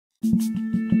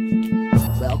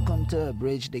Welcome to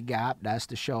Bridge the Gap. That's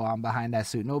the show. I'm behind that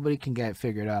suit. Nobody can get it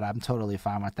figured out. I'm totally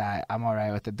fine with that. I'm all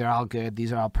right with it. They're all good.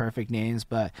 These are all perfect names.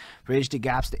 But Bridge the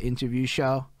Gap's the interview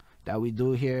show that we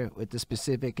do here with the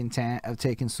specific intent of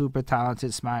taking super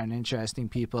talented, smart, and interesting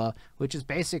people, which is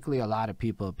basically a lot of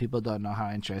people. People don't know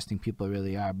how interesting people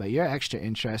really are, but you're extra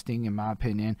interesting, in my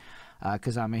opinion,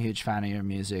 because I'm a huge fan of your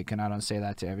music, and I don't say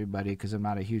that to everybody because I'm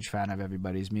not a huge fan of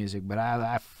everybody's music, but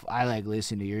I like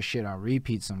listening to your shit on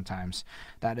repeat sometimes.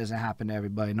 That doesn't happen to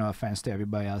everybody. No offense to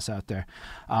everybody else out there.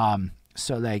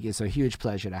 So like it's a huge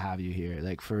pleasure to have you here,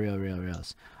 like for real, real,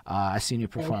 reals. I seen you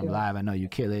Thank perform you. live. I know you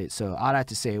kill it. So all that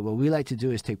to say, what we like to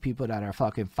do is take people that are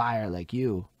fucking fire like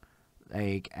you,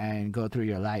 like, and go through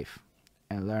your life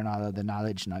and learn all of the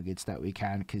knowledge nuggets that we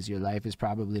can, because your life is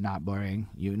probably not boring.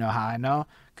 You know how I know?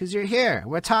 Because you're here.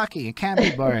 We're talking. It can't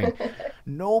be boring.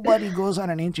 Nobody goes on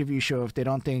an interview show if they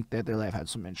don't think that their life had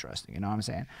some interesting. You know what I'm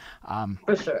saying?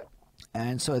 For sure.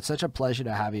 And so it's such a pleasure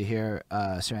to have you here,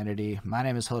 Serenity. My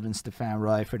name is Holden Stefan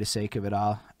Roy, for the sake of it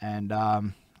all. And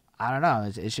I don't know,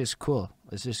 it's just cool.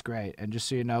 It's just great. And just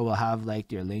so you know, we'll have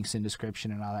like your links in description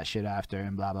and all that shit after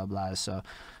and blah, blah, blah. So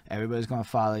everybody's going to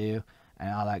follow you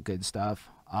and all that good stuff.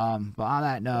 But on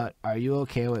that note, are you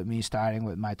okay with me starting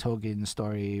with my token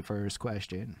story first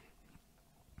question?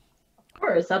 Of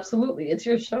course, absolutely. It's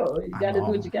your show. You got to do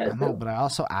what you got to I know, do. but I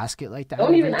also ask it like that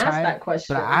Don't even every ask time. that But I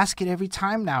question. ask it every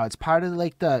time now. It's part of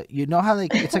like the, you know how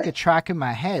like it's like a track in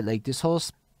my head. Like this whole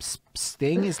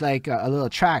thing is like a little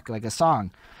track, like a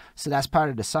song. So that's part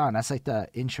of the song. That's like the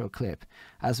intro clip.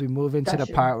 As we move into the Got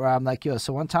you. part where I'm like, yo,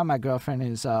 so one time my girlfriend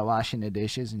is washing the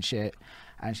dishes and shit,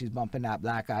 and she's bumping that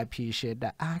Black Eyed Peas shit,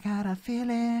 that I got a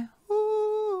feeling,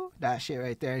 ooh, that shit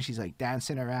right there. And she's like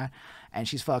dancing around, and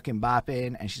she's fucking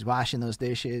bopping, and she's washing those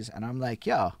dishes, and I'm like,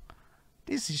 yo,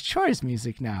 this is chores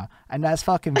music now. And that's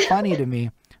fucking funny to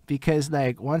me because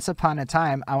like once upon a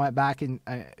time I went back and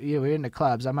yeah, we were in the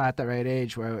clubs. I'm at the right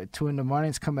age where 2 in the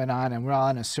morning's coming on and we're all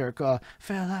in a circle,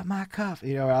 fill up my cup,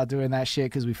 you know, we're all doing that shit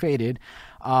because we faded.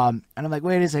 And I'm like,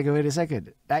 wait a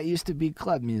second, that used to be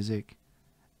club music,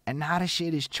 and now the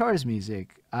shit is chores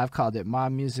music. I've called it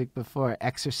mom music before,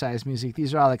 exercise music.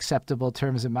 These are all acceptable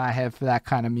terms in my head for that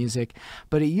kind of music.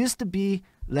 But it used to be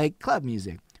like club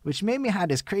music, which made me have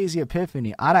this crazy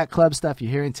epiphany. All that club stuff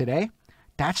you're hearing today,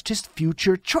 that's just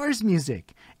future chores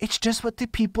music. It's just what the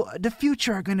people, the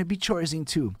future, are going to be choresing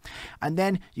too. And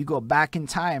then you go back in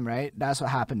time, right? That's what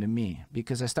happened to me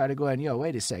because I started going, yo,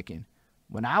 wait a second.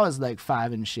 When I was like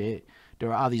five and shit, there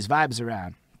were all these vibes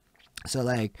around. So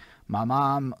like my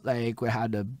mom like we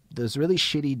had those really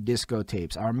shitty disco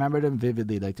tapes. I remember them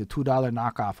vividly, like the $2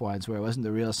 knockoff ones where it wasn't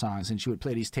the real songs, and she would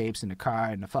play these tapes in the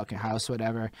car in the fucking house,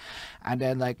 whatever. And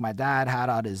then like my dad had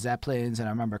all the Zeppelins, and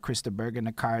I remember Krista Berg in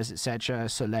the cars, etc.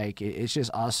 So like it's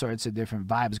just all sorts of different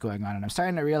vibes going on, and I'm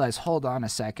starting to realize, hold on a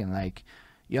second, like,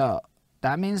 yo,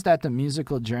 that means that the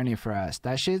musical journey for us,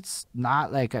 that shit's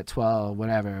not like at 12,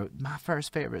 whatever, my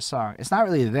first favorite song. It's not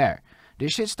really there.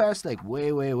 This shit starts like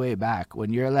way, way, way back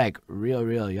when you're like real,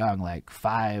 real young, like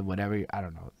five, whatever. I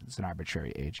don't know. It's an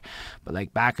arbitrary age. But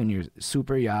like back when you're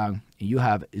super young, you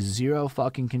have zero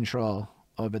fucking control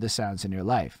over the sounds in your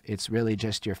life. It's really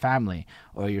just your family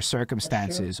or your That's true.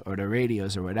 circumstances or the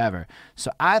radios or whatever.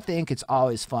 So I think it's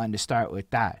always fun to start with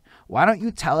that. Why don't you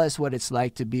tell us what it's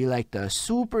like to be like the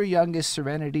super youngest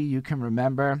Serenity you can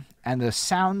remember, and the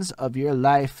sounds of your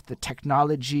life, the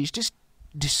technologies, just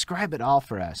describe it all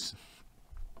for us.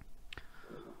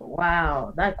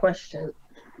 Wow, that question.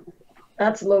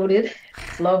 That's loaded.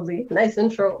 It's lovely. Nice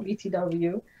intro,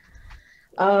 BTW.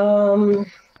 Um,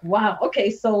 wow.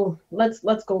 Okay, so let's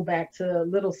go back to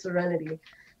Little Serenity.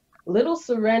 Little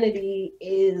Serenity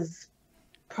is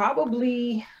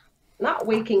probably not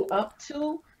waking up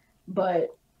to,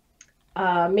 but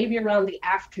maybe around the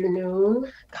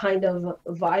afternoon, kind of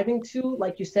vibing to,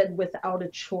 like you said, without a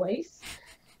choice,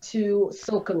 to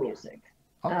soca music.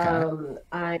 Okay.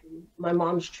 I'm my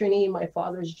mom's Trini, my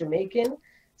father's Jamaican.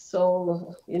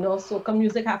 So, soca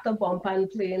music have to bump and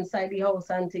play inside the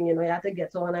house and thing, you have to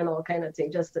get on and all kind of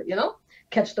thing just to,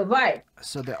 catch the vibe.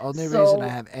 So the only reason I So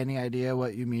have any idea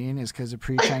what you mean is because of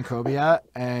Pre Chankobia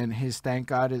and his Thank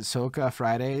God It's Soca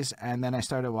Fridays, and then I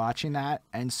started watching that,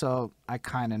 and so I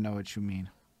kind of know what you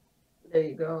mean. there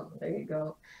you go. There you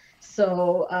go.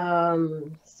 So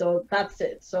that's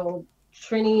it. So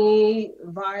Trini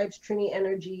vibes, Trini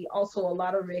energy, also a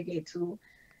lot of reggae too.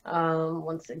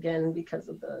 Once again, because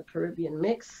of the Caribbean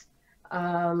mix.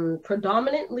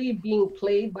 Predominantly being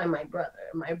played by my brother.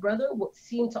 My brother would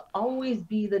seem to always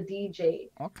be the DJ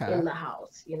Okay. in the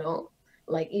house.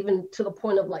 like even to the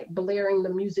point of like blaring the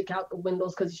music out the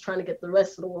windows because he's trying to get the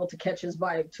rest of the world to catch his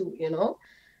vibe too, you know.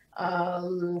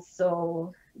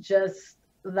 So just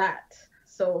that.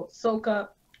 So soca,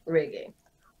 reggae.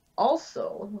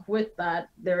 Also, with that,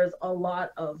 there's a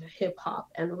lot of hip hop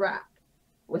and rap,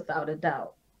 without a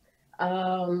doubt.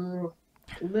 Um,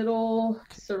 Little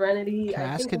Serenity, Can I I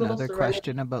ask think Little another Serenity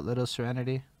question about Little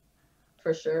Serenity?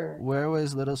 for sure. Where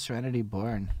was Little Serenity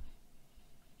born?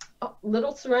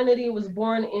 Little Serenity was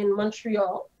born in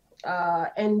Montreal,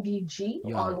 NDG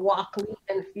Yo, on Walkley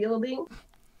and Fielding,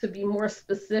 to be more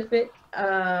specific.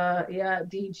 Yeah,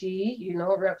 DG, you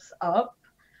know, reps up.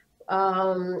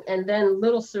 And then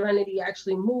Little Serenity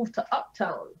actually moved to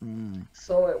Uptown. mm,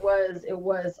 So it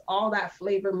was all that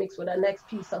flavor mixed with a next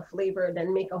piece of flavor,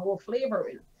 then make a whole flavor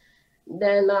in.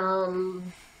 Then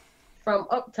from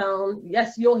Uptown,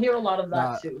 yes, you'll hear a lot of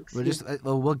that no, too. we're Excuse just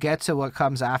well, we'll get to what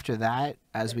comes after that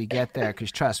as we get there.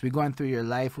 Cause trust, we're going through your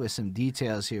life with some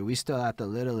details here. We still at the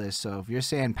littlest, so if you're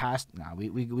saying past, nah,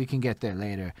 we can get there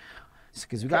later.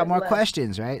 Because we got Okay, more bless,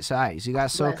 questions, right? So, all right, so you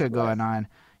got bless, soca going bless. on.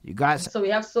 You got. So we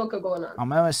have soca going on. I'm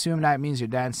gonna assume that means you're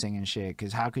dancing and shit.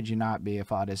 Cause how could you not be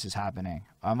if all this is happening?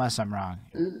 Unless I'm wrong.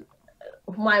 Mm,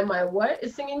 my what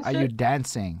is singing Are you shit?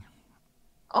 dancing?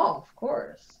 Oh, of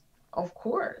course, of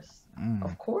course, Mm,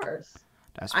 of course.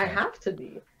 that's I fresh. have to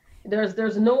be.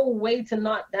 There's no way to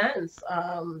not dance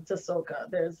to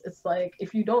soca. It's like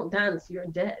if you don't dance, you're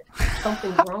dead.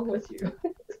 Something's wrong with you.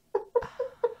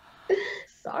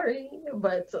 Sorry,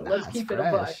 but let's Nah, it's keep it a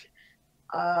buck. fresh.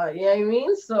 You know what I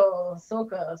mean? So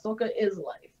soca is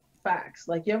life. Facts.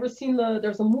 Like you ever seen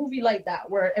there's a movie like that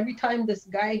where every time this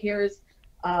guy hears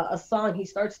a song, he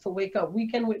starts to wake up.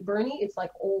 Weekend with Bernie, it's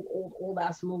like old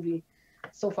ass movie.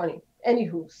 So funny.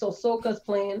 Anywho, so soca's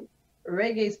playing,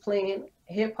 reggae's playing,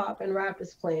 hip hop and rap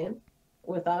is playing,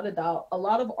 without a doubt. A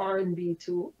lot of R&B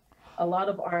too. A lot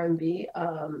of R&B.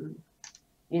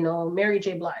 You know, Mary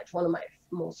J. Blige, one of my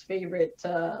most favorite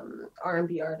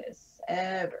R&B artists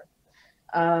ever.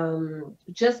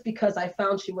 Just because I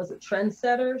found she was a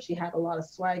trendsetter. She had a lot of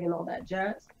swag and all that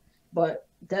jazz, but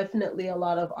definitely a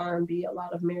lot of R&B, a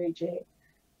lot of Mary J.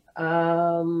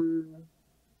 Um,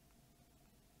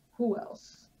 who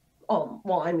else? Oh,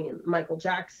 well, I mean, Michael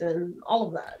Jackson, all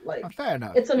of that. Like, Fair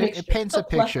enough. it's a It mixture. paints It's a a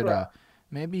picture though. plethora.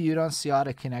 Maybe you don't see all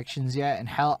the connections yet, and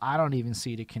hell, I don't even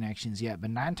see the connections yet. But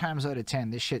 9 times out of 10,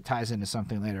 this shit ties into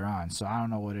something later on. So I don't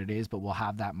know what it is, but we'll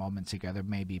have that moment together,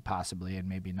 maybe, possibly, and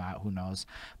maybe not. Who knows?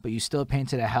 But you still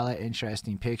painted a hella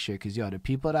interesting picture, because yo, the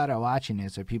people that are watching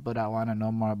this are people that want to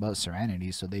know more about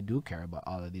Serenity, so they do care about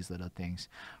all of these little things.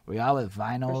 Were y'all with For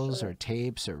vinyls or sure.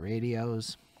 tapes or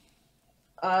radios?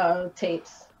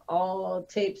 Tapes, all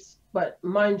tapes, but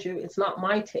mind you, it's not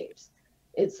my tapes.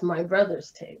 It's my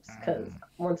brother's tapes because Mm.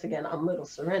 once again, I'm Little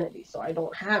Serenity, so I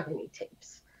don't have any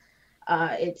tapes.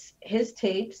 It's his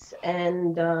tapes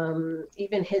and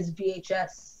even his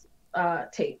VHS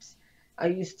tapes. I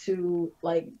used to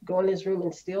like go in his room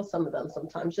and steal some of them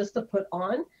sometimes just to put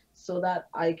on so that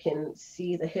I can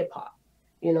see the hip hop.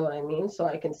 You know what I mean? So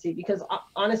I can see because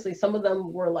honestly, some of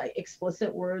them were like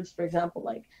explicit words. For example,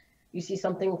 like you see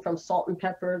something from Salt and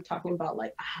Pepper talking about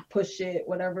like push it,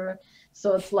 whatever.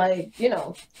 So it's like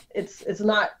it's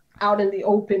not out in the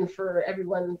open for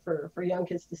everyone for young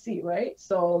kids to see, right?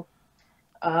 So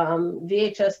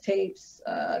VHS tapes,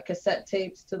 cassette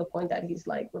tapes, to the point that he's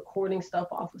like recording stuff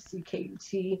off of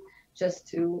CKUT just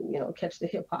to catch the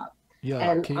hip hop. Yo,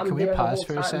 And can I'm we there the pause whole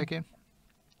for a time. second?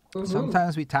 Hmm.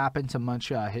 Sometimes we tap into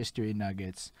Montreal history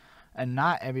nuggets, and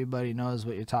not everybody knows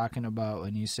what you're talking about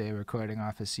when you say recording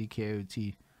off of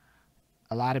CKOT.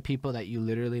 A lot of people that you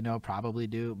literally know probably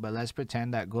do, but let's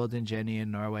pretend that Golden Jenny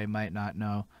in Norway might not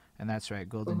know. And that's right,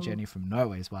 Golden Hmm. Jenny from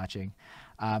Norway is watching,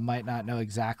 might not know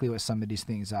exactly what some of these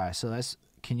things are. So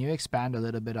can you expand a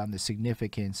little bit on the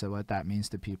significance of what that means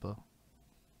to people?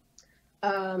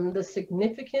 The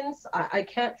significance, I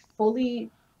can't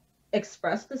fully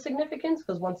express the significance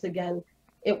because once again,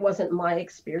 it wasn't my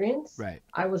experience. Right.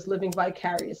 I was living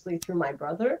vicariously through my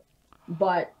brother.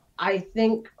 But I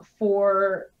think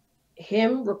for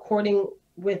him, recording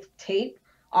with tape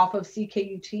off of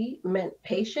CKUT meant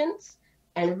patience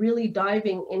and really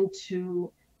diving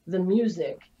into the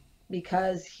music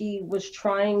because he was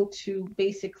trying to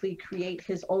basically create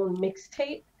his own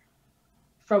mixtape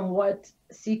from what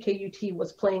CKUT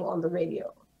was playing on the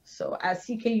radio. So as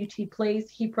CKUT plays,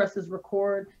 he presses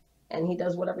record and he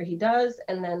does whatever he does.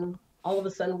 And then all of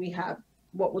a sudden we have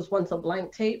what was once a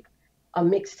blank tape, a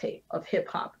mixtape of hip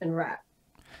hop and rap.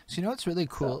 So you know what's really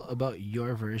cool So about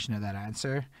your version of that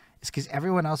answer is because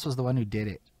everyone else was the one who did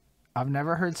it. I've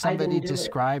never heard I somebody didn't do it.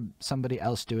 describe somebody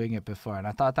else doing it before, and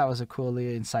I thought that was a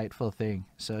coolly insightful thing.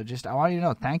 So just I want you to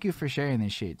know, thank you for sharing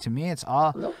this shit. To me, it's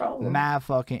all No problem. mad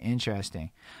fucking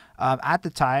interesting. At the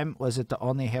time, was it the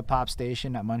only hip hop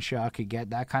station that Montreal could get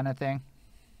that kind of thing?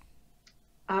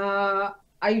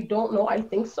 I don't know. I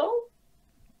think so.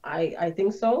 I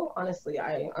think so. Honestly,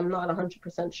 I'm not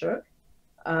 100% sure.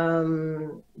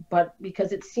 Um, but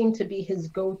because it seemed to be his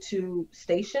go-to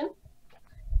station,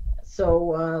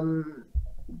 so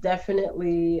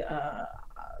definitely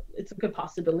it's a good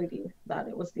possibility that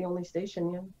it was the only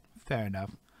station. Yeah. Fair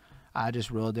enough. I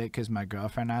just ruled it because my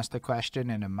girlfriend asked the question,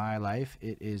 and in my life,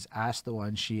 it is ask the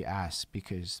one she asks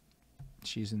because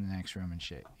she's in the next room and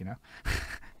shit. You know.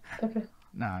 Okay.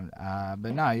 No,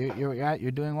 but no,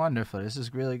 you're doing wonderful. This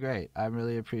is really great. I'm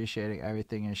really appreciating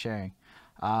everything you're sharing.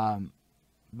 Um,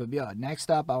 but yo, next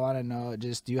up, I want to know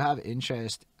just do you have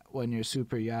interest when you're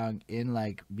super young in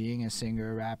like being a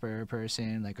singer, rapper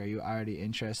person? Like, are you already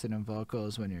interested in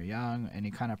vocals when you're young? Any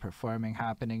kind of performing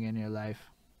happening in your life?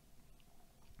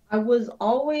 I was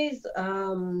always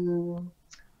kind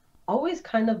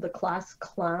of the class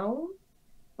clown,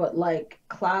 but like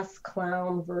class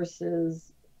clown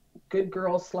versus good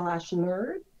girl slash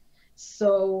nerd.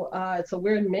 So it's a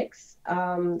weird mix.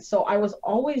 So I was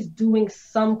always doing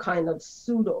some kind of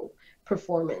pseudo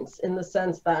performance in the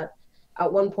sense that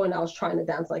at one point I was trying to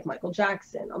dance like Michael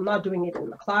Jackson. I'm not doing it in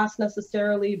the class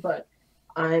necessarily, but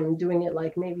I'm doing it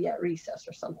like maybe at recess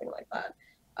or something like that.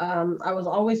 I was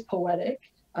always poetic.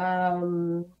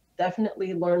 Um,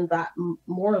 Definitely learned that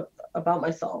more about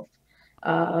myself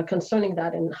concerning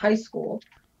that in high school.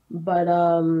 But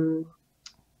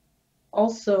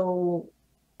also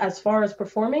as far as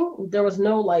performing, there was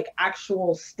no like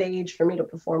actual stage for me to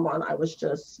perform on. I was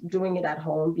just doing it at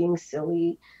home, being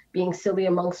silly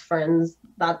amongst friends,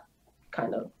 that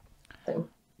kind of thing.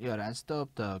 Yo, that's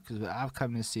dope though, because what I've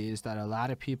come to see is that a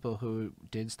lot of people who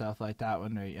did stuff like that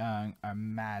when they're young are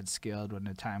mad skilled when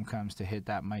the time comes to hit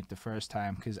that mic the first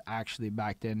time. Because actually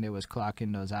back then they was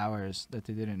clocking those hours that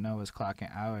they didn't know was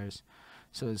clocking hours.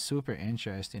 So it's super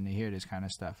interesting to hear this kind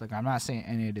of stuff. Like I'm not saying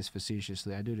any of this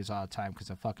facetiously. I do this all the time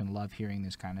because I fucking love hearing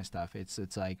this kind of stuff. It's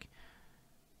like,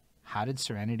 how did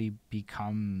Serenity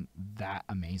become that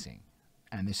amazing?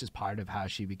 And this is part of how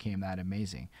she became that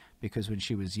amazing. Because when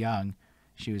she was young,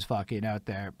 she was fucking out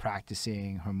there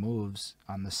practicing her moves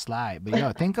on the slide. But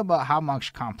yo, think about how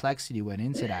much complexity went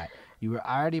into that. You were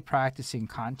already practicing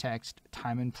context,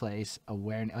 time and place,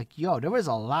 awareness. Like, yo, there was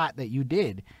a lot that you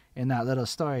did in that little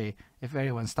story if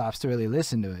anyone stops to really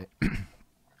listen to it.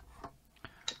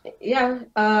 Yeah,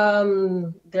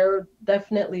 there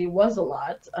definitely was a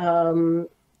lot. And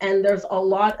there's a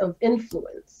lot of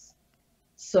influence.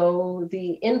 So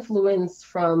the influence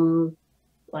from,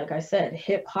 like I said,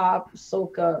 hip hop,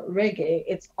 soca, reggae,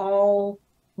 it's all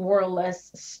more or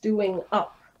less stewing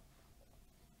up,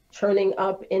 turning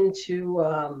up into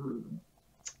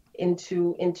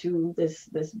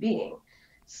this being.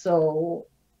 So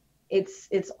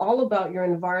it's all about your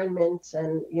environment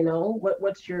and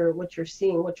what you're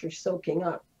seeing, what you're soaking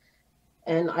up.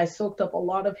 And I soaked up a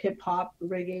lot of hip hop,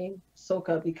 reggae,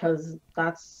 soca because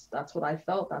that's what I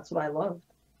felt. That's what I loved.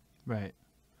 Right.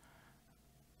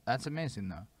 That's amazing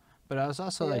though. But I was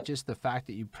also Yeah. like just the fact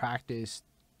that you practiced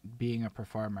being a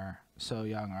performer so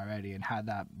young already and had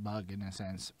that bug in a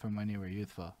sense from when you were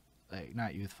youthful. Like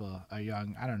not youthful, or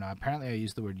young. I don't know. Apparently, I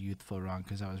used the word youthful wrong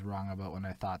because I was wrong about when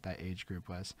I thought that age group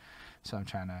was. So I'm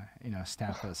trying to,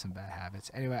 stamp out some bad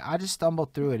habits. Anyway, I just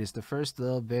stumbled through it. It's the first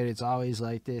little bit. It's always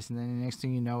like this, and then the next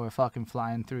thing you know, we're fucking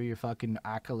flying through your fucking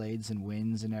accolades and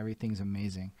wins, and everything's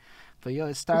amazing. But yo,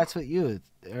 it starts with youth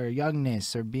or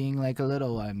youngness or being like a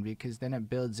little one because then it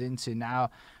builds into now.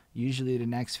 Usually, the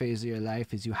next phase of your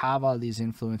life is you have all these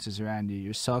influences around you.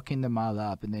 You're soaking them all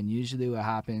up, and then usually what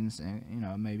happens, and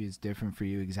maybe it's different for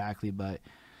you exactly, but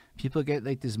people get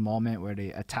like this moment where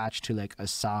they attach to like a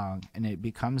song, and it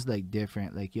becomes like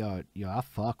different. Like yo, I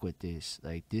fuck with this.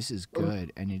 Like this is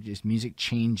good, and it just music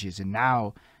changes, and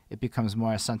now it becomes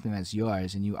more something that's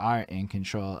yours, and you are in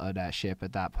control of that ship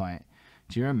at that point.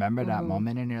 Do you remember that Mm-hmm.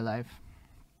 moment in your life?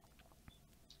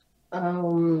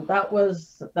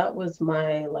 That was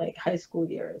my like high school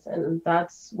years, and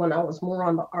that's when I was more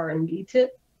on the R&B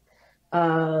tip.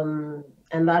 And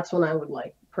that's when I would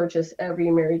like purchase every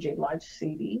Mary J. Blige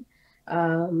CD.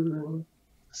 Um,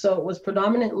 so it was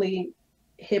predominantly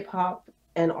hip hop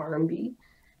and R&B.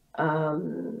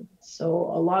 So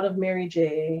a lot of Mary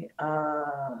J.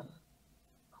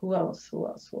 Who else? Who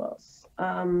else? Who else?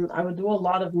 I would do a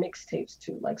lot of mixtapes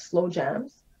too, like slow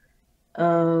jams.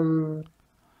 Um,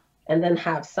 and then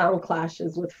have sound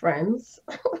clashes with friends.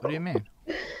 What do you mean?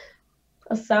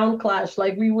 A sound clash.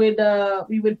 Like we would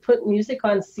put music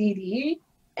on CD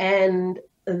and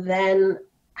then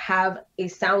have a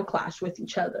sound clash with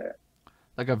each other.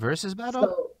 Like a versus battle?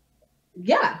 So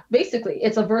yeah, basically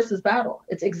it's a versus battle.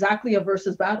 It's exactly a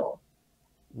versus battle.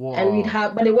 And we'd Whoa.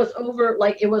 have, but it was over,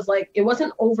 like it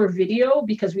wasn't over video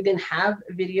because we didn't have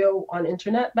video on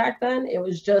internet back then. It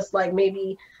was just like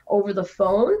maybe over the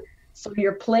phone. So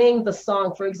you're playing the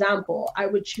song. For example, I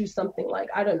would choose something like,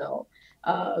 I don't know,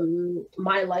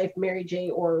 My Life, Mary J,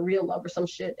 or Real Love or some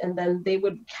shit, and then they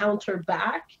would counter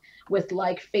back with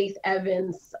like Faith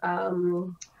Evans,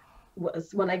 was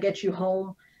When I Get You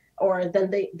Home, or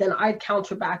then I'd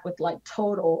counter back with like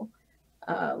Total,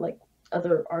 like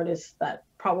other artists that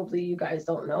probably you guys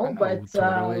don't I know, know who but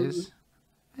Toto is.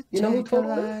 It you know who take a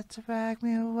Total is? lot to drag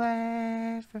me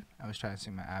away from. I was trying to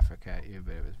sing my Africa at you,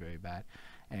 but it was very bad.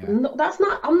 Anyway. No, that's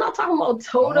not. I'm not talking about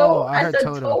Oh, Toto. I I heard said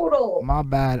Toto. Total. My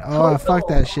bad. Oh, I fucked Total.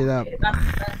 that shit up. Okay, that's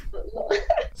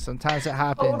Sometimes it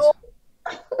happens. Total.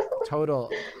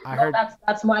 Total. I No, heard.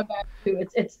 that's my bad too.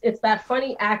 It's that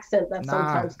funny accent that Nah,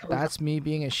 sometimes comes out. that's me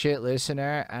being a shit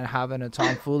listener and having a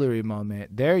tomfoolery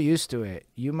moment. They're used to it.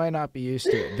 You might not be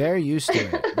used to it. They're used to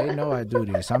it. They know I do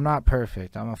this. I'm not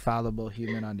perfect. I'm a fallible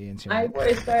human on the I internet.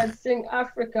 always started sing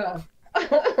Africa.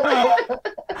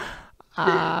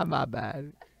 Ah, my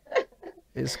bad.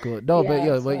 It's cool. No, but Yeah,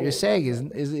 yo, what you're so saying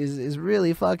is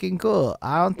really fucking cool.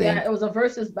 yeah, it was a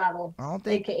versus battle, I don't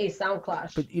think aka Sound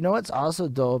Clash. but you know what's also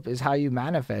dope is how you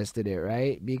manifested it,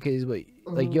 right? Because what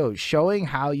like Hmm. yo, showing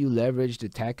how you leveraged the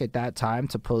tech at that time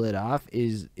to pull it off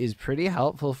is pretty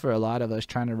helpful for a lot of us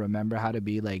trying to remember how to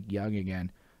be like young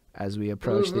again as we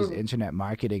approach this Hmm. internet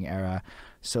marketing era.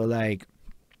 So like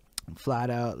flat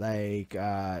out like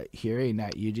hearing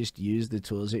that you just used the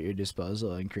tools at your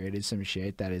disposal and created some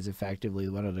shit that is effectively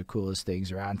one of the coolest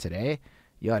things around today.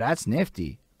 Yo, that's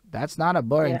nifty. That's not a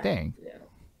boring Yeah, thing. yeah.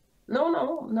 No,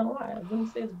 no, no. I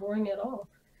wouldn't say it's boring at all.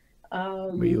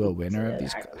 Were you a winner of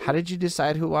these? How did you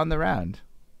decide who won the round?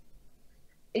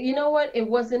 You know what? It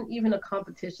wasn't even a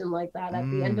competition like that. At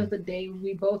the end Mm, of the day,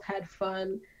 we both had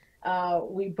fun.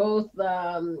 We both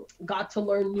got to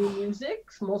learn new music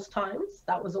most times.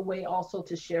 That was a way also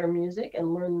to share music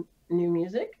and learn new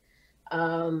music.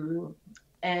 Um,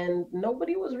 and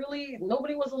nobody was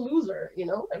a loser, you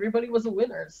know? Everybody was a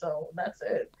winner. So that's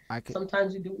it. I could,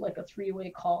 Sometimes we do like a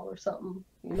three-way call or something,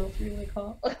 three-way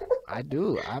call, I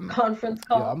do. conference Yo,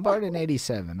 call. I'm born in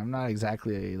 '87. I'm not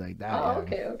exactly like that Oh, young.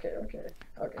 okay, okay, okay,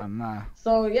 okay. I'm not.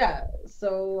 So yeah,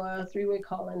 so three-way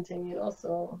call and thing,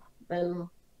 so then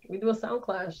we do a sound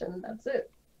clash and that's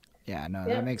it. Yeah, no, that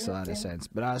Yeah, makes a yeah, lot of yeah. sense.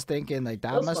 But I was thinking like It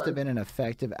that was must have fun. been an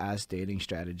effective ass dating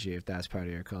strategy if that's part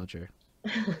of your culture.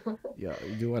 Yo,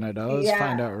 you do one of those,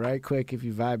 find Yeah, out right quick if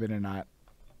you vibing or not.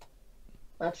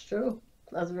 that's true.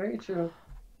 That's very true.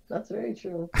 That's very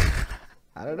true.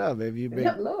 I don't know, maybe you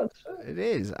Yeah, bring. no, it's true. It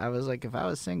is. I was like, if I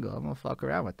was single, I'm gonna fuck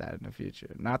around with that in the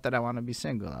future. Not that I want to be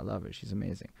single. I love her. She's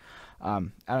amazing.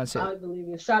 I don't say I believe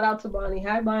you. Shout out to Bonnie.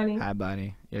 Hi, Bonnie. hi,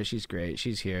 Bonnie. Yeah, she's great.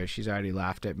 She's here. She's already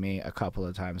laughed at me a couple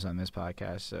of times on this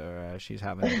podcast, so she's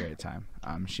having a great time.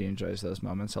 She enjoys those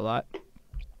moments a lot.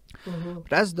 Hmm. But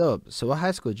that's dope. So, what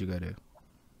high school did you go to?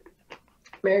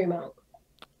 Marymount.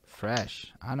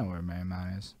 Fresh. I know where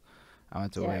Marymount is. I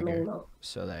went to Yeah, Wager. Marymount.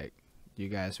 So, like, you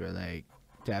guys were like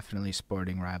definitely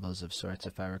sporting rivals of sorts,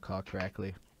 if I recall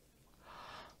correctly.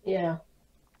 Yeah,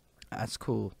 That's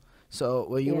cool. So,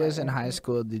 when you yeah, was in yeah, high yeah.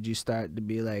 school, did you start to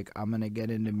be like, I'm gonna get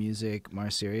into music more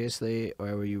seriously,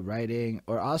 or were you writing,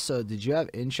 or also did you have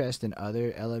interest in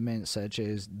other elements such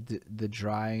as the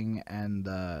drawing and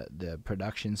the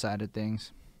production side of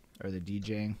things, or the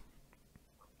DJing?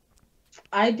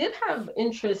 I did have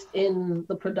interest in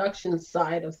the production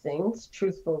side of things,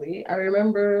 truthfully. I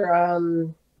remember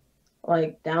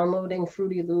like downloading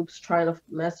Fruity Loops, trying to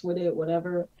mess with it,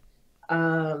 whatever.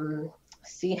 Um,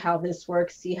 See how this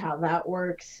works, see how that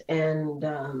works, and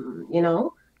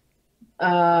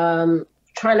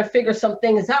trying to figure some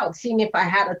things out, seeing if I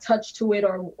had a touch to it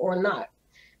or not.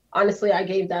 Honestly, I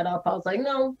gave that up. I was like,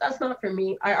 no, that's not for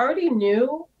me. I already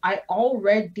knew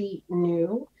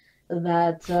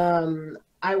that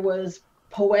I was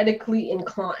poetically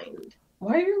inclined.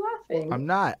 Why are you laughing? I'm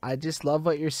not. I just love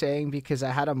what you're saying because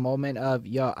I had a moment of,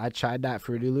 yo, I tried that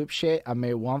Fruity Loop shit. I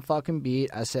made one fucking beat.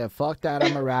 I said, fuck that,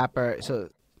 I'm a rapper. So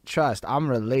trust, I'm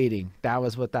relating. That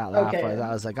was what that laugh Okay, was. I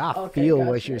was like, I okay, feel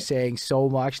what you're gotcha. saying so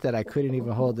much that I couldn't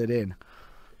even hold it in.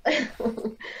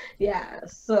 Yeah,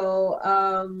 so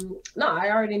no, I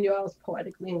already knew I was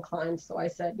poetically inclined, so I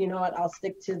said, you know what, I'll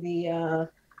stick to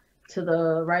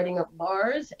the writing of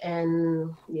bars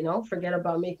and forget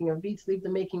about making of beats, leave the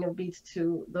making of beats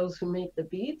to those who make the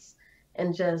beats,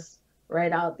 and just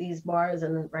write out these bars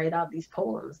and write out these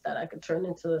poems that I could turn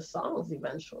into songs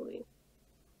eventually.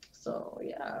 So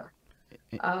yeah.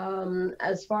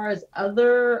 As far as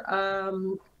other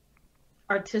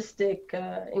artistic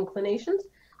inclinations,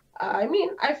 I mean,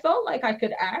 I felt like I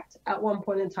could act at one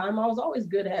point in time. I was always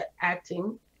good at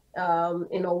acting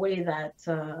in a way that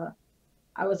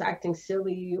I was acting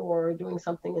silly or doing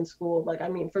something in school. Like, I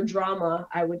mean, for drama,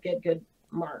 I would get good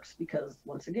marks because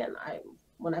once again,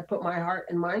 when I put my heart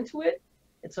and mind to it,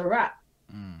 it's a wrap.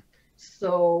 Mm.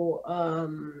 So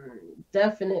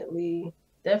definitely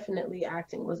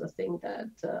acting was a thing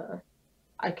that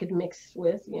I could mix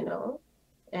with, you know.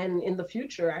 And in the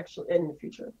future, actually, in the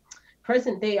future,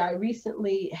 present day, I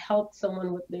recently helped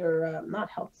someone with their, not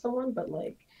helped someone, but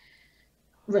like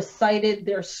recited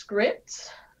their script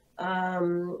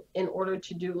in order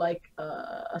to do like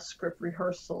a script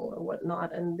rehearsal or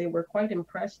whatnot. And they were quite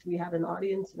impressed. We had an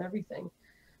audience and everything.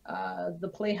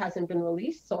 The play hasn't been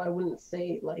released, so I wouldn't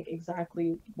say like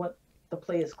exactly what the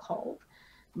play is called,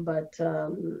 but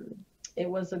it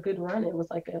was a good run. It was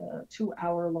like a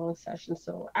 2-hour long session.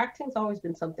 So acting's always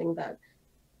been something that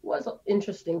was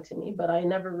interesting to me, but I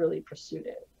never really pursued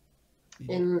it.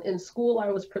 In school,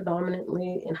 I was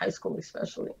predominantly, in high school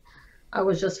especially, I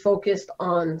was just focused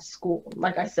on school.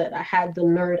 Like I said, I had the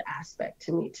nerd aspect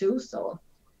to me too. So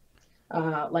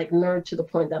like nerd to the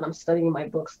point that I'm studying my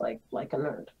books like a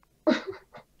nerd.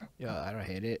 Yo, I don't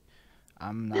hate it.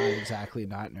 I'm not exactly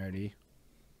not nerdy.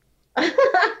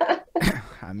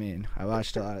 I mean, I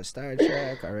watched a lot of Star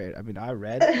Trek. I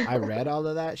read all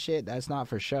of that shit. That's not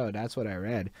for show. That's what I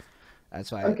read.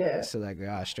 That's why. Okay. So like,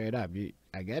 straight up,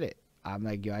 I get it. I'm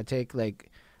like, yo, I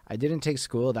didn't take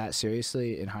school that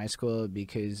seriously in high school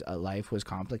because life was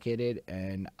complicated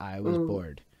and I was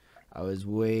bored. I was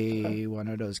way one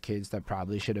of those kids that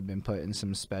probably should have been put in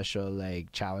some special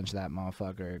like challenge that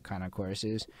motherfucker kind of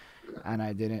courses, and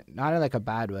I didn't. Not in like a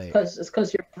bad way. It's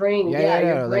because your brain. Your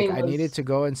brain like I needed to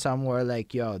go in somewhere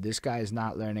like, yo, this guy is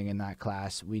not learning in that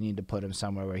class. We need to put him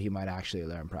somewhere where he might actually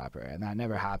learn proper, and that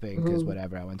never happened because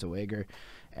whatever. I went to Wager,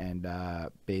 and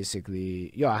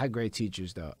basically, yo, I had great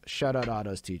teachers though. Shout out all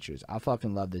those teachers. I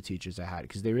fucking love the teachers I had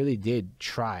because they really did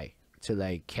try to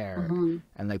like care,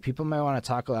 and like people might want to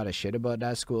talk a lot of shit about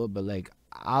that school, but like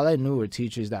all I knew were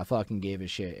teachers that fucking gave a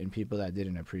shit and people that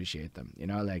didn't appreciate them, you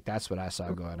know, like that's what I saw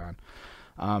going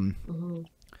on.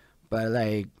 But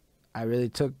like I really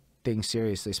took things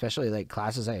seriously, especially like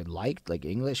classes I liked, like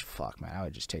English. Fuck man, I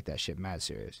would just take that shit mad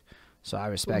serious. So I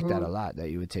respect that a lot,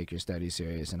 that you would take your studies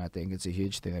serious, and I think it's a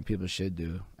huge thing that people should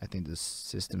do. I think the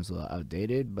system's a little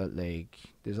outdated, but like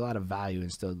there's a lot of value in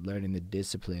still learning the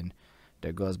discipline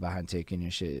that goes behind taking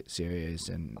your shit serious,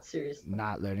 and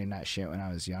not learning that shit when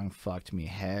I was young fucked me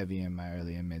heavy in my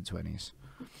early and mid 20s.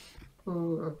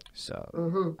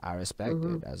 So I respect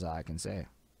it. That's all I can say.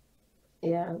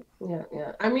 Yeah.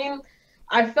 I mean,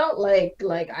 I felt like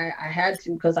I had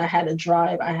to, because I had a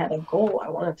drive, I had a goal. I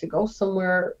wanted to go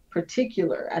somewhere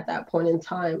particular at that point in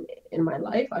time in my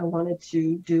life. I wanted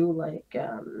to do like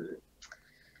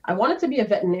I wanted to be a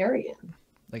veterinarian.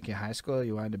 Like in high school,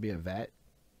 you wanted to be a vet?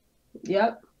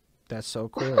 Yep. That's so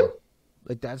cool.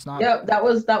 Like that's not. Yep, that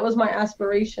was my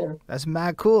aspiration. That's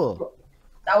mad cool.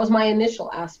 That was my initial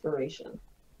aspiration.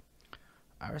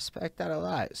 I respect that a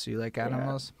lot. So you like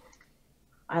animals?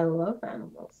 Yeah. I love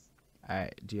animals. All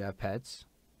right. Do you have pets?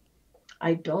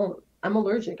 I don't. I'm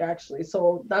allergic actually,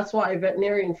 so that's why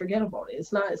veterinarian. Forget about it.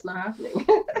 It's not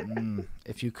happening.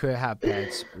 If you could have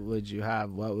pets,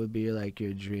 what would be like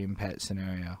your dream pet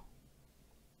scenario?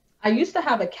 I used to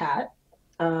have a cat.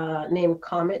 Named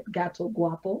Comet Gato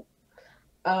Guapo.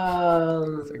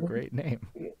 That's a great name.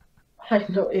 I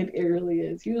know, it really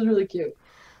is. He was really cute.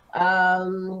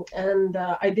 And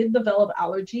I did develop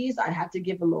allergies. I had to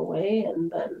give him away,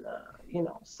 and then,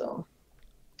 so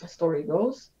the story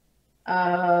goes.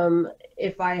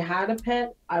 If I had a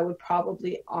pet, I would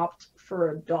probably opt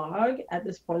for a dog at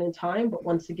this point in time. But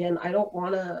once again, I don't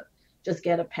want to just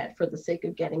get a pet for the sake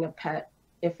of getting a pet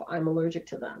if I'm allergic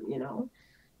to them, you know?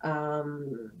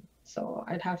 So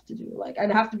I'd have to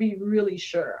be really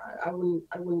sure. I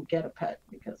wouldn't get a pet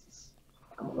because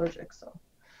I'm allergic. So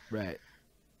right,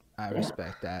 I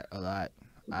respect that a lot.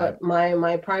 But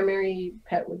my primary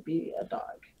pet would be a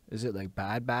dog. Is it like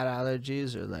bad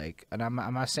allergies, or like? And I'm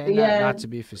not saying that not to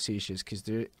be facetious, because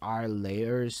there are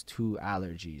layers to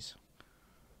allergies.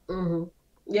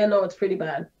 Yeah, no, it's pretty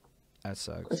bad. That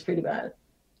sucks. It's pretty bad.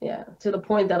 Yeah, to the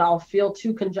point that I'll feel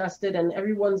too congested, and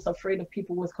everyone's afraid of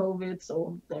people with COVID.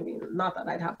 So I mean, not that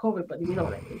I'd have COVID, but you know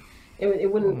what I mean.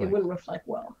 It wouldn't reflect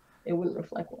well. It wouldn't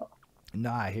reflect well.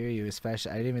 No, I hear you.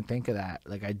 Especially, I didn't even think of that.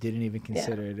 Like, I didn't even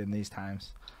consider it in these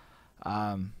times.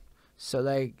 So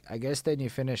like, I guess then you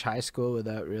finish high school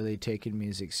without really taking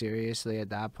music seriously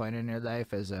at that point in your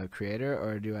life as a creator,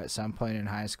 or do at some point in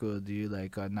high school do you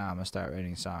like, oh, nah, I'm gonna start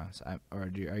writing songs, are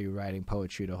you writing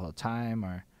poetry the whole time,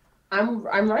 or? I'm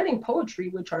writing poetry,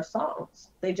 which are songs.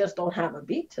 They just don't have a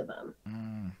beat to them.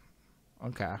 Mm,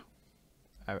 okay,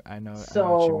 I know what you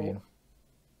So mean.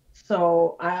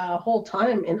 so whole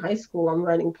time in high school, I'm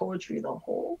writing poetry the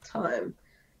whole time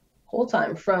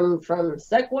from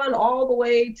sec one all the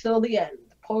way till the end.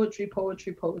 Poetry,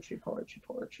 poetry, poetry, poetry,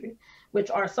 poetry,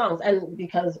 which are songs. And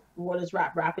because what is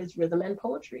rap? Rap is rhythm and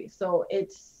poetry. So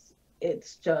it's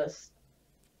just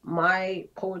my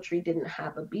poetry didn't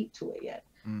have a beat to it yet.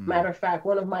 Mm, Matter of fact,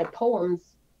 one of my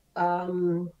poems,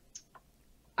 um,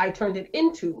 I turned it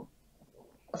into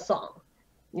a song,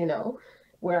 you know,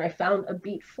 where I found a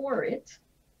beat for it,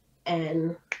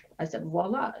 and I said,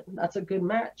 voila, that's a good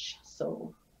match.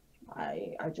 So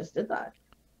I just did that,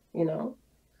 you know.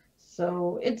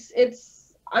 So it's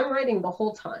I'm writing the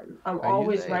whole time. I'm are you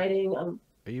always like writing.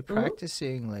 are you Mhm.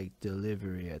 practicing like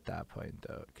delivery at that point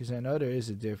though? Because I know there is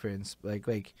a difference.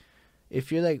 Like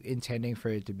if you're like intending for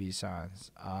it to be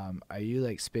songs, are you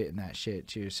like spitting that shit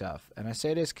to yourself? And I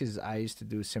say this because I used to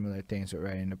do similar things with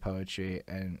writing the poetry,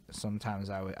 and sometimes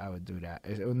I would do that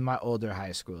in my older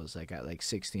high schools, like at like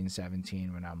 16,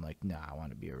 17, when I'm like, nah, I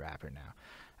want to be a rapper now.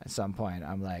 At some point,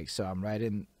 I'm like, so I'm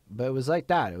writing, but it was like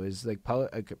that. It was like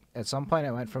at some point,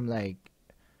 I went from like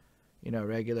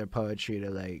regular poetry to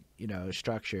like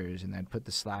structures, and then put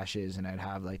the slashes, and I'd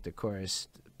have like the chorus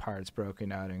parts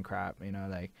broken out and crap,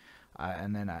 like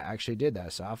and then I actually did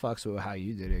that. So I fucks with how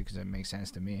you did it because it makes sense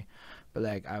to me. But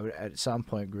like I would at some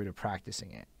point grew to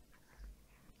practicing it,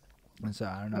 and so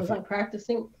I don't know if Was I it.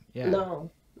 practicing? Yeah.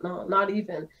 No, no, not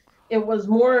even. It was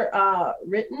more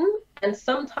written, and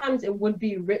sometimes it would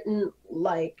be written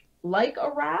like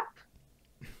a rap,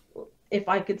 if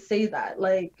I could say that.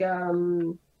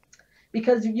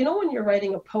 Because when you're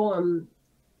writing a poem,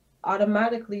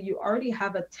 automatically you already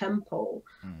have a tempo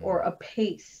or Mm. a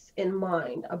pace in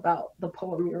mind about the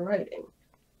poem you're writing,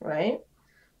 right?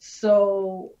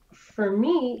 So for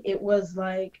me, it was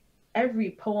like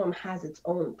every poem has its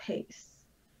own pace,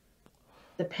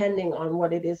 depending on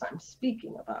what it is I'm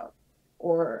speaking about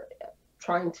or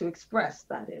trying to express,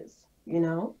 that is, you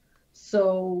know?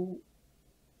 So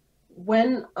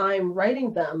when I'm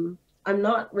writing them, I'm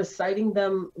not reciting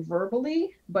them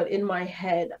verbally, but in my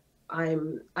head,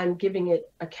 I'm giving it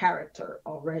a character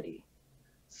already.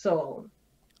 So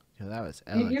Yo, that was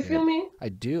you feel elegant. me? I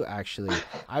do actually.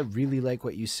 I really like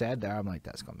what you said there. I'm like,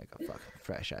 that's gonna make a fucking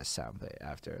fresh ass soundbite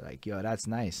after. Like, yo, that's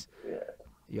nice. Yeah.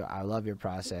 Yo, I love your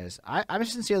process. I'm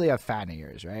sincerely a fan of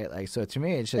yours, right? Like, so to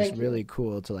me, it's just Thank really you.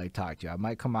 cool to like talk to you. I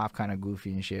might come off kind of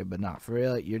goofy and shit, but not for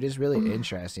real. You're just really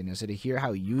interesting. And so to hear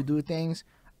how you do things,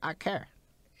 I care.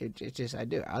 It just I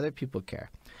do. Other people care.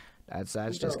 That's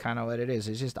just Dope. kind of what it is.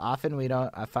 It's just often we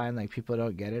don't. I find like people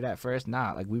don't get it at first.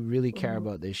 Nah, like we really care Mhm.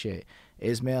 about this shit.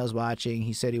 Ismail's watching.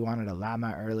 He said he wanted a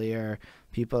llama earlier.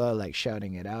 People are like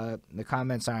shouting it out. The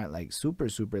comments aren't like super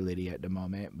litty at the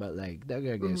moment, but like they're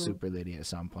gonna get Mhm. super litty at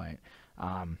some point.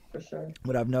 Um, For sure.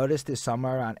 what I've noticed is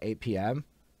somewhere around 8 p.m.,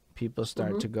 people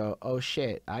start Mhm. to go, "Oh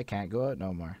shit, I can't go out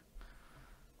no more."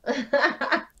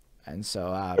 And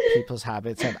so people's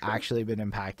habits have actually been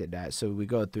impacted that. So we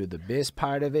go through the biz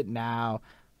part of it now,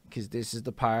 because this is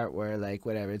the part where like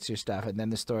whatever, it's your stuff, and then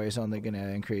the story is only going to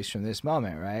increase from this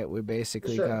moment, right? We're For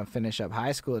basically sure. going to finish up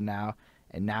high school now,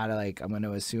 and now to like I'm going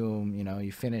to assume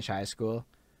you finish high school,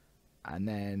 and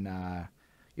then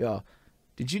yo,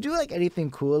 did you do like anything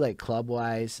cool like club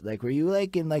wise? Like were you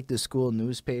like in like the school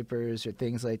newspapers or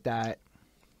things like that?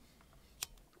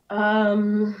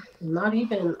 Not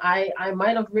even. I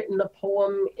might have written a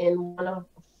poem in one of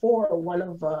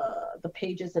the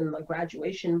pages in the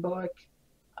graduation book.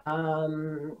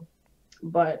 Um,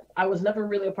 but I was never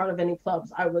really a part of any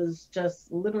clubs. I was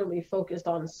just literally focused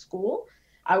on school.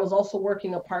 I was also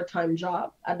working a part-time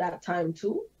job at that time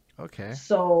too. Okay.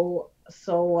 So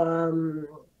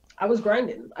I was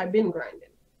grinding. I've been grinding.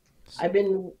 I've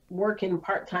been working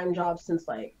part-time jobs since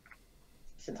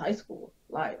high school,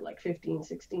 like 15,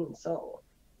 16. So,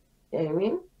 you know what I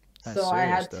mean? That's So I serious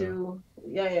had though. to,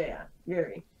 yeah,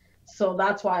 very. So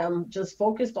that's why I'm just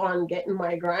focused on getting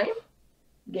my grind,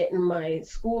 getting my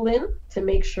school in to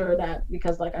make sure that,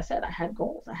 because like I said, I had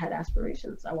goals, I had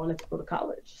aspirations. I wanted to go to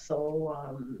college. So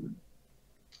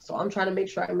I'm trying to make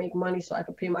sure I make money so I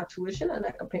can pay my tuition and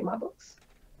I can pay my books.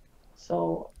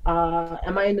 So,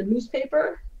 am I in the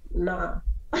newspaper? Nah,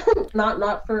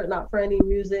 not for any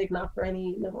music, not for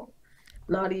any, no,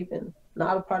 not even.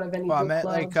 Not a part of any Well, I book meant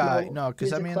like clubs, no no,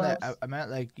 because I music mean that clubs. I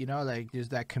meant like like there's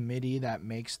that committee that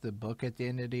makes the book at the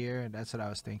end of the year, and that's what I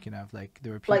was thinking of. Like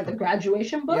there were Like the people,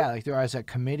 graduation yeah, book? like there was a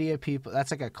committee of people.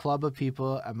 That's like a club of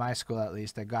people at my school at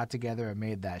least that got together and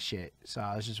made that shit. So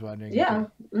I was just wondering if Yeah. it.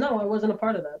 No, I wasn't a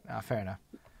part of that. Fair enough,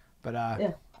 but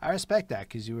Yeah. I respect that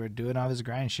because you were doing all this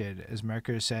grind shit, as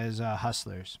Merker says,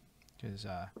 hustlers, because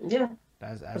Yeah,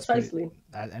 that's pretty. precisely.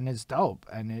 And it's dope,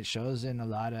 and it shows in a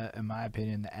lot of, in my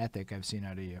opinion, the ethic I've seen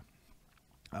out of you.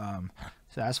 Um,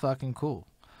 so that's fucking cool.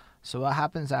 So what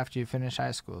happens after you finish high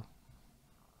school?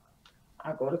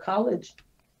 I go to college.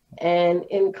 And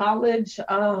in college,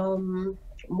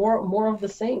 more of the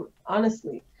same,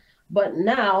 honestly. But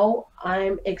now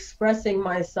I'm expressing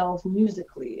myself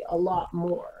musically a lot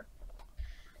more,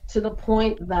 to the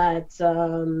point that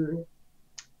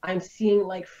I'm seeing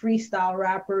like freestyle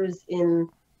rappers in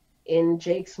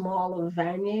Jake Small of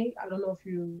Vanier. I don't know if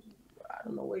you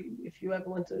ever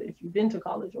went to, if you've been to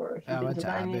college or if you've I been went to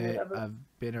to Vanier or Abbott.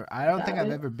 whatever. I don't think I've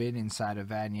Abbott. ever been inside of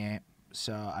Vanier,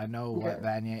 so I know what Okay.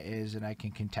 Vanier is, and I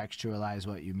can contextualize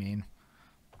what you mean.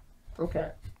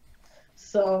 Okay.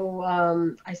 So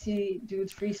I see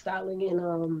dudes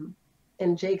freestyling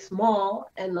in Jake's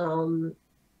Mall, and I'm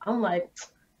like,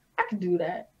 I could do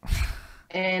that.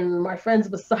 And my friend's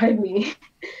beside me,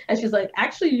 and she's like,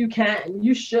 actually, you can,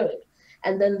 you should.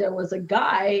 And then there was a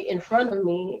guy in front of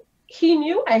me. He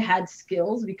knew I had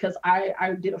skills because I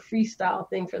did a freestyle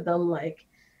thing for them like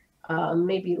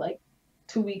maybe like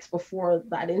 2 weeks before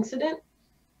that incident,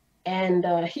 and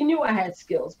he knew I had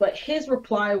skills, but his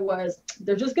reply was,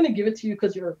 "They're just gonna give it to you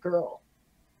because you're a girl."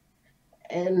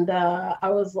 And I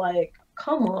was like,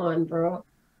 "Come on, bro."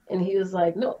 And he was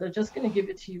like, "No, they're just gonna give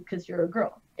it to you because you're a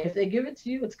girl. If they give it to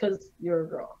you, it's because you're a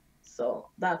girl. So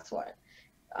that's why."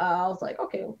 I was like,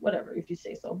 "Okay, whatever, if you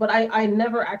say so." But I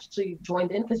never actually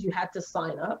joined in because you had to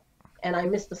sign up, and I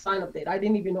missed the sign up date. I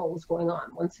didn't even know what was going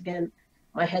on. Once again,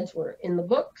 my heads were in the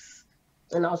books,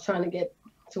 and I was trying to get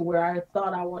to where I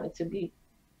thought I wanted to be.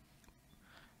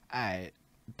 I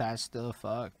that's still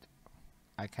fucked.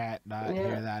 I can't not Yeah.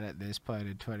 hear that at this point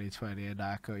in 2020 and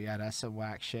not go, yeah, that's some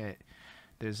whack shit.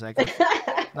 There's like a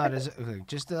no, there's okay,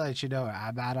 just to let you know where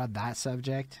I'm at on that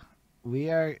subject. We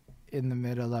are in the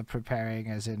middle of preparing,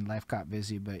 as in life got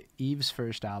busy, but Eve's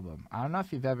first album. I don't know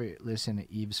if you've ever listened to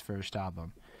Eve's first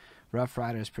album. Rough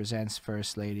Riders presents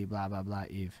First Lady, blah blah blah.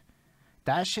 Eve.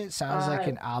 That shit sounds like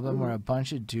uh, an album where a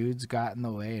bunch of dudes got in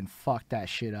the way and fucked that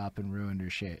shit up and ruined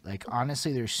her shit. Like,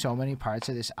 honestly, there's so many parts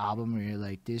of this album where you're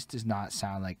like, this does not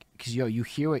sound like. Because, yo, you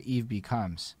hear what Eve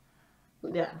becomes.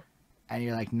 yeah. And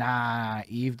you're like, nah,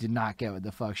 Eve did not get what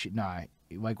the fuck she. Nah.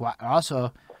 Like, why,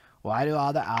 also, why do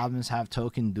all the albums have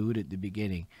Token Dude at the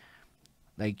beginning?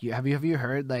 Like, have you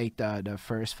heard, like, the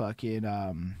first fucking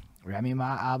Remy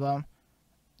Ma album?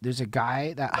 There's a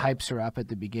guy that hypes her up at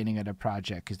the beginning of the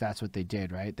project because that's what they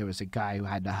did, right? There was a guy who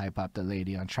had to hype up the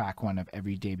lady on track one of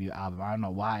every debut album. I don't know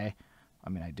why.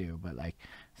 I mean, I do, but like,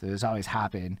 so this always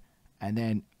happened. And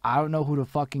then I don't know who the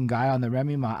fucking guy on the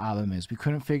Remy Ma album is. We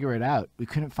couldn't figure it out. We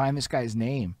couldn't find this guy's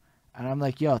name. And I'm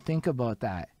like, yo, think about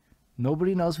that.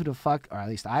 Nobody knows who the fuck, or at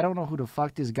least I don't know who the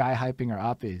fuck this guy hyping her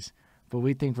up is. But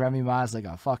we think Remy Ma is like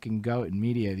a fucking goat in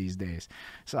media these days.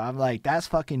 So I'm like, that's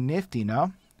fucking nifty,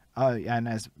 no? Oh, and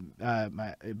as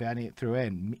my Benny threw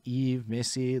in, Eve,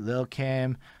 Missy, Lil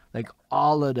Kim, like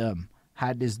all of them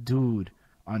had this dude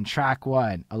on track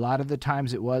one. A lot of the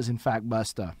times it was in fact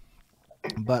Busta,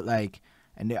 but like,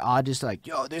 and they all just like,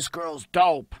 yo, this girl's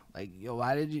dope. Like, yo,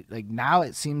 why did you like? Now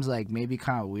it seems like maybe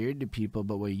kind of weird to people,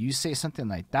 but when you say something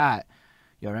like that,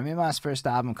 yo, Remy Ma's first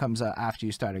album comes out after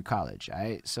you started college,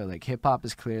 right? So like, hip hop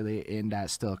is clearly in that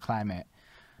still climate,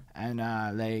 and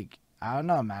like I don't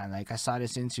know, man. Like I saw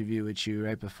this interview with you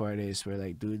right before this, where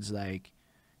like dude's like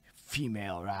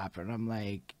female rapper, and I'm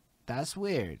like, that's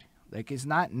weird. Like it's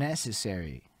not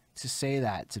necessary to say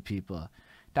that to people.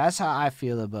 That's how I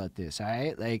feel about this. All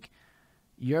right, like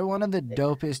you're one of the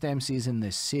dopest MCs in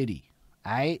the city.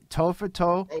 All right, toe for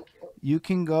toe. Thank you. You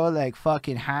can go like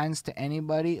fucking hands to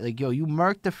anybody. Like yo, you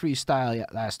murked the freestyle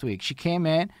last week. She came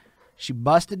in, she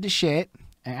busted the shit.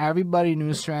 And everybody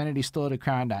knew Serenity stole the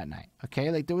crown that night. Okay?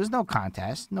 Like, there was no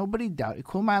contest. Nobody doubted.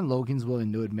 Cool Man Logan's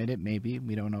willing to admit it, maybe.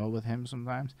 We don't know with him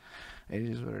sometimes. It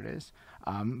is what it is.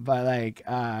 But, like,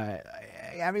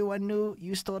 everyone knew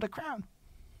you stole the crown.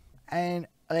 And,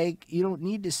 like, you don't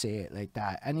need to say it like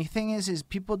that. And the thing is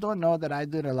people don't know that I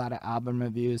did a lot of album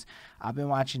reviews. I've been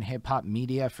watching hip-hop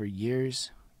media for years.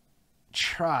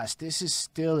 Trust, this is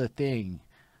still a thing.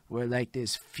 Where like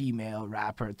this female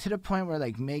rapper to the point where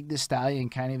like Meg Thee Stallion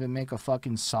can't even make a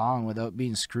fucking song without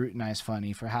being scrutinized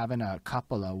funny for having a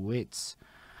couple of wits.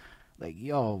 Like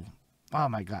yo, Oh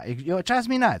my god, it drives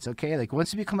me nuts. Okay, like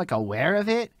once you become like aware of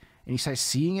it and you start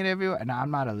seeing it everywhere. And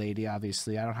I'm not a lady,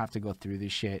 obviously. I don't have to go through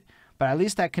this shit. But at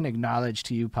least I can acknowledge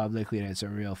to you publicly that it's a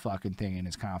real fucking thing and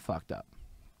it's kind of fucked up.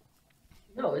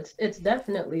 No, it's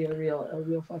definitely a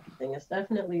real fucking thing. It's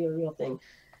definitely a real thing.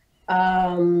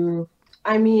 Um,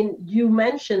 I mean, you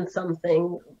mentioned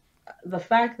something, the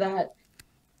fact that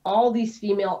all these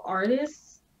female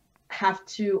artists have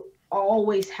to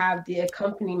always have the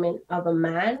accompaniment of a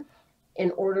man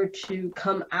in order to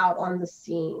come out on the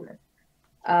scene.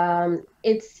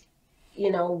 It's,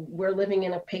 we're living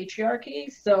in a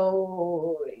patriarchy,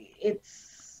 so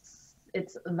it's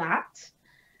that,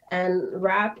 and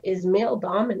rap is male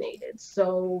dominated.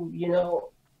 So,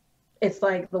 it's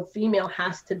like the female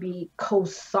has to be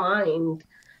co-signed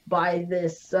by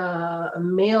this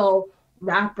male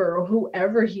rapper or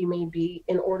whoever he may be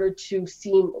in order to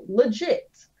seem legit.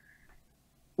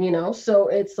 So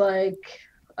it's like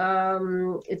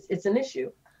it's an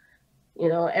issue.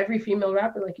 Every female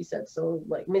rapper, like you said. So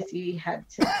like Missy had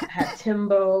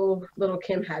Timbo, Little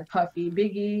Kim had Puffy,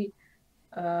 Biggie,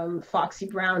 Foxy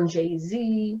Brown,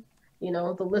 Jay-Z.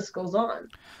 The list goes on.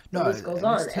 The list goes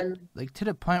on, and like to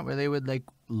the point where they would like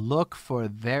look for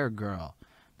their girl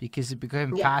because it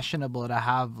became fashionable to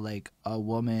have like a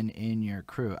woman in your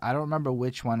crew. I don't remember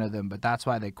which one of them, but that's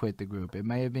why they quit the group. It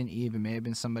may have been Eve, it may have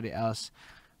been somebody else.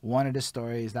 One of the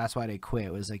stories, that's why they quit.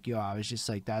 It was like, yo, I was just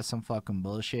like, that's some fucking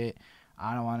bullshit.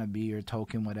 I don't want to be your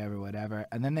token, whatever.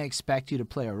 And then they expect you to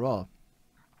play a role.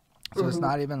 So it's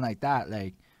not even like that.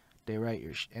 Like, they write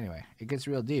your anyway. It gets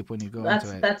real deep when you go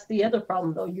into it. That's the other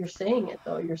problem, though. You're saying it,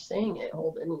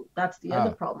 Holden. That's the other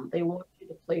problem. They want you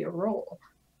to play a role.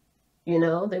 They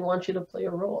want you to play a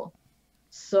role.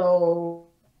 So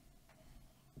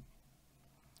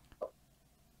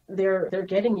they're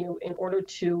getting you in order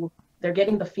to. They're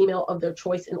getting the female of their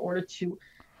choice in order to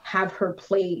have her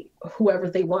play whoever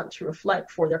they want to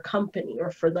reflect for their company or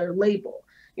for their label.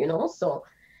 So.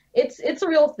 It's a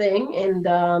real thing, and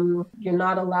you're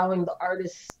not allowing the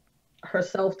artist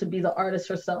herself to be the artist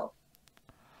herself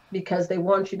because they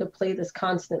want you to play this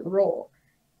constant role,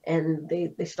 and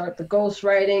they start the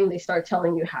ghostwriting. They start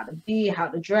telling you how to be, how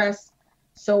to dress.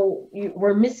 So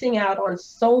we're missing out on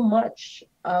so much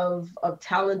of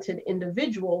talented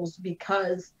individuals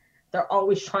because they're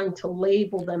always trying to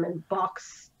label them and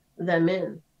box them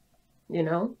in.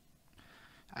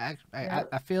 I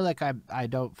feel like I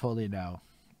don't fully know.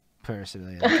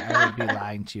 Personally, like, I would be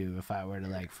lying to you if I were to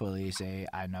like fully say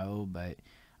I know, but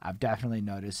I've definitely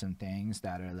noticed some things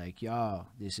that are like, yo,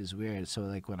 this is weird. So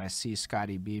like when I see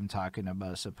Scotty Beam talking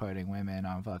about supporting women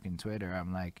on fucking Twitter,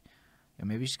 I'm like, yeah,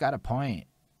 maybe she's got a point.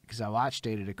 Because I watched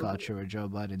State of the Culture where Joe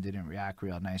Budden didn't react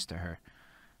real nice to her.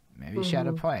 Maybe she had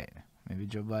a point. Maybe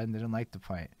Joe Budden didn't like the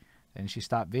point. Then she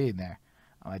stopped being there.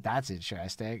 I'm like, that's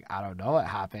interesting. I don't know what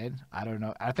happened. I don't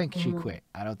know. I think she quit.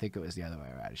 I don't think it was the other way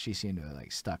around. She seemed to have,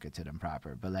 like, stuck it to them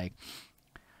proper. But, like,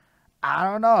 I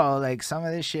don't know. Like, some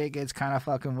of this shit gets kind of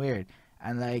fucking weird.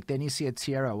 And, like, then you see a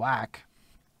Tierra Whack,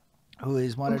 who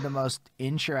is one of the most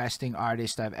interesting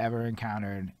artists I've ever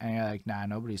encountered. And you're like, nah,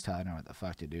 nobody's telling her what the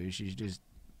fuck to do. She's just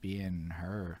being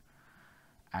her.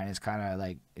 And it's kind of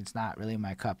like, it's not really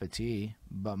my cup of tea.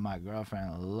 But my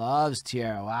girlfriend loves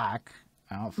Tierra Whack.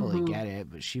 I don't fully get it,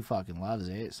 but she fucking loves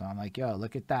it. So I'm like, yo,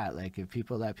 look at that. Like, if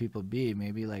people let people be,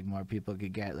 maybe, like, more people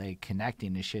could get, like,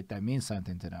 connecting to shit that means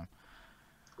something to them.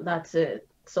 That's it.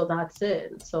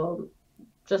 So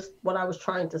just what I was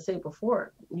trying to say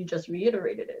before, you just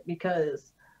reiterated it,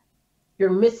 because you're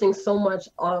missing so much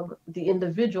of the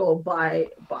individual by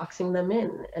boxing them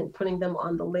in and putting them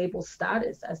on the label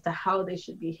status as to how they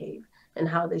should behave and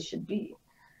how they should be,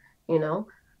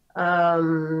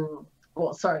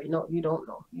 Well, sorry, no, you don't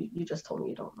know. You just told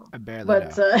me you don't know. I barely know.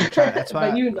 That's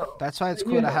why, but you know. That's why it's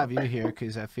cool to have you here,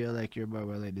 because I feel like you're more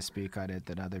willing to speak on it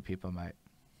than other people might.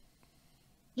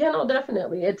 Yeah, no,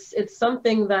 definitely. It's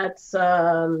something that's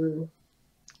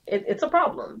it's a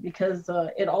problem because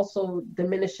it also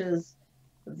diminishes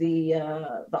the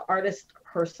artist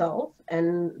herself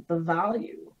and the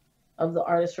value of the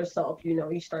artist herself.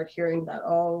 You start hearing that,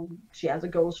 oh, she has a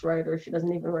ghostwriter, she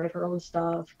doesn't even write her own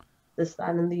stuff. This, that,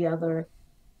 and the other,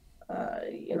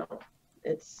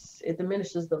 it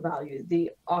diminishes the value,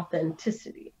 the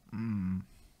authenticity.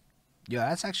 Yeah,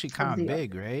 that's actually kind of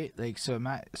big, right? Like, so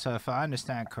if I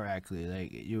understand correctly,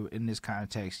 like, you in this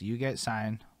context, you get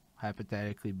signed,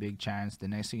 hypothetically, big chance. The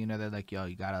next thing you know, they're like, yo,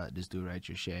 you gotta let this dude write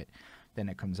your shit. Then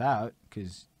it comes out,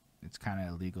 because it's kind of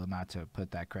illegal not to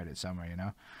put that credit somewhere,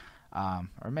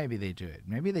 or maybe they do it.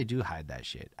 Maybe they do hide that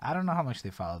shit. I don't know how much they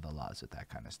follow the laws with that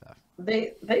kind of stuff.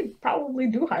 They probably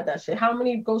do hide that shit. How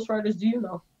many ghostwriters do you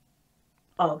know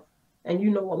of? and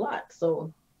you know a lot.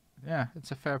 So, Yeah,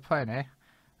 it's a fair point, eh?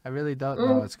 I really don't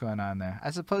know mm, what's going on there.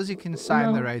 I suppose you can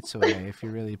sign the no, rights away if you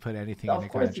really put anything in of a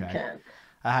course you contract. can.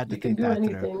 I had to You can think do that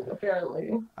through. anything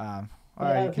apparently. Um, or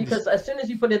Yeah, you can just because as soon as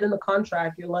you put it in the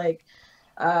contract, you're like,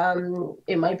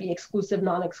 it might be exclusive,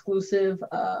 non-exclusive,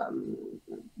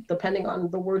 depending on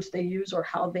the words they use or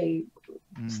how they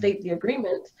mm, state the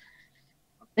agreement.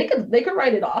 They could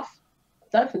write it off.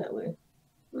 Definitely.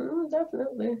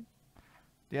 Definitely.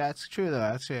 yeah, it's true though.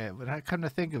 That's it. But I come to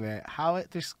think of it,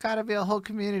 there's got to be a whole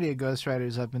community of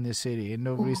ghostwriters up in this city, and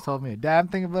nobody's told me a damn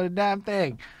thing about a damn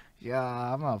thing. Yeah,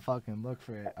 I'm gonna fucking look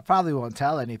for it. I probably won't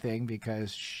tell anything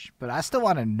because, but I still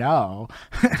want to know.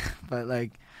 But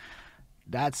like,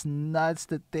 that's nuts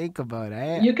to think about,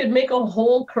 eh? You could make a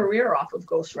whole career off of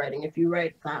ghostwriting if you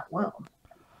write that well.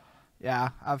 Yeah,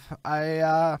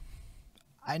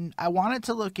 I wanted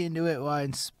to look into it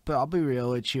once, but I'll be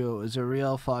real with you. It was a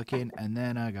real fucking, and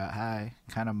then I got high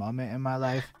kind of moment in my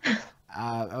life.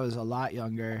 I was a lot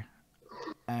younger,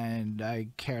 and I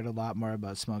cared a lot more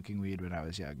about smoking weed when I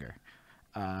was younger.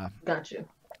 Uh, Got you.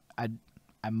 I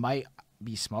I might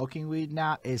be smoking weed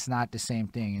now. It's not the same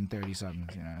thing in 30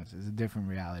 somethings. You know, it's a different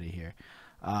reality here.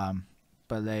 Um,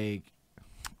 but like,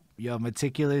 yo,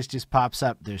 meticulous just pops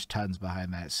up. There's tons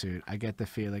behind that suit. I get the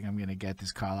feeling I'm gonna get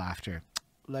this call after.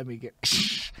 Let me get.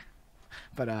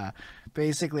 But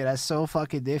basically, that's so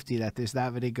fucking nifty that there's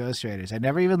that many ghostwriters. I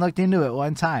never even looked into it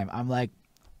one time. I'm like,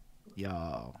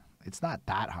 yo, it's not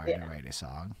that hard to Yeah. write a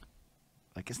song.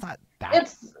 Like, it's not that.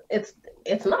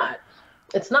 It's not.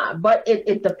 It's not. But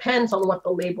it depends on what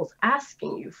the label's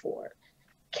asking you for.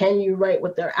 Can you write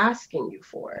what they're asking you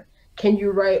for? Can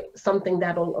you write something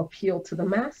that'll appeal to the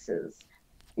masses?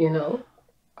 You know?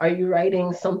 Are you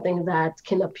writing something that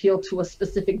can appeal to a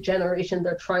specific generation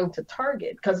they're trying to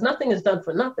target? Because nothing is done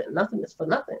for nothing. Nothing is for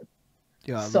nothing.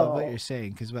 Yo, I love what you're So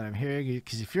saying because what I'm hearing,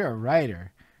 because if you're a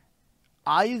writer,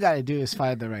 all you got to do is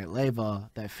find the right label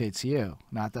that fits you,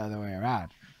 not the other way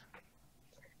around.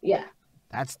 yeah,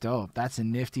 That's dope. That's a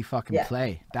nifty fucking yeah,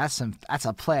 play. That's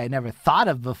a play I never thought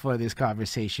of before this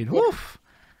conversation. yeah. Woof.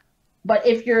 But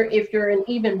if you're an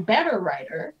even better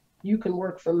writer, you can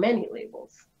work for many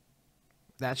labels.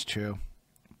 That's true.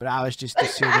 But I was just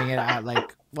assuming it at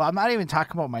like, well, I'm not even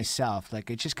talking about myself. Like,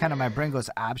 it's just kind of my brain goes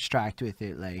abstract with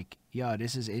it. Like, yo,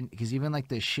 this is in because even like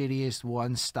the shittiest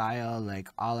one style, like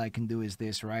all I can do is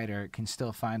this writer can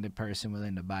still find a person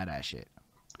willing to buy that shit.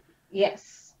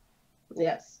 Yes,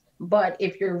 yes. But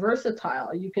if you're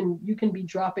versatile, you can be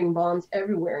dropping bombs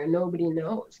everywhere and nobody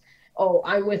knows. Oh,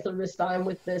 I'm with Arista, I'm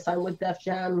with this, I'm with Def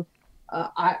Jam,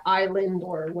 Island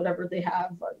or whatever they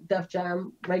have, Def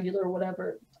Jam, regular,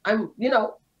 whatever.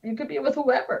 You could be with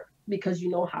whoever because you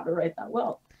know how to write that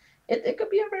well. It could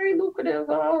be a very lucrative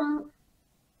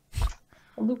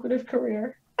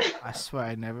career. I swear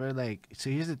I never like. So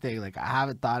here's the thing. Like I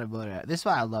haven't thought about it. This is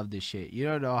why I love this shit. You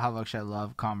don't know how much I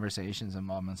love conversations and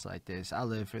moments like this. I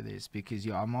live for this because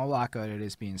yo, I'm gonna walk out of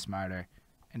this being smarter,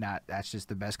 and that's just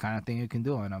the best kind of thing you can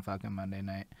do on a fucking Monday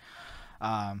night.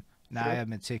 Now I True. have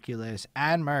Meticulous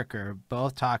and Merker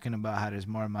both talking about how there's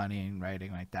more money in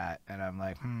writing like that, and I'm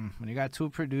like, when you got two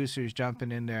producers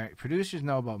jumping in there, producers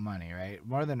know about money, right?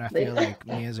 More than I They, feel like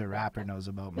me as a rapper knows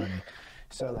about money.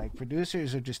 So like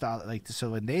producers are just all like, so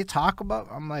when they talk about,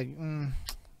 I'm like,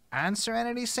 and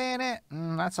Serenity saying it,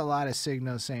 that's a lot of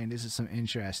signals saying this is some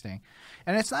interesting,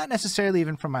 and it's not necessarily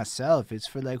even for myself. It's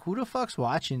for like who the fuck's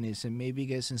watching this and maybe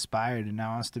gets inspired and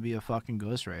now wants to be a fucking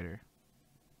ghostwriter.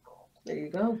 there you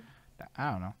go.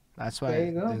 I don't know. That's There why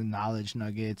you the go. knowledge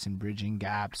nuggets and bridging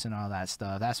gaps and all that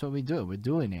stuff. That's what we do. We're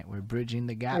doing it. We're bridging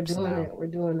the We're gaps doing now. it. We're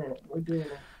doing it. We're doing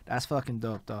it. That's fucking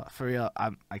dope, though. For real,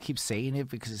 I keep saying it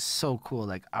because it's so cool.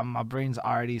 Like, my brain's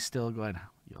already still going,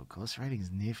 yo, ghostwriting is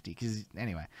nifty. Because,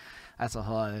 anyway, that's a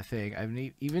whole other thing. I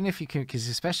mean, even if you can, because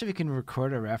especially if you can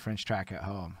record a reference track at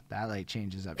home, that, like,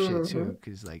 changes up shit, Hmm. too.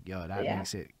 Because, like, yo, that Yeah,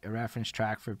 makes it, a reference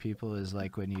track for people is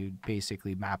like when you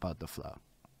basically map out the flow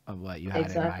of what you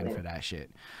had in mind exactly. for that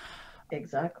shit.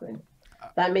 Exactly.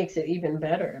 That makes it even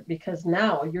better because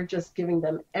now you're just giving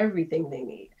them everything they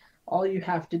need. All you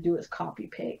have to do is copy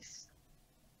paste.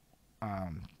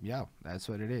 Yo, that's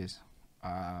what it is.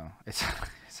 It's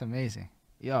it's amazing.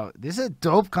 Yo, this is a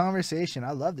dope conversation.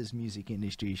 I love this music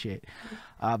industry shit.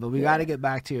 But we got to Yeah. get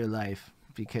back to your life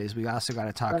because we also got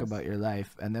to talk Let's about your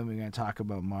life, and then we're gonna talk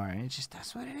about more. And it's just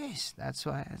that's what it is. That's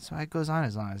why it goes on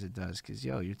as long as it does. Cause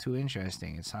yo, you're too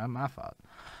interesting. It's not my fault.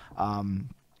 Um,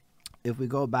 if we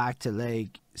go back to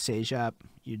like Sejap,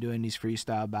 you're doing these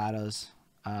freestyle battles.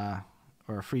 Uh,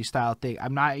 or a freestyle thing?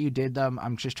 I'm not you did them.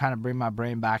 I'm just trying to bring my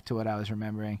brain back to what I was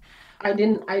remembering. I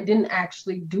didn't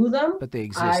actually do them. But they I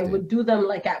existed. would do them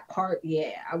like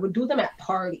I would do them at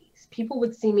parties. People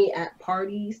would see me at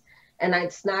parties and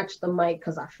I'd snatch the mic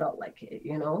because I felt like it,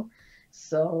 you know.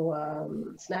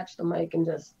 So snatch the mic and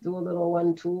just do a little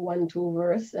 1 2 1 2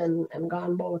 verse and go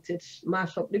on about it,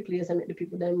 mash up the place and make the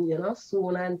people them, you know,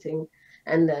 soon and thing.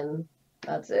 And then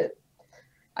that's it.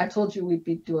 I told you we'd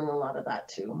be doing a lot of that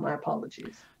too. My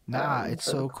apologies. Nah, it's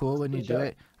For the so cool when you do show.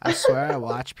 it. I swear I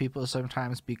watch people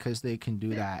sometimes because they can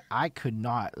do that. I could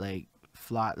not like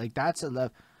fly like that's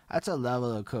a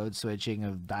level of code switching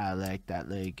of dialect that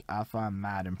like I found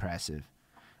mad impressive.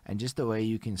 And just the way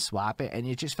you can swap it and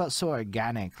it just felt so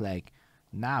organic like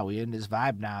nah, we in this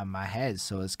vibe now in my head,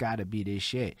 so it's gotta be this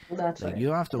shit. That's Like right. you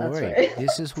don't have to That's worry. right.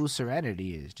 This is who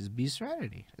Serenity is. Just be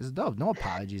Serenity. It's dope. No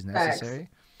apologies Facts. necessary.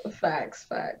 Facts.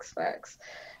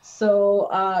 So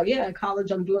yeah, in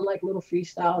college I'm doing like little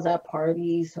freestyles at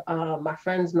parties. My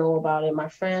friends know about it. My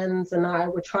friends and I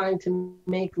were trying to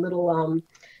make little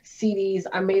CDs.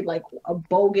 I made like a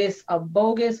bogus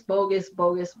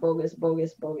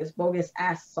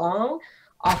ass song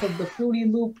off of the Fruity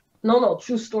Loop. No,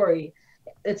 true story.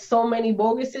 It's so many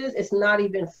boguses, it's not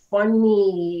even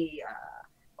funny.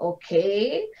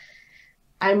 Okay.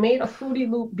 I made a Fruity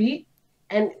Loop beat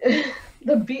and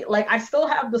the beat, like I still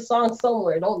have the song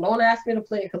somewhere. Don't ask me to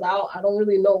play it because I don't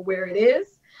really know where it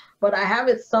is, but I have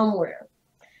it somewhere.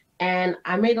 And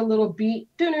I made a little beat.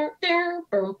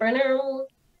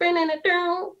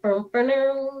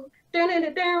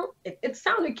 It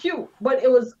sounded cute, but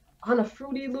it was on a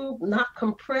Fruity Loop, not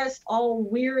compressed, all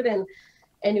weird. And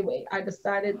anyway, I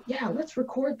decided, yeah, let's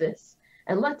record this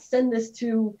and let's send this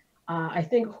to, I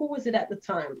think, who was it at the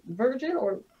time? Virgin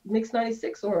or Mix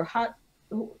 96 or Hot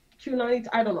Q90?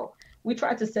 I don't know. We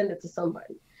tried to send it to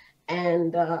somebody.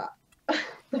 And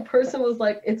the person was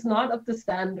like, it's not up to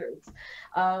standards.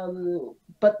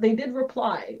 But they did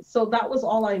reply. So that was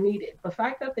all I needed. The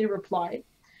fact that they replied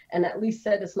and at least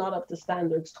said it's not up to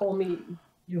standards told me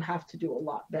you have to do a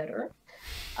lot better.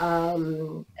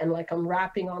 And like I'm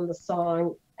rapping on the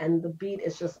song and the beat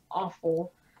is just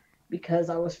awful because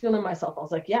I was feeling myself. I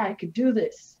was like, yeah, I could do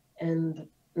this. And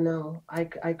no, I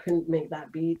couldn't make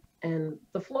that beat. And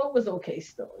the flow was okay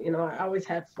still. You know, I always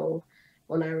had flow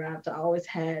when I rapped. I always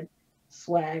had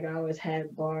swag. I always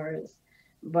had bars.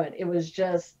 But it was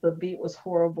just the beat was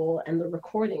horrible and the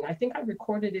recording. I think I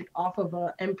recorded it off of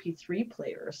a MP3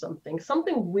 player or something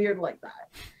weird like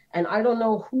that. And I don't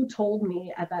know who told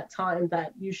me at that time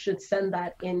that you should send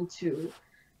that into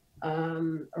a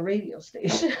radio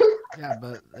station. Yeah,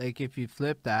 but like if you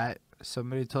flip that,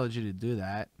 somebody told you to do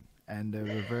that, and the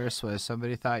reverse was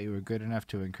somebody thought you were good enough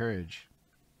to encourage.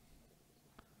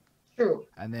 True.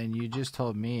 And then you just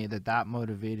told me that that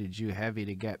motivated you heavy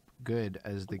to get good,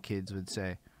 as the kids would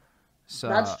say. So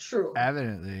That's true.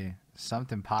 evidently,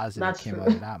 something positive That's came true. out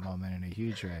of that moment in a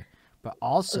huge way. But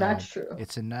also, That's true.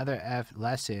 it's another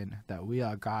lesson that we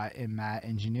all got in Matt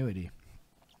ingenuity.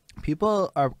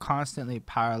 People are constantly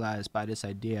paralyzed by this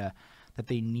idea that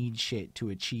they need shit to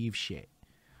achieve shit.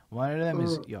 One of them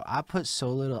is, yo, I put so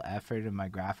little effort in my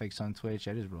graphics on Twitch.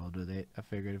 I just rolled with it. I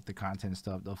figured if the content's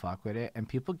still up, they'll fuck with it. And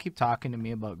people keep talking to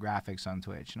me about graphics on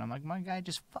Twitch. And I'm like, my guy,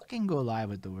 just fucking go live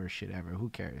with the worst shit ever. Who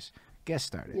cares? Get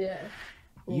started. Yeah.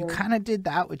 You kind of did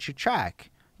that with your track.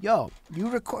 Yo, you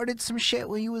recorded some shit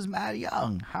when you was mad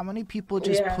young. How many people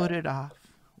just Yeah. put it off,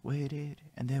 waited,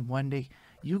 and then one day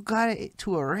you got it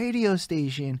to a radio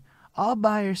station all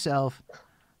by yourself.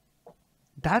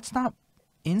 That's not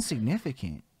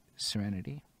insignificant,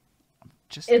 Serenity.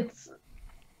 Just It's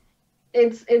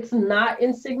not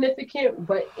insignificant,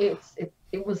 but it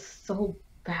was so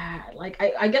bad. Like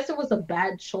I guess it was a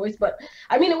bad choice, but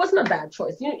I mean it wasn't a bad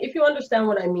choice. If you understand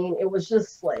what I mean, it was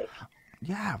just like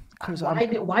yeah, because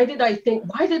why did I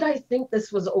think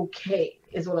this was okay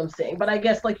is what I'm saying. But I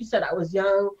guess like you said, I was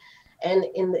young and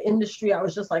in the industry I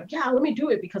was just like, yeah, let me do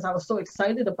it because I was so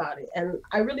excited about it. And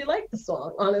I really liked the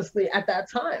song, honestly, at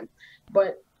that time.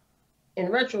 But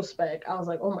in retrospect, I was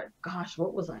like, oh my gosh,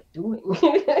 what was I doing?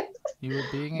 you were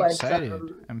being But, excited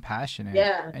and passionate.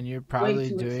 yeah, And you're way probably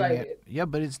too doing excited. it. Yeah,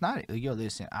 but it's not. Yo,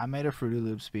 listen, I made a Fruity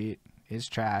Loops beat. It's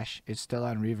trash. It's still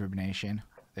on Reverb Nation.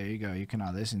 There you go. You can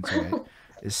all listen to it.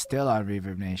 It's still on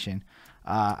Reverb Nation.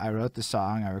 I wrote the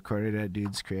song. I recorded it at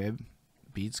Dude's crib.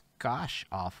 Beats, gosh,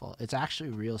 awful. It's actually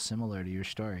real similar to your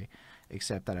story,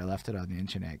 except that I left it on the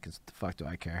internet because the fuck do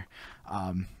I care?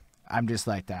 I'm just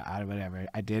like that. Whatever.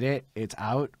 I did it. It's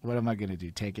out. What am I going to do?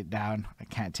 Take it down? I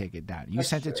can't take it down. You That's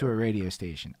sent it to true. a radio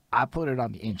station. I put it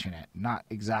on the internet. Not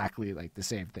exactly like the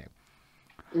same thing.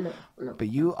 No. But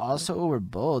you also were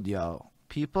bold, yo.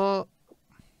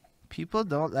 people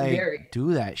don't like Very.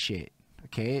 do that shit.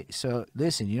 Okay, so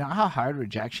listen, you know how hard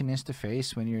rejection is to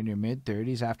face when you're in your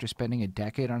mid-30s after spending a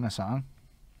decade on a song?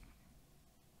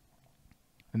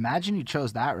 Imagine you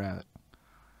chose that route.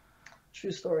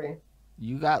 True story.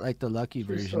 You got like the lucky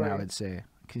True version, I story. would say,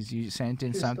 because you sent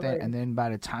in True something, story. and then by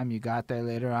the time you got there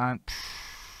later on,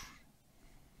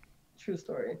 True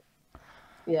story.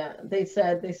 Yeah, they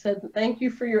said thank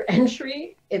you for your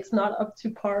entry. It's not up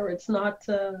to par. It's not.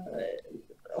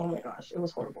 Oh my gosh, it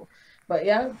was horrible. But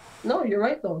yeah, no, you're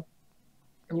right though.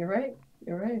 You're right.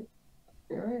 You're right.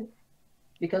 You're right.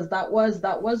 Because that was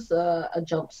a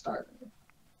jump starter.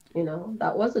 You know,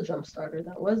 that was a jump starter.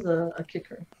 That was a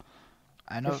kicker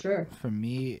I for know sure. for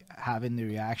me, having the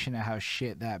reaction to how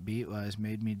shit that beat was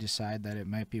made me decide that it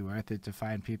might be worth it to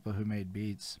find people who made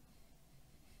beats.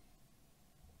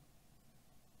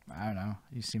 I don't know.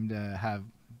 You seem to have.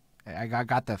 I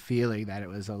got the feeling that it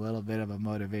was a little bit of a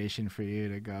motivation for you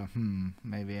to go,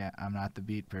 maybe I'm not the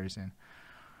beat person.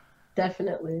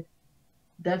 Definitely,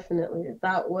 definitely.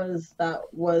 That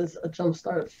was a jump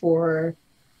start for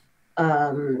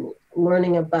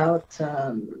learning about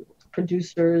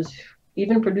producers,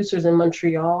 even producers in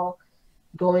Montreal,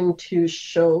 going to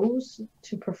shows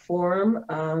to perform.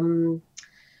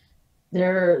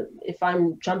 There, if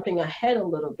I'm jumping ahead a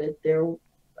little bit, there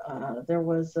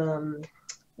was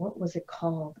what was it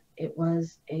called? It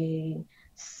was a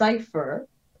cipher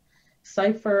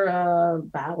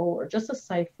battle, or just a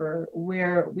cipher,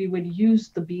 where we would use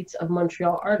the beats of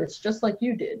Montreal artists, just like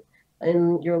you did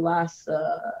in your last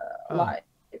Oh, live.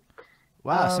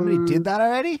 wow! Somebody did Um, that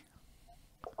already?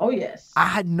 oh yes, I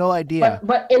had no idea.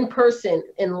 but in person,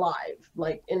 in live,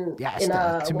 like Yeah, in still,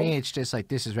 a to me, it's just like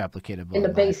this is replicatable in the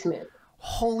in life. basement.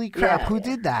 Holy crap! Yeah, Who yeah.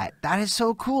 did that? That is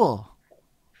so cool.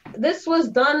 This was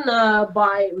done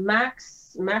by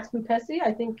Max Lupesi.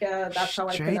 I think that's how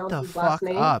I Straight pronounce the his last fuck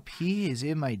name. up. He is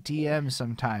in my DMs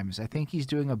sometimes. I think he's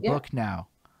doing a Yeah, book now.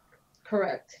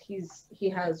 correct. He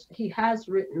has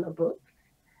written a book.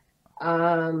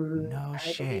 No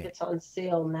I believe shit. it's on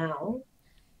sale now.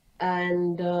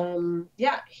 And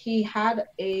yeah, he had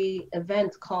a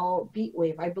event called Beat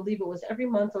Wave. I believe it was every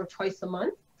month or twice a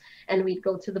month, and we'd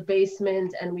go to the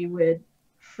basement and we would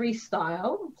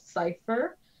freestyle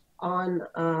cipher on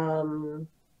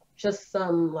just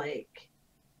some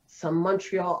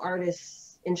Montreal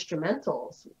artists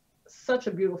instrumentals. Such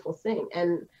a beautiful thing.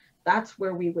 And that's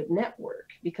where we would network,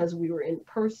 because we were in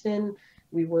person,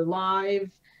 we were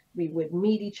live, we would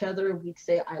meet each other. We'd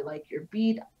say, I like your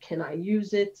beat. Can I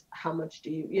use it? How much do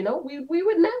we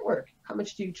would network. How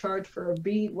much do you charge for a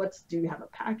beat? Do you have a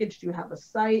package? Do you have a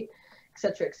site? Et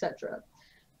cetera, et cetera.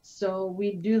 So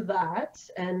we do that.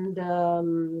 And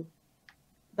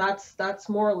that's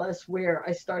more or less where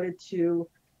I started to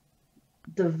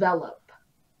develop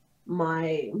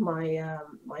my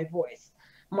voice.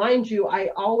 Mind you, I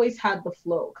always had the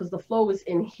flow, because the flow is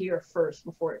in here first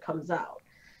before it comes out.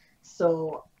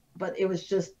 So, but it was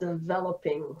just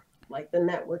developing, like the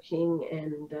networking,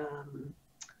 and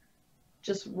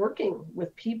just working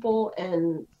with people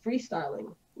and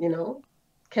freestyling,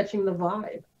 catching the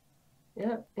vibe.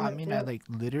 Yeah, I yeah, mean, I yeah. like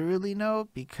literally know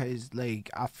because like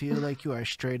I feel like you are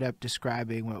straight up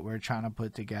describing what we're trying to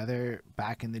put together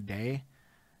back in the day.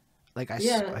 Like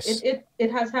Yeah,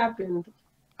 it has happened.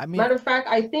 I mean, Matter of fact,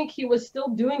 I think he was still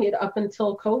doing it up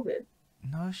until COVID.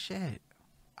 no shit.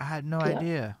 I had no Yeah,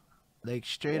 idea. Like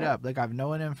straight yeah. up. Like I've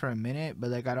known him for a minute, but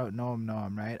like I don't know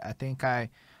him, right? I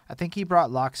think he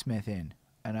brought Locksmith in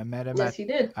and I met him Yes, at he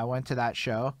did. I went to that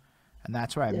show and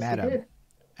that's where I Yes, he met him. did.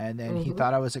 And then he Hmm.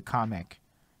 thought I was a comic.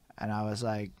 And I was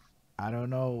like, I don't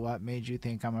know what made you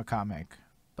think I'm a comic,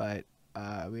 but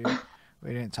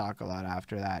we didn't talk a lot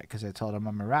after that because I told him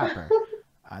I'm a rapper.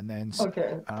 And then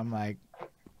Okay. I'm like,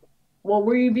 Well,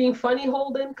 were you being funny,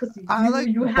 Holden? Because I you like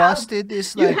you have busted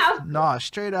this you like have nah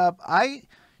straight up. I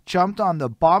jumped on the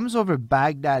bombs over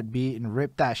Baghdad beat and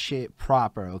ripped that shit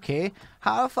proper. Okay,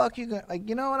 how the fuck you gonna like?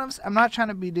 You know what I'm not trying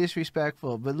to be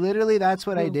disrespectful, but literally that's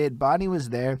what I mm, did. Bonnie was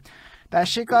there. That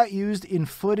shit got used in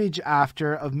footage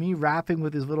after of me rapping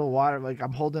with his little water. Like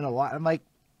I'm holding a water. I'm like,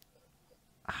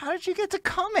 how did you get to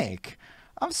comic?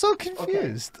 I'm so okay,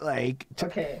 confused. Like,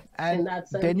 okay. In and that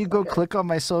then sense, you go okay. click on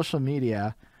my social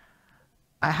media.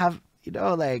 I have,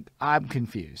 like, I'm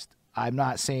confused. I'm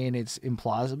not saying it's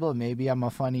implausible. Maybe I'm a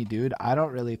funny dude. I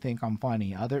don't really think I'm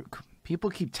funny. People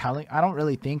keep telling, I don't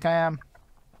really think I am.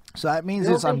 So that You means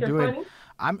don't it's think you're funny?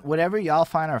 whatever y'all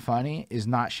find are funny is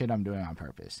not shit I'm doing on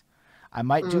purpose. I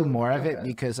might do more of it Okay,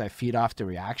 because I feed off the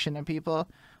reaction of people.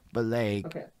 But like,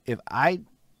 okay. if I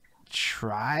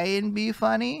try and be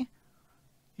funny,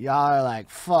 y'all are like,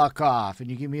 fuck off. And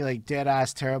you give me like dead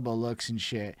ass terrible looks and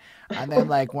shit. And then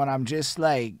like when I'm just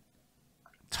like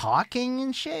talking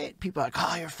and shit, people are like,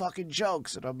 oh, you're fucking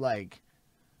jokes. And I'm like,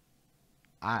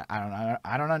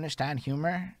 I don't understand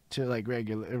humor to like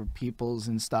regular peoples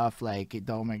and stuff. Like it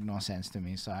don't make no sense to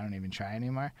me, so I don't even try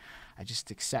anymore. I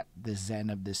just accept the zen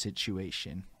of the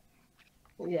situation.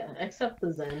 Yeah, accept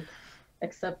the zen.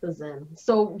 Accept the zen.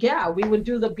 So yeah, we would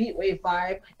do the beat wave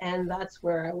vibe, and that's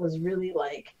where I was really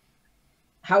like,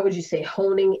 how would you say,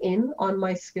 honing in on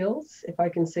my skills, if I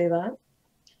can say that.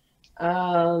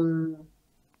 Um,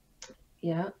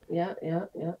 yeah. Yo,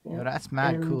 that's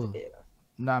mad And cool.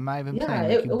 No, I'm not even yeah, playing.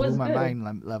 Like you it blew was my good.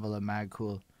 mind level of mad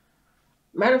cool.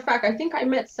 Matter of fact, I think I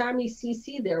met Sammy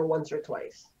CC there once or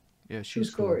twice. Yeah, True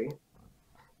she's cool. story.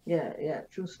 Yeah,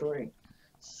 true story.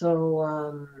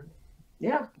 So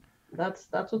yeah, that's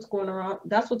what's going around.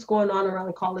 That's what's going on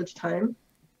around college time,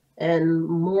 and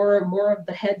more of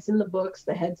the heads in the books,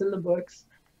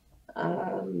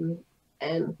 um,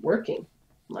 and working,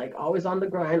 like always on the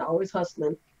grind, always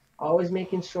hustling, always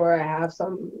making sure I have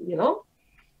some,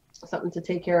 something to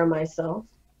take care of myself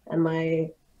and my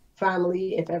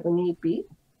family if ever need be.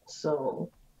 So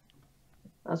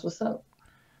that's what's up.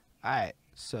 All right.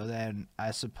 So then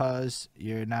I suppose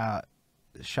you're now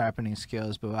sharpening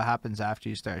skills, but what happens after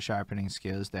you start sharpening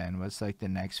skills then? What's like the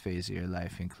next phase of your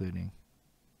life, including?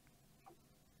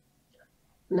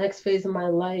 Next phase of my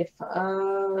life,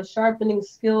 sharpening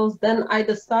skills. Then I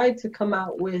decide to come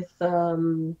out with,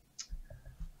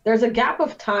 there's a gap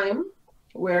of time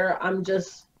where I'm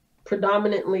just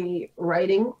predominantly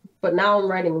writing, but now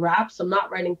I'm writing raps. I'm not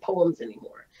writing poems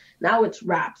anymore. Now it's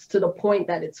raps, to the point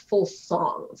that it's full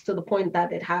songs, to the point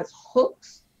that it has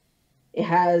hooks, it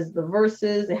has the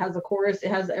verses, it has the chorus, it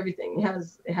has everything.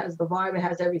 It has the vibe, it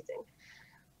has everything.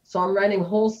 So I'm writing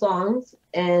whole songs,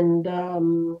 and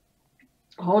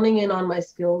honing in on my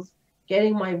skills,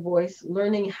 getting my voice,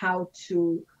 learning how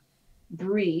to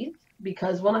breathe,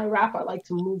 because when I rap, I like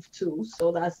to move too.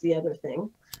 So that's the other thing.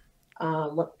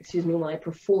 Excuse me, when I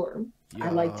perform, I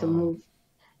like to Yo, move.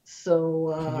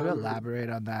 So can you elaborate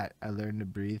on that I learned to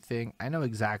breathe thing? I know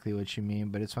exactly what you mean,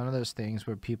 but it's one of those things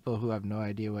where people who have no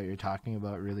idea what you're talking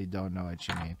about really don't know what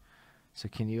you mean. So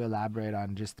can you elaborate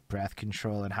on just breath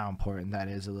control and how important that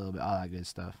is a little bit, all that good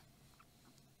stuff?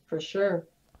 for sure,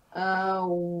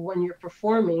 when you're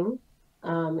performing,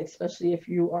 especially if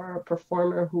you are a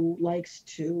performer who likes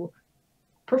to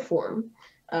perform,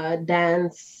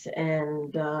 dance,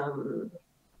 and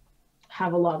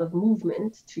have a lot of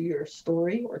movement to your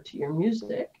story or to your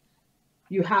music,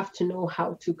 you have to know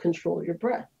how to control your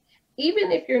breath.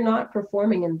 Even if you're not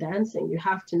performing and dancing, you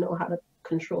have to know how to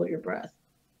control your breath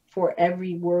for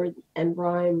every word and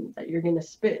rhyme that you're going to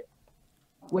spit.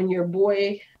 When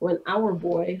the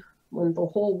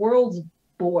whole world's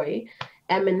boy,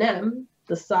 Eminem,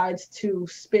 decides to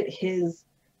spit his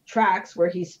tracks where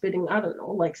he's spitting, I don't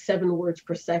know, like 7 words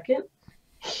per second,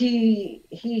 he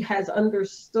has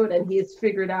understood, and he has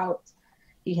figured out,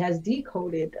 he has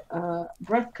decoded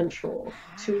breath control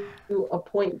to a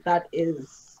point that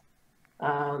is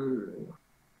um,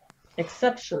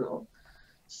 exceptional.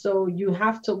 So you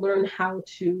have to learn how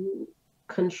to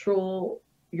control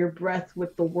your breath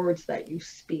with the words that you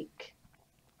speak.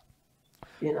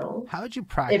 You know, How would you if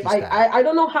practice I that? I, I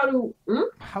don't know how to.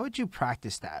 How would you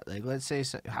practice that? Like, let's say,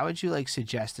 how would you like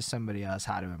suggest to somebody else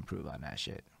how to improve on that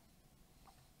shit?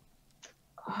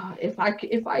 If I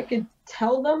could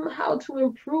tell them how to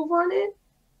improve on it,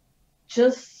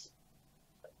 just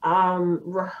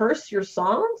rehearse your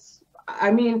songs.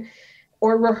 I mean,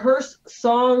 or rehearse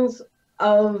songs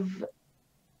of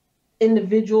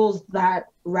individuals that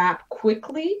rap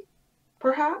quickly,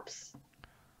 perhaps.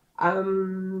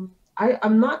 I'm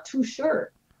not too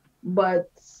sure, but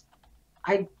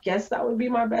I guess that would be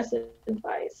my best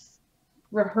advice.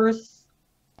 Rehearse,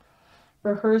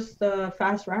 rehearse the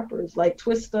fast rappers like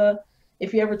Twista.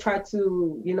 If you ever try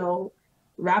to,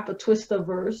 rap a Twista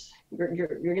verse,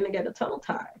 you're gonna get a tongue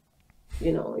tie.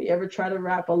 You ever try to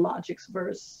rap a Logic's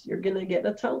verse, you're gonna get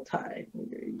a tongue tie.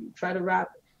 You try to rap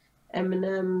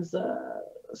Eminem's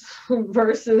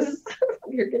verses,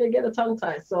 you're gonna get a tongue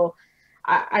tie. So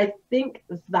I think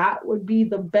that would be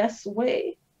the best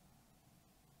way.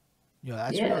 Yo,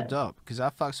 that's real Yeah, dope because I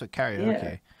fucks with yeah.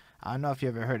 karaoke. I don't know if you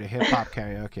ever heard of hip hop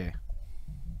karaoke.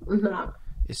 Nah.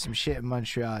 It's some shit in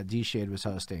Montreal D Shade was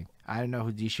hosting. I didn't know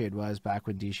who D Shade was back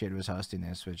when D Shade was hosting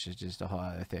this, which is just a whole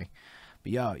other thing.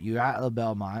 But yo, you're at La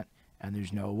Belmont and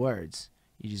there's no words.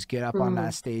 You just get up on Mm,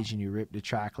 that stage and you rip the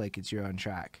track like it's your own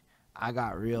track. I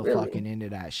got real fucking really? into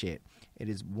that shit. It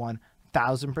is one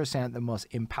 1000% the most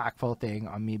impactful thing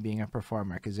on me being a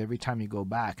performer, because every time you go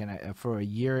back, and for a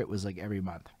year it was like every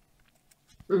month.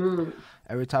 Mm.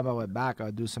 Every time I went back, I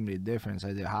would do something different. So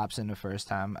I did Hobson the first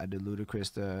time, I did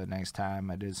Ludacris the next time,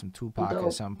 I did some Tupac at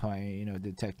Dope. some point, you know,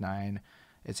 did Tech Nine.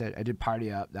 I did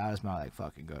Party Up. That was my like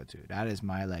fucking go to. That is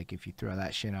my like, if you throw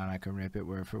that shit on, I can rip it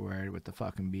word for word with the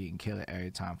fucking beat and kill it every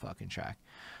time fucking track.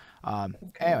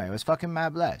 Anyway, it was fucking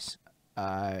mad bless.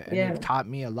 And Yeah. it taught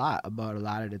me a lot about a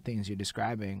lot of the things you're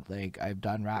describing. Like, I've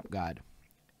done Rap God.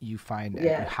 You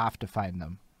Yeah. have to find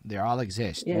them. They all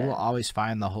exist. You Yeah. will always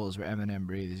find the holes where Eminem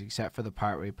breathes, except for the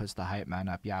part where he puts the hype man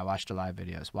up. Yeah, I watched the live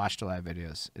videos. Watch the live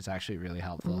videos. It's actually really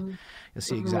helpful. Mm-hmm. You'll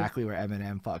see exactly where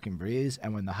Eminem fucking breathes,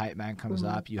 and when the hype man comes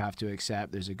up, you have to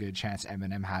accept there's a good chance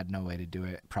Eminem had no way to do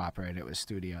it proper, and it was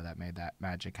studio that made that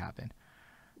magic happen.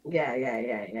 Yeah.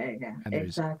 And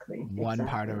there's Exactly. one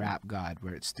part of Rap God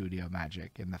where it's studio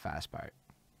magic in the fast part.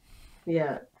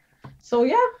 Yeah. So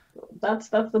yeah, that's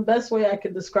the best way I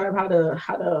could describe how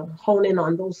to hone in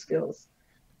on those skills.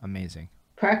 Amazing.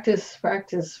 Practice.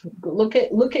 Look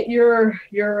at your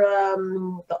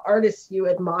the artists you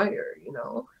admire, you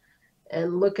know,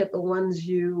 and look at the ones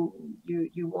you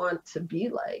want to be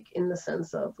like in the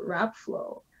sense of rap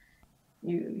flow.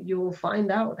 You will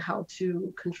find out how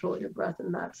to control your breath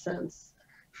in that sense.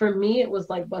 For me, it was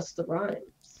like Busta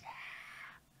Rhymes.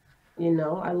 You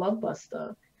know, I love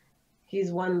Busta.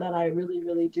 He's one that I really,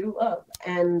 really do love.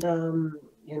 And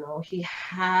you know,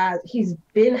 he's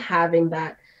been having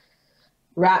that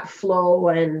rap flow,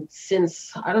 and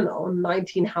since I don't know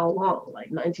 19 how long,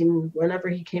 like 19 whenever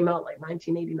he came out, like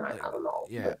 1989, I don't know.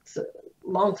 Yeah. But it's a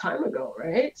long time ago,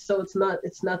 right? So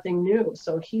it's nothing new.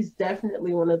 So he's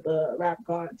definitely one of the rap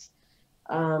gods,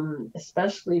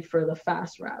 especially for the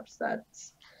fast raps.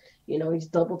 That's, you know, he's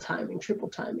double timing, triple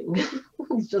timing.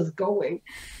 He's just going.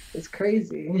 It's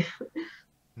crazy.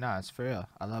 No, it's for real.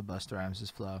 I love Busta Rhymes'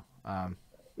 flow.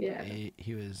 Yeah.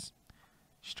 He was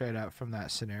straight up from that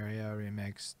Scenario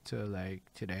remix to like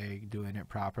today doing it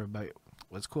proper. But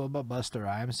what's cool about Busta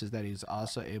Rhymes is that he's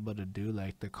also able to do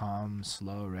like the calm,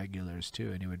 slow regulars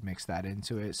too, and he would mix that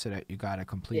into it so that you got a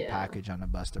complete package on a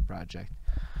Busta project.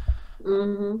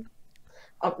 Mm-hmm.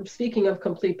 Speaking of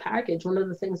complete package, one of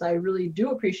the things I really do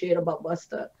appreciate about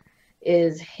Busta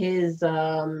is his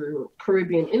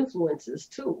Caribbean influences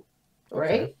too,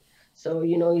 right? Okay. So,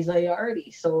 you know, he's a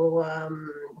Yardie, so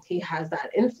he has that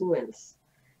influence,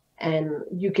 and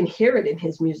you can hear it in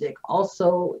his music.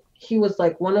 Also, he was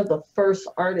like one of the first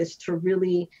artists to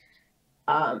really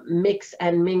mix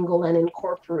and mingle and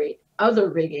incorporate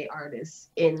other reggae artists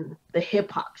in the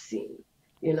hip hop scene,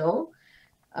 you know?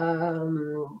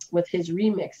 With his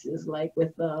remixes, like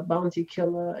with Bounty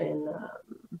Killer, and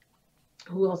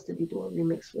who else did he do a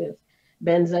remix with?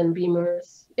 Benz and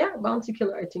Beamers. Yeah, Bounty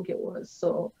Killer, I think it was.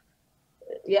 So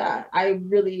yeah, I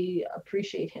really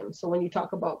appreciate him. So when you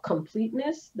talk about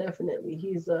completeness,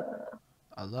 definitely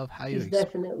I love how he's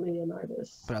definitely an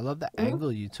artist. but I love the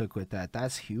angle you took with that.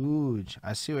 That's huge.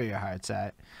 I see where your heart's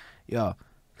at. Yo,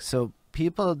 so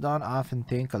people don't often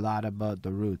think a lot about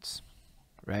the roots,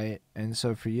 right? And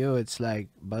so for you, it's like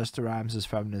Busta Rhymes is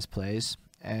from this place,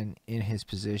 and in his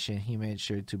position, he made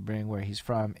sure to bring where he's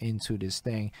from into this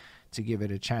thing to give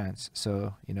it a chance.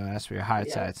 So, you know, that's where your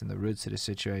heart's at. It's in the roots of the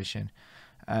situation.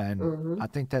 And I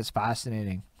think that's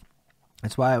fascinating.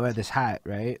 That's why I wear this hat,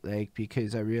 right? Like,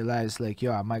 because I realized, like,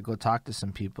 yo, I might go talk to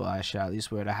some people. I should at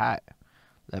least wear the hat.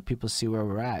 Let people see where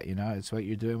we're at, you know? It's what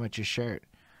you're doing with your shirt.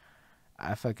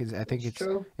 I think it's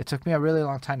true. It took me a really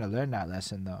long time to learn that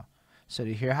lesson, though. So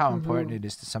to hear how important it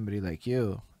is to somebody like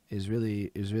you is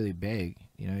really big.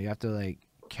 You know, you have to like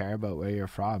care about where you're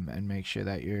from and make sure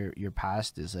that your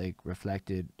past is like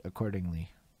reflected accordingly.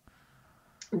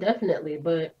 Definitely,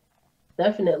 but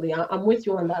definitely, I'm with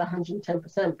you on that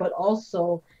 110%. But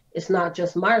also, it's not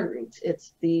just my roots;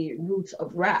 it's the roots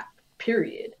of rap.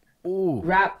 Period. Ooh.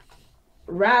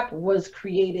 Rap was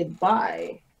created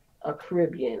by a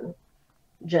Caribbean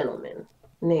gentleman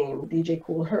named DJ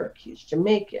Kool Herc. He's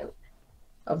Jamaican,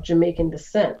 of Jamaican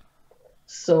descent.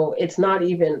 So it's not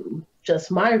even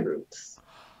just my roots.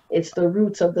 It's the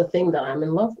roots of the thing that I'm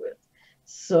in love with.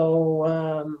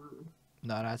 So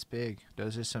no, that's big.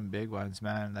 Those are some big ones,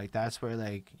 man. Like, that's where,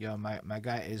 like, yo, my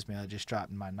guy Ismail just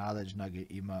dropped my knowledge nugget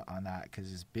emote on that,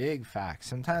 because it's big facts.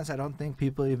 Sometimes I don't think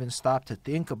people even stop to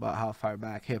think about how far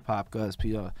back hip-hop goes.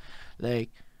 People,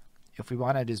 like, if we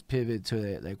want to just pivot to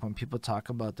it, like, when people talk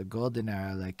about the golden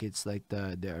era, like, it's like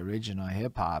the original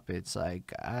hip-hop. It's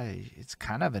like, it's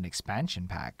kind of an expansion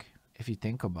pack, if you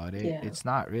think about it. yeah, It's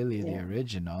not really yeah. the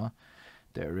original.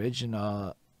 The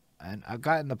original And I've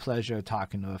gotten the pleasure of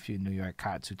talking to a few New York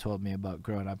cats who told me about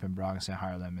growing up in Bronx and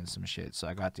Harlem and some shit. So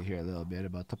I got to hear a little bit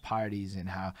about the parties and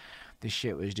how the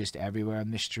shit was just everywhere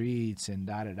on the streets and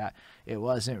da da da. It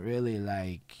wasn't really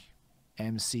like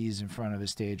MCs in front of a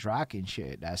stage rocking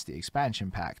shit. That's the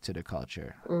expansion pack to the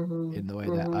culture, in the way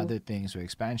that other things were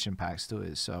expansion packs to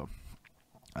it. So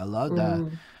I love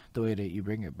the way that you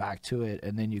bring it back to it,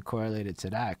 and then you correlate it to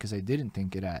that, because I didn't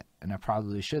think of that, and I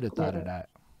probably should have thought of that.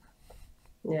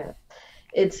 Yeah,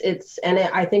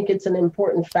 I think it's an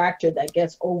important factor that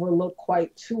gets overlooked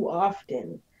quite too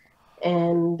often.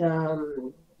 And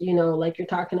you know, like you're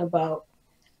talking about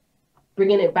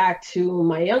bringing it back to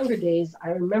my younger days, I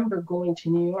remember going to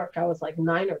New York. I was like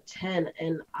 9 or 10,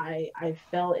 and I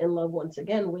fell in love once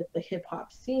again with the hip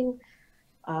hop scene.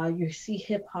 You see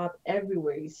hip hop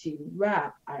everywhere. You see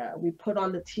rap. We put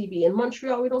on the TV. In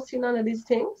Montreal, we don't see none of these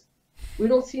things. We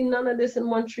don't see none of this in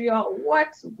Montreal.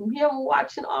 What? We are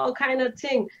watching all kind of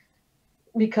thing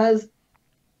because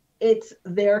it's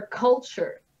their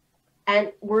culture.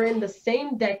 And we're in the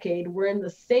same decade. We're in the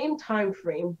same time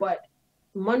frame, but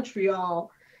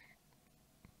Montreal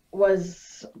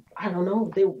was, I don't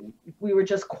know, we were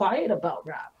just quiet about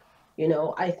rap. You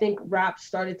know, I think rap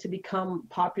started to become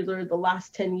popular the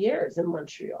last 10 years in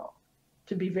Montreal,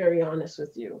 to be very honest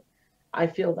with you. I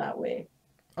feel that way.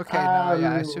 Okay, no,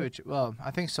 yeah, I see what you, well, I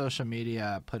think social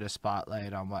media put a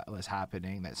spotlight on what was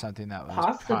happening. That's something that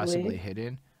was possibly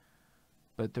hidden.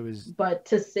 But there was... But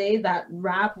to say that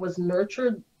rap was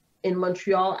nurtured in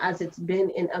Montreal as it's been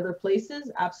in other places,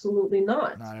 absolutely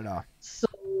not. Not at all. So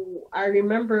I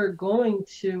remember going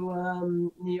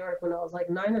to New York when I was like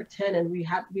 9 or 10, and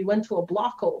we went to a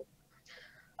Blocko.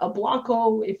 A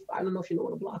Blocko, if I don't know if you know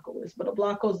what a Blocko is, but a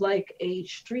Blocko is like a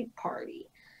street party.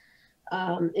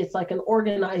 It's like an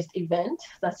organized event.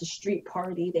 That's a street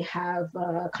party. They have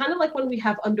kind of like when we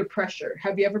have Under Pressure.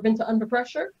 Have you ever been to Under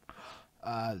Pressure?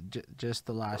 Just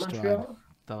the last Montreal? one.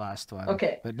 The last one.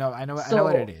 Okay. But no, I know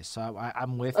what it is. So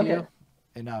I'm with you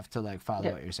enough to like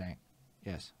follow what you're saying.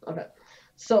 Yes. Okay.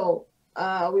 So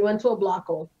we went to a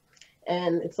Blocko,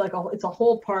 and it's like it's a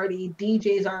whole party.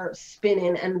 DJs are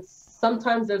spinning, and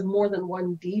sometimes there's more than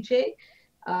one DJ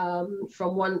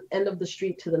from one end of the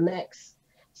street to the next.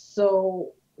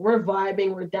 So we're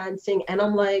vibing, we're dancing, and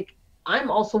I'm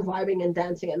also vibing and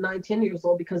dancing at 19 years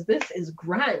old because this is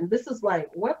grand. This is like,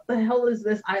 what the hell is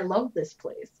this? I love this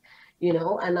place, you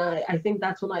know? And I think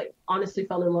that's when I honestly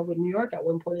fell in love with New York. At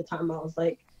one point in time, I was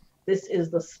like, this is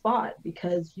the spot,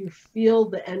 because you feel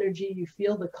the energy, you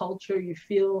feel the culture, you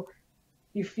feel,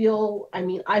 I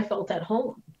mean, I felt at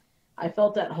home. I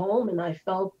felt at home, and I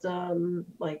felt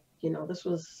like, you know,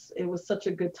 it was such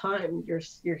a good time.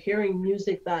 You're hearing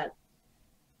music that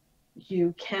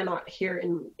you cannot hear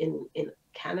in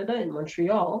Canada, in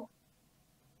Montreal,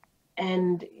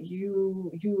 and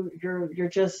you're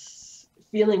just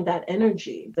feeling that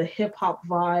energy, the hip hop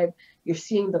vibe. You're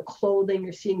seeing the clothing,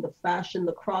 you're seeing the fashion,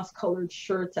 the cross-colored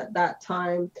shirts at that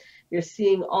time. You're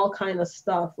seeing all kind of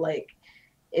stuff. Like,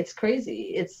 it's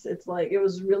crazy. It's like it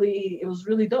was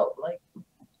really dope. Like,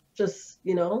 just,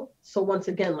 you know. So once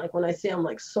again, like when I say I'm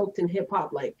like soaked in hip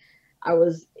hop, like I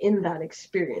was in that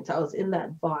experience. I was in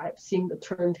that vibe, seeing the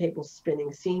turntables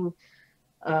spinning, seeing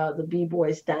the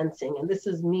b-boys dancing, and this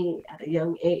is me at a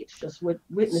young age, just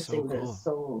witnessing So cool. this.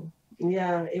 So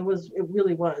yeah, it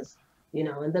really was, you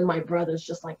know. And then my brother's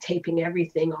just like taping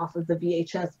everything off of the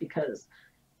VHS, because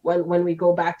when we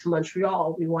go back to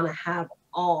Montreal, we want to have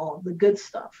all the good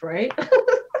stuff, right?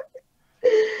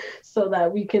 So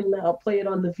that we can play it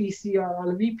on the VCR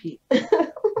on repeat.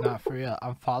 No, for real.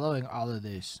 I'm following all of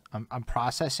this. I'm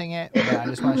processing it, but I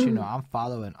just want you to know I'm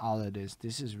following all of this.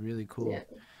 This is really cool. Yeah.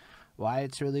 Why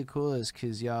it's really cool is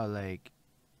because, yo, like,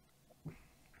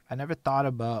 I never thought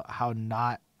about how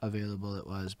not available it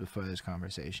was before this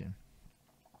conversation.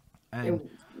 And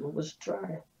It was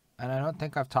dry. And I don't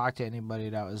think I've talked to anybody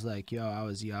that was like, yo, I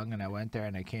was young and I went there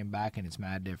and I came back and it's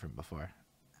mad different before.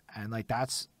 And like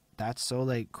that's so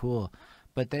like cool.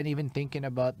 But then even thinking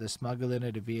about the smuggling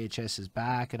of the VHS is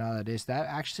back and all of this, that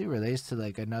actually relates to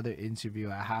like another interview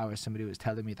I had where somebody was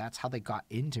telling me that's how they got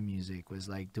into music, was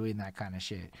like doing that kind of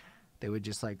shit. They would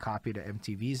just like copy the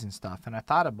MTVs and stuff. And I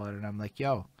thought about it and I'm like,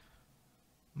 yo,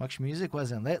 much music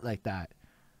wasn't lit like that.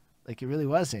 Like it really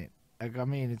wasn't. Like, I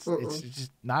mean, it's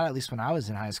just not, at least when I was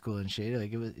in high school and shit.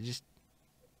 Like it just,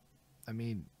 I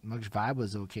mean, much vibe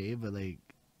was okay, but like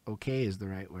okay is the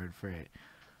right word for it.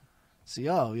 So,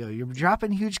 yo, you're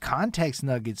dropping huge context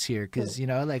nuggets here because, you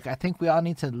know, like, I think we all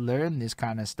need to learn this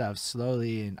kind of stuff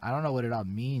slowly. And I don't know what it all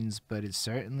means, but it's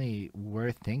certainly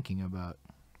worth thinking about.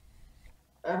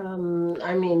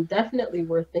 I mean, definitely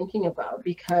worth thinking about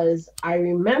because I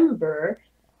remember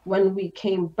when we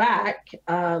came back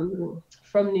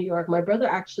from New York, my brother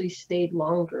actually stayed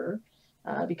longer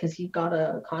because he got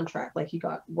a contract, like he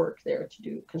got work there to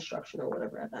do construction or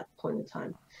whatever at that point in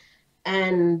time.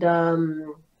 And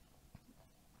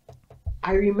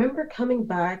I remember coming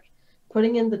back,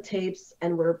 putting in the tapes,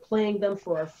 and we're playing them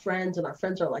for our friends, and our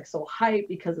friends are like so hyped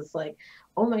because it's like,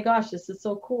 oh my gosh, this is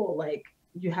so cool. Like,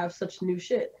 you have such new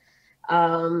shit.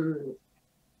 Um,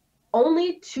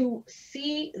 Only to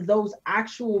see those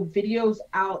actual videos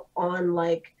out on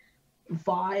like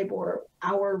Vibe or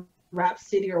our Rap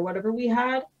City or whatever we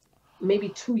had, maybe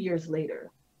 2 years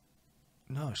later.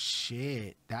 No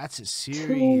shit. That's a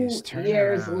serious 2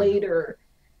 years turnaround. later.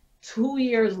 2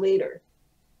 years later.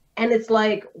 And it's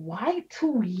like, why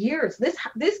 2 years?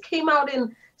 This came out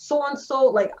in so and so,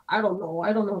 like, I don't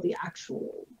know the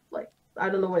actual, like, I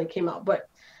don't know when it came out, but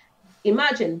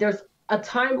imagine there's a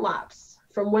time lapse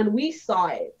from when we saw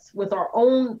it with our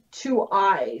own two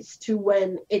eyes to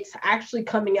when it's actually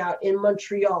coming out in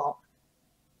Montreal,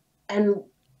 and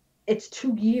it's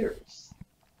 2 years.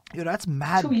 Yo, that's two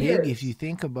mad big if you years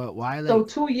think about why, so like,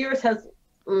 2 years has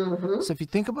mm-hmm. so if you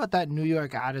think about that New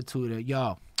York attitude of,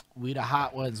 yo, we the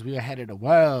hot ones, we ahead of the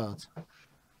world.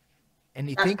 And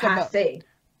you That's think about, passe.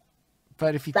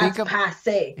 but if you think That's of,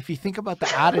 passe. if you think about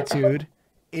the attitude,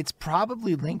 it's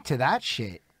probably linked to that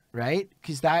shit, right?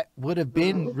 Because that would have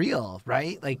been Mm-hmm. real,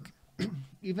 right? Like,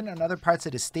 even in other parts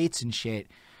of the states and shit,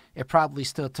 it probably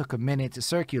still took a minute to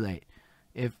circulate.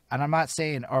 If, and I'm not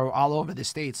saying, or all over the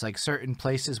states, like certain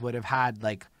places would have had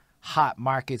like hot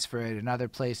markets for it, and other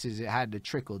places it had to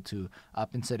trickle to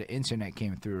up until the internet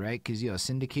came through, right? Because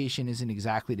syndication isn't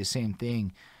exactly the same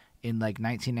thing in like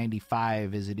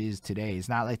 1995 as it is today. It's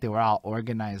not like they were all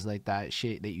organized like that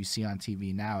shit that you see on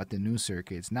TV now at the news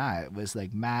circuit. It's not. It was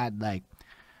like mad, like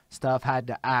stuff had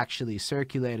to actually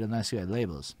circulate unless you had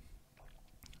labels.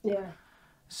 Yeah,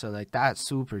 So like that's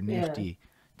super yeah, nifty.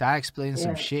 That explains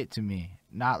some yeah, shit to me.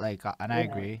 Not like, and I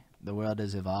yeah, agree. The world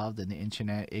has evolved and the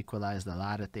internet equalized a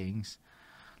lot of things.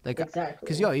 Like, cause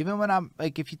exactly. even when I'm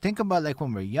like, if you think about like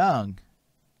when we're young,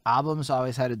 albums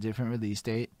always had a different release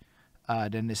date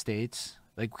than the states.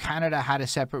 Like Canada had a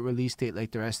separate release date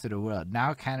like the rest of the world.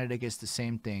 Now Canada gets the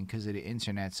same thing because of the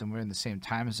internet, and we're in the same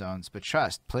time zones. But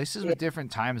trust, places Yeah, with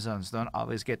different time zones don't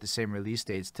always get the same release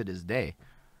dates to this day.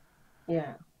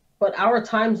 yeah. But our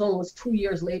time zone was 2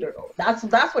 years later though. That's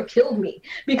what killed me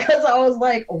because I was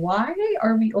like, why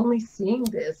are we only seeing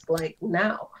this like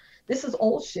now? This is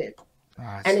old shit.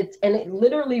 And It's it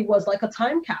literally was like a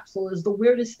time capsule is the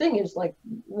weirdest thing. It's like,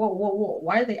 whoa, whoa, whoa.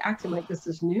 Why are they acting like this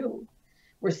is new?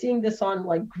 We're seeing this on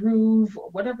like Groove,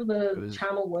 whatever it the was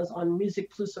channel was on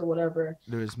Music Plus or whatever.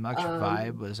 there was much vibe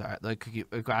Um, was like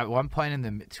at one point in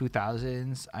the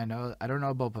 2000s. I don't know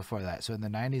about before that. So in the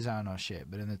 90s I don't know shit,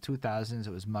 but in the 2000s it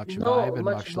was much no vibe and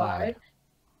much much loud. vibe.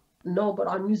 No, but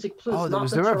on Music Oh, Plus, not was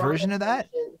the there a Toronto version of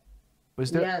that? version.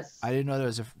 Was there? I Yes. didn't know there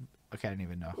was a. Okay, I didn't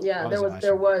even know. Yeah, I there wasn't was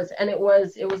there watching. was and it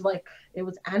was like it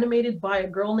was animated by a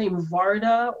girl named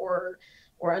Varda or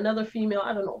another female,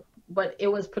 I don't know. But it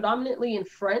was predominantly in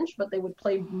French, but they would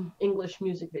play English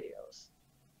music videos.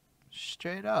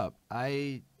 Straight up,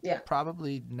 I Yeah.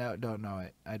 probably don't know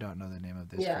it. I don't know the name of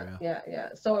this for Yeah, real. yeah, yeah.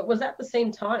 So it was at the same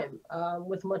time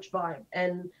with Much Vibe,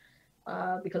 and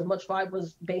because Much Vibe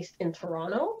was based in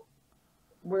Toronto,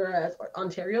 whereas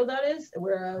Ontario that is,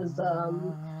 whereas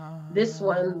this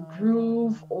one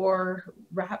Groove or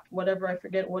Rap, whatever I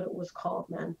forget what it was called,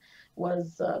 man,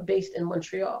 was based in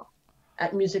Montreal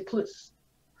at Music Plus.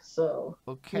 So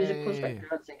Music Plus right Okay,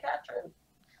 there in St. Catherine.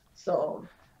 So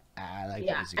I like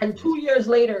yeah, Music and Plus. 2 years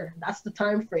later, that's the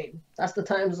time frame. That's the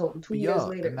time zone. Two But years yo,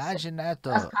 later. So imagine that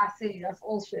that's though. passe. That's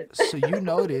old shit. So you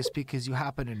notice because you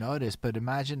happen to notice, but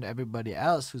imagine everybody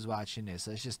else who's watching this.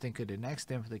 Let's just think of the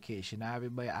next implication. Now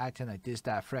everybody acting like this,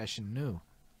 that fresh and new.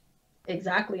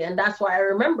 Exactly, and that's why I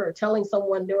remember telling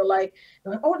someone they were like,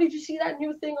 "Oh, did you see that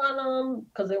new thing on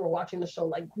Because they were watching the show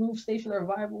like Groove Station or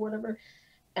Vibe or whatever."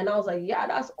 And I was like, "Yeah,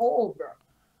 that's old, bro."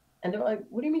 And they're like,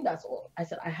 "What do you mean that's old?" I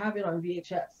said, "I have it on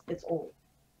VHS. It's old."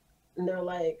 And they're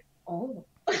like, "Oh,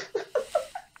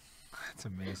 That's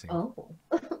amazing. oh,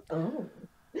 oh."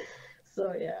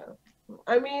 So yeah,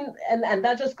 I mean, and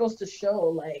that just goes to show,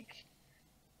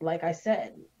 like I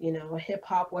said, hip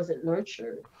hop wasn't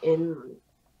nurtured in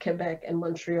Quebec and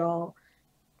Montreal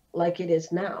like it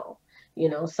is now.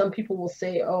 Some people will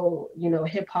say, oh,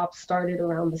 hip hop started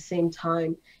around the same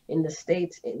time in the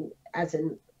States, in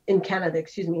Canada,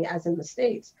 excuse me, as in the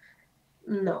States.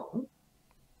 No,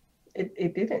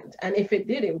 It didn't. And if it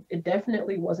did, it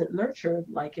definitely wasn't nurtured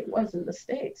like it was in the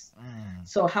States. Mm.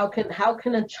 So how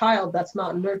can a child that's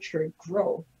not nurtured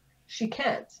grow? She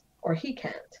can't, or he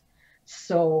can't.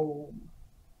 So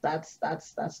that's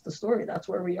the story. That's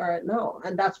where we are at now.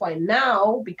 And that's why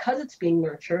now, because it's being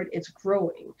nurtured, it's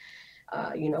growing.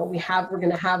 We're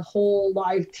gonna have whole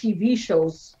live TV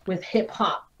shows with hip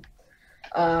hop,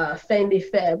 Fin de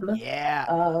Faible.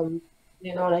 Yeah,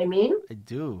 You know what I mean? I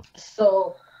do.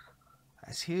 So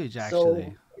That's huge, so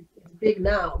actually. it's big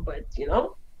now, but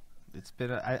It's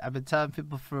been. I've been telling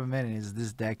people for a minute. Is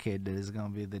this decade that is gonna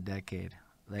be the decade?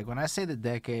 Like when I say the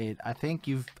decade, I think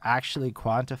you've actually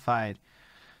quantified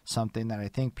something that I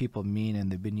think people mean,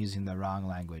 and they've been using the wrong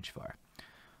language for.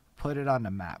 Put it on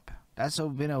the map.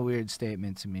 Been a weird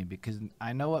statement to me because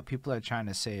I know what people are trying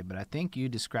to say, but I think you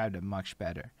described it much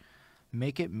better.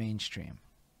 Make it mainstream.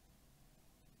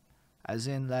 As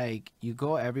in, like, you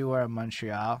go everywhere in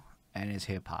Montreal and it's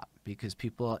hip hop because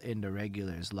people in the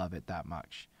regulars love it that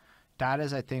much. That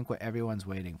is, I think, what everyone's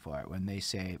waiting for when they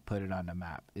say put it on the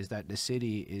map. Is that the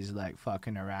city is like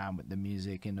fucking around with the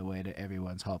music in the way that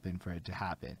everyone's hoping for it to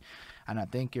happen. And I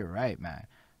think you're right, man.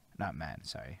 Not man,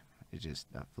 sorry. It's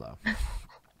just the flow.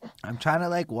 I'm trying to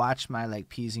like watch my like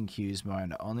P's and Q's more,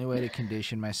 and the only way to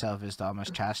condition myself is to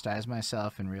almost chastise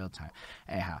myself in real time.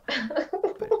 Anyhow,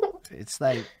 but it's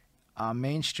like on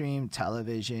mainstream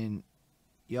television,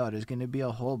 yo, there's gonna be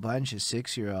a whole bunch of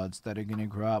 6-year-olds that are gonna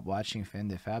grow up watching Fin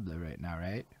de Fable right now,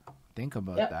 right? Think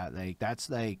about yep. that.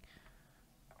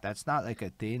 That's not like a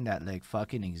thing that like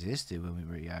fucking existed when we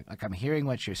were young. Like I'm hearing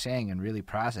what you're saying and really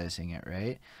processing it,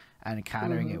 right? And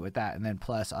countering it with that, and then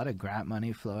plus all the grant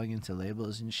money flowing into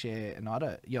labels and shit, and all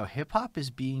the hip hop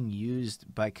is being used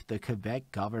by the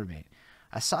Quebec government.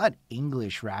 I saw an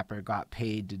English rapper got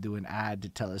paid to do an ad to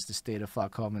tell us to stay the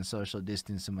fuck home and social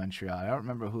distance in Montreal. I don't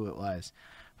remember who it was,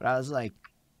 but I was like,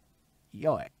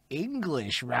 yo, an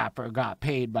English rapper got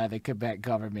paid by the Quebec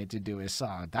government to do his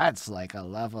song. That's like a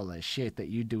level of shit that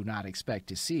you do not expect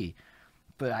to see.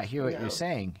 But I hear what you're No.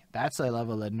 saying. That's a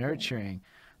level of nurturing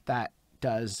that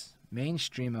does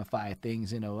mainstreamify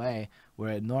things in a way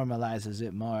where it normalizes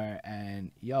it more.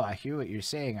 And I hear what you're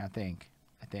saying. I think,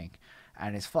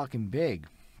 and it's fucking big.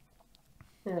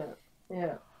 Yeah.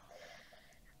 Yeah.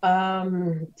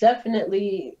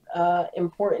 Definitely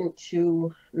important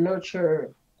to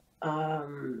nurture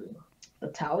um, the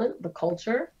talent, the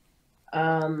culture,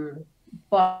 um,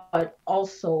 but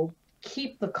also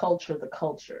keep the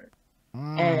culture.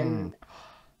 Mm. And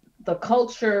the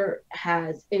culture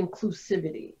has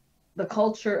inclusivity. The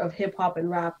culture of hip hop and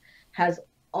rap has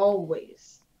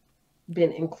always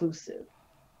been inclusive.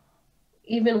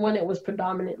 Even when it was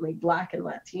predominantly Black and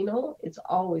Latino, it's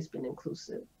always been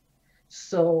inclusive.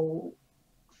 So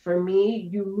for me,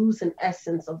 you lose an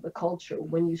essence of the culture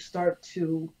when you start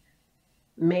to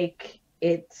make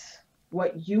it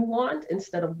what you want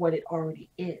instead of what it already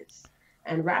is.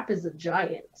 And rap is a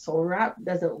giant, so rap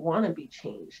doesn't want to be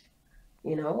changed.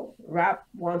 Rap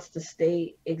wants to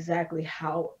stay exactly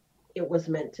how it was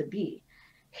meant to be.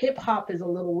 Hip hop is a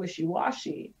little wishy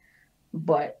washy,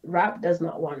 but rap does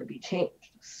not want to be changed.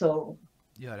 So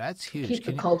That's huge. keep the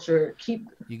Can you culture, keep.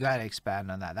 you gotta expand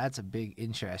on that? That's a big,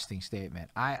 interesting statement.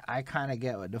 I kind of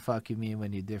get what the fuck you mean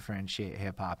when you differentiate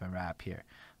hip hop and rap here.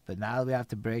 But now we have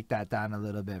to break that down a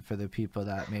little bit for the people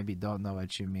that maybe don't know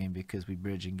what you mean because we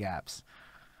bridging gaps.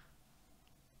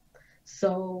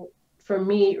 So for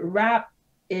me, rap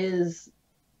is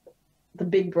the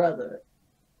big brother.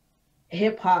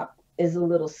 Hip hop is a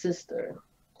little sister.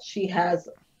 She has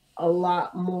a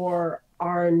lot more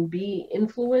R&B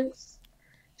influence.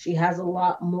 She has a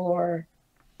lot more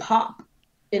pop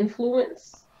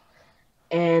influence,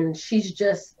 and she's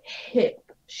just hip.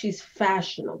 She's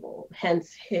fashionable,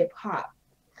 hence hip hop.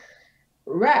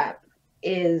 Rap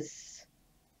is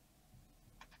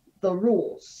the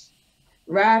rules.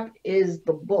 Rap is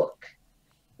the book.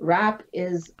 Rap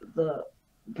is the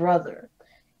brother.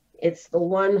 It's the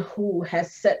one who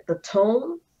has set the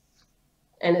tone,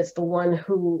 and it's the one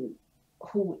who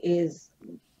is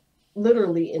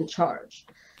literally in charge.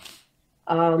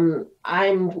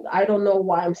 I don't know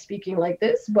why I'm speaking like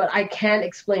this, but I can't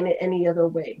explain it any other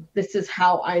way. This is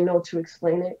how I know to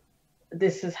explain it.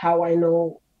 This is how I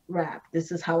know rap.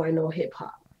 This is how I know hip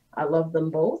hop. I love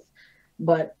them both,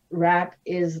 but rap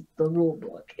is the rule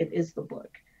book. It is the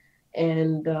book,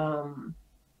 and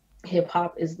hip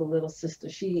hop is the little sister.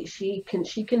 She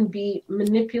can be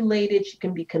manipulated. She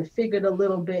can be configured a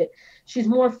little bit. She's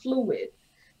more fluid,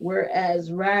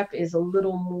 whereas rap is a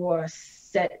little more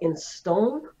set in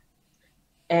stone,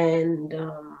 and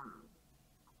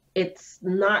it's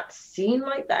not seen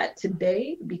like that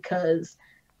today because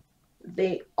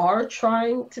they are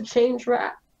trying to change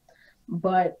rap,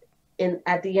 but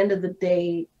at the end of the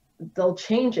day, they'll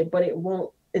change it, but it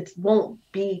won't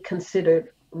be considered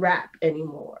rap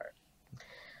anymore.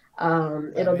 I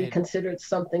It'll be mean, considered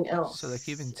something so like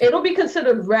even else. to It'll be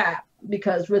considered rap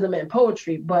because rhythm and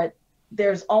poetry, but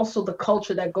there's also the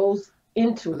culture that goes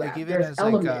into but like rap. even There's as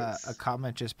like a elements.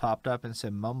 comment just popped up and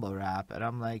said mumble rap, and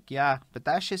I'm like, yeah, but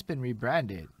that shit's been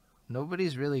rebranded.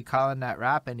 Nobody's really calling that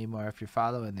rap anymore if you're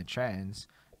following the trends.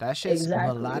 That shit's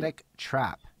Exactly. melodic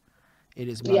trap. It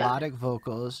is Yeah. melodic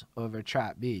vocals over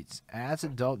trap beats, and that's a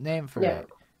dope name for Yeah. it.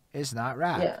 It's not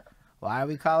rap. Yeah. Why are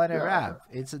we calling it rap?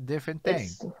 No. It's a different thing.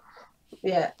 It's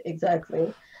Yeah,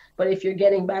 exactly. But if you're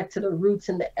getting back to the roots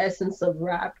and the essence of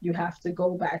rap, you have to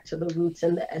go back to the roots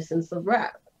and the essence of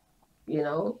rap, you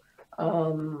know?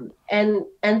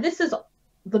 And this is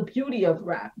the beauty of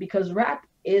rap because rap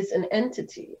is an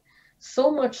entity.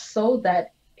 So much so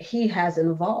that he has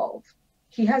evolved.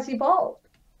 He has evolved.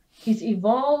 He's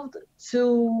evolved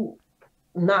to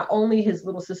not only his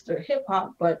little sister hip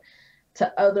hop, but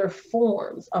to other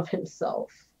forms of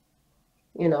himself,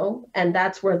 and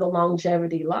that's where the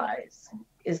longevity lies,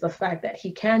 is the fact that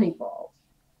he can evolve.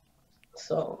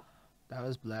 So That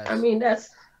was I blessed. mean that's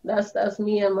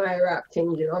me and my rap thing.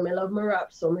 I mean, love my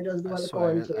rap, so me just do I want to go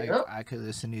swear, into it. I could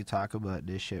listen to you talk about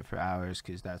this shit for hours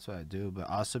because that's what I do, but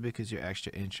also because you're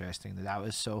extra interesting. That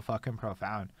was so fucking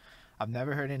profound. I've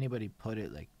never heard anybody put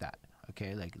it like that.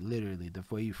 Okay, like literally, the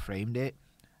way you framed it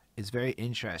is very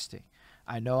interesting.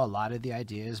 I know a lot of the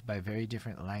ideas by very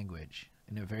different language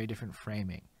in a very different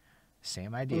framing.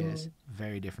 Same ideas, Hmm.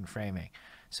 very different framing.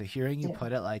 So hearing you Yeah.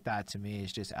 put it like that to me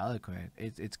is just eloquent.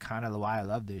 It's kind of why I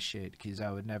love this shit because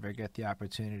I would never get the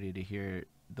opportunity to hear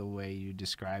the way you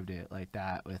described it like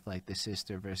that with like the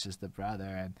sister versus the brother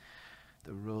and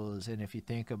the rules. And if you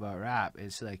think about rap,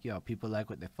 it's like, yo, people like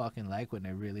what they fucking like when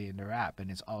they're really into rap, and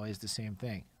it's always the same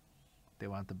thing. They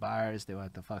want the bars, they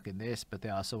want the fucking this, but they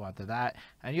also want the that.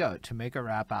 And yo, to make a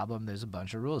rap album, there's a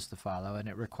bunch of rules to follow, and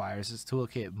it requires this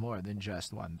toolkit more than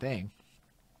just one thing.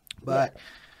 Yeah. But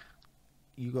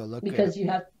you go look at, Because you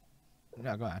have.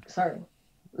 no, go on. Sorry.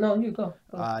 No, you go.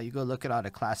 You go look at all the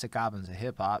classic albums of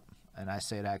hip hop, and I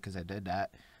say that because I did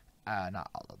that. Not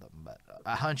all of them, but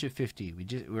 150.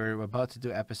 We're about to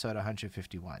do episode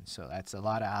 151, so that's a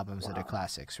lot of albums that are Wow.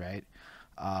 classics, right?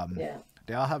 Um, Yeah.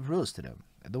 they all have rules to them.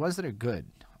 The ones that are good,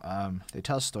 they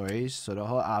tell stories, so the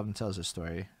whole album tells a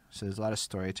story. So there's a lot of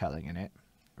storytelling in it,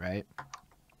 right?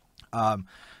 Um,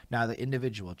 now the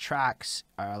individual tracks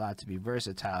are allowed to be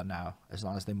versatile now, as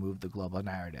long as they move the global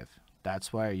narrative.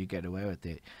 That's where you get away with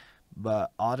it.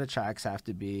 But all the tracks have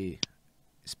to be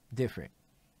different.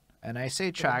 And I say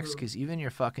tracks Hmm. because even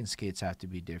your fucking skits have to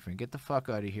be different. Get the fuck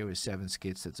out of here with 7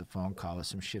 skits that's a phone call with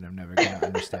some shit I'm never gonna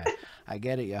understand. I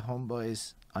get it, your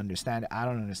homeboys understand it. I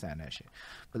don't understand that shit.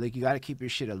 But like you gotta keep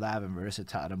your shit alive and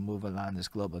versatile to move along this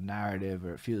global narrative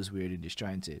or it feels weird and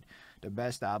disjointed. The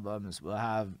best albums will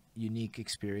have unique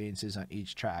experiences on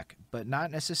each track, but not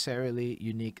necessarily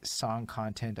unique song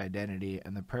content identity.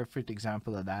 And the perfect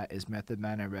example of that is Method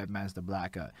Man and Redman's The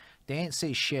Blackout. They ain't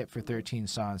say shit for 13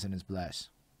 songs and it's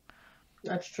blessed.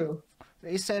 That's true.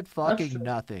 They said That's fucking true.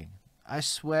 nothing. I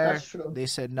swear That's true. they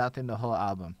said nothing the whole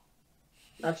album.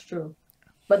 That's true.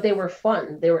 But they were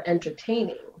fun. They were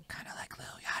entertaining. Kind of like Lil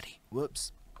Yachty.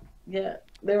 Whoops. Yeah.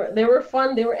 They were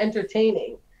fun. They were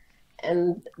entertaining.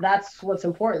 And that's what's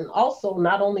important. Also,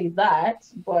 not only that,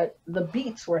 but the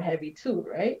beats were heavy too,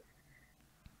 right?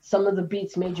 Some of the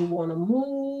beats made you want to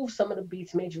move. Some of the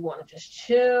beats made you want to just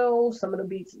chill. Some of the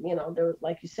beats, there was,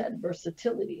 like you said,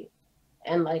 versatility.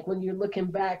 And like when you're looking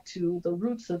back to the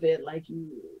roots of it, like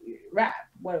you rap,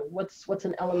 what's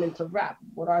an element of rap?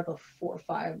 What are the 4 or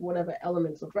 5 whatever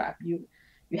elements of rap? You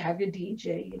have your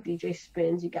DJ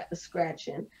spins, you got the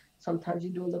scratching. Sometimes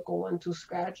you do a little 1 2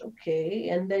 scratch, okay,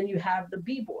 and then you have the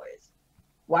b boys.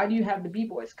 Why do you have the b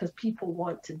boys? Because people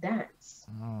want to dance.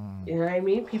 Mm. You know what I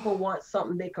mean? People want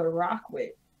something they could rock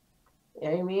with. You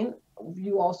know what I mean?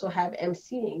 You also have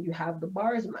MCing. You have the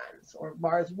bars mans or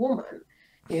bars woman.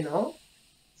 You know,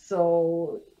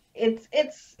 so it's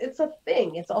a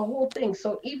thing. It's a whole thing.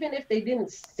 So even if they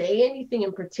didn't say anything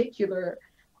in particular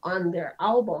on their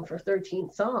album for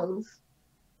 13 songs,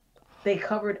 they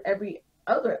covered every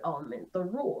other element, the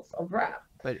rules of rap.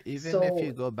 But even if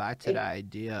you So go back to the it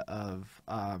idea of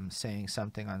saying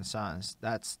something on songs,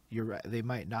 that's you're right. They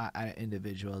might not at an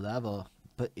individual level,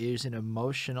 but there's an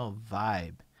emotional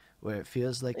vibe where it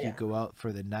feels like you yeah, go out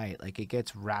for the night. Like it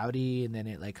gets rowdy and then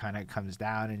it like kind of comes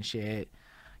down and shit.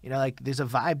 Like there's a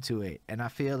vibe to it, and I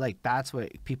feel like that's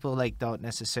what people like don't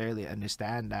necessarily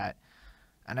understand that.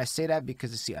 And I say that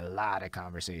because I see a lot of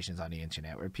conversations on the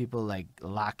internet where people like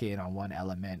lock in on one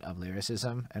element of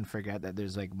lyricism and forget that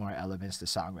there's like more elements to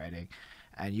songwriting.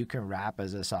 And you can rap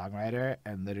as a songwriter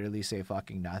and literally say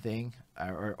fucking nothing,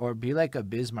 or be like a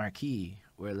Biz Markie,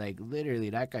 where like literally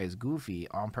that guy's goofy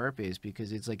on purpose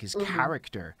because it's like his Mm-hmm.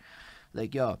 character.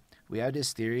 Like, yo, we have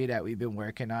this theory that we've been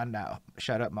working on that,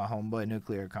 shut up my homeboy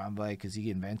Nuclear Convoy because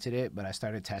he invented it, but I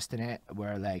started testing it,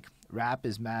 where like rap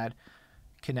is mad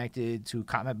connected to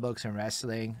comic books and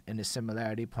wrestling in the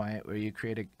similarity point where you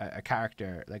create a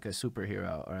character like a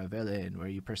superhero or a villain where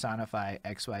you personify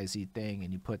XYZ thing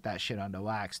and you put that shit on the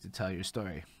wax to tell your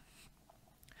story,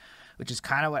 which is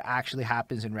kind of what actually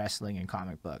happens in wrestling and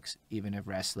comic books. Even if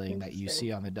wrestling that you Interesting.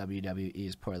 see on the WWE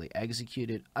is poorly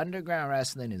executed, underground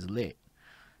wrestling is lit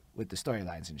with the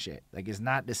storylines and shit. Like, it's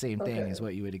not the same thing Okay. as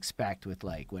what you would expect with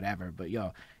like whatever. But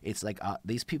yo, it's like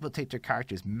these people take their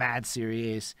characters mad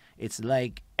serious. It's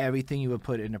like everything you would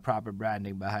put in the proper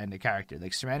branding behind the character.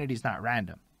 Like Serenity's not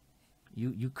random.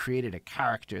 You created a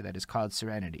character that is called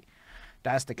Serenity.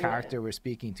 That's the Yeah. character we're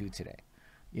speaking to today.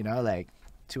 You know, like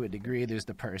to a degree, there's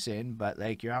the person, but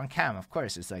like you're on cam, of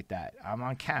course it's like that. I'm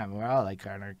on cam. We're all like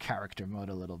on our character mode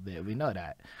a little bit. We know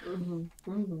that. Mm-hmm.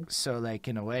 Mm-hmm. So like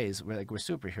in a ways, we're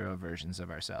superhero versions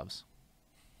of ourselves.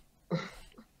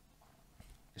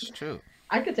 It's true.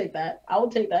 I could take that. I will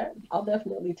take that. I'll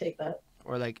definitely take that.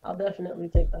 Or like I'll definitely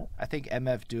take that. I think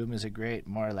MF Doom is a great,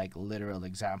 more like literal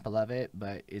example of it,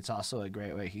 but it's also a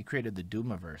great way. He created the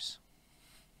Doomiverse.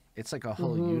 It's like a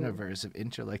whole Mm-hmm. universe of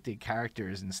interlinked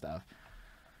characters and stuff.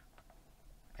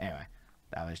 Anyway,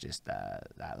 that was just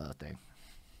that little thing.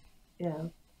 Yeah.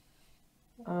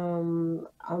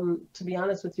 To be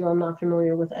honest with you, I'm not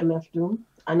familiar with MF Doom.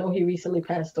 I know he recently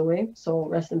passed away, so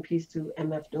rest in peace to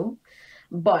MF Doom.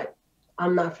 But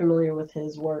I'm not familiar with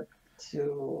his work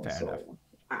to, Fair enough. so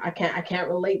I can't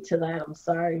relate to that. I'm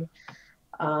sorry.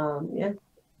 Yeah.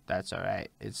 That's all right.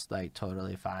 It's like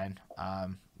totally fine.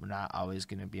 We're not always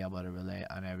gonna be able to relate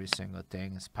on every single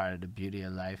thing. It's part of the beauty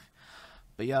of life.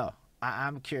 But yo,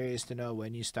 I'm curious to know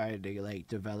when you started to like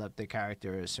develop the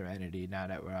character of Serenity. Now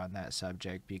that we're on that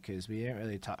subject, because we didn't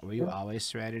really talk. Were you always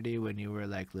Serenity when you were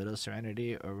like little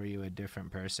Serenity, or were you a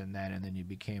different person then, and then you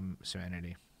became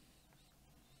Serenity?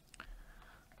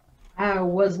 I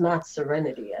was not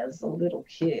Serenity as a little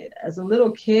kid. As a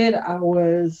little kid, I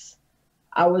was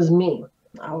me.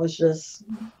 I was just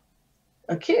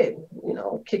a kid,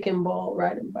 kicking ball,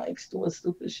 riding bikes, doing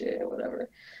stupid shit, whatever,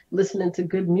 listening to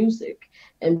good music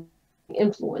and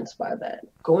influenced by that.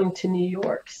 Going to New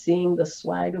York, seeing the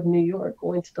swag of New York,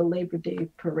 going to the Labor Day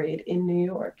parade in New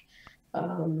York,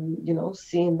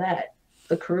 seeing that,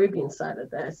 the Caribbean side of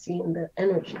that, seeing the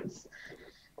energies.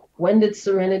 When did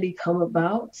Serenity come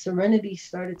about? Serenity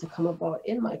started to come about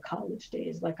in my college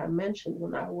days, like I mentioned,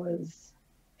 when I was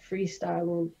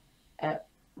freestyling at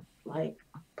like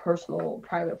personal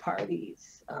private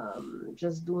parties,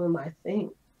 just doing my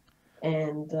thing.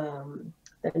 And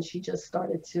then she just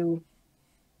started to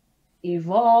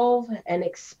evolve and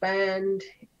expand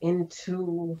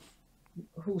into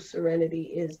who Serenity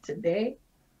is today,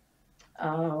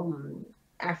 um,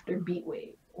 after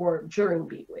Beatwave or during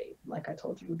Beatwave, like I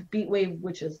told you. The Beatwave,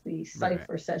 which is the Right, right.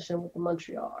 cipher session with the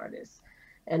Montreal artists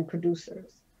and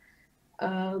producers.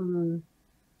 Um,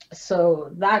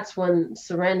 so that's when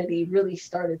Serenity really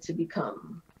started to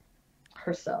become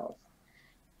herself.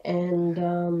 And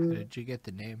How did you get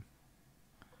the name?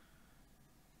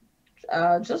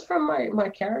 just from my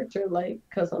character, like,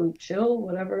 because I'm chill,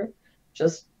 whatever,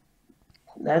 just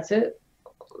that's it.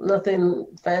 Nothing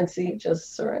fancy,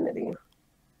 just Serenity.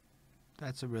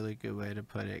 That's a really good way to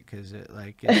put it because it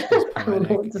like is I don't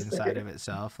know what poetic to inside say. of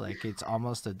itself. Like it's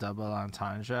almost a double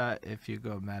entendre if you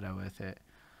go meta with it.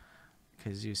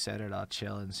 Because you said it all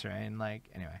chill and serene. Like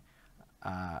anyway,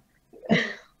 uh,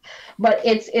 But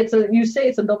it's a, you say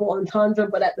it's a double entendre,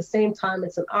 but at the same time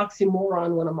it's an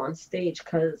oxymoron when I'm on stage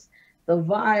because the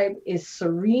vibe is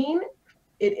serene.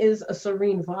 It is a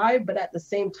serene vibe, but at the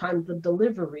same time the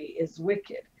delivery is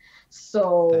wicked.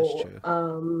 that's So true.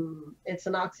 it's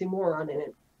an oxymoron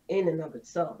in and of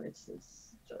itself. It's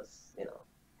just,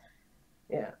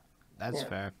 yeah, That's yeah.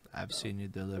 fair. I've So seen you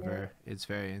yeah, deliver. It's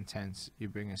very intense. You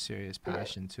bring a serious yeah,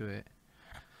 passion to it.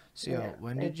 So, yeah. yo,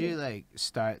 when did Thank you you. like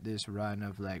start this run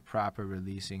of like proper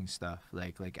releasing stuff?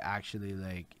 Like actually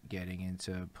like getting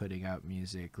into putting out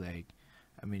music? Like,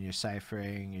 I mean, you're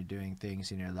ciphering, you're doing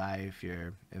things in your life,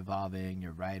 you're evolving,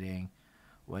 you're writing.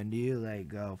 When do you like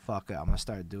go fuck it? I'm gonna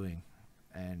start doing,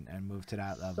 and move to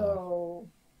that level.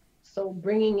 So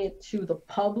bringing it to the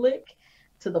public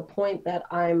to the point that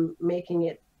I'm making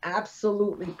it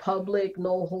absolutely public,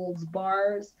 no holds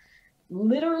bars.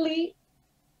 Literally,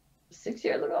 6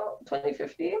 years ago,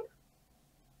 2015.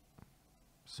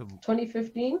 So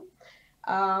 2015.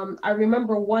 I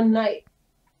remember one night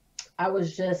I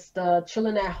was just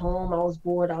chilling at home. I was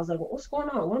bored. I was like, what's going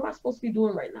on? What am I supposed to be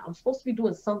doing right now? I'm supposed to be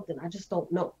doing something. I just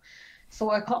don't know. So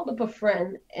I called up a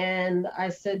friend and I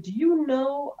said, do you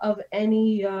know of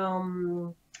any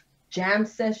jam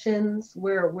sessions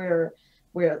where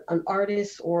an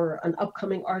artist or an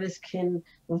upcoming artist can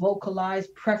vocalize,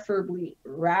 preferably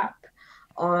rap,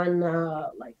 on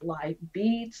like live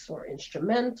beats or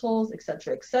instrumentals,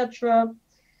 etc., etc.?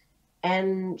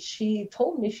 And she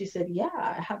told me, she said, yeah,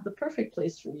 I have the perfect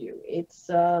place for you. It's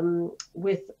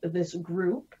with this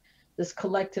group, this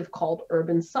collective called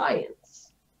Urban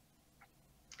Science.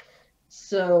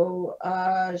 So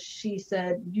she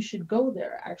said, you should go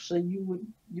there. Actually, you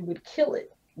would kill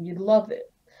it. You'd love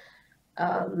it.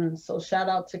 So shout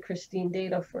out to Christine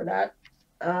Data for that.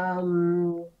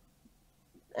 Um,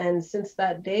 and since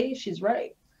that day, she's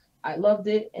right. I loved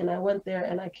it, and I went there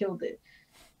and I killed it.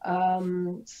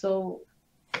 So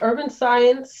Urban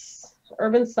Science,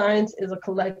 Urban Science is a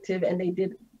collective, and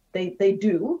they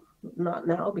do, not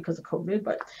now because of COVID,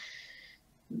 but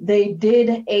they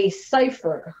did a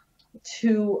cipher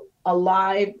to a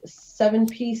live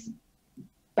 7-piece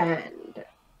band,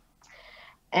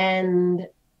 and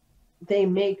they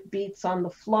make beats on the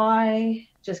fly,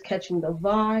 just catching the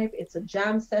vibe. It's a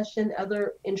jam session.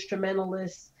 Other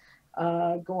instrumentalists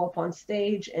go up on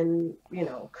stage and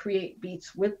create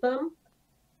beats with them,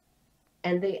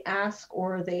 and they ask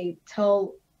or they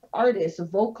tell artists,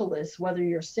 vocalists, whether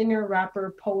you're singer,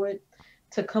 rapper, poet,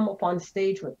 to come up on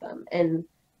stage with them and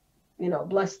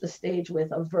bless the stage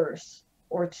with a verse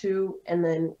or two, and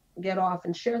then get off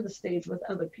and share the stage with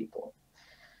other people.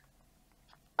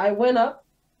 I went up,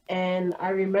 and I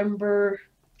remember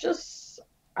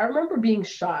being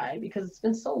shy because it's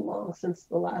been so long since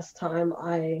the last time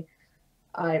I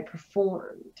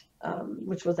performed,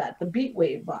 which was at the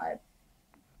Beatwave Vibe.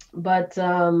 But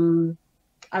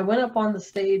I went up on the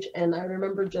stage, and I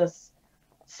remember just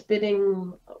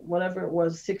spitting whatever it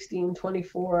was,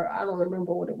 1624. I don't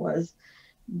remember what it was.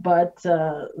 But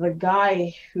the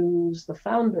guy who's the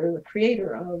founder, the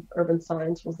creator of Urban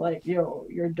Science, was like, yo,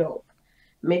 you're dope.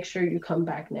 Make sure you come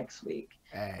back next week.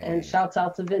 And hey, shouts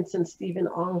out to Vincent Stephen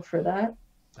Ong for that.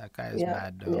 that guy is Yeah,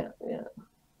 mad dope. yeah, yeah.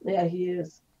 Yeah, he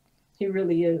is. He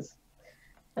really is.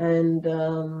 And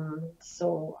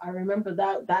so I remember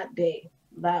that day,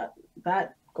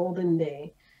 that golden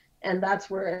day, and that's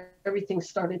where everything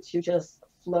started to just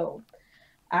flow.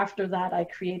 After that, I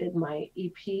created my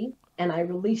EP and I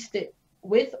released it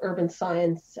with Urban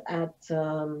Science at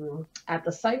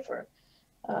the Cipher,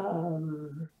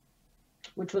 um,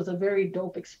 which was a very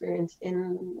dope experience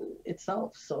in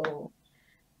itself. So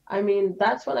I mean,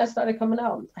 that's when I started coming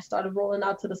out. I started rolling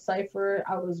out to the Cipher.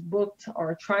 I was booked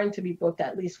or trying to be booked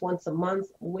at least once a month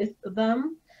with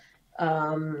them,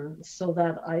 so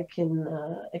that I can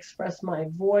express my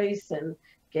voice and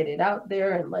get it out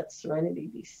there and let Serenity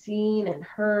be seen and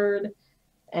heard.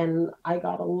 And I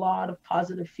got a lot of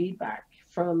positive feedback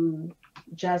from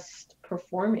just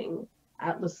performing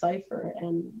at the Cipher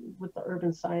and with the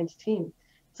Urban Science team.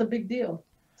 It's a big deal.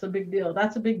 It's a big deal.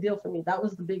 That's a big deal for me. That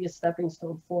was the biggest stepping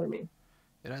stone for me.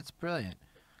 Yeah, that's brilliant.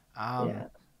 Um, Yeah.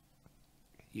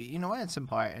 you know what? It's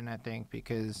important, I think,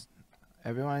 because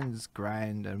everyone's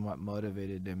grind and what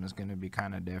motivated them is going to be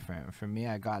kind of different. For me,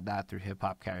 I got that through hip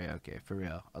hop karaoke, for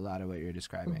real. A lot of what you're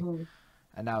describing. Hmm.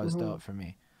 And that was Hmm. dope for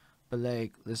me. But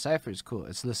like, Le Cypher is cool.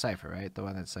 It's Le Cypher, right? The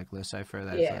one that's like Le Cypher,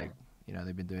 that's Yeah. like,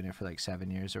 they've been doing it for like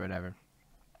 7 years or whatever.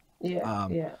 Yeah.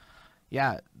 Um, Yeah.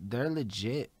 yeah, they're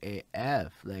legit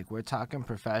AF. Like, we're talking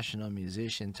professional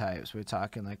musician types. We're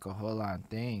talking like a whole on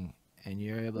thing. And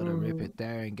you're able to rip Hmm. it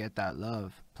there and get that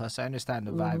love. Plus, I understand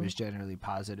the vibe Hmm. is generally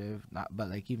positive, not but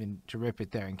like even to rip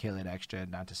it there and kill it extra.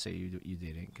 Not to say you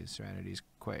didn't, because Serenity is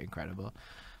quite incredible.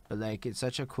 But like, it's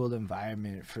such a cool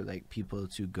environment for like people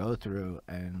to go through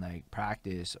and like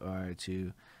practice or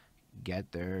to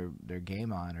get their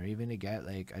game on, or even to get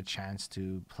like a chance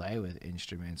to play with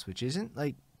instruments, which isn't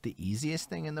like the easiest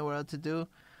thing in the world to do.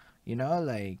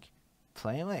 Like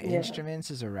playing with Yeah.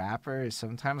 instruments as a rapper is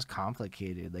sometimes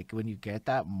complicated. Like when you get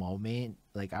that moment,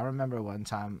 like I remember one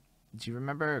time. Do you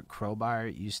remember Crowbar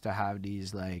used to have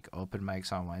these like open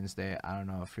mics on Wednesday? I don't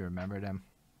know if you remember them.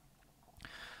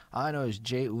 All I know is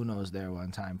Jay Uno's there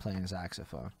one time playing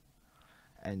saxophone.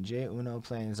 And Jay Uno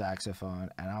playing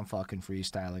saxophone, and I'm fucking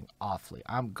freestyling awfully.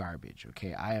 I'm garbage,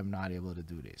 okay? I am not able to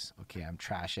do this, okay? I'm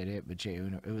trash at it, but Jay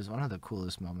Uno, it was one of the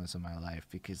coolest moments of my life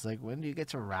because, like, when do you get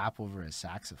to rap over a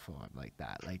saxophone like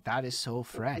that? Like, that is so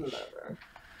fresh. Never.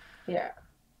 Yeah.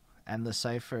 And the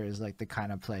cipher is like the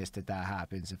kind of place that that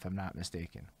happens, if I'm not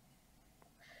mistaken.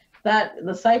 That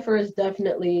the cipher is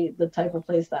definitely the type of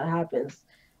place that happens.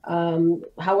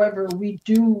 However, we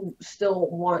do still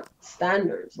want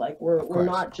standards. Like Of we're course.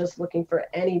 not just looking for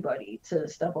anybody to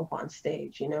step up on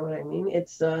stage. You know what I mean?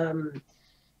 It's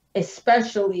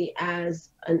especially as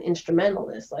an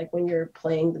instrumentalist, like when you're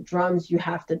playing the drums, you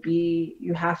have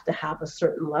to have a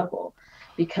certain level,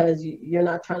 because you're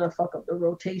not trying to fuck up the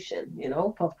rotation. You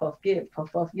know, puff puff give,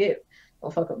 puff puff give,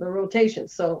 don't fuck up the rotation.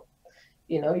 So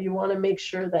you want to make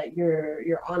sure that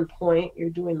you're on point, you're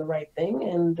doing the right thing,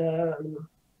 and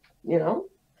you know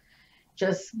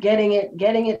just getting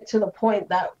it to the point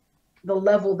that the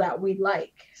level that we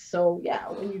like. So yeah,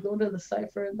 when you go to the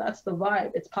cipher, that's the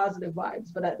vibe. It's positive vibes,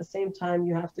 but at the same time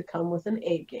you have to come with an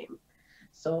A game.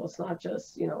 So it's not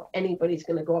just anybody's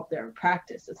going to go up there and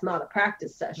practice. It's not a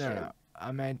practice No, session. no.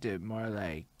 I meant it more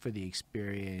like for the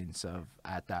experience of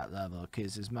at that level.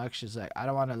 Because as much as like, I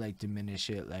don't want to like diminish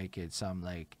it like it's some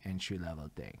like entry level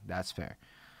thing. That's fair.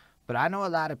 But I know a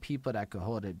lot of people that could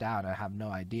hold it down and have no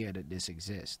idea that this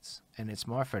exists. And it's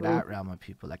more for that Mm, realm of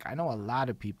people. Like, I know a lot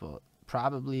of people,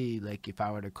 probably, like, if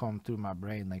I were to comb through my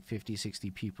brain, like 50,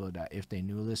 60 people that if they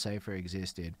knew the cipher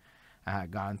existed and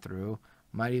had gone through,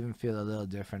 might even feel a little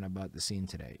different about the scene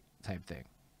today, type thing.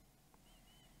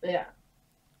 yeah,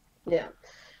 yeah.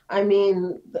 I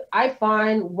mean, I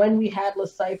find when we had Le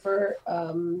Cipher,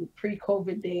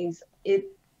 pre-COVID days, it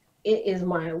is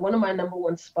my one of my number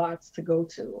one spots to go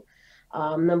to.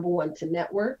 Number one, to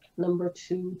network. Number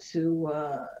two, to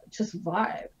just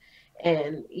vibe,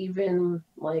 and even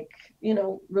like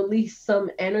release some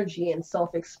energy and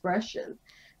self-expression.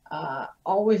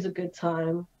 Always a good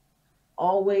time.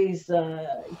 Always,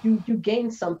 you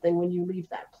gain something when you leave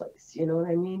that place. You know what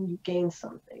I mean? You gain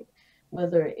something,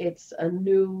 whether it's a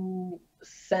new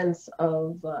sense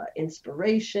of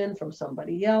inspiration from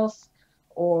somebody else,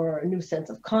 or a new sense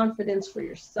of confidence for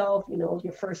yourself.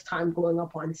 Your first time going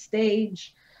up on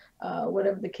stage,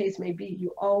 whatever the case may be,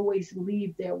 you always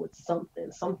leave there with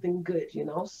something good.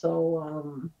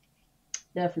 So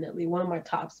definitely one of my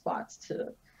top spots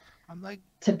I'm like,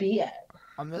 to be at.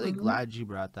 I'm really Hmm. glad you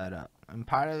brought that up. And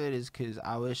part of it is because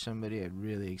I wish somebody had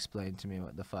really explained to me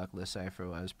what the fuck Le Cipher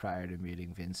was prior to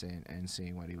meeting Vincent and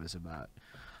seeing what he was about.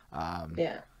 Um,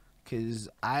 Yeah. Because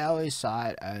I always saw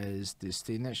it as this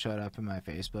thing that showed up in my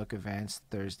Facebook events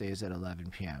Thursdays at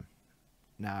 11 p.m.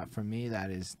 Now, for me,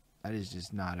 that is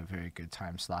just not a very good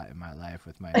time slot in my life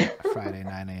with my Friday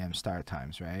 9 a.m. start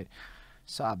times, right?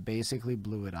 So I basically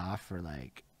blew it off for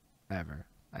like ever.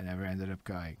 I never ended up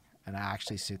going. And I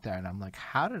actually sit there and I'm like,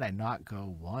 how did I not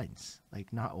go once?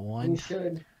 Like, not You one.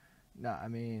 should. No, I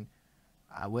mean,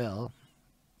 I will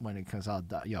when it comes all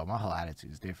done. Yo, my whole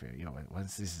attitude is different. Yo,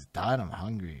 once this is done, I'm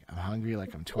hungry. I'm hungry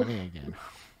like I'm 20 again.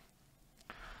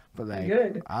 But like,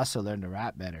 Good. I also learned to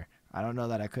rap better. I don't know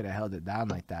that I could have held it down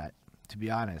like that, to be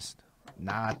honest.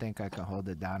 Now I think I can hold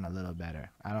it down a little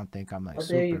better. I don't think I'm like Well,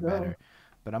 there you super go. better.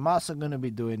 But I'm also going to be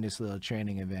doing this little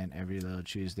training event every little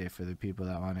Tuesday for the people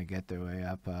that want to get their way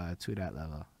up to that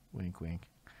level. Wink, wink.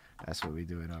 That's what we're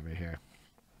doing over here.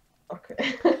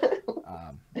 Okay.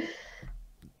 Um,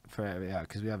 for yeah,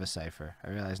 because we have a cipher. I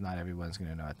realize not everyone's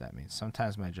gonna know what that means.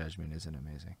 Sometimes my judgment isn't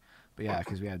amazing, but yeah,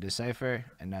 because we have this cipher,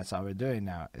 and that's all we're doing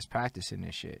now is practicing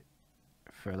this shit.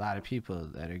 For a lot of people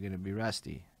that are gonna be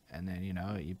rusty, and then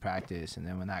you practice, and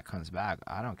then when that comes back,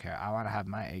 I don't care. I want to have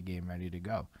my A game ready to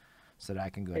go, so that I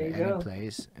can go There to you any go.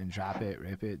 place and drop it,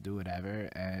 rip it, do whatever,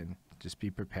 and just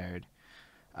be prepared.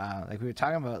 Like we were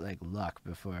talking about like luck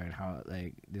before, and how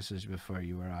like this was before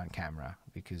you were on camera,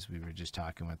 because we were just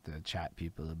talking with the chat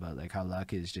people about like how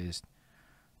luck is just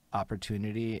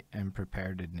opportunity and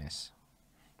preparedness.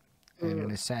 And in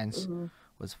Mm, a sense, mm,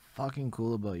 what's fucking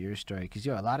cool about your story, because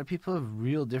a lot of people have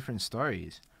real different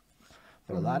stories,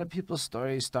 but a lot mm, of people's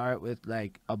stories start with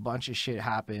like a bunch of shit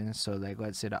happens. So like,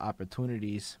 let's say the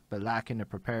opportunities, but lacking the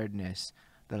preparedness,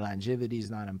 the longevity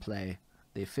is not in play.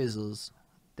 They fizzles.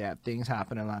 They have things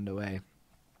happen along the way,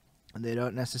 and they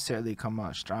don't necessarily come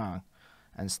out strong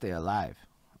and stay alive,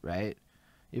 right?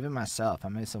 Even myself, I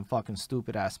made some fucking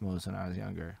stupid ass moves when I was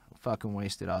younger. Fucking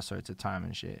wasted all sorts of time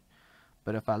and shit.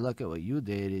 But if I look at what you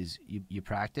did, is you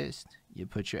practiced, you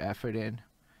put your effort in,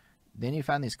 then you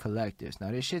found these collectives.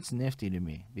 Now this shit's nifty to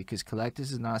me because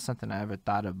collectives is not something I ever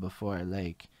thought of before.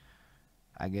 Like,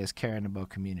 I guess caring about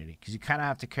community, because you kind of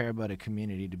have to care about a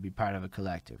community to be part of a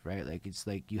collective, right? Like it's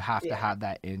like you have to yeah. have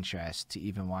that interest to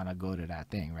even want to go to that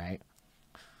thing, right?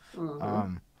 Hmm.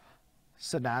 Um,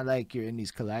 so now like you're in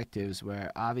these collectives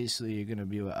where obviously you're gonna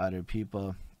be with other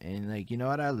people, and like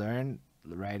what I learned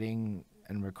writing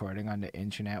and recording on the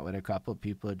internet with a couple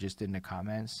people just in the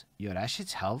comments, yo, that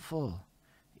shit's helpful.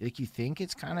 Like, you think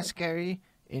it's kind of scary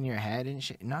in your head and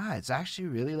shit. Nah, it's actually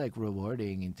really like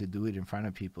rewarding and to do it in front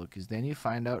of people, because then you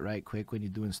find out right quick when you're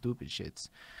doing stupid shits.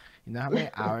 You know how many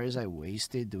hours I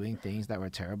wasted doing things that were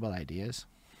terrible ideas?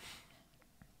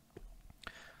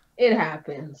 It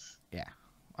happens. Yeah.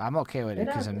 I'm okay with it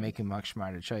because I'm happens. making much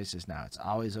smarter choices now. It's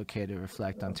always okay to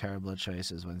reflect on terrible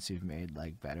choices once you've made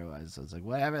like better ones. So it's like,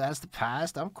 whatever, that's the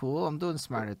past. I'm cool. I'm doing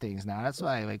smarter things now. That's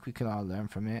why like we can all learn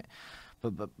from it.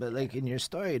 But like in your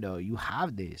story though, you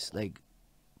have this like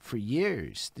for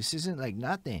years. This isn't like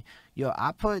nothing. Yo,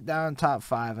 I put down top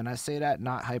 5, and I say that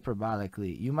not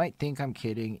hyperbolically. You might think I'm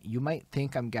kidding. You might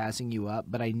think I'm gassing you up,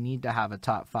 but I need to have a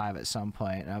top 5 at some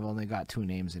point, and I've only got 2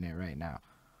 names in it right now.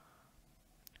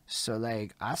 So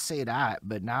like I say that,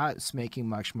 but now it's making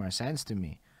much more sense to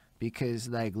me, because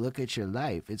like look at your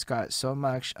life. It's got so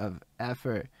much of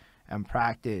effort and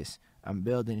practice and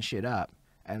building shit up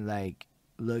and like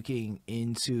looking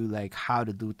into like how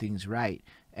to do things right,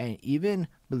 and even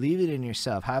believe it in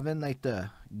yourself, having like the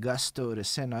gusto to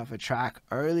send off a track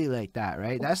early like that,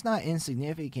 right? That's not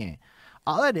insignificant.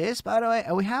 All it is, by the way,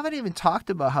 and we haven't even talked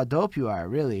about how dope you are,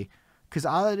 really, because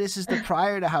all of this is the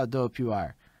prior to how dope you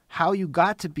are. How you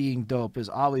got to being dope is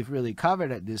all we've really covered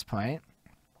at this point.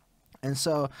 And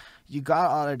so you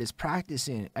got all of this practice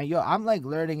in. And yo, I'm like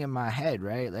learning in my head,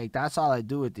 right? Like that's all I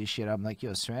do with this shit. I'm like,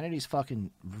 yo, Serenity's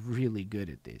fucking really good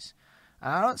at this.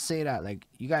 And I don't say that like,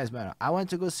 you guys might know. I went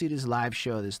to go see this live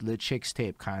show, this Le Chicks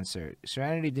Tape concert.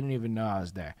 Serenity didn't even know I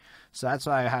was there. So that's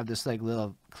why I have this like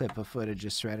little clip of footage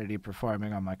of Serenity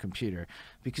performing on my computer,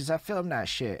 because I filmed that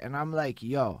shit. And I'm like,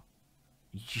 yo,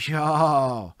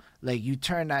 like you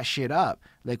turn that shit up.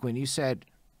 Like when you said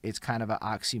it's kind of an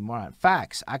oxymoron.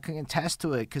 Facts. I can attest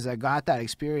to it because I got that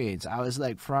experience. I was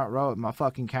like front row with my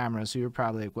fucking camera, so you're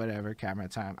probably like, whatever, camera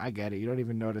time. I get it. You don't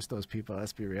even notice those people.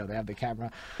 Let's be real. They have the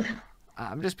camera.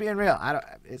 I'm just being real.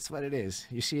 It's what it is.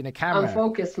 You see in the camera. I'm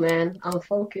focused, man. I'm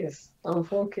focused.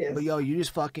 But yo, you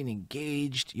just fucking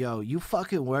engaged. Yo, you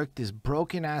fucking worked this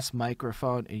broken ass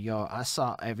microphone. And yo, I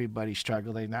saw everybody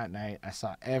struggling that night. I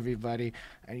saw everybody.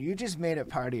 And you just made it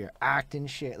part of your act and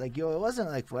shit. Like, yo, it wasn't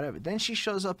like whatever. Then she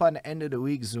shows up on the end of the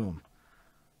week Zoom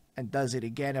and does it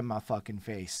again in my fucking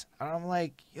face. And I'm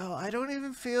like, yo, I don't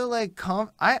even feel like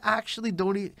I actually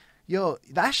don't even. Yo,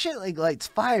 that shit like lights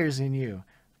fires in you.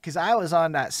 Because I was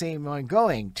on that same one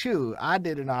going, too. I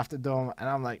did it off the dome, and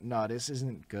I'm like, no, this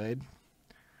isn't good.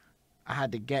 I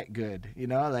had to get good, you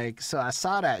know? Like, so I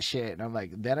saw that shit, and I'm like,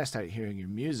 then I started hearing your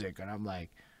music, and I'm like,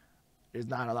 there's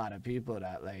not a lot of people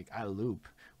that, like, I loop.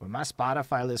 When my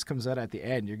Spotify list comes out at the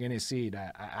end, you're going to see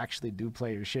that I actually do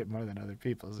play your shit more than other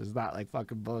people's. It's not, like,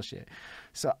 fucking bullshit.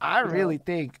 So I really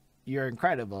think you're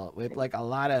incredible with, like, a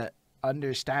lot of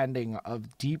understanding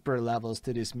of deeper levels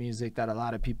to this music that a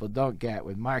lot of people don't get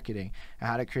with marketing and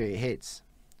how to create hits.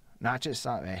 Not just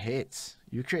hits.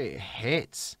 You create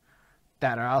hits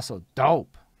that are also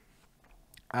dope.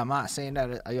 I'm not saying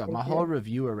that my whole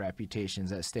reviewer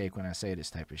reputation's at stake when I say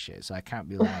this type of shit, so I can't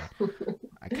be lying.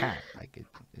 I can't. Like it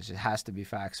just has to be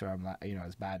facts, or I'm not,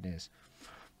 it's bad news.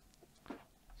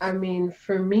 I mean,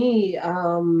 for me,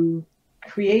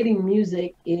 creating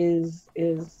music is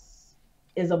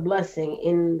a blessing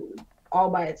in all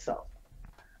by itself.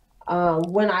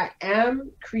 When I am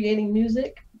creating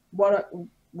music, what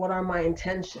are my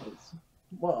intentions?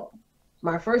 Well,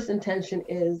 my first intention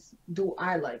is, do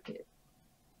I like it?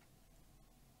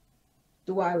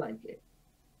 Do I like it?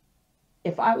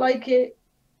 If I like it,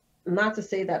 not to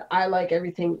say that I like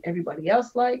everything everybody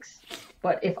else likes,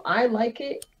 but if I like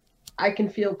it, I can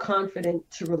feel confident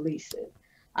to release it.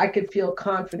 I can feel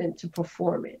confident to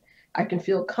perform it. I can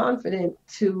feel confident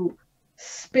to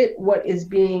spit what is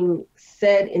being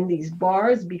said in these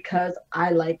bars because I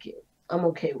like it. I'm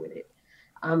okay with it.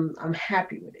 I'm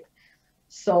happy with it.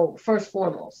 So first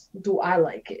foremost, do I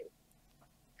like it?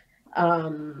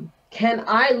 Can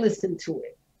I listen to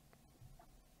it?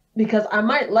 Because I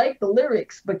might like the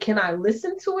lyrics, but can I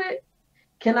listen to it?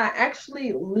 Can I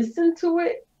actually listen to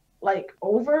it like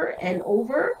over and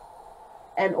over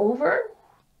and over?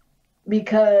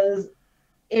 Because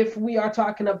if we are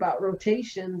talking about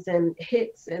rotations and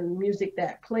hits and music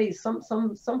that plays, some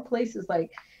places,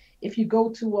 like if you go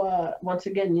to once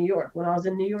again New York, when I was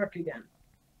in New York again,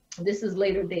 this is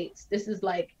later dates. This is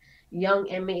like Young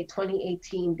M.A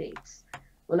 2018 dates.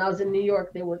 When I was in New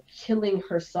York, they were killing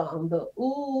her song,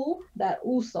 that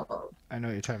ooh song. I know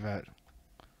what you're talking about.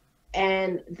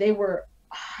 And they were,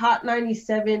 Hot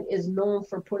 97 is known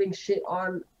for putting shit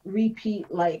on repeat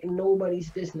like nobody's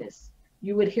business.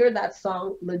 You would hear that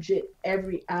song legit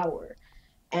every hour.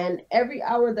 And every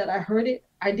hour that I heard it,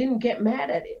 I didn't get mad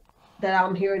at it that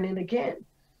I'm hearing it again.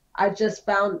 I just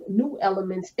found new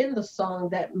elements in the song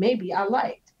that maybe I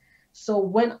liked. So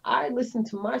when I listen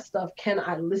to my stuff, can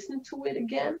I listen to it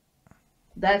again?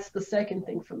 That's the second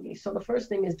thing for me. So the first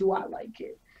thing is, do I like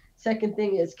it? Second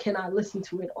thing is, can I listen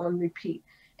to it on repeat?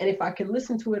 And if I can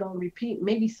listen to it on repeat,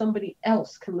 maybe somebody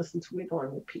else can listen to it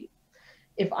on repeat.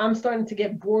 If I'm starting to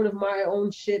get bored of my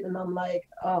own shit and I'm like,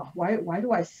 oh, why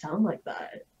do I sound like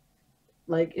that?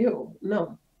 Like, ew,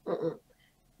 no. Mm-mm.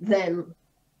 Then,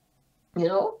 you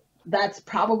know, that's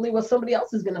probably what somebody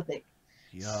else is going to think.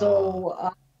 Yo,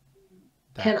 So,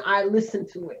 that can I listen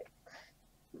to it?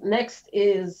 Next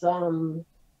is,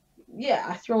 yeah,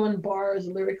 I throw in bars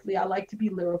lyrically. I like to be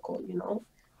lyrical, you know.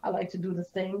 I like to do the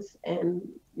things. And,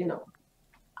 you know,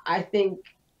 I think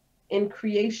in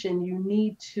creation, you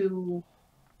need to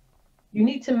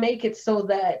make it so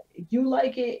that you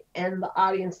like it and the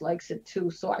audience likes it too.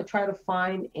 So I try to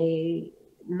find a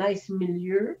nice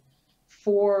milieu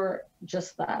for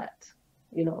just that,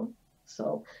 you know.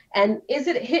 So, and is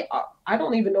it hit? I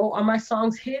don't even know. Are my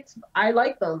songs hits? I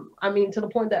like them. I mean, to the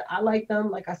point that I like them.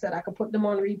 Like I said, I could put them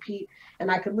on repeat and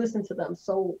I could listen to them.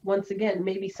 So once again,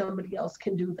 maybe somebody else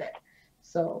can do that.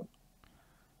 So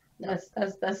that's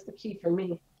the key for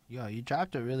me. Yo, you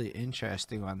dropped a really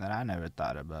interesting one that I never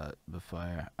thought about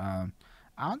before. I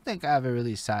don't think I ever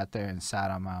really sat there and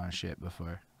sat on my own shit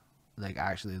before. Like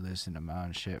actually listened to my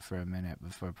own shit for a minute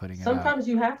before putting it out. Sometimes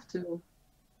you have to.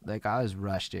 Like I was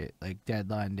rushed it. Like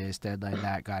deadline this, deadline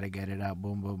that, gotta get it out,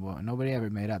 boom, boom, boom. Nobody ever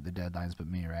made up the deadlines but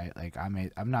me, right? Like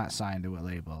I'm not signed to a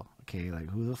label. Okay, like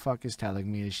who the fuck is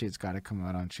telling me this shit's gotta come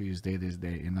out on Tuesday this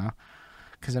day, you know?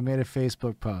 Because I made a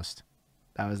Facebook post.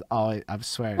 That was all. I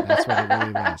swear, that's what it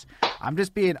really was. I'm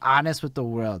just being honest with the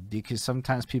world because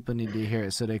sometimes people need to hear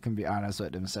it so they can be honest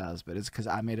with themselves. But it's because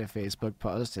I made a Facebook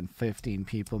post and 15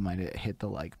 people might have hit the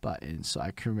like button. So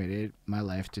I committed my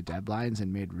life to deadlines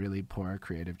and made really poor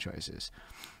creative choices.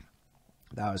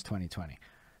 That was 2020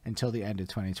 until the end of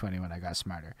 2020 when I got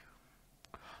smarter.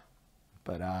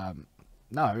 But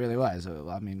no, it really was.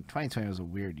 I mean, 2020 was a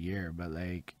weird year, but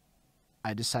like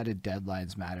I decided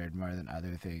deadlines mattered more than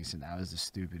other things, and that was the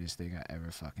stupidest thing I ever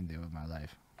fucking did with my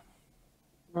life.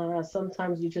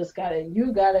 Sometimes you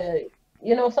gotta,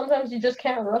 sometimes you just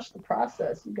can't rush the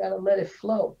process. You gotta let it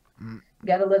flow. Mm, You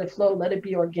gotta let it flow, let it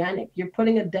be organic. You're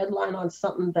putting a deadline on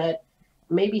something that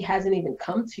maybe hasn't even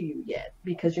come to you yet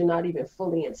because you're not even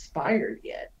fully inspired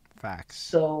yet. facts.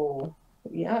 So,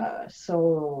 yeah,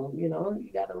 so, you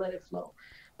gotta let it flow.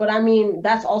 But I mean,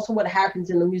 that's also what happens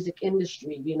in the music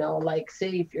industry, like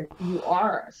say if you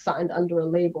are signed under a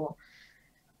label,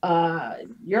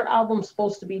 your album's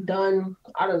supposed to be done,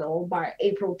 I don't know, by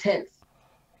April 10th.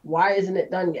 Why isn't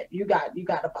it done yet? You got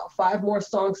about five more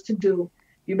songs to do.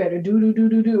 You better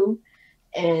do.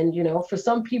 And for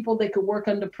some people, they could work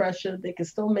under pressure. They can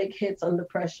still make hits under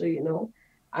pressure.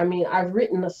 I mean, I've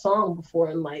written a song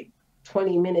before in like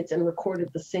 20 minutes and recorded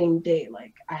the same day.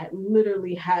 Like I had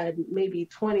literally had maybe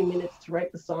 20 minutes to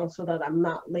write the song so that I'm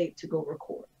not late to go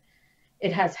record.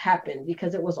 It has happened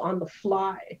because it was on the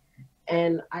fly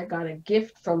and I got a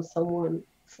gift from someone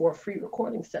for a free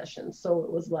recording session. So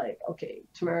it was like, okay,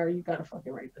 Tamara, you gotta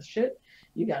fucking write this shit.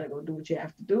 You gotta go do what you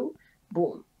have to do.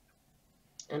 Boom.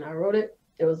 And I wrote it.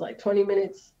 It was like 20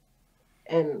 minutes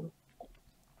and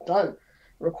done.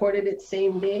 Recorded it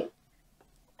same day.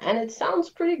 And it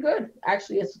sounds pretty good.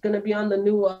 Actually, it's gonna be on the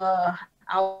new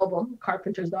album,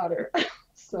 Carpenter's Daughter.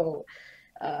 So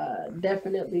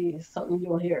definitely something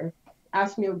you'll hear.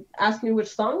 Ask me which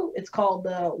song. It's called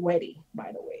Wetty,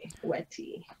 by the way.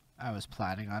 Wetty. I was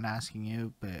planning on asking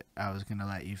you, but I was gonna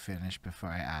let you finish before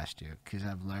I asked you because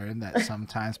I've learned that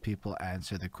sometimes people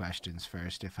answer the questions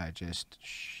first. If I just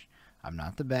shh, I'm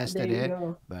not the best There at you it,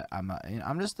 go. but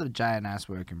I'm just a giant ass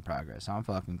work in progress. I'm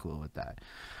fucking cool with that.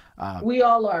 Um, We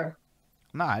all are.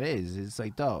 No, it is. It's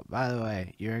like dope. By the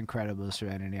way, you're incredible,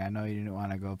 Serenity. I know you didn't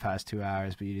want to go past 2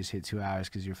 hours, but you just hit 2 hours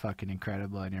because you're fucking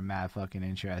incredible and you're mad fucking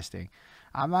interesting.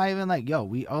 I'm not even like, yo,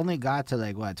 we only got to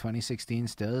like, what, 2016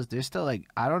 stills? There's still like,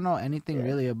 I don't know anything Yeah.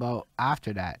 really about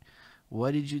after that.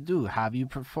 What did you do? Have you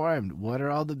performed? What are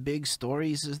all the big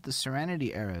stories of the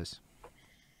Serenity eras?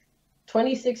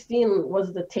 2016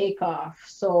 was the takeoff.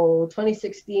 So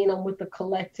 2016, I'm with the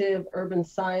collective Urban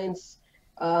Science.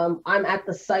 I'm at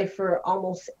the Cipher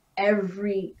almost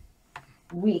every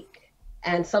week.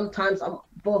 And sometimes I'm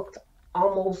booked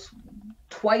almost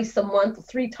twice a month,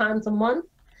 three times a month,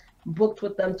 booked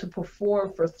with them to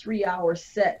perform for 3 hour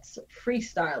sets,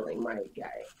 freestyling, my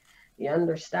guy. You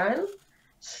understand?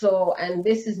 So, and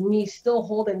this is me still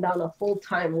holding down a full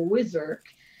time wizard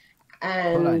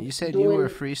Hold on, and you said you were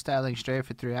doing freestyling straight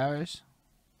for 3 hours,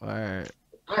 or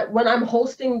when I'm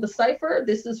hosting the cipher,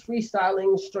 this is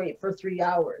freestyling straight for 3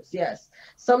 hours. Yes.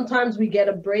 Sometimes we get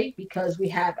a break because we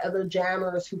have other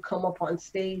jammers who come up on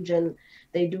stage and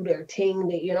they do their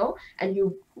thing. And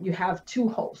you have two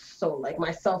hosts. So like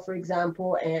myself, for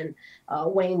example, and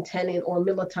Wayne Tennant or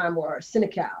Militime or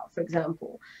Cynical, for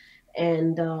example.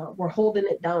 And we're holding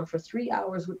it down for 3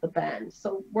 hours with the band.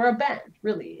 So we're a band,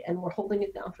 really, and we're holding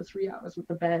it down for 3 hours with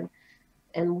the band,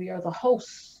 and we are the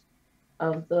hosts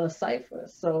of the cipher.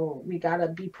 So we gotta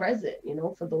be present,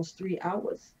 for those 3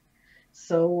 hours.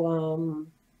 So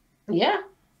yeah,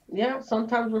 yeah.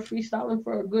 Sometimes we're freestyling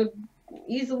for a good,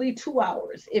 easily 2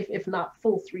 hours, if not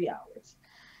full 3 hours,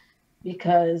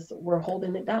 because we're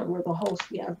holding it down. We're the host.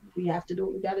 We have to do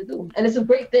what we got to do, and it's a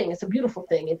great thing. It's a beautiful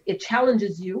thing. It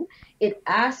challenges you. It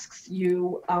asks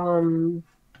you,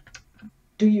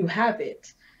 do you have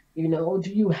it?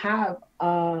 Do you have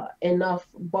enough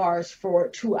bars for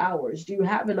 2 hours? Do you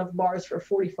have enough bars for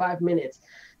 45 minutes?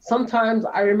 Sometimes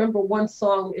I remember one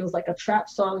song, it was like a trap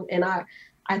song, and I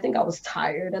think I was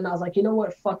tired, and I was like, you know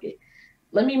what, fuck it.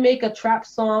 Let me make a trap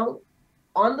song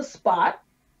on the spot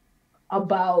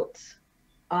about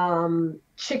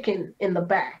chicken in the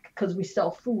back, because we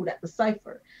sell food at the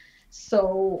cipher.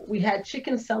 So we had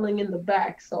chicken selling in the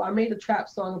back. So I made a trap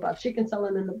song about chicken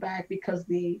selling in the back because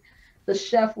the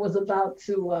chef was about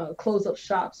to close up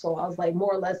shop. So I was like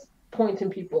more or less pointing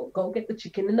people, go get the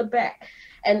chicken in the back.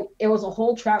 And it was a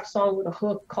whole trap song with a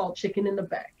hook called Chicken in the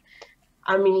Back.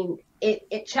 I mean,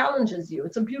 it challenges you.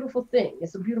 It's a beautiful thing.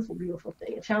 It's a beautiful, beautiful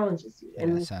thing. It challenges you. yeah,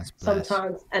 that And sounds blessed.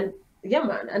 sometimes, and yeah,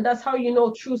 man. And that's how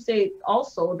True say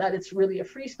also that it's really a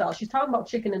freestyle. She's talking about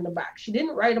chicken in the back. She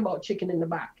didn't write about chicken in the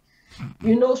back.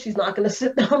 She's not going to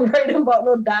sit down writing about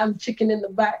no damn chicken in the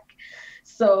back.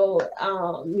 So,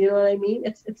 you know what I mean?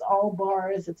 It's all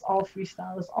bars. It's all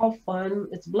freestyle. It's all fun.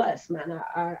 It's blessed, man.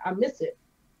 I miss it.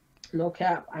 No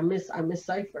cap. I miss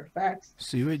Cypher. Facts.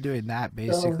 So you were doing that So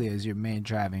basically as your main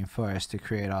driving force to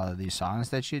create all of these songs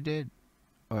that you did,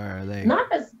 or like,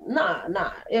 not as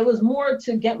nah. It was more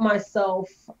to get myself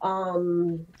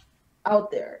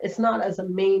out there. It's not as a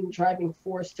main driving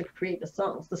force to create the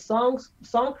songs.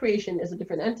 Song creation is a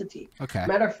different entity. okay,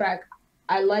 Matter of fact,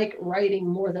 I like writing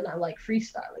more than I like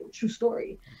freestyling. True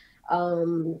story.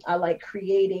 I like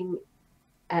creating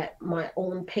at my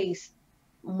own pace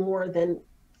more than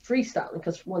freestyling,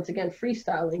 because once again,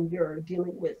 freestyling, you're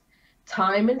dealing with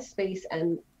time and space,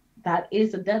 and that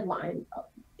is a deadline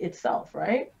itself,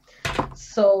 right?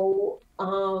 So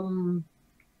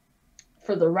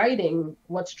for the writing,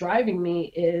 what's driving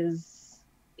me is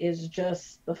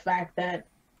just the fact that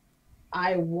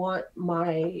I want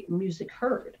my music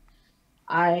heard.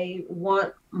 I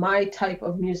want my type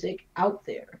of music out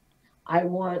there. I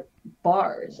want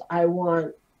bars. I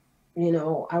want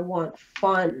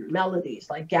fun melodies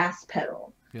like Gas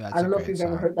Pedal. yeah, I that's a don't know if great you've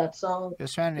ever song. heard that song,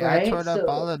 Just trying to, I right? tore up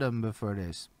all So of them before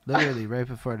this, literally right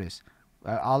before this.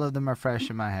 All of them are fresh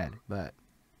in my head, but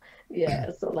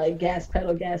yeah, so like Gas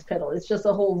Pedal, Gas Pedal. It's just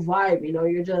a whole vibe,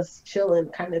 you're just chilling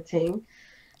kind of thing.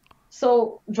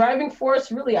 So driving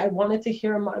force, really, I wanted to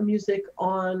hear my music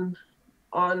on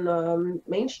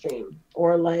mainstream,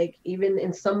 or like even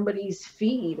in somebody's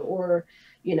feed, or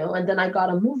and then I got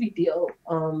a movie deal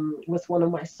with one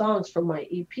of my songs from my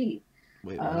EP. wait,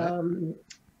 what? um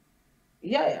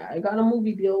yeah, I got a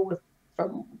movie deal with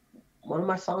from one of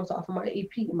my songs off of my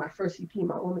EP, my first EP,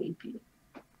 my only EP,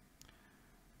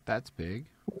 That's big.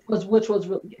 which was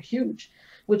really huge,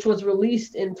 which was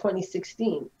released in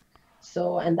 2016.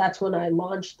 So, and that's when I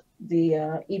launched the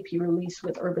EP release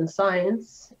with Urban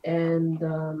Science. And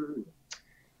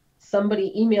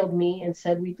somebody emailed me and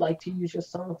said, we'd like to use your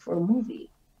song for a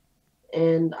movie.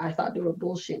 And I thought they were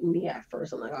bullshitting me at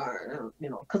first. I'm like, all right,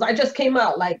 because I just came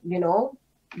out,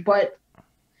 but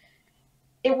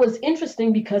it was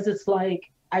interesting because it's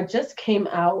like, I just came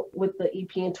out with the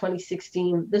EP in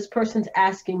 2016. This person's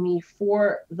asking me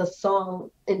for the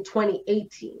song in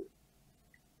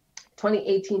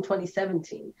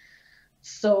 2017.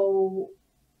 So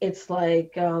it's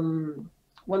like,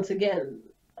 once again,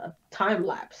 a time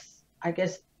lapse. I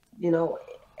guess,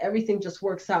 everything just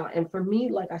works out. And for me,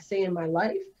 like I say in my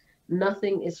life,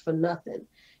 nothing is for nothing,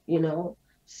 you know?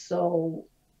 So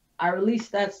I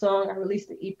released that song. I released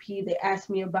the EP. They asked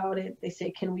me about it. They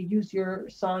said, can we use your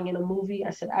song in a movie?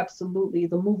 I said, absolutely.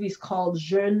 The movie's called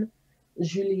Jeune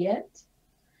Juliette.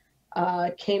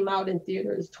 Came out in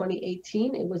theaters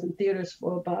 2018. It was in theaters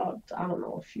for about, I don't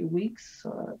know, a few weeks,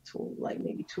 to like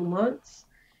maybe 2 months.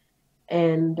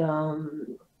 And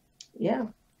yeah,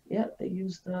 they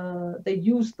used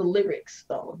the lyrics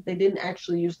though. They didn't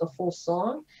actually use the full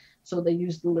song, So they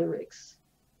use the lyrics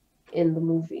in the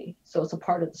movie. So it's a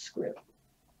part of the script.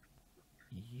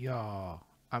 Yo,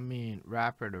 I mean,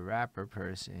 rapper to rapper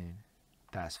person,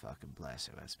 that's fucking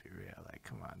blessed. Let's be real. Like,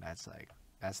 come on, that's like,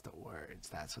 that's the words.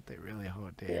 That's what they really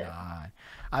hold in Yeah. on.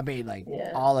 I mean, like,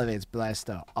 Yeah. all of it's blessed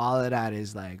though. All of that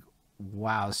is like,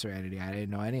 wow, Serenity. I didn't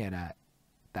know any of that.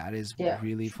 That is Yeah.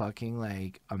 really fucking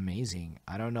like amazing.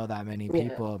 I don't know that many Yeah.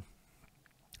 people.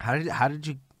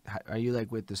 Are you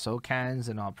like with the SoCans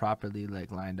and all properly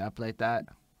like lined up like that?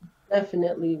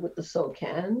 Definitely with the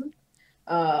SoCan.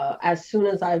 As soon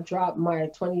as I dropped my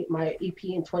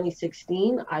EP in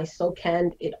 2016, I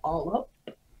SoCanned it all up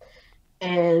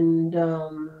and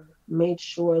made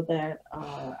sure that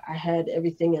I had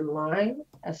everything in line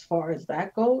as far as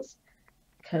that goes.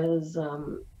 Because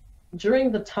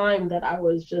during the time that I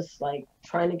was just like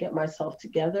trying to get myself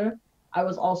together, I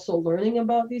was also learning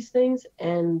about these things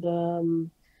and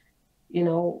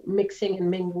mixing and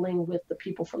mingling with the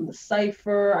people from the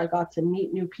cipher. I got to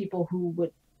meet new people who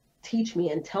would teach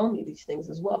me and tell me these things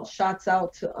as well. Shouts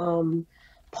out to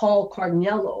Paul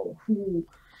Carniello, who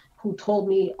told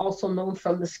me, also known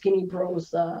from the Skinny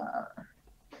Bros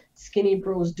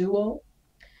duo.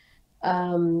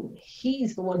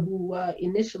 He's the one who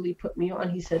initially put me on.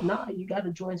 He said, "Nah, you got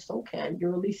to join SoCan.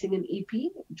 You're releasing an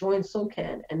EP. Join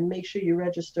SoCan and make sure you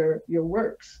register your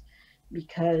works,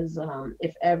 because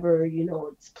if ever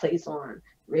it's placed on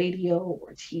radio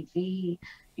or TV,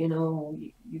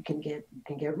 you can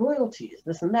get royalties,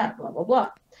 this and that, blah blah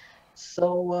blah."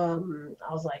 So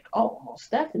I was like, "Oh, most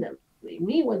definitely."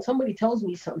 Me, when somebody tells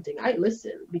me something, I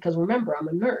listen, because remember, I'm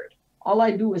a nerd. All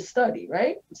I do is study,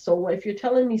 right? So if you're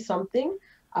telling me something,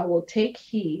 I will take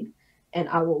heed and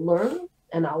I will learn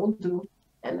and I will do,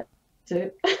 and that's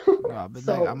it. No, but like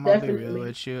So I'm gonna be real definitely,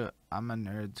 with you. I'm a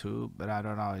nerd too, but I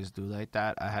don't always do like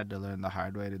that. I had to learn the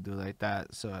hard way to do like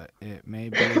that. So it may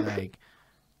be like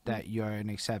that you're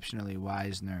an exceptionally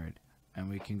wise nerd, and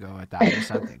we can go with that or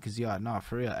something. Cause yeah, no,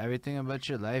 for real, everything about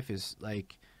your life is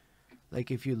like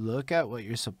if you look at what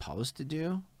you're supposed to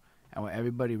do and what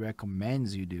everybody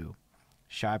recommends you do,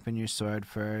 sharpen your sword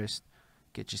first,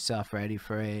 get yourself ready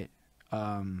for it.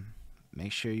 Um,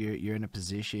 Make sure you're in a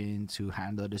position to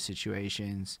handle the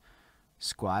situations.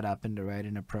 Squat up in the right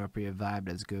and appropriate vibe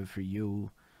that's good for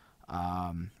you.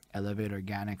 Elevate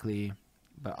organically,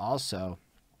 but also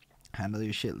handle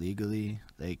your shit legally.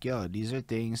 Like, yo, these are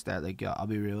things that, like, yo, I'll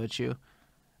be real with you.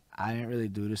 I didn't really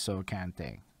do the SoCan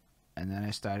thing. And then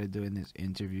I started doing this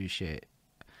interview shit.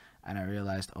 And I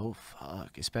realized, oh,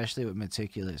 fuck. Especially with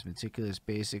Meticulous. Meticulous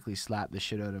basically slapped the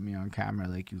shit out of me on camera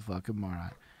like, you fucking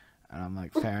moron. And I'm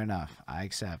like, fair enough. I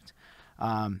accept.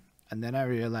 And then I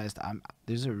realized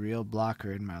there's a real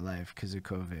blocker in my life because of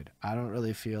COVID. I don't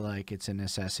really feel like it's a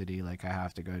necessity, like I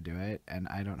have to go do it. And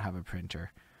I don't have a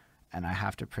printer. And I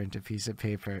have to print a piece of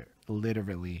paper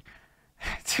literally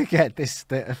to get this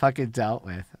fucking dealt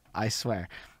with. I swear.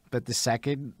 But the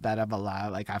second that I'm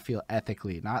allowed, like I feel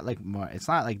ethically, not like more. It's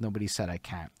not like nobody said I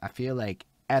can't. I feel like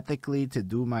ethically to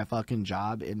do my fucking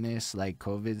job in this like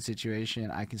COVID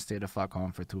situation, I can stay the fuck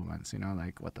home for 2 months. You know,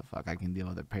 like what the fuck, I can deal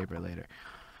with the paper later.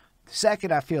 The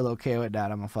second I feel okay with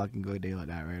that, I'm gonna fucking go deal with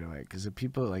that right away. Cause the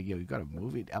people are like, yo, you got a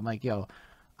movie? I'm like, yo,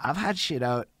 I've had shit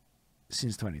out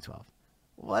since 2012.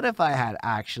 What if I had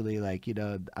actually like,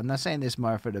 I'm not saying this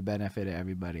more for the benefit of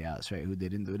everybody else, right, who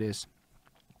didn't do this.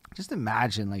 Just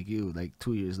imagine like you, like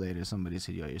 2 years later, somebody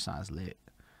said, yo, your song's lit.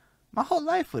 My whole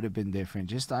life would have been different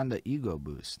just on the ego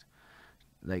boost.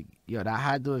 Like, yo, that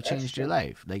had to have that's changed your true.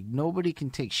 life. Like, nobody can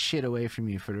take shit away from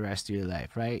you for the rest of your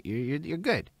life, right? You're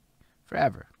good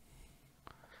forever.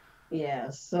 Yeah.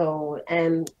 So,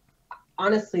 and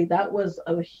honestly, that was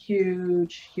a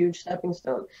huge, huge stepping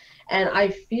stone. And I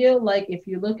feel like if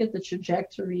you look at the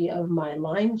trajectory of my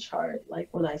line chart, like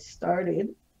when I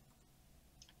started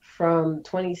from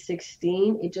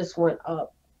 2016, it just went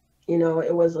up.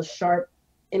 It was a sharp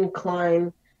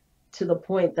incline to the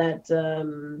point that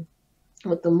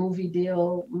with the movie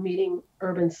deal, meeting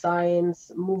Urban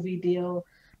Science movie deal,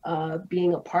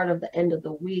 being a part of the end of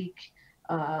the week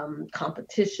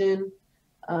competition.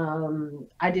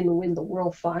 I didn't win the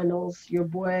world finals.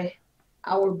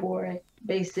 Our boy,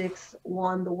 Basics,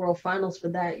 won the world finals for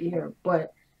that year.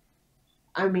 But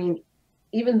I mean,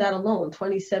 even that alone,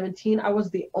 2017, I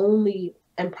was the only,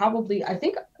 and probably, I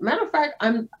think, matter of fact,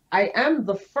 I am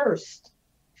the first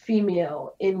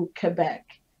female in Quebec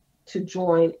to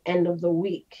join end of the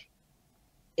week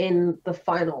in the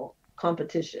final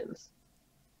competitions.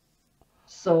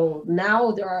 So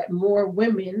now there are more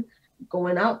women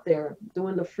going out there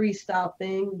doing the freestyle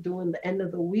thing, doing the end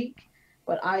of the week.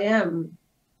 But I am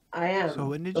I So am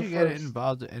when did the you get first.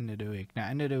 involved with end of the week? Now,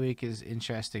 end of the week is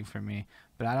interesting for me,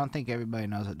 but I don't think everybody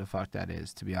knows what the fuck that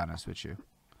is. To be honest with you.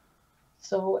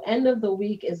 So end of the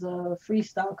week is a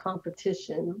freestyle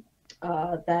competition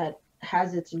that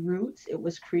has its roots. It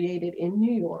was created in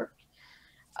New York,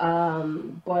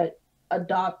 but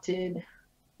adopted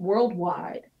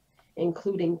worldwide,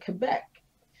 including Quebec.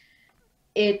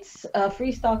 It's a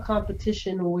freestyle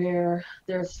competition where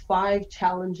there's 5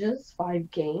 challenges, 5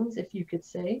 games, if you could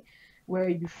say, where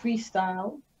you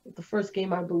freestyle. The first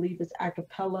game, I believe, is a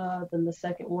cappella. Then the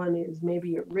second one is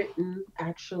maybe a written,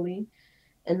 actually.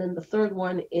 And then the third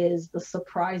one is the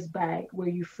surprise bag, where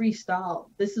you freestyle.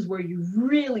 This is where you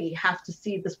really have to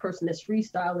see this person is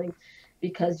freestyling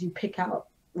because you pick out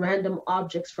random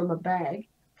objects from a bag.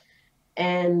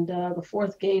 And the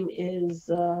fourth game is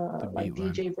The beat like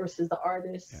one. DJ versus the Yeah.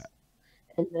 artist.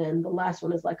 And then the last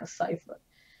one is like a cipher.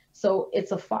 So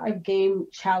it's a 5 game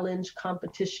challenge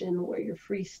competition where you're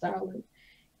freestyling.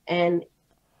 And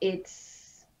it's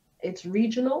it's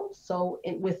regional. So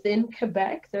within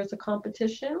Quebec, there's a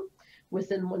competition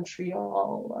within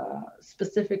Montreal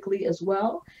specifically as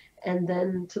well, and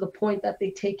then to the point that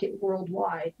they take it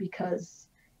worldwide because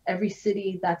every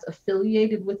city that's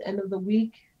affiliated with End of the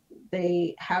Week,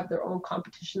 they have their own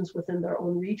competitions within their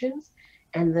own regions,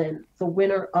 and then the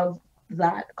winner of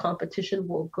that competition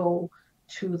will go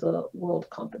to the world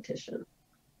competition.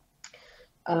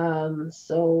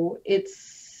 So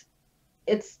it's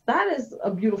that is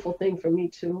a beautiful thing for me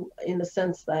too, in the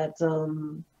sense that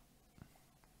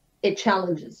it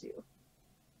challenges you.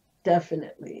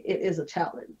 Definitely, it is a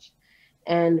challenge,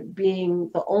 and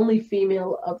being the only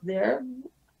female up there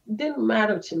didn't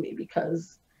matter to me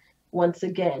because once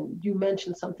again, you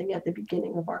mentioned something at the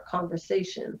beginning of our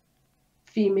conversation.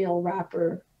 Female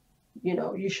rapper,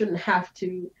 you shouldn't have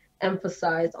to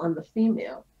emphasize on the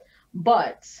female,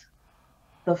 but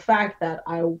the fact that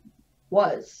I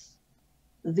was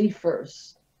the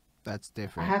first. That's I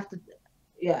different. have to,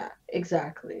 yeah,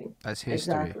 exactly. That's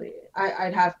history. Exactly.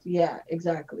 I'd have to, yeah,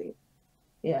 exactly.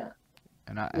 Yeah,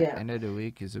 And yeah. end of the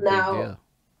week is a big Now, deal.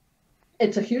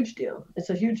 it's a huge deal. It's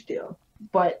a huge deal.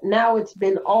 But now it's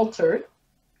been altered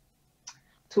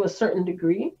to a certain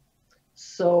degree.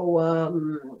 So, I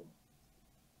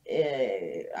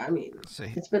mean, So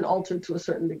it's been altered to a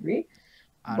certain degree,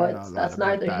 I don't know but a lot that's about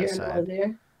neither that here nor side.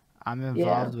 there. I'm Yeah.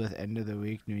 involved with end of the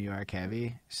week New York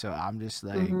heavy, so I'm just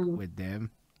like Hmm. with them.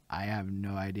 I have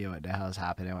no idea what the hell is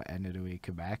happening with end of the week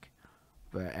Quebec.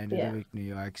 But end of the Yeah. week New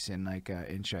York's in like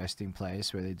a interesting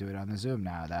place where they do it on the Zoom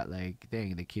now. That like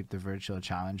thing they keep the virtual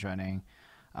challenge running.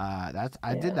 That's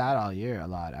I did Yeah. that all year a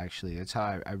lot actually. That's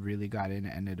how I really got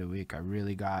into end of the week. I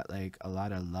really got like a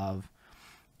lot of love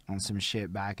on some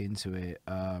shit back into it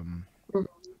Mhm.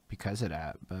 because of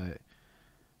that. But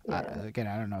Yeah. again,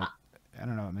 I don't know. I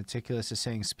don't know what Meticulous is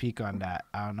saying. Speak on that.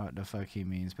 I don't know what the fuck he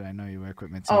means, but I know you work with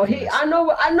Oh, Meticulous. I know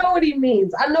what he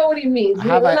means. I know what he means. I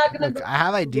have We're I not gonna look. go I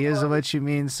have too ideas of long. what you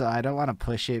mean, so I don't want to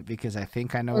push it because I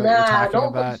think I know what you're Nah, talking don't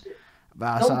about. push it. But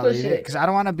also Don't I'll push leave it it. because I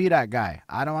don't want to be that guy.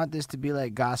 I don't want this to be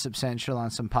like Gossip Central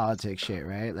on some politics shit,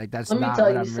 right? Like that's Let me not tell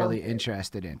what you I'm really something.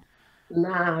 interested in.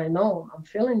 Nah, I know. I'm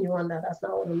feeling you on that. That's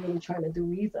not what I'm really trying to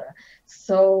do either.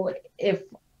 So if,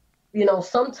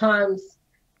 sometimes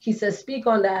he says speak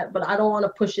on that, but I don't want to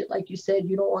push it like you said,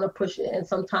 you don't want to push it. And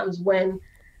sometimes when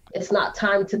it's not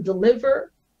time to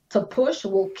deliver, to push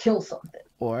will kill something.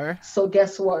 Or So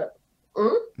guess what?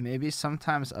 Mm? maybe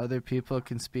sometimes other people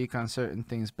can speak on certain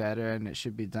things better, and it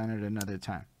should be done at another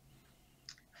time.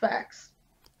 Facts.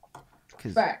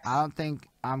 Because I Facts. don't think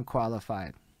I'm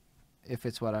qualified if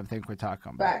it's what I think we're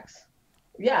talking about. Facts.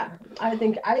 Yeah, I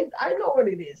think I know what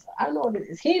it is. I know what it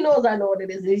is. He knows I know what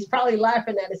it is. He's probably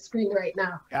laughing at his screen right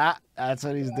now. Ah, that's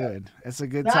what he's doing. It's a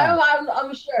good I'm, time. I'm,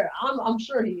 I'm sure. I'm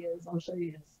sure he is. I'm sure he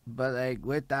is. But like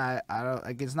with that, I don't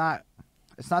like. It's not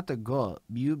the goal.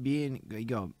 You being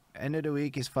yo end of the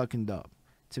week is fucking dope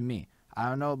to me. I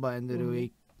don't know about end of the Mm-hmm.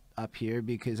 week up here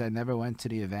because I never went to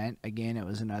the event. Again, it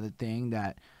was another thing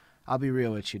that I'll be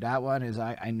real with you. That one is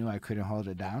I knew I couldn't hold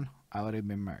it down. I would have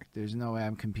been murked. There's no way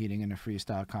I'm competing in a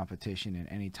freestyle competition in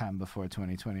any time before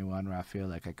 2021 where I feel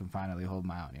like I can finally hold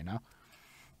my own.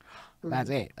 That's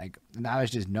Mm-hmm. it. Like that was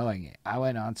just knowing it. I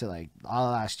went on to like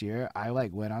all last year. I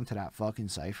like went on to that fucking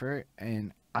cipher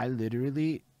and I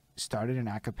literally started an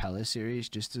acapella series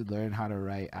just to learn how to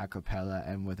write acapella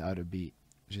and without a beat,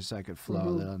 just so I could flow a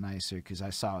Mm-hmm. little nicer. Because I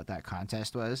saw what that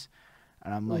contest was,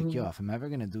 and I'm like, yo, Mm-hmm. if I'm ever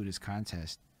gonna do this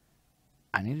contest,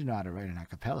 I need to know how to write an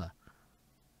acapella.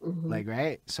 Mm-hmm. Like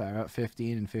right, so I wrote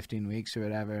 15 in 15 weeks or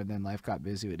whatever, and then life got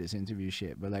busy with this interview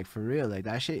shit. But like for real, like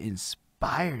that shit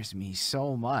inspires me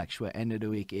so much what end of the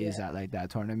week is Yeah. at like that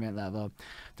tournament level,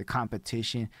 the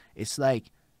competition. It's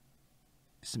like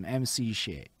some MC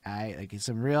shit. I like it's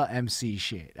some real MC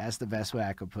shit. That's the best way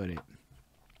I could put it.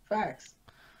 Facts.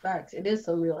 Facts. It is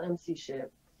some real MC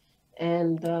shit.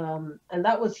 And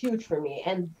that was huge for me.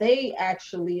 And they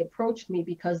actually approached me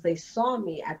because they saw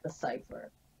me at the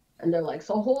cipher. And they're like,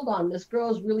 so hold on, this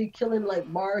girl's really killing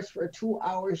like bars for 2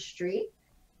 hours straight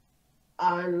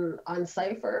on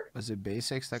cipher. Was it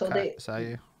Basics that So they saw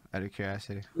you? Out of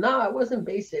curiosity. no, it wasn't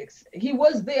basics. He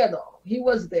was there though. He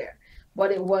was there.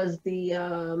 But it was the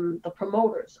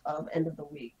promoters of End of the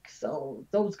Week. So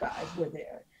those guys were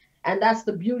there. And that's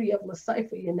the beauty of La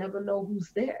Cipher. You never know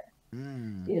who's there,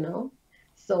 Mm. you know?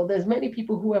 So there's many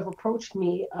people who have approached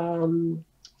me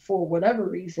for whatever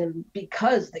reason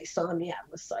because they saw me at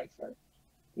La Cipher,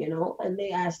 you know, and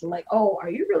they asked like, "Oh, are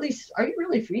you really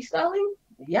freestyling?"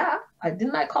 Yeah,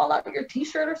 I call out your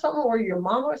T-shirt or something, or your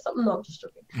mama or something. No, I'm just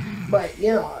joking. But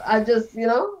I just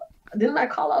didn't I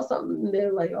call out something? And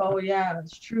they're like, "Oh yeah,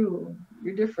 it's true.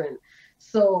 You're different."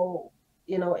 So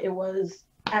it was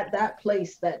at that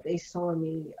place that they saw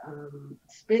me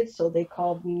spit. So they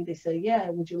called me. They said, "Yeah,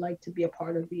 would you like to be a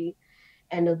part of the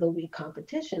end of the week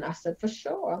competition?" I said, "For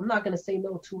sure. I'm not gonna say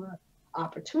no to an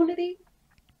opportunity."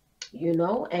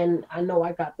 And I know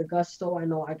I got the gusto, I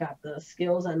know I got the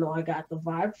skills, I know I got the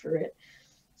vibe for it.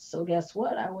 So guess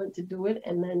what? I went to do it,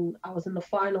 and then I was in the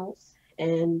finals,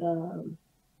 and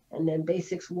then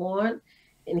Basics won,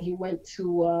 and he went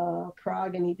to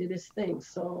Prague and he did his thing.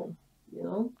 So you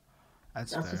know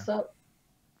That's that's fair. what's up.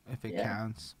 If it Yeah,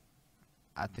 counts,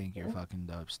 I think you're yeah. fucking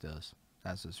dope stills.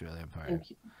 That's what's really important.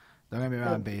 Thank you, Don't get me wrong,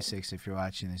 thank you. Basics. If you're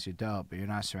watching this, you're dope, but you're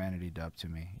not Serenity dope to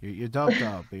me. You're dope,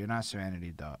 dope, but you're not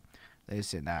Serenity dope.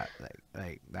 Listen, that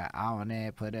like that. I want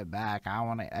it, put it back. I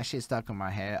want it. That shit stuck in my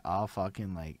head all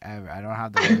fucking like ever. I don't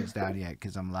have the words down yet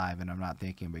because I'm live and I'm not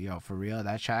thinking. But yo, for real,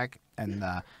 that track and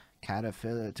the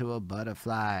caterpillar to a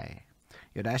butterfly.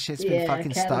 Yo, that shit's been Yeah,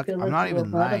 fucking stuck. I'm caterpillar not to a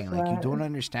even lying. Like you butterfly. don't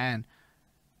understand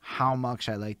how much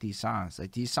I like these songs.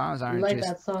 Like these songs You aren't like just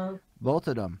that song? both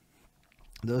of them.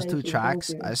 Those two Thank you, thank tracks,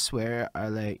 you. I swear, are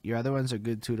like your other ones are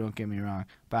good too. Don't get me wrong,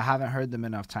 but I haven't heard them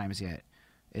enough times yet.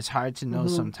 It's hard to know Hmm.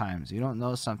 sometimes. You don't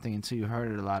know something until you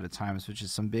heard it a lot of times, which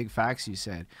is some big facts you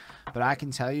said. But I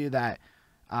can tell you that,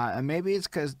 and maybe it's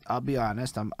because I'll be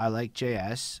honest. I like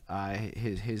JS.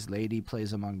 His lady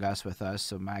plays Among Us with us,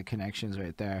 so my connection's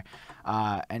right there.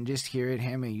 And just hearing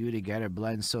him and you together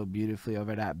blend so beautifully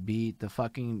over that beat, the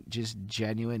fucking just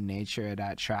genuine nature of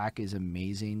that track is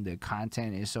amazing. The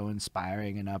content is so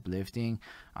inspiring and uplifting.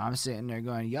 I'm sitting there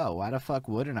going, yo, why the fuck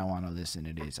wouldn't I want to listen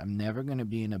to this? I'm never gonna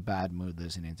be in a bad mood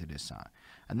listening to this song.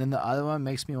 And then the other one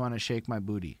makes me want to shake my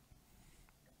booty.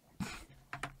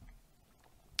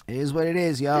 It is what it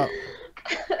is, yo.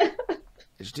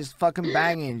 It's just fucking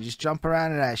banging. Just jump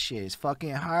around to that shit. It's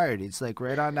fucking hard. It's like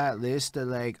right on that list of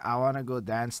like I wanna go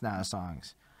dance now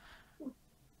songs.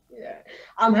 Yeah,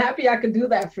 I'm happy I could do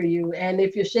that for you. And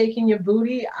if you're shaking your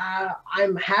booty,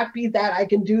 I'm happy that I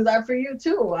can do that for you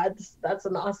too. That's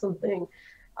an awesome thing.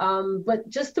 But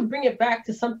just to bring it back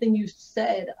to something you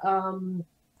said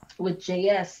with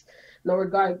JS, no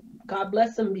regard, God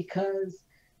bless him, because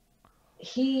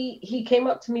he came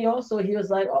up to me also. He was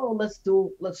like, "Oh, let's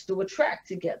do a track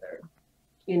together,"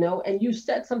 And you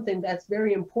said something that's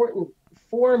very important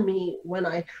for me when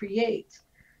I create.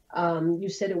 You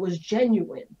said it was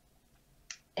genuine,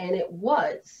 and it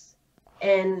was.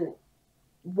 And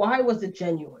why was it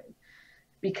genuine?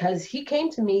 Because he came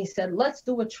to me, he said, "Let's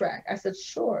do a track." I said,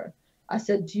 "Sure." I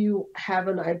said, "Do you have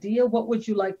an idea? What would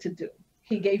you like to do?"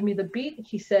 He gave me the beat.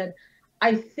 He said,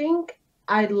 "I think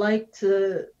I'd like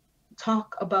to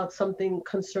talk about something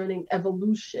concerning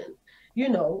evolution,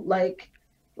 like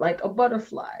a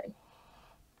butterfly,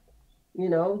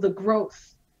 the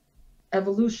growth,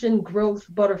 evolution, growth,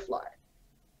 butterfly."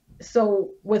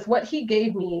 So with what he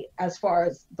gave me as far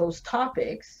as those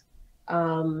topics,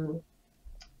 um,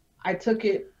 I took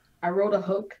it, I wrote a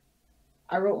hook,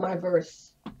 I wrote my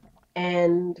verse,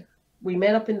 and we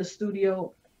met up in the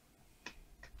studio.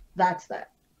 That's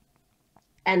that.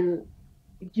 And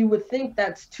you would think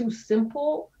that's too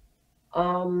simple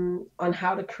on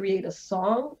how to create a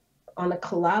song on a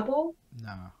collabo,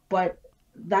 No. but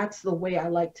that's the way I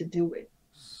like to do it.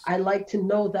 I like to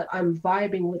know that I'm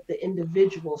vibing with the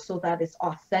individual so that it's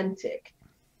authentic.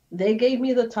 They gave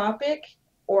me the topic,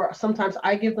 or sometimes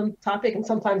I give them the topic, and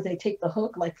sometimes they take the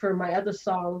hook. Like for my other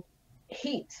song,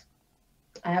 Heat,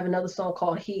 I have another song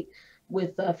called Heat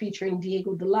with featuring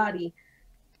Diego Delati,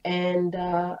 and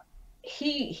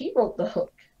he wrote the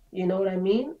hook. You know what I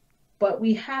mean? But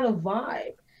we had a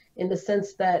vibe, in the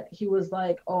sense that he was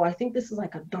like, "Oh, I think this is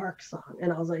like a dark song,"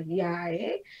 and I was like, "Yeah."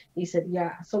 Eh? He said,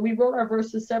 "Yeah." So we wrote our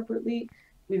verses separately.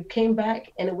 We came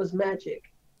back, and it was magic.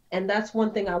 And that's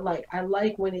one thing I like. I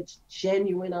like when it's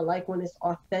genuine. I like when it's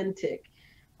authentic.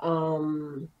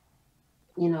 Um,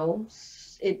 you know,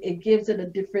 it gives it a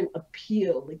different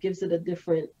appeal. It gives it a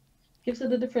different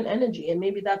energy, and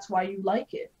maybe that's why you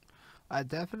like it. I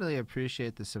definitely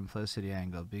appreciate the simplicity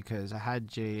angle because I had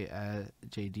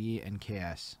JD and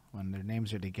KS. When their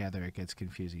names are together, it gets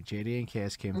confusing. JD and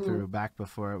KS came Mm-hmm. through back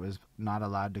before it was not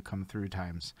allowed to come through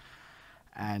times.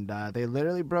 And they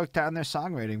literally broke down their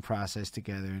songwriting process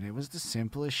together, and it was the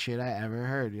simplest shit I ever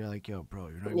heard. You're like, yo, bro,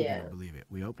 you're not even gonna Yeah. believe it.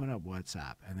 We open up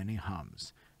WhatsApp, and then he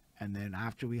hums, and then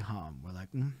after we hum, we're like,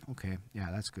 okay, yeah,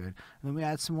 that's good. And then we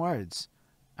add some words,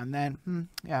 and then,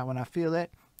 yeah, when I feel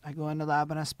it, I go in the lab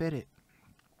and I spit it,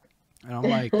 and I'm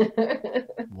like,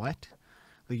 what?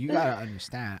 Like, you gotta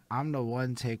understand, I'm the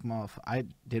one take off. I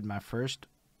did my first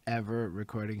ever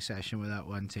recording session without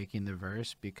one taking the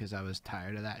verse because I was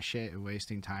tired of that shit and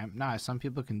wasting time. Nah, some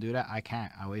people can do that. I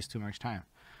can't. I waste too much time.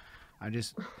 I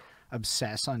just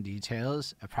obsess on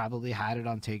details. I probably had it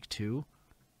on take two,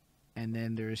 and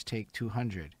then there's take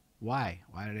 200. Why?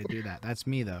 Why did I do that? That's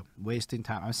me though, wasting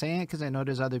time. I'm saying it because I know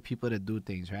there's other people that do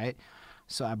things right.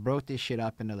 So I broke this shit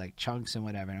up into like chunks and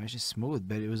whatever, and it was just smooth.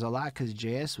 But it was a lot because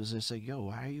JS was just like, "Yo,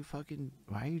 why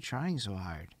are you trying so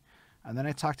hard?" And then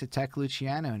I talked to Tech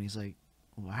Luciano, and he's like,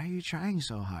 "Why are you trying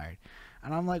so hard?"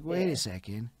 And I'm like, "Wait a Yeah.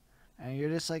 second," and you're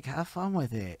just like, "Have fun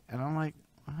with it." And I'm like,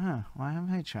 "Huh? Why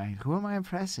am I trying? Who am I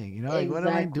impressing? You know, like what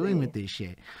am I doing with Exactly. this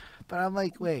shit?" But I'm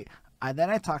like, "Wait."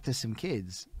 Then I talked to some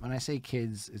kids. When I say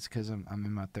kids, it's because I'm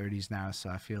in my 30s now, so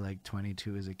I feel like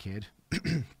 22 is a kid.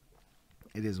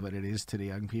 It is what it is to the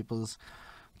young peoples.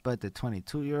 But the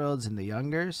 22-year-olds and the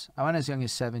youngers, I went as young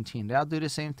as 17. They all do the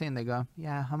same thing. They go,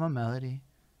 "Yeah, I'm a melody,"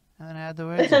 and then I add the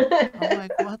words in. I'm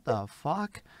like, what the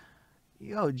fuck?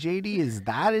 Yo, JD is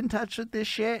that in touch with this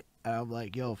shit? And I'm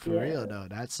like, yo, for real Yeah. though,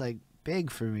 that's like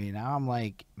big for me. Now I'm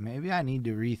like, maybe I need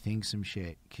to rethink some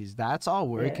shit because that's all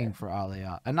Yeah. working for all of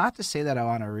y'all. And not to say that I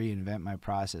want to reinvent my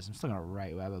process. I'm still gonna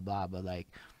write blah blah blah, but like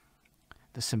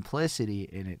the simplicity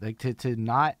in it, like to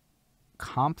not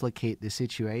complicate the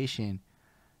situation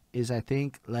is I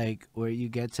think like where you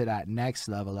get to that next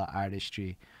level of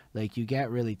artistry. Like you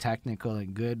get really technical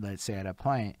and good, let's say at a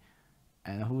point,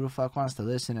 and who the fuck wants to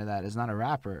listen to that is not a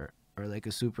rapper or like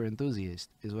a super enthusiast,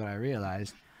 is what I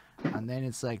realized. And then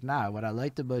it's like, nah, what I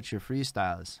liked about your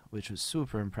freestyles, which was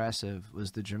super impressive,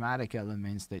 was the dramatic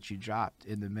elements that you dropped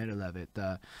in the middle of it.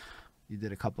 You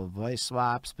did a couple of voice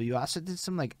swaps, but you also did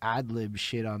some like ad lib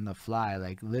shit on the fly,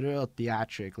 like literal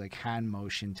theatric, like hand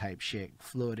motion type shit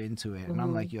flowed into it. And I'm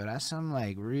Hmm. like, yo, that's some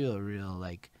like real,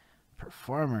 like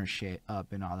performer shit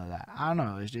up and all of that. I don't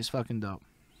know. It's just fucking dope.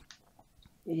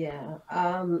 Yeah.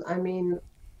 I mean,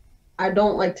 I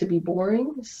don't like to be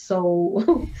boring,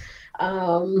 so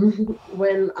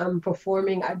when I'm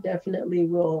performing, I definitely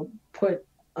will put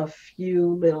a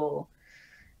few little,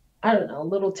 I don't know,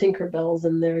 little Tinkerbells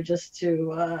in there just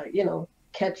to,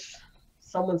 catch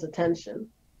someone's attention.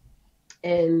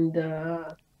 And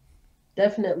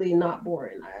definitely not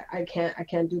boring. I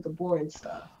can't do the boring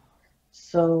stuff.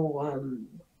 So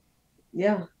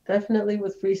yeah, definitely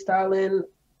with freestyling,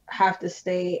 have to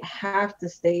stay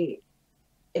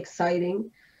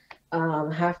exciting.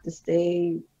 Have to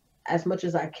stay as much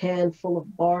as I can full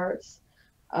of bars.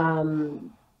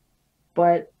 Um,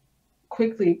 but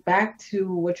quickly back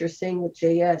to what you're saying with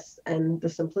JS and the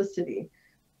simplicity.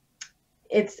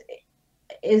 It's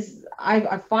is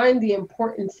I find the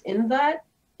importance in that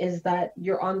is that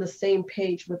you're on the same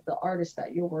page with the artist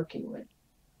that you're working with.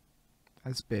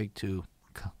 That's big too.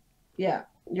 Yeah,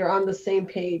 you're on the same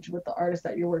page with the artist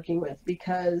that you're working with,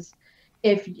 because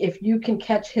if you can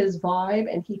catch his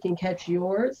vibe and he can catch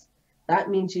yours, that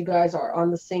means you guys are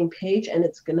on the same page, and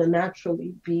it's going to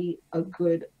naturally be a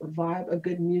good vibe, a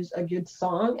good music, a good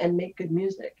song, and make good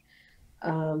music.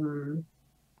 um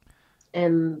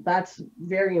and that's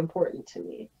very important to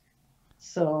me.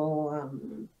 So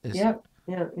Is yeah,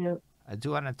 yeah, yeah. I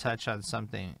do want to touch on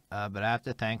something, but I have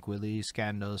to thank Willie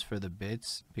Scandos for the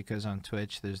bits because on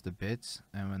Twitch there's the bits,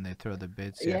 and when they throw the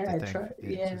bits, you have Yeah, to I thank. try.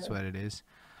 It's Yeah, what it is.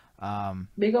 Um,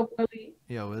 big up Willie.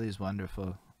 yo, Willie's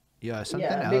wonderful. Yo, something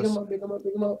Yeah, big him else up, big him up,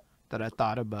 big him up. that I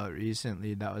thought about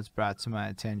recently that was brought to my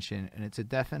attention, and it's a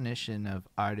definition of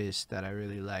artists that I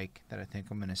really like that I think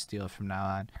I'm gonna steal from now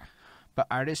on. But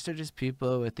artists are just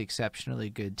people with exceptionally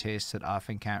good taste that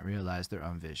often can't realize their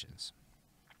own visions.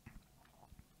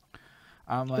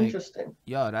 I'm like, Interesting.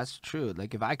 yo, that's true.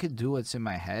 Like, if I could do what's in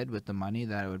my head with the money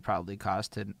that it would probably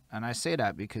cost to, and I say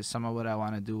that because some of what I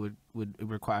want to do would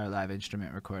require live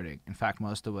instrument recording. In fact,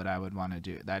 most of what I would want to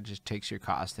do, that just takes your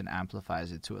cost and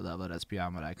amplifies it to a level that's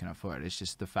beyond what I can afford. It's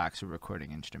just the facts of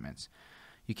recording instruments.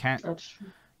 You can't, That's true.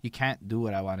 you can't do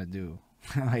what I want to do.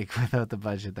 Like without the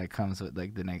budget that comes with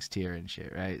like the next tier and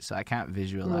shit, right? So I can't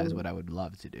visualize what I would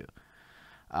love to do.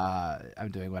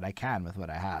 I'm doing what I can with what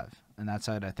I have, and that's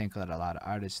what I think that a lot of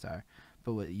artists are.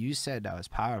 But what you said that was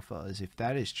powerful is if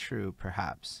that is true,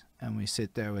 perhaps, and we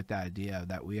sit there with the idea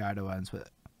that we are the ones with,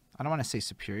 I don't want to say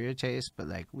superior taste, but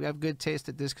like we have good taste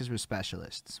at this because we're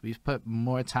specialists. We've put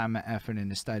more time and effort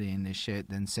into studying this shit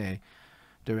than say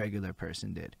the regular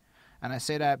person did. And I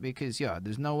say that because, yo,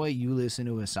 there's no way you listen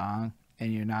to a song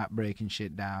and you're not breaking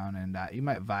shit down, and you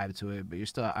might vibe to it, but you're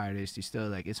still an artist. You still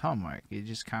like, it's homework. It's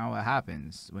just kind of what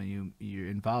happens when you're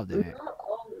involved in it. Not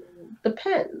all-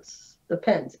 Depends.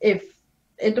 Depends. If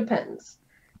it depends.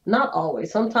 Not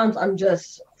always. Sometimes I'm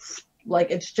just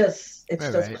like it's Right, just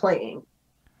right. playing,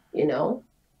 you know.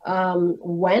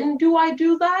 When do I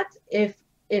do that?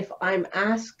 If I'm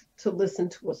asked to listen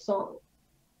to a song.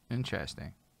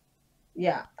 Interesting.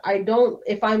 Yeah, I don't.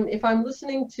 If I'm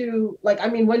listening to, like, I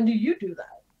mean, when do you do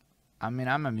that? I mean,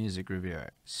 I'm a music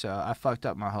reviewer, so I fucked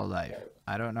up my whole life.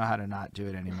 I don't know how to not do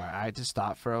it anymore. I had to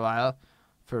stop for a while,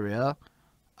 for real.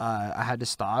 I had to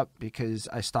stop because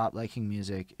I stopped liking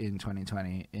music in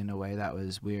 2020 in a way that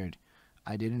was weird.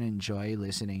 I didn't enjoy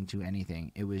listening to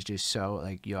anything. It was just so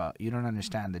like, yo, you don't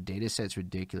understand. The data set's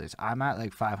ridiculous. I'm at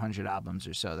like 500 albums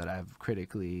or so that I've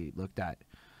critically looked at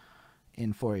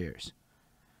in 4 years.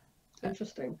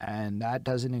 Interesting. And that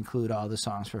doesn't include all the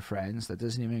songs for Friends. That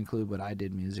doesn't even include what I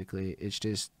did musically. It's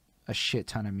just a shit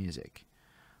ton of music.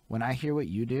 When I hear what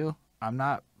you do, I'm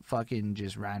not fucking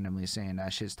just randomly saying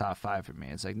that shit's top 5 for me.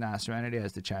 It's like, nah, Serenity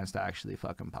has the chance to actually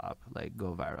fucking pop, like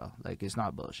go viral. Like, it's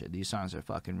not bullshit. These songs are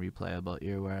fucking replayable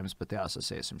earworms, but they also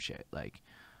say some shit. Like,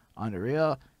 on the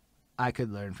real, I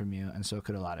could learn from you, and so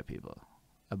could a lot of people,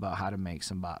 about how to make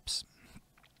some bops.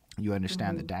 You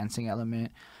understand the dancing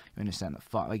element. You understand the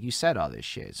fun. Like, you said all this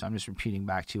shit, so I'm just repeating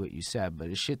back to you what you said. But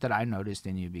it's shit that I noticed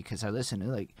in you because I listened to,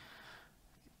 like,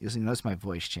 you notice my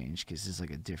voice changed because it's like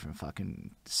a different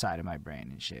fucking side of my brain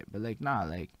and shit. But like, nah,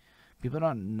 like, people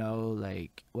don't know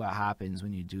like what happens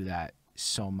when you do that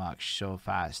so much so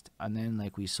fast. And then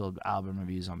like we sold album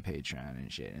reviews on Patreon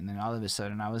and shit, and then all of a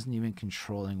sudden I wasn't even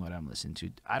controlling what I'm listening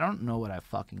to. I don't know what I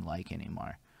fucking like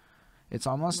anymore. It's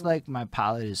almost like my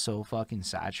palate is so fucking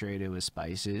saturated with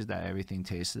spices that everything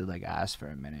tasted like ass for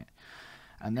a minute.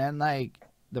 And then like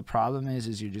the problem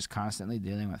is you're just constantly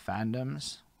dealing with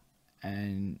fandoms,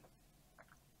 and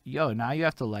yo, now you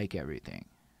have to like everything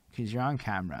because you're on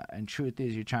camera, and truth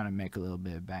is you're trying to make a little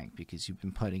bit of bank because you've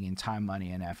been putting in time,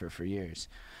 money, and effort for years.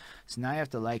 So now you have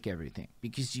to like everything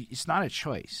because it's not a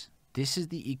choice. This is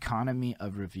the economy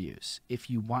of reviews. If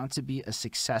you want to be a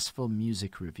successful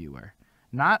music reviewer,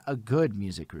 not a good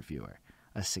music reviewer,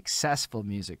 a successful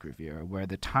music reviewer where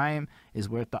the time is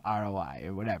worth the ROI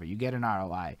or whatever, you get an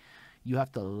ROI, you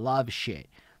have to love shit.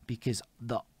 Because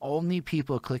the only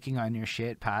people clicking on your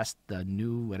shit past the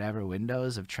new whatever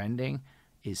windows of trending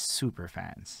is super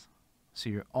fans. So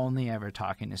you're only ever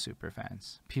talking to super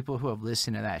fans, people who have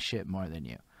listened to that shit more than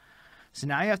you. So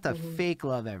now you have to fake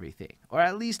love everything, or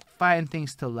at least find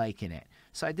things to like in it.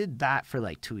 So I did that for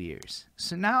like 2 years.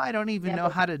 So now I don't even know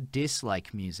how to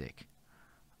dislike music.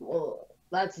 Well,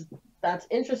 that's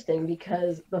interesting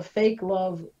because the fake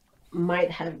love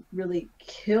might have really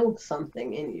killed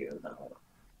something in you, though.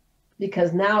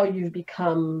 Because now you've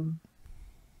become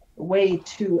way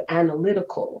too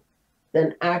analytical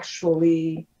than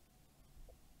actually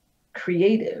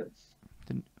creative.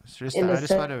 In the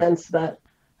sense that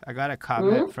I got a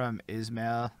comment from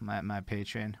Ismail, my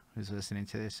patron, who's listening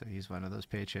to this. So he's one of those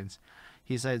patrons.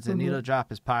 He says the needle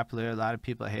drop is popular. A lot of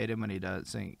people hate him when he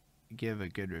doesn't give a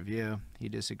good review. He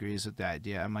disagrees with the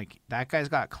idea. I'm like, that guy's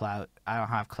got clout. I don't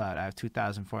have clout. I have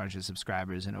 2,400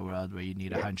 subscribers in a world where you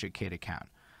need 100K to count.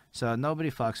 So nobody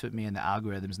fucks with me, and the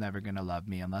algorithm's never gonna love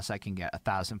me unless I can get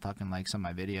 1,000 fucking likes on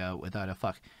my video without a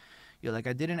fuck. You're like,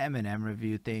 I did an Eminem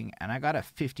review thing, and I got a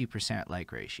 50%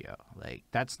 like ratio. Like,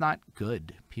 that's not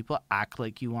good. People act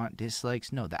like you want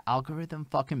dislikes. No, the algorithm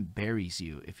fucking buries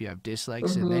you if you have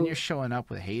dislikes, and then you're showing up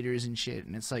with haters and shit.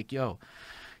 And it's like, yo,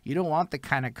 you don't want the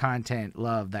kind of content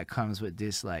love that comes with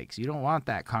dislikes. You don't want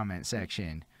that comment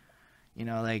section. You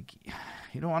know, like,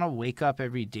 you don't want to wake up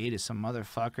every day to some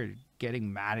motherfucker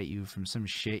getting mad at you from some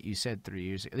shit you said 3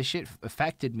 years ago. This shit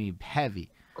affected me heavy.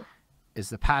 It's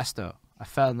the past, though. I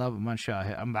fell in love with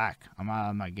Montreal. I'm back. I'm out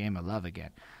of my game of love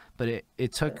again. but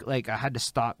it took like I had to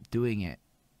stop doing it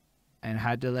and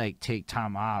had to like take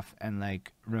time off and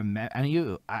like remember. And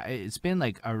it's been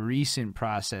like a recent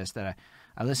process that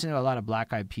I listened to a lot of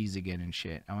Black Eyed Peas again and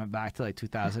shit. I went back to like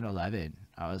 2011.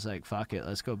 I was like, fuck it,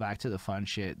 let's go back to the fun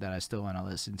shit that I still want to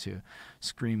listen to,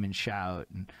 scream and shout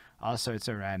and all sorts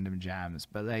of random jams.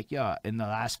 But like, yo, in the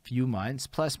last few months,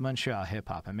 plus Montreal hip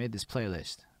hop, I made this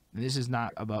playlist. And this is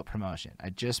not about promotion. I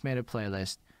just made a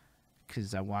playlist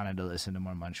because I wanted to listen to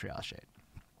more Montreal shit.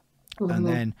 And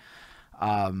then,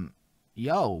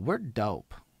 yo, we're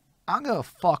dope. I don't give a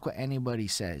fuck what anybody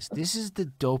says. This is the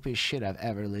dopest shit I've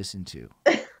ever listened to.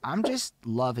 I'm just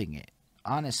loving it.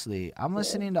 Honestly, I'm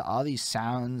listening to all these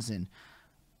sounds, and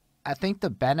I think the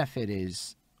benefit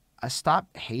is I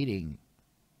stopped hating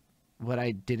what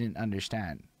I didn't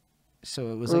understand.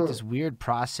 So it was like this weird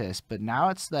process, but now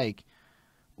it's like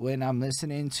when I'm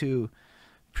listening to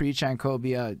Preach and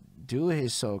Kobia do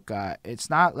his soca, it's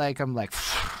not like I'm like,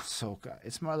 soca.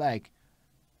 It's more like,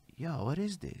 yo, what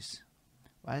is this?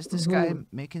 Why is this guy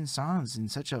making songs in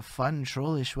such a fun,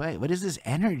 trollish way? What is this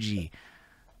energy?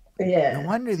 Yeah. No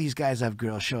wonder these guys have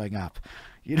girls showing up.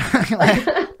 You know, like,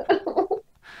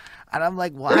 and I'm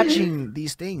like watching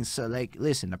these things. So like,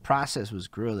 listen, the process was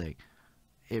grueling.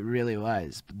 It really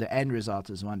was. But the end result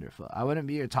is wonderful. I wouldn't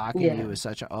be here talking to you with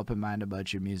such an open mind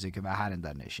about your music if I hadn't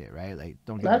done this shit, right? Like,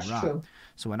 don't get me wrong. True.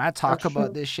 So when I talk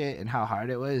about this shit and how hard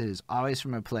it was, it's always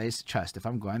from a place, trust, if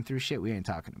I'm going through shit, we ain't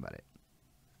talking about it.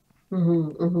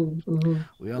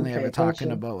 We only ever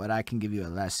talking about what I can give you a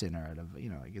lesson or, you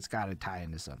know, like it's got to tie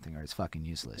into something or it's fucking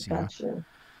useless, you know?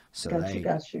 So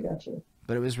got you.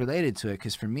 But it was related to it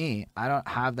because for me, I don't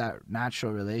have that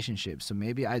natural relationship. So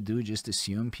maybe I do just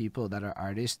assume people that are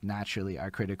artists naturally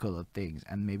are critical of things.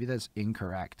 And maybe that's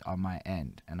incorrect on my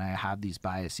end. And I have these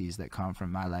biases that come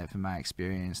from my life and my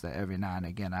experience that every now and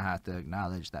again I have to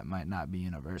acknowledge that might not be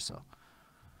universal.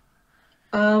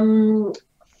 Well,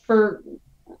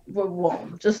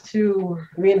 just to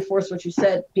reinforce what you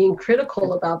said, being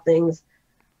critical about things,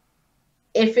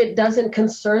 if it doesn't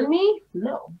concern me,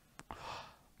 no.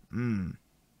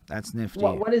 That's nifty.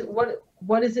 What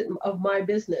is it of my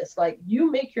business? Like, you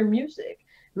make your music,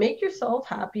 make yourself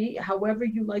happy. However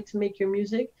you like to make your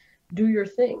music, do your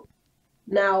thing.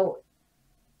 Now,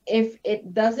 if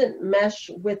it doesn't mesh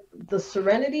with the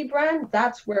Serenity brand,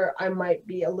 that's where I might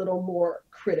be a little more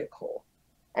critical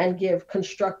and give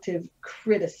constructive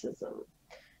criticism.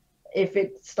 If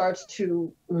it starts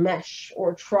to mesh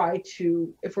or try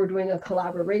to, if we're doing a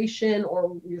collaboration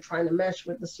or you're trying to mesh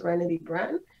with the Serenity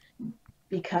brand,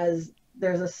 because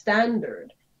there's a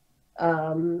standard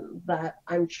that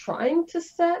I'm trying to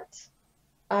set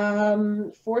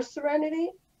for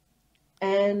Serenity.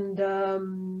 And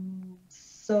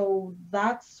so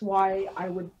that's why I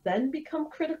would then become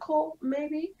critical,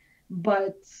 maybe.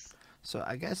 But so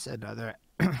I guess another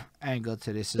angle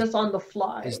to this is just on the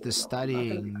fly. Is the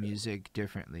studying music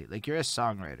differently. Like, you're a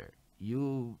songwriter.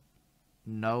 You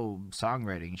know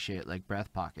songwriting shit like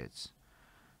breath pockets.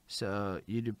 So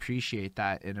you'd appreciate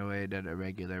that in a way that a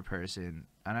regular person,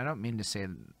 and I don't mean to say,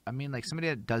 I mean like somebody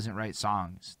that doesn't write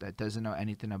songs, that doesn't know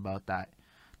anything about that,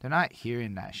 they're not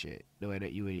hearing that shit the way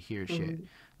that you would hear shit.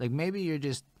 Like, maybe you're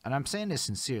just, and I'm saying this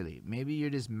sincerely, maybe you're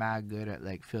just mad good at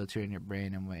like filtering your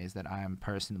brain in ways that I am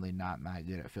personally not mad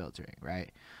good at filtering,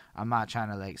 right? I'm not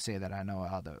trying to like say that I know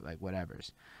all the like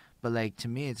whatevers, but like to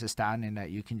me it's astounding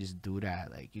that you can just do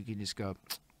that. Like, you can just go,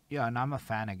 yo, and I'm a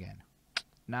fan again.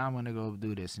 Now I'm gonna go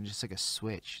do this, and just like a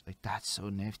switch. Like, that's so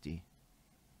nifty.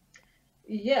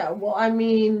 Yeah, well, I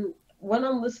mean, when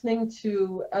I'm listening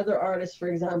to other artists, for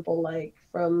example, like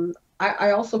from,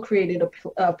 I also created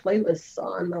a playlist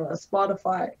on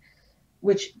Spotify,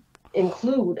 which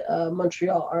include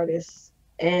Montreal artists,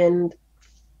 and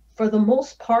for the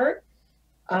most part,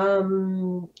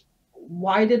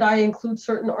 why did I include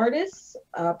certain artists?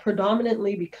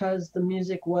 Predominantly because the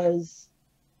music was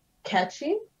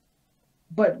catchy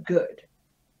but good.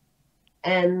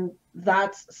 And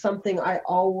that's something I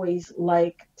always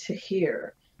like to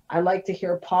hear. I like to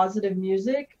hear positive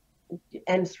music,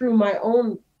 and through my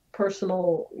own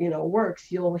personal,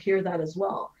 works, you'll hear that as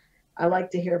well. I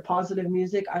like to hear positive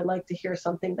music. I like to hear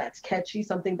something that's catchy,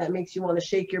 something that makes you want to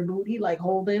shake your booty like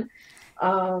Holden.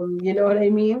 You know what I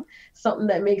mean? Something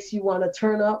that makes you want to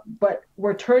turn up, but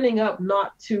we're turning up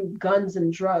not to guns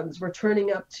and drugs. We're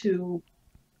turning up to,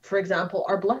 for example,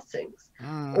 Our Blessings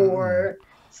or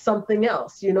something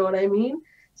else. You know what I mean?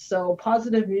 So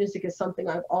positive music is something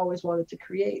I've always wanted to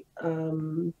create.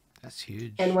 That's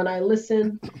huge. And when I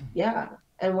listen,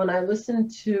 and when I listen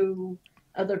to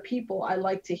other people, I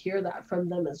like to hear that from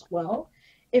them as well.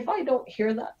 If I don't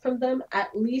hear that from them,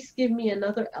 at least give me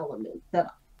another element that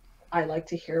I like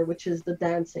to hear, which is the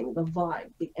dancing, the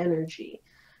vibe, the energy.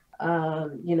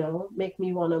 You know, make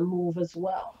me want to move as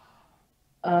well.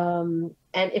 And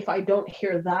if I don't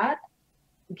hear that,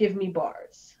 give me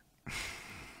bars.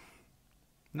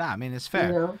 Nah, I mean it's You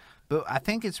fair, know, but I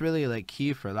think it's really like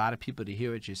key for a lot of people to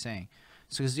hear what you're saying.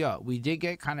 So, cause yo, we did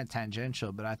get kind of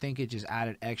tangential, but I think it just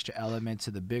added extra element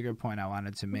to the bigger point I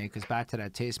wanted to make. Cause back to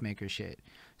that tastemaker shit.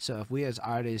 So if we as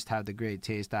artists have the great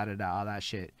taste, da da da, all that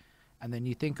shit, and then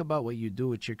you think about what you do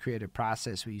with your creative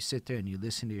process, where you sit there and you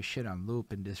listen to your shit on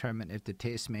loop and determine if the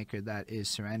tastemaker that is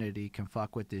Serenity can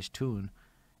fuck with this tune.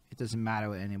 It doesn't matter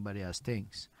what anybody else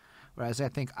thinks. Whereas I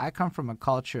think I come from a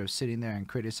culture of sitting there and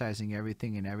criticizing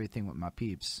everything and everything with my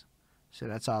peeps. So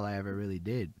that's all I ever really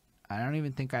did. I don't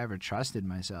even think I ever trusted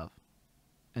myself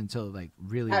until like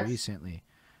really that's recently.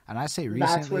 And I say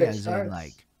that's where recently it as in starts.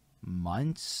 like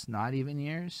months, not even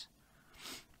years.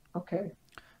 Okay.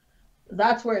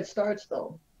 That's where it starts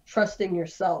though. Trusting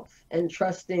yourself and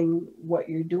trusting what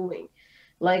you're doing.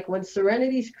 Like when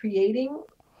Serenity's creating,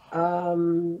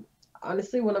 um,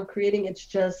 honestly, when I'm creating, it's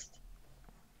just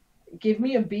give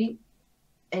me a beat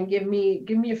and give me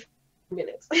a few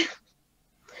minutes,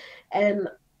 and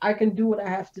I can do what I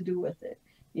have to do with it,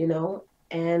 you know.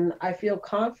 And I feel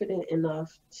confident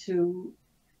enough to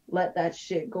let that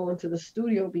shit go into the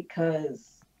studio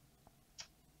because,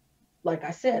 like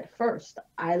I said, first,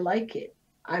 I like it.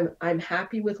 I'm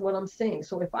happy with what I'm saying.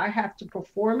 So if I have to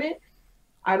perform it,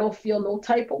 I don't feel no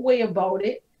type of way about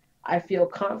it. I feel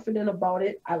confident about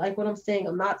it. I like what I'm saying.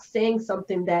 I'm not saying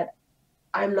something that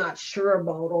I'm not sure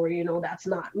about, or, you know, that's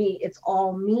not me. It's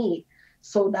all me.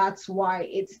 So that's why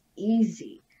it's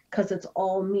easy, because it's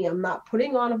all me. I'm not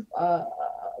putting on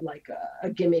like a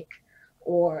gimmick,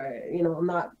 or, you know, I'm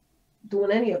not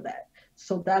doing any of that.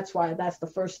 So that's why that's the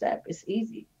first step. It's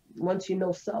easy. Once you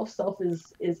know self, self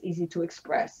is easy to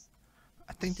express.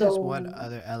 I think there's one So,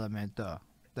 other element though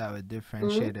that would mm,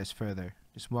 differentiate us further.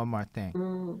 Just one more thing.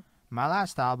 mm, My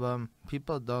last album,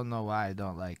 people don't know why I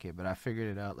don't like it, but I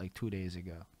figured it out like 2 days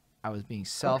ago. I was being okay.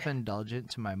 self-indulgent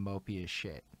to my mopiest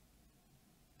shit,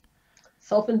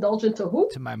 Self-indulgent to who?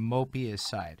 to my mopiest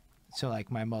side. So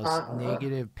like my most Uh-huh.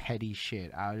 negative, petty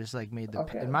shit. I just like made the, in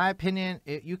Okay. my opinion,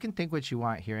 you can think what you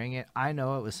want hearing it. I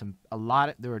know it was a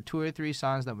lot. There were two or three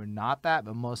songs that were not that,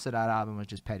 but most of that album was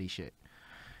just petty shit.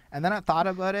 And then I thought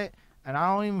about it, and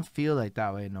I don't even feel like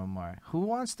that way no more. Who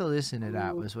wants to listen to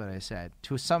that? Mm, Was what I said.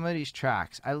 To some of these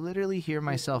tracks, I literally hear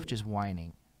myself mm, just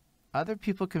whining. Other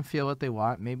people can feel what they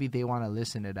want. Maybe they want to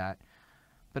listen to that.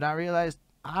 But I realized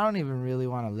I don't even really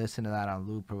want to listen to that on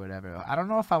loop or whatever. I don't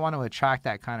know if I want to attract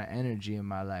that kind of energy in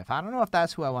my life. I don't know if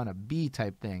that's who I want to be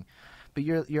type thing. But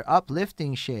your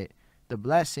uplifting shit, the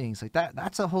blessings, like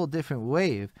that's a whole different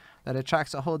wave that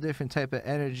attracts a whole different type of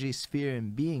energy, sphere,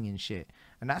 and being and shit.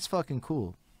 And that's fucking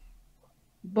cool.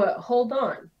 but hold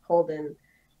on, Holden.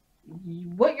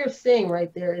 What you're saying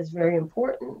right there is very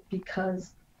important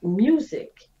because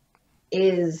music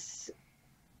is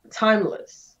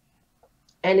timeless.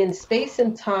 And in space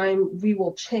and time, we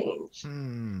will change.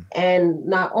 Hmm. And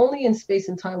not only in space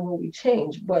and time will we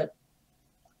change, but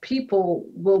people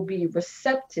will be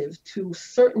receptive to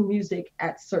certain music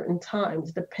at certain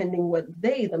times, depending what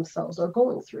they themselves are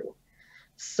going through.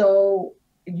 So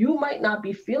you might not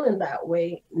be feeling that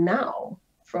way now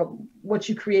from what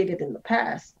you created in the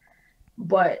past,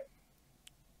 but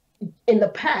in the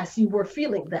past you were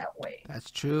feeling that way.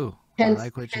 That's true. I Hence,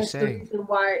 like what you're hence the saying. reason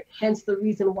why, hence the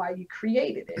reason why you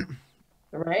created it,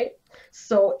 right?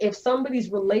 So if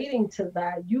somebody's relating to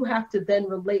that, you have to then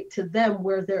relate to them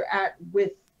where they're at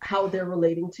with how they're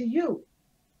relating to you.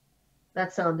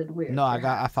 That sounded No, weird, I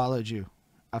perhaps. followed you.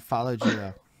 I followed you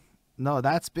though. No,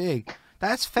 that's big.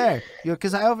 That's fair. Yo,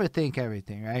 because I overthink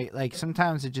everything, right? Like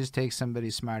sometimes it just takes somebody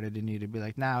smarter than you to be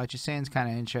like, nah, what you're saying is kind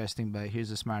of interesting, but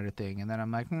here's a smarter thing. And then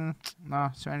I'm like,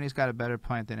 no, Serenity's got a better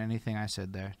point than anything I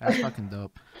said there. That's fucking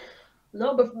dope.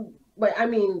 No, but I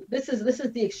mean, this is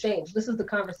the exchange. This is the I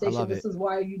conversation. love This it. is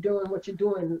why you're doing what you're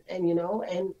doing, and you know,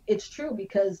 and it's true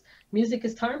because music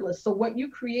is timeless. So what you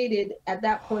created at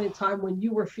that point in time when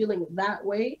you were feeling that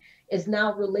way is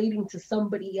now relating to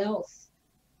somebody else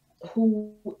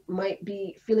who might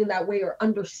be feeling that way or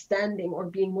understanding or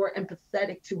being more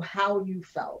empathetic to how you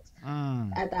felt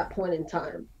Mm. at that point in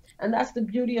time. And that's the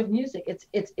beauty of music. It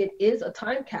is a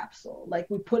time capsule. Like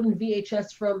we put in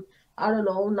VHS from, I don't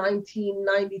know,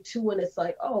 1992, and it's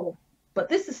like, oh, but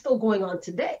this is still going on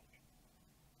today.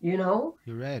 You know,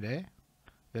 You're right, eh?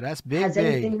 But that's big, has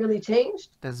anything big. really changed?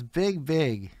 That's big,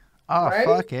 big. Oh, Right?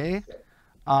 fuck, eh?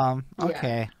 Yeah,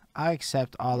 Okay. I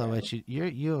accept all of yeah.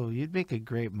 what you'd make a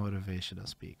great motivational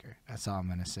speaker. That's all I'm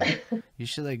gonna say. You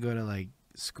should like go to like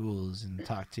schools and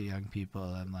talk to young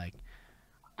people and like,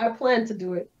 I plan to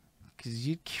do it. cause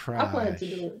you I plan to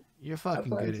do crush. it. You're I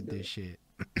fucking plan good to at do this it. shit.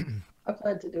 I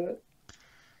plan to do it.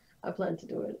 I plan to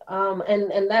do it.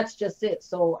 And that's just it.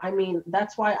 So I mean,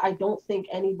 that's why I don't think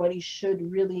anybody should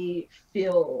really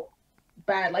feel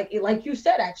bad. Like you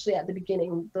said actually at the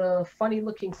beginning, the funny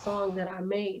looking song that I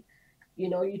made, you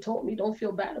know, you told me don't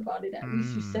feel bad about it. At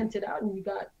least you Mm. sent it out and you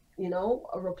got, you know,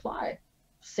 a reply.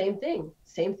 Same thing.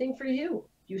 Same thing for you.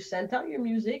 You sent out your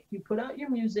music, you put out your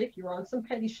music, you're on some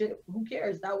petty shit. Who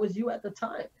cares? That was you at the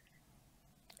time.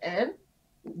 And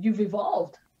you've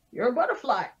evolved. You're a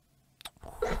butterfly.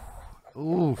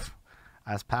 Oof,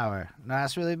 that's power. No,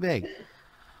 that's really big.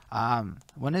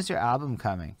 When is your album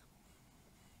coming?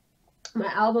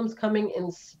 My album's coming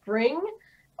in spring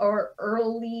or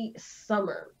early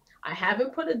summer. I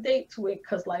haven't put a date to it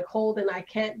because, like Holden, I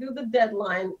can't do the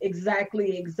deadline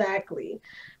exactly,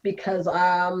 because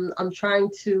I'm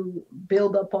trying to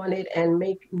build up on it and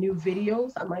make new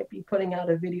videos. I might be putting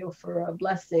out a video for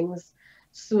Blessings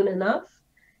soon enough,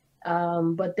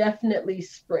 but definitely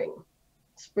spring,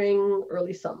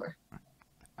 early summer.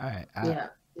 All right.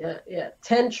 Yeah.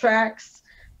 10 tracks.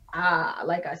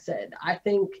 Like I said, I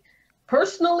think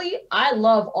personally, I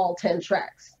love all 10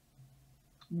 tracks,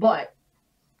 but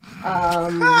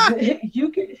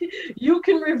you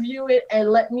can review it and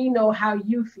let me know how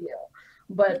you feel.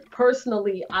 But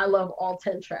personally, I love all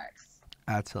 10 tracks.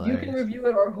 That's You can hilarious. review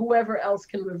it, or whoever else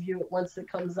can review it once it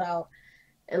comes out,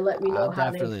 and let me I'll know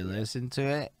how they definitely feel. listen to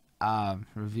it.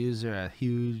 Reviews are a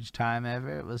huge time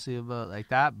ever. We'll see about like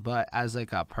that. But as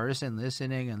like a person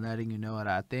listening and letting you know what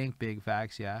I think, big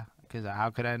facts, yeah. Because how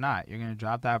could I not? You're gonna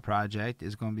drop that project.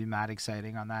 It's gonna be mad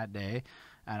exciting on that day,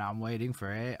 and I'm waiting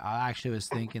for it. I actually was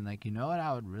thinking like, you know what?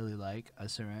 I would really like a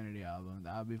Serenity album.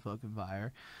 That would be fucking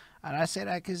fire. And I say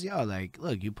that because yo, like,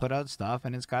 look, you put out stuff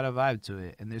and it's got a vibe to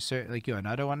it. And there's certain like yo,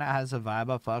 another one that has a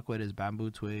vibe I fuck with is Bamboo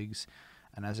Twigs.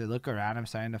 And as I look around, I'm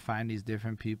starting to find these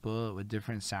different people with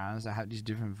different sounds that have these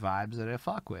different vibes that I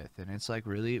fuck with, and it's like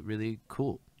really, really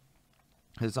cool.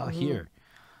 It's all Hmm. here,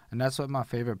 and that's what my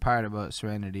favorite part about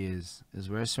Serenity is. Is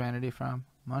where's Serenity from?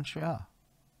 Montreal.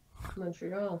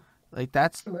 Montreal, Like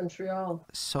that's Montreal.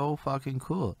 so fucking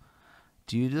cool.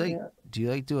 Do you like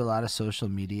Yeah. do a lot of social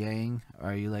mediaing?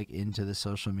 Are you like into the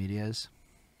social medias?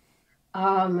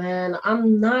 Oh man,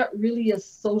 I'm not really a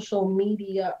social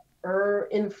media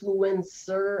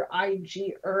influencer,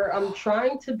 IG I'm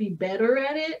trying to be better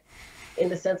at it, in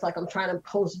the sense like I'm trying to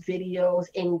post videos,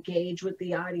 engage with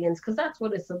the audience, because that's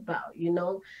what it's about, you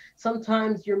know.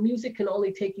 Sometimes your music can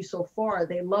only take you so far.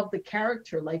 They love the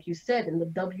character, like you said, in the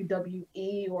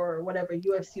WWE or whatever,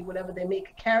 UFC, whatever, they make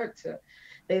a character.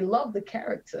 They love the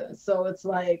character. So it's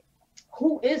like,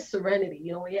 who is Serenity?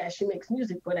 You know, yeah, she makes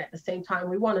music, but at the same time,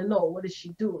 we want to know, what does she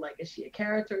do? Like, is she a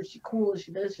character? Is she cool? Is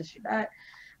she this? Is she that?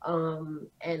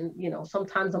 And you know,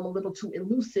 sometimes I'm a little too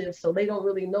elusive, so they don't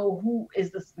really know who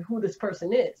this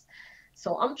person is.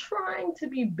 So I'm trying to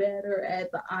be better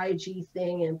at the IG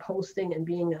thing and posting and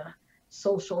being a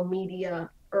social media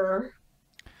I'm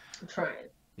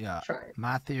Yeah. trying.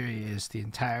 My theory is the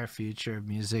entire future of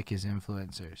music is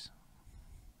influencers.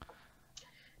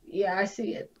 Yeah, I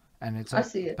see it. And it's I a,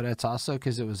 see it. but it's also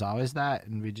because it was always that,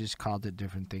 and we just called it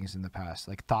different things in the past.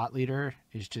 Like thought leader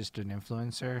is just an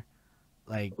influencer.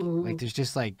 Like Hmm. there's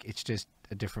just like it's just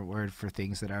a different word for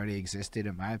things that already existed,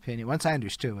 in my opinion. Once I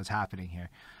understood what's happening here,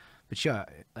 but sure,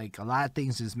 like a lot of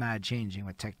things is mad changing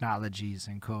with technologies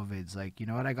and COVIDs. Like you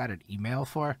know what I got an email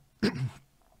for?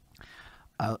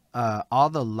 All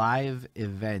the live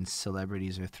events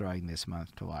celebrities are throwing this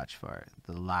month to watch for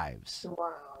the lives,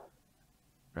 Wow.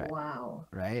 right? Wow.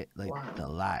 Right? Like the Wow.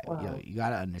 live. Yo, Wow. you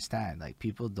gotta understand. Like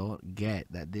people don't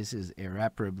get that this is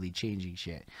irreparably changing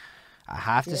shit. I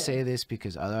have to Yeah. say this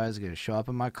because otherwise it's gonna show up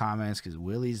in my comments because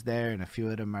Willie's there and a few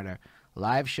of them are there.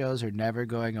 Live shows are never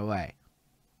going away.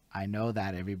 I know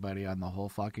that everybody on the whole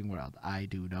fucking world. I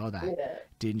do know that. Yeah.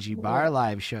 Dingy bar Yeah.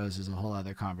 live shows is a whole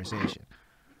other conversation.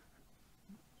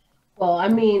 Well, I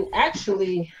mean,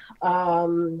 actually,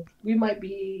 we might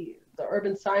be the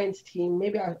urban science team.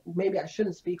 Maybe I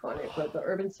shouldn't speak on it, but the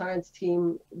urban science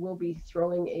team will be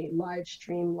throwing a live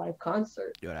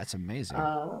concert. Yo, that's amazing.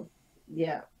 Uh,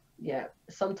 yeah, yeah,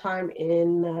 sometime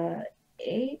in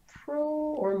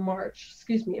April or March.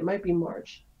 Excuse me, it might be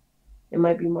March. It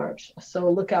might be March. So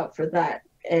look out for that.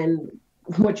 And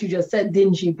what you just said,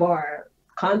 dingy bar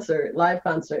concert, live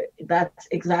concert, that's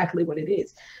exactly what it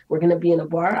is. We're gonna be in a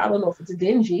bar. I don't know if it's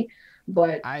dingy,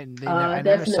 but I never saw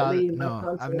definitely live no. I've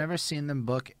concert. never seen them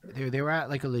book. They were at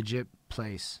like a legit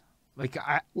place. Like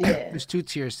I Yeah. there's two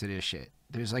tiers to this shit.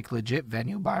 There's like legit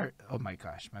venue bar. Oh my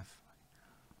gosh, my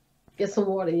Get some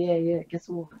water. Yeah, yeah. Get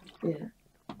some water. Yeah.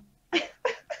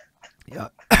 Yeah,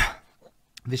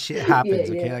 this shit Yeah, happens,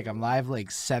 okay? yeah. Like I'm live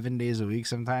like 7 days a week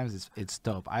sometimes. It's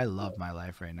dope. I love my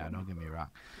life right now. Don't get me wrong.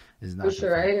 It's For nothing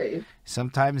sure. I fake. hear you.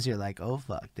 Sometimes you're like, oh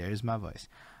fuck, there's my voice.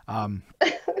 Um,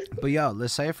 but yo, Le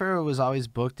Cipher was always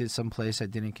booked at some place I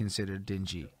didn't consider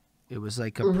dingy. It was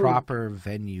like a Hmm. proper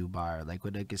venue bar, like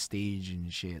with like a stage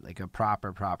and shit, like a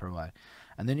proper one.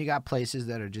 And then you got places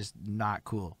that are just not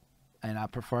cool. And I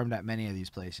performed at many of these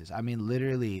places. I mean,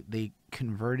 literally, they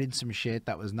converted some shit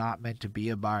that was not meant to be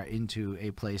a bar into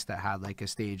a place that had like a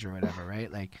stage or whatever,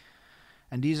 right? Like,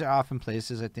 and these are often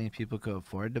places I think people could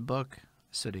afford to book,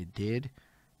 so they did.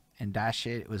 And that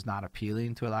shit was not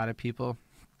appealing to a lot of people.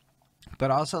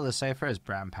 But also, the Cipher is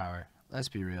brand power. Let's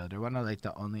be real. They're one of like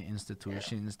the only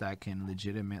institutions that can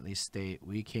legitimately state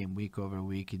we came week over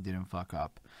week and didn't fuck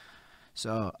up.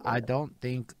 So I Yeah. don't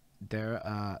think they're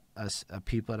a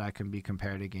people that can be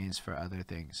compared against for other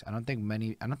things. I don't think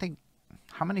many. I don't think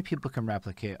how many people can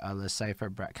replicate a Cipher.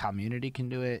 Community can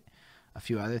do it. A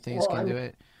few other things Well, can do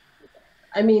it.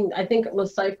 I mean, I think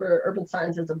Decipher Urban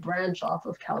Science is a branch off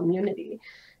of Calmunity.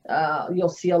 You'll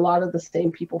see a lot of the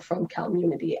same people from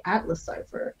Calmunity at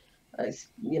Decipher.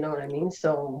 You know what I mean?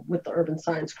 So with the Urban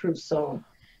Science crew, so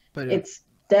But if it's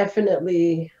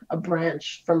definitely a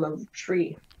branch from a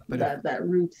tree but if that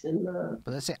roots in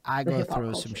but let's say I the go hip hop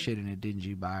throw some culture. shit in a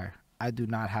dingy bar. I do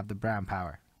not have the brand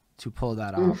power to pull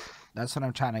that Mm, off. That's what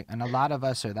I'm trying to. And a lot of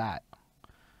us are that.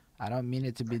 I don't mean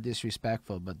it to be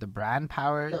disrespectful, but the brand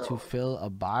power to no, fill a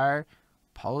bar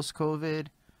post COVID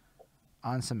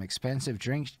on some expensive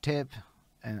drink tip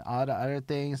and all the other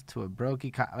things to a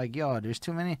brokey like yo, there's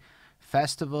too many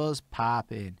festivals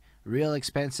popping, real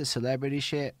expensive celebrity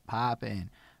shit popping,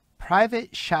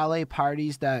 private chalet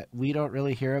parties that we don't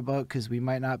really hear about because we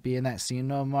might not be in that scene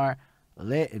no more,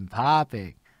 lit and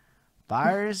popping.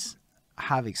 Bars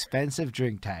have expensive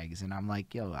drink tags, and I'm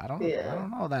like, yo, I yeah.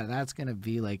 don't know that that's gonna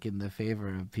be like in the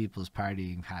favor of people's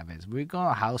partying habits. We're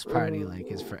going house party like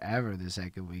it's Mm, forever the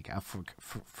second week.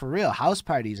 For real, house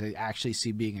parties I actually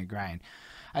see being a grind.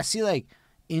 I see like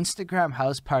Instagram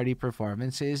house party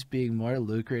performances being more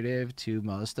lucrative to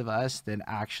most of us than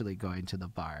actually going to the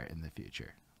bar in the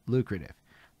future. Lucrative.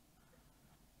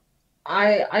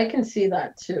 I can see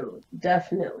that too,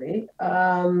 definitely.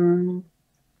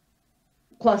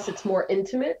 Plus, it's more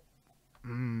intimate,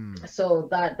 Mm. so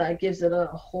that gives it a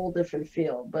whole different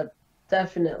feel, but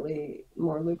definitely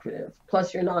more lucrative.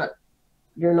 Plus, you're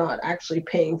not actually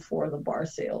paying for the bar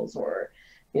sales or,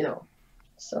 you know.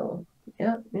 So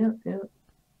yeah, yeah, yeah,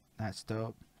 That's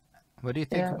dope. What do you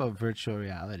think yeah. about virtual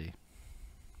reality?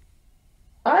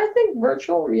 I think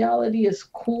virtual reality is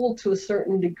cool to a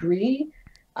certain degree.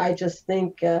 I just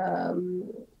think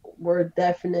we're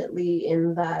definitely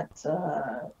in that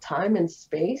time and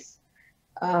space.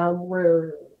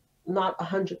 We're not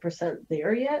 100%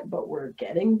 there yet, but we're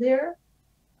getting there.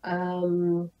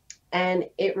 Um, and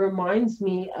it reminds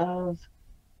me of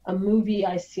a movie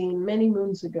I seen many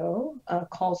moons ago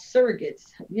called Surrogates.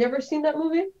 Have you ever seen that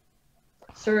movie?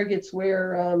 Surrogates,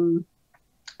 where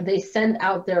they send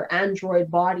out their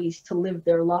android bodies to live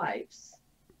their lives.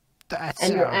 That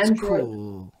And your sounds android,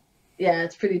 cool. yeah,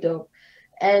 it's pretty dope.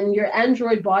 And your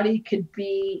android body could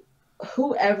be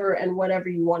whoever and whatever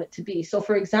you want it to be. So,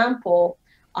 for example,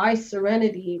 I,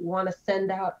 Serenity, want to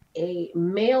send out a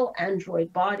male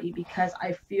android body because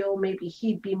I feel maybe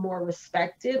he'd be more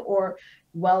respected or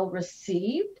well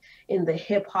received in the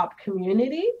hip hop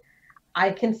community.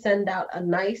 I can send out a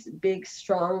nice, big,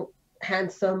 strong,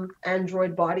 handsome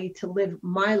android body to live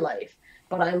my life,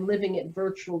 but I'm living it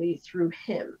virtually through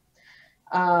him.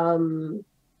 Um,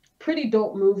 Pretty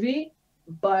dope movie,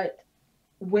 but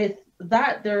with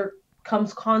that, there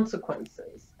comes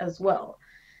consequences as well.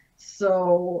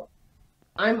 So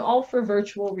I'm all for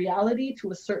virtual reality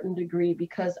to a certain degree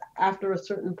because after a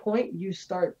certain point, you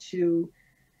start to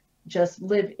just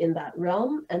live in that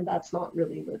realm, and that's not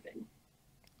really living.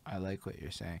 I like what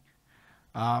you're saying.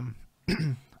 Um,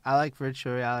 I like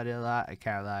virtual reality a lot. I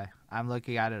can't lie. I'm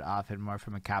looking at it often more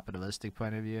from a capitalistic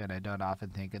point of view, and I don't often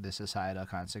think of the societal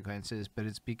consequences. But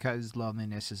it's because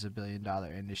loneliness is $1 billion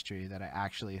industry that I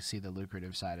actually see the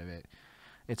lucrative side of it.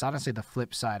 It's honestly the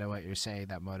flip side of what you're saying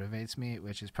that motivates me,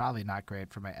 which is probably not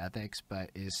great for my ethics, but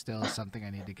is still something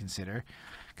I need to consider.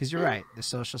 Because you're right, the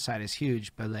social side is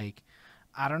huge, but like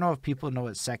I don't know if people know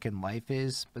what Second Life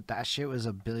is, but that shit was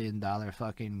 $1 billion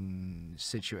fucking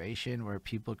situation where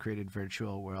people created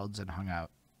virtual worlds and hung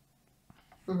out.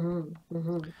 Mm-hmm,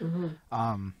 mm-hmm, mm-hmm.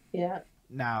 Um, Yeah.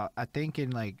 Now I think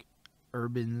in like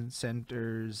urban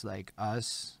centers like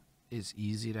us, it's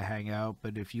easy to hang out,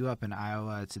 but if you up in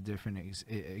Iowa, it's a different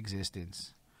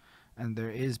existence. and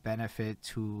there is benefit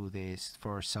to this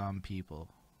for some people.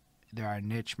 There are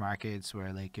niche markets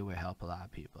where like it would help a lot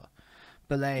of people,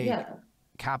 but like Yeah.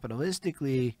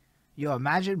 capitalistically, yo,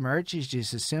 imagine merch is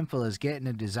just as simple as getting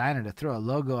a designer to throw a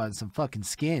logo on some fucking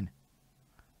skin,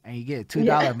 and you get a $2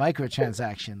 Yeah.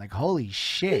 microtransaction. Like holy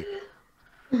shit,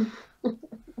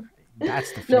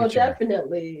 that's the No, future.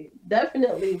 definitely.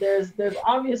 Definitely. There's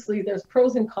obviously there's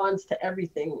pros and cons to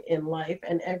everything in life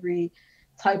and every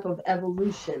type of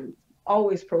evolution.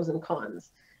 Always pros and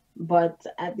cons. But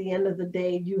at the end of the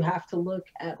day, you have to look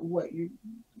at what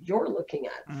you're looking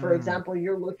at. For Mm, example,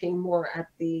 you're looking more at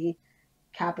the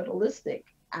capitalistic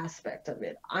aspect of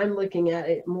it. I'm looking at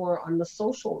it more on the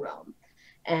social realm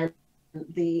and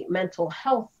the mental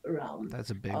health realm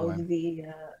that's a big of one.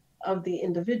 the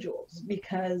individuals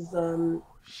because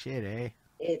Shit, eh?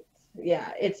 it's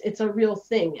yeah it's a real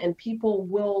thing and people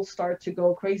will start to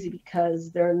go crazy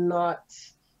because they're not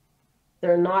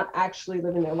actually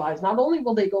living their lives. Not only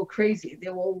will they go crazy, they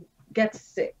will get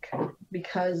sick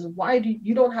because why do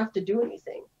you don't have to do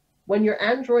anything when your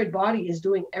android body is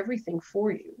doing everything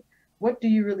for you. What do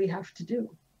you really have to do?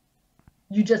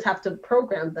 You just have to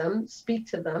program them, speak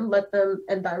to them, let them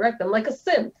and direct them like a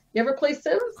sim. You ever play Of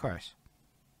Sims? course.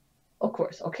 Of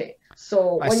course. Okay,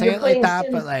 so I when say you're it like playing that,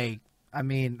 but Sims. like, I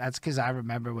mean, that's because I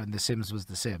remember when The Sims was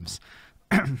The Sims.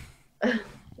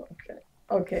 Okay.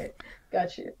 Okay.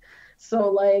 Got you. So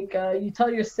like you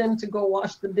tell your sim to go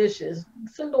wash the dishes. The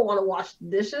sim don't want to wash the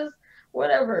dishes.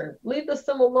 Whatever. Leave the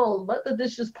sim alone. Let the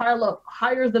dishes pile up.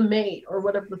 Hire the maid or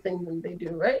whatever the thing that they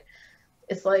do, right?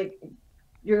 It's like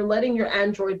you're letting your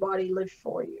android body live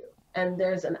for you. And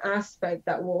there's an aspect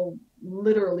that will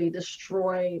literally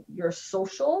destroy your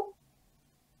social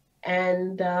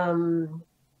and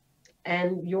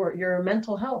your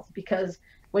mental health because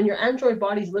when your android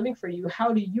body's living for you,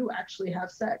 how do you actually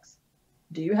have sex?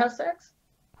 Do you have sex?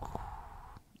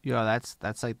 Yo, that's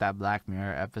like that Black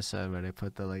Mirror episode where they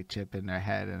put the like chip in their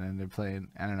head and then they're playing.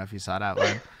 I don't know if you saw that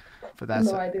one, but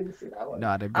that's No, I didn't see that one.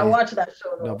 no, they I watched that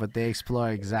show no, though. but they explore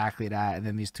exactly that. And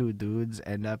then these two dudes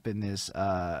end up in this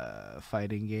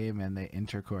fighting game and they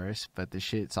intercourse, but the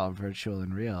shit's all virtual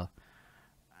and real.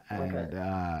 Okay. And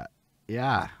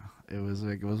yeah, it was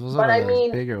one But of I those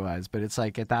mean, bigger ones. But it's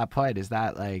like at that point, is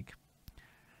that like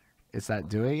is that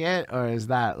doing it or is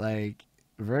that like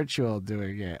virtual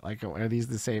doing it? Like are these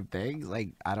the same things? Like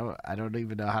I don't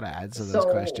even know how to answer those so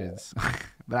questions.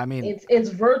 But I mean, it's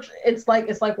virtual. It's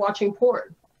like watching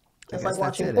porn. I It's guess like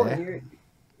that's watching it, porn. eh? You're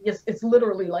Yes, it's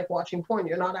literally like watching porn.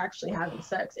 You're not actually having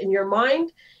sex. In your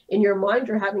mind,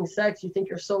 you're having sex. You think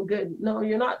you're so good. No,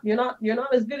 you're not. You're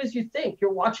not as good as you think.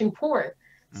 You're watching porn.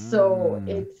 So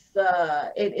Mm,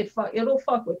 it'll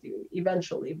fuck with you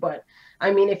eventually. But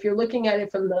I mean, if you're looking at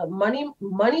it from the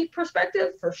money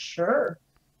perspective, for sure.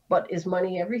 But is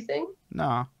money everything?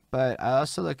 no, but I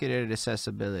also look at it as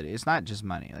accessibility. It's not just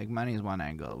money. Like money is one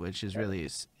angle, which is really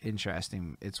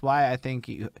interesting. It's why I think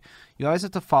you always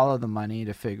have to follow the money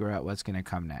to figure out what's going to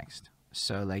come next.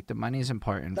 So like the money is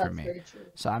important for That's me. very true.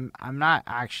 So I'm not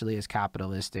actually as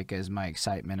capitalistic as my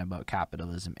excitement about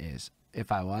capitalism is.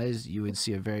 If I was, you would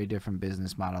see a very different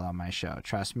business model on my show.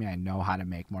 Trust me, I know how to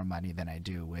make more money than I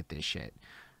do with this shit.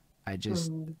 I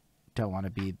just Mhm. don't want to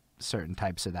be certain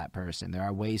types of that person. There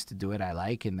are ways to do it I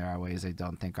like, and there are ways I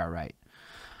don't think are right.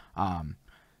 Um,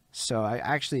 so I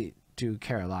actually do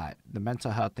care a lot. The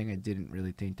mental health thing I didn't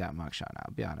really think that much on.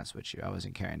 I'll be honest with you, I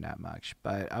wasn't caring that much.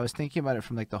 But I was thinking about it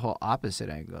from like the whole opposite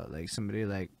angle. Like somebody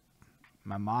like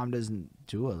my mom doesn't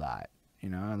do a lot. You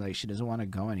know, like she doesn't want to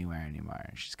go anywhere anymore.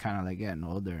 She's kind of like getting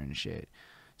older and shit.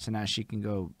 So now she can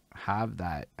go have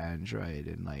that Android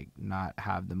and like not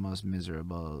have the most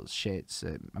miserable shits.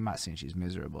 I'm not saying she's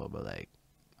miserable, but like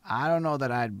I don't know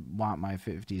that I'd want my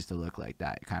 50s to look like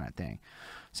that kind of thing.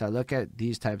 So I look at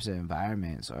these types of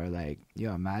environments, or like,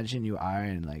 imagine you are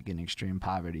in like an extreme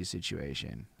poverty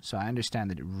situation. So I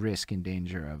understand the risk and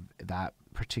danger of that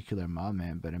particular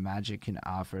moment, but imagine it can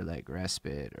offer like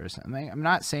respite or something. Like, I'm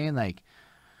not saying like,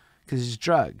 because it's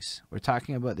drugs. We're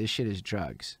talking about this shit as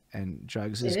drugs, and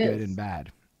drugs is It good and is.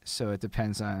 bad. So it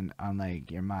depends on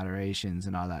like your moderations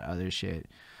and all that other shit.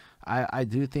 I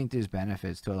do think there's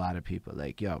benefits to a lot of people.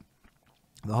 Like,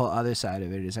 the whole other side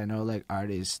of it is I know like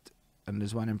artists, and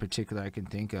there's one in particular I can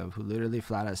think of who literally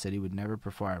flat out said he would never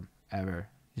perform ever.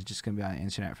 He's just gonna be on the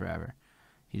internet forever.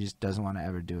 He just doesn't want to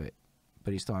ever do it,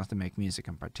 but he still wants to make music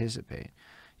and participate.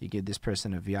 You give this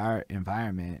person a VR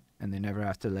environment, and they never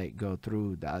have to like go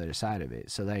through the other side of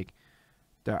it. So like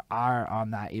there are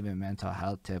on that even mental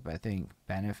health tip, I think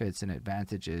benefits and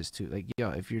advantages to like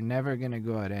if you're never gonna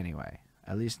go out anyway,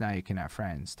 at least now you can have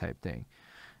friends type thing.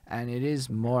 and it is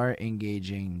more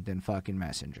engaging than fucking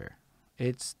Messenger.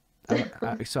 It's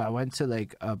so I went to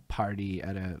like a party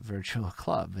at a virtual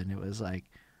club, and it was like,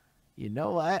 you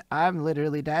know what? I'm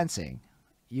literally dancing.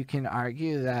 You can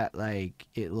argue that like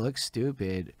it looks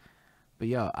stupid, but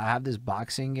yo, I have this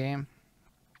boxing game,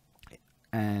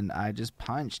 and I just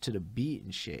punched to the beat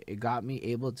and shit. It got me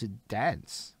able to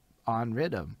dance on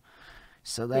rhythm.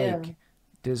 So Yeah. like,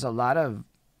 there's a lot of,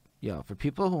 for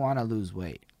people who want to lose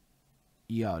weight,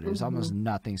 there's almost Hmm.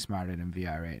 nothing smarter than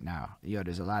VR right now.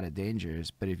 There's a lot of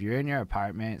dangers, but if you're in your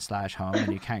apartment slash home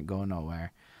and you can't go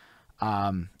nowhere,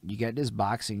 you get this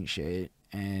boxing shit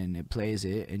and it plays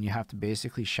it, and you have to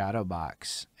basically shadow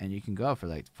box, and you can go for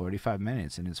like 45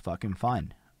 minutes, and it's fucking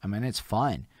fun. I mean, it's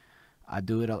fun. I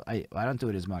do it. I don't do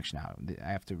it as much now.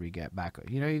 I have to re-get back.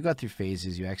 You go through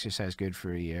phases. You exercise good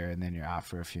for a year, and then you're off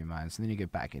for a few months, and then you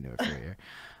get back into it for a year.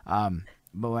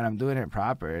 But when I'm doing it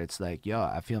proper, it's like,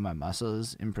 I feel my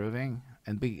muscles improving,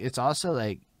 and it's also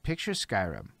like, picture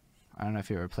Skyrim. I don't know if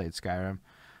you ever played Skyrim.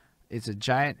 It's a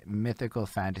giant mythical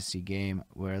fantasy game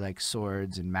where like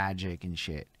swords and magic and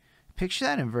shit. Picture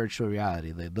that in virtual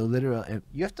reality. Like the literal,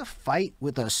 you have to fight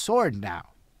with a sword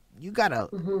now. You gotta,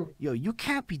 Hmm. you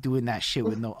can't be doing that shit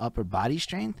with no upper body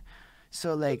strength.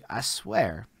 So like, I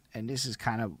swear, and this is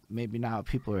kind of maybe not what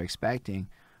people are expecting,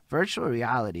 virtual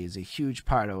reality is a huge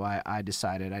part of why I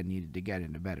decided I needed to get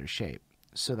into better shape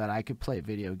so that I could play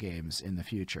video games in the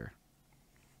future.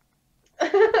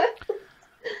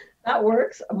 That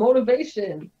works.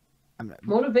 Motivation. I'm,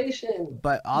 Motivation.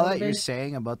 but all that you're Motivation.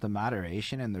 saying about the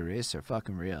moderation and the risks are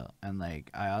fucking real. And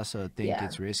like, I also think Yeah.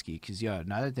 it's risky because,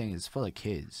 another thing is full of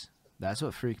kids. That's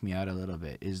what freaked me out a little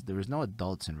bit, is there was no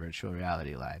adults in virtual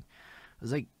reality land. It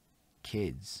was like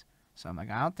kids. So I'm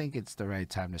like, I don't think it's the right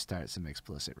time to start some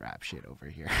explicit rap shit over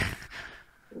here.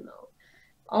 No.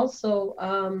 Also,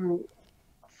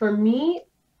 for me,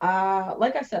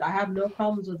 like I said, I have no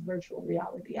problems with virtual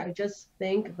reality. I just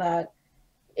think that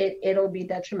it'll be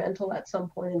detrimental at some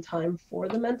point in time for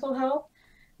the mental health,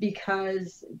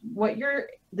 because what you're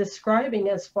describing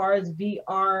as far as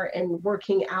VR and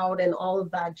working out and all of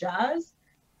that jazz,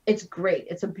 it's great.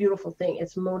 It's a beautiful thing.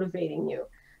 It's motivating you.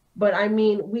 But I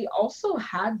mean, we also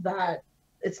had that.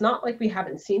 It's not like we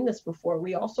haven't seen this before.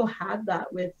 We also had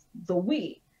that with the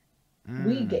Wii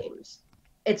Mm. games.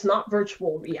 It's not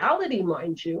virtual reality,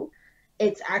 mind you.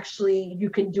 It's actually, you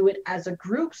can do it as a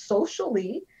group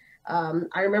socially.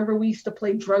 I remember we used to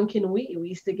play Drunken Wii. We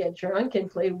used to get drunk and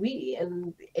play Wii,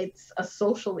 and it's a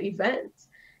social event,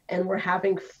 and we're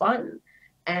having fun.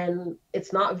 And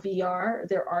it's not VR.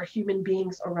 There are human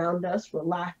beings around us. We're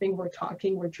laughing, we're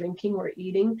talking, we're drinking, we're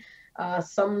eating.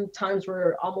 Sometimes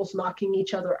we're almost knocking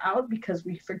each other out because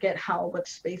we forget how much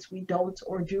space we don't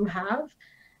or do have.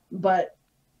 But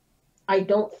I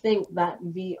don't think that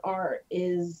VR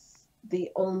is the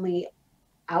only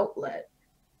outlet.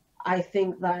 I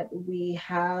think that we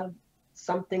have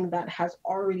something that has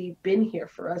already been here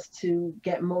for us to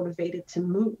get motivated to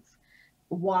move.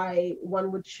 Why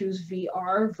one would choose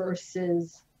VR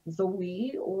versus the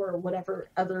Wii or whatever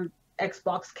other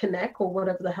Xbox Connect or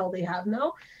whatever the hell they have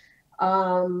now,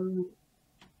 um,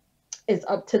 is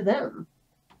up to them.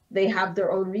 They have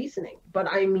their own reasoning. But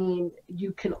I mean,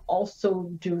 you can also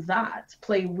do that.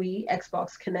 Play Wii,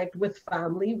 Xbox Connect with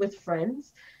family, with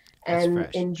friends, That's and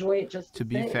fresh. enjoy it just the To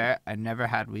be same. fair, I never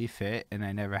had Wii Fit, and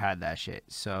I never had that shit.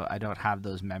 So I don't have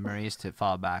those memories to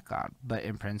fall back on. But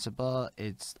in principle,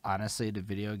 it's honestly, the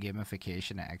video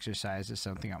gamification and exercise is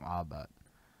something I'm all about.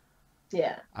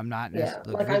 Yeah, I'm not yeah.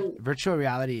 look, Like I'm. virtual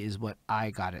reality is what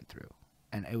I got it through.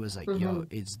 And it was like, Hmm.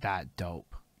 it's that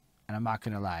dope. And I'm not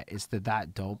going to lie, it's the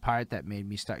that dope part that made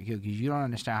me start, because you don't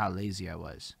understand how lazy I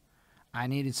was. I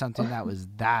needed something that was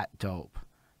that dope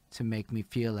to make me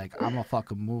feel like I'm gonna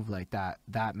fucking move like that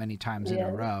many times in a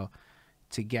Yeah. row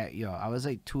to get, I was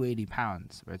like 280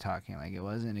 pounds. We're talking like, it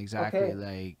wasn't exactly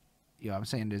Okay. like, I'm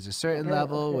saying there's a certain Okay.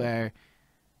 level Okay. where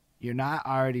you're not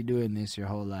already doing this your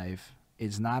whole life.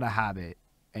 It's not a habit,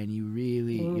 and you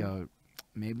really, Mm.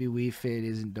 maybe We Fit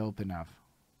isn't dope enough.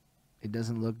 It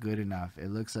doesn't look good enough. It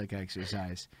looks like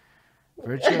exercise.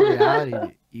 Virtual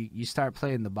reality, you start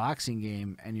playing the boxing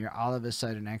game, and you're all of a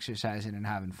sudden exercising and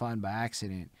having fun by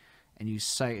accident, and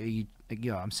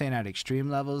I'm saying at extreme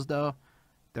levels though,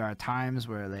 there are times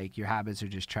where like your habits are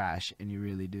just trash, and you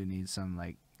really do need some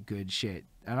like good shit.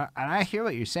 And I hear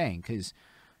what you're saying, because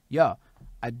yo,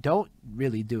 I don't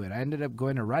really do it. I ended up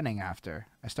going to running after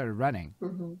I started running,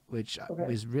 Hmm. which Okay.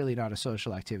 was really not a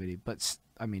social activity. But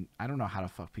I mean, I don't know how the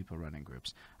fuck people run in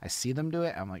groups. I see them do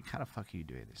it. I'm like, how the fuck are you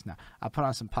doing this? Now I put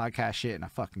on some podcast shit and I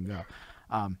fucking go.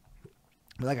 Um,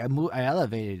 Like I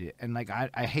elevated it, and like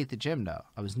I hate the gym though.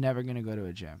 I was never gonna go to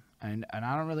a gym, and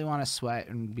I don't really want to sweat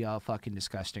and be all fucking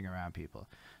disgusting around people.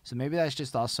 So maybe that's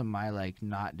just also my like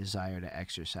not desire to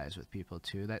exercise with people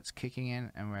too. That's kicking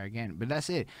in, and where again, but that's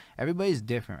it. Everybody's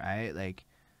different, right? Like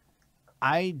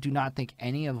I do not think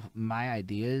any of my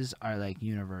ideas are like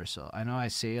universal. I know I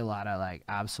say a lot of like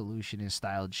absolutionist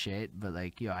styled shit, but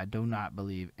like yo, I do not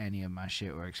believe any of my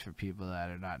shit works for people that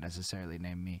are not necessarily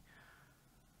named me.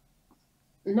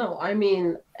 No, I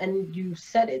mean, and you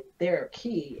said it there,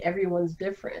 key. Everyone's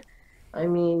different. I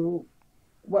mean,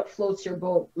 what floats your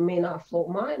boat may not float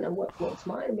mine, and what floats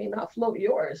mine may not float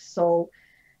yours. So,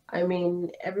 I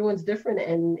mean, everyone's different,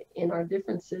 and in our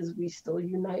differences, we still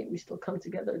unite, we still come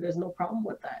together. There's no problem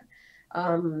with that.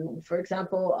 For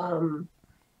example,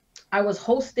 I was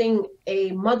hosting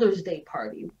a Mother's Day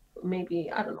party,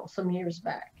 maybe, I don't know, some years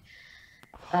back.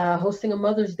 Hosting a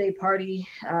Mother's Day party.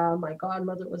 My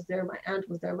godmother was there, my aunt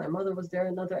was there, my mother was there,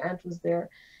 another aunt was there.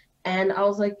 And I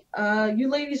was like, you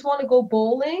ladies want to go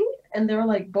bowling? And they were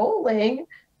like, bowling?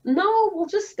 No, we'll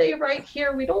just stay right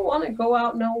here. We don't want to go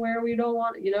out nowhere. We don't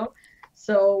want, you know?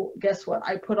 So guess what?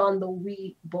 I put on the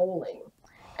Wii bowling.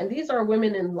 And these are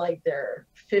women in like their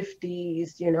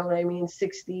 50s, you know what I mean?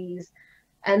 60s.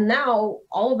 And now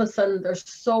all of a sudden they're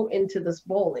so into this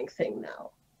bowling thing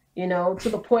now, you know, to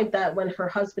the point that when her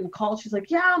husband called, she's like,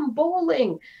 yeah, I'm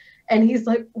bowling. And he's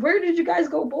like, where did you guys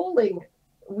go bowling?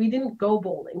 We didn't go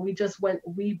bowling. We just went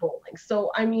Wii bowling.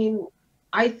 So, I mean,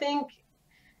 I think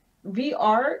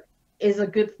VR is a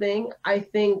good thing. I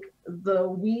think the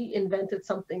Wii invented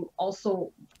something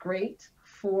also great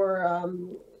for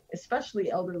especially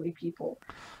elderly people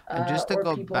And just to or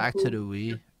go people back to the who,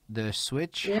 Wii, the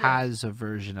Switch yeah. has a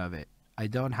version of it. I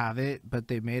don't have it, but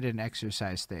they made an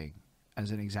exercise thing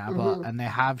as an example, Hmm. and they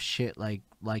have shit like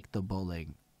the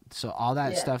bowling. So all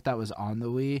that Yeah. stuff that was on the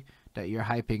Wii that you're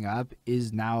hyping up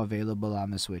is now available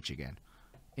on the Switch again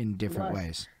in different Bless.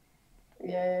 ways. Yeah,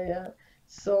 yeah, yeah.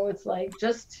 So it's like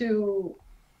just to,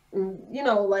 you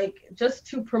know, like just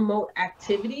to promote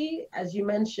activity, as you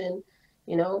mentioned,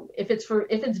 you know, if it's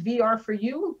VR for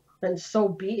you, then so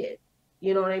be it.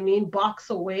 You know what I mean? Box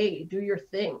away, do your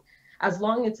thing. As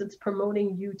long as it's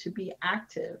promoting you to be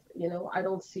active, you know, I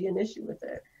don't see an issue with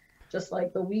it. Just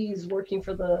like the Wii's working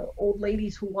for the old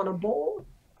ladies who want to bowl,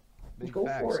 Big go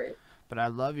facts. for it. But I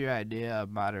love your idea of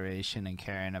moderation and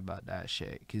caring about that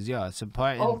shit. Cause yo, it's Oh,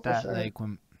 important for that sure.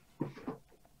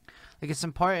 it's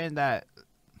important that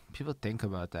people think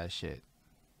about that shit.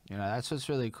 You know, that's what's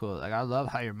really cool. Like I love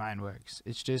how your mind works.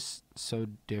 It's just so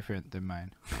different than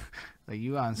mine. Like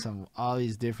you on some all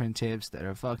these different tips that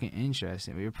are fucking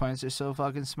interesting, but your points are so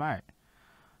fucking smart.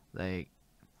 Like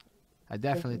I Thank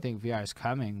definitely you. think VR is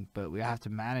coming, but we have to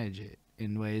manage it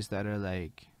in ways that are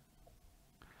like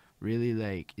really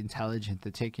like intelligent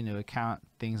to take into account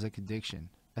things like addiction.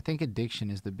 I think addiction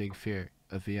is the big fear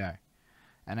of VR.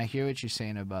 And I hear what you're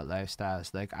saying about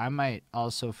lifestyles. Like I might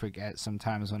also forget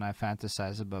sometimes when I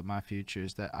fantasize about my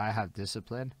futures that I have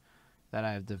discipline that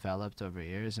I've developed over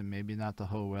years, and maybe not the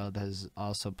whole world has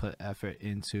also put effort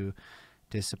into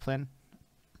discipline.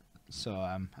 So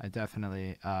I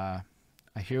definitely I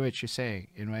hear what you're saying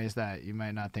in ways that you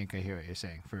might not think I hear what you're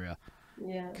saying for real,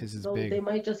 Yeah, because it's they big.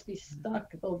 might just be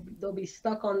stuck. They'll be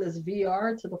stuck on this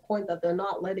VR to the point that they're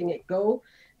not letting it go.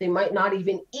 They might not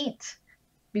even eat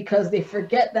because they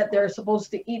forget that they're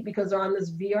supposed to eat because they're on this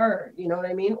VR, you know what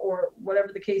I mean? Or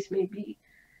whatever the case may be.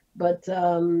 But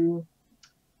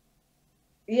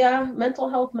yeah, mental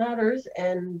health matters.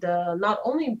 And not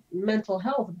only mental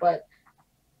health, but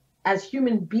as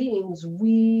human beings,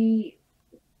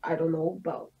 I don't know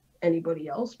about anybody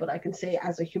else, but I can say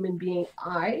as a human being,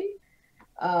 I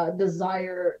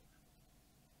desire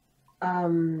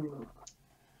um,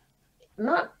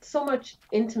 not so much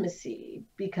intimacy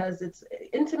because it's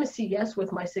intimacy, yes,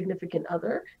 with my significant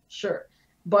other, sure,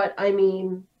 but I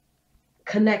mean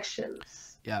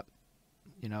connections, Yep.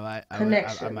 You know, I might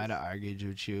connections, have argued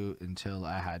with you until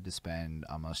I had to spend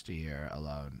almost a year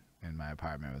alone in my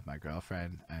apartment with my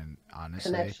girlfriend, and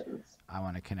honestly, connections. I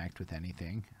want to connect with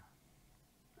anything.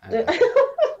 That's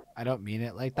I don't mean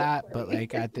it like that, but funny.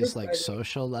 like at You're this like funny.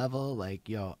 social level, like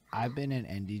yo, I've been in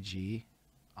NDG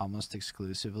almost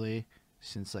exclusively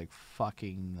since like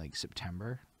fucking like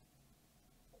September.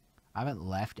 I haven't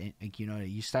left it. Like you know,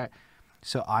 you start.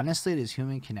 So honestly, this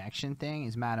human connection thing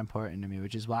is mad important to me,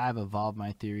 which is why I've evolved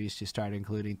my theories to start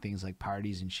including things like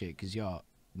parties and shit. Cause yo,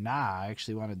 nah, I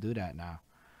actually want to do that now.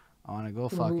 I want to go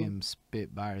Hmm. fucking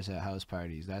spit bars at house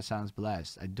parties. That sounds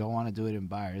blessed. I don't want to do it in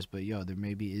bars, but yo, there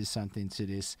maybe is something to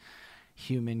this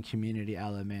human community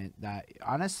element that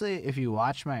honestly, if you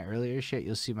watch my earlier shit,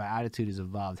 you'll see my attitude has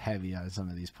evolved heavy on some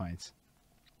of these points.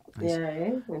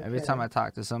 Yeah. Every time Okay. I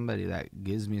talk to somebody that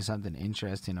gives me something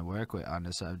interesting to work with on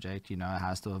the subject, you know, it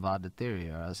has to evolve the theory,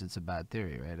 or else it's a bad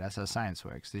theory, right? That's how science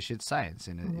works. This shit's science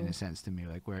in a sense to me.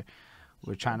 Like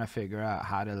we're trying to figure out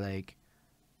how to like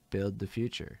build the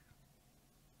future,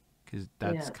 because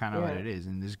that's Yeah. kind of what Yeah. it is.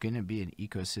 And there's gonna be an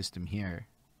ecosystem here,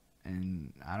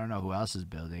 and I don't know who else is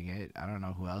building it. I don't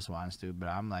know who else wants to, but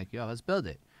I'm like, yo, let's build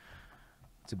it.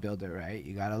 To build it right,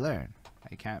 you gotta learn.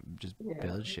 You can't just Yeah.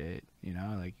 build shit, you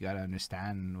know? Like, you gotta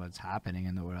understand what's happening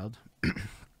in the world.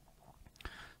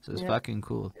 So it's Yeah. fucking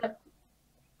cool. Yep.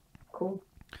 Cool.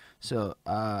 So,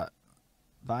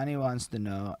 Bonnie wants to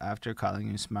know, after calling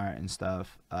you smart and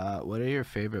stuff, what are your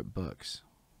favorite books?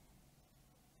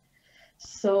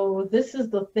 So this is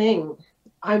the thing.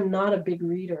 I'm not a big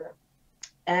reader.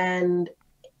 And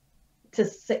to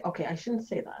say, okay, I shouldn't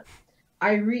say that.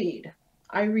 I read.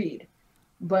 I read,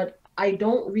 but I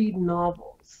don't read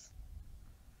novels.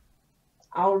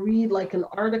 I'll read like an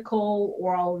article,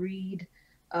 or I'll read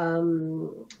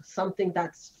something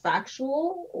that's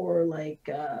factual, or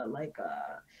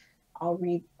I'll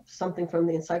read something from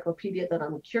the encyclopedia that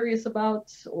I'm curious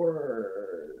about, or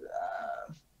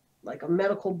like a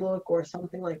medical book or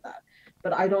something like that.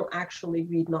 But I don't actually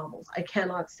read novels. I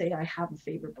cannot say I have a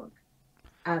favorite book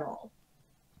at all.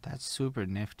 That's super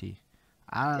nifty.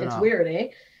 I don't It's know. weird, eh?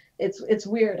 It's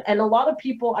weird. And a lot of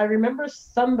people, I remember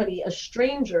somebody, a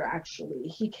stranger actually,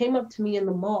 he came up to me in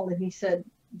the mall and he said,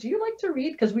 "Do you like to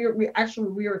read?" Because we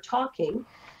were talking,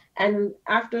 and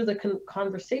after the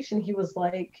conversation, he was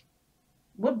like,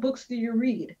 "What books do you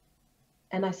read?"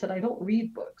 And I said, "I don't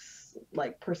read books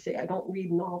like per se. I don't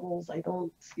read novels. I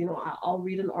don't, I'll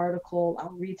read an article.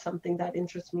 I'll read something that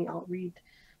interests me. I'll read,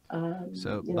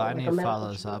 So, like Bonnie a medical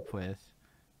follows journal." up with,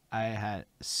 I had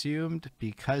assumed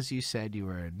because you said you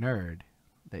were a nerd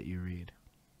that you read.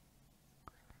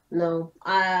 No,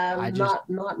 I just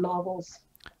not novels,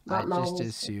 I not just novels.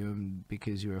 assumed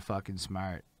because you were fucking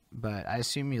smart. But I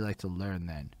assume you like to learn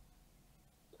then.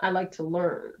 I like to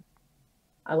learn.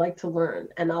 I like to learn,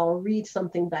 and I'll read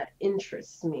something that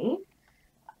interests me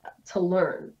to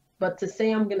learn. But to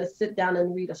say I'm going to sit down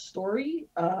and read a story,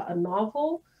 a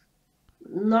novel,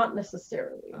 not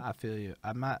necessarily. I feel you.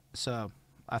 I'm not. So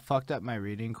I fucked up my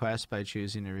reading quest by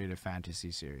choosing to read a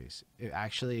fantasy series. It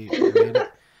actually made it.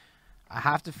 I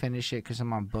have to finish it because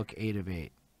I'm on book 8 of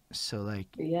 8. So like,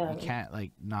 you Yeah. can't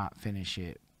like not finish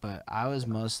it. But I was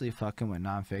mostly fucking with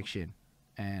nonfiction,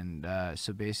 and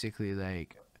so basically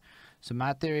like, so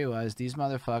my theory was these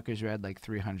motherfuckers read like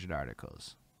 300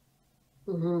 articles.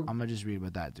 Hmm. I'm gonna just read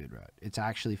what that dude wrote. It's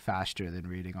actually faster than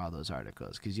reading all those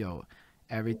articles, cause yo,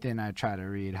 everything I try to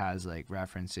read has like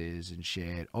references and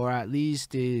shit, or at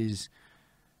least is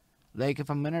like,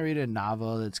 if I'm gonna read a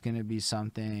novel, it's gonna be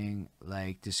something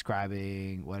like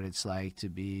describing what it's like to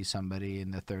be somebody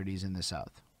in the 30s in the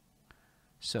South.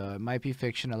 So it might be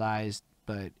fictionalized,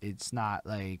 but it's not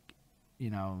like,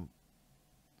 you know,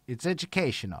 it's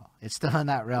educational. It's still in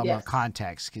that realm of Yes.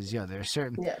 context, because yo, there are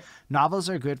certain Yes. novels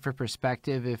are good for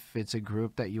perspective if it's a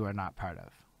group that you are not part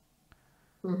of,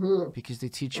 Hmm. because they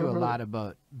teach you a Hmm. lot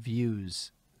about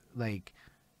views, like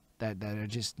that are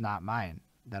just not mine,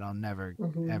 that I'll never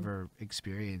Hmm. ever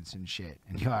experience and shit.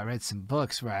 And yo, I read some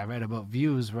books where I read about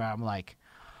views where I'm like,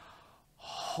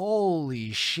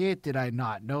 holy shit, did I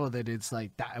not know that it's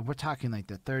like that? We're talking like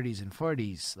the 30s and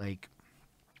 40s. Like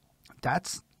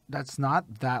that's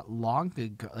not that long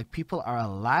ago. Like, people are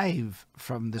alive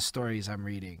from the stories I'm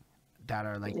reading that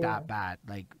are like Yeah. that bad,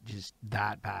 like just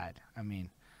that bad. I mean,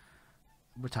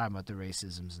 we're talking about the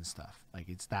racisms and stuff. Like,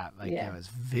 it's that, like, Yeah. it's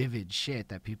vivid shit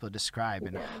that people describe,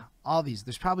 and Yeah. all these.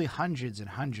 There's probably hundreds and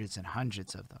hundreds and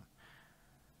hundreds of them.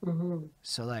 Hmm.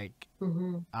 So like,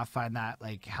 Hmm. I find that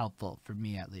like helpful for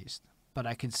me at least. But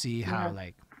I can see how Yeah.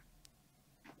 like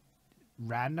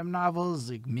random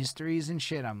novels, like mysteries and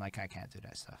shit, I'm like, I can't do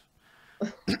that stuff.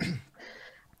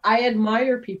 I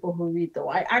admire people who read, though.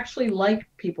 I actually like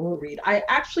people who read. I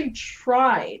actually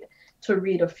tried to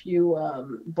read a few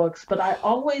books, but I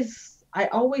always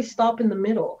stop in the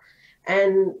middle,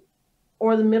 and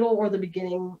or the middle or the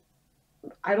beginning.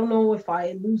 I don't know if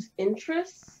I lose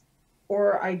interest,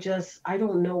 or I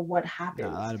don't know what No, a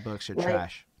happens. lot of books are Like,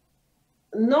 trash.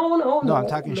 no, no, No, I'm no,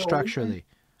 talking no. structurally.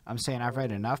 I'm saying I've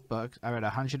read enough books. I read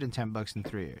 110 books in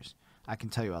 3 years. I can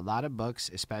tell you a lot of books,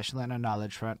 especially on a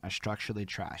knowledge front, are structurally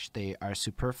trash. They are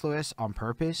superfluous on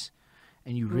purpose,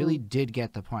 and you really Mm. did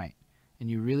get the point. And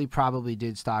you really probably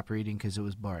did stop reading because it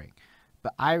was boring.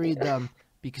 But I read them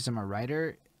because I'm a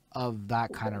writer of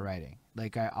that kind Okay. of writing.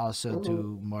 Like I also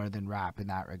do more than rap in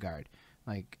that regard.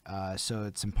 Like so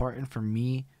it's important for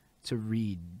me to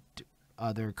read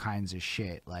other kinds of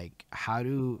shit. Like how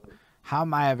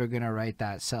am I ever gonna write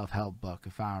that self-help book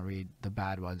if I don't read the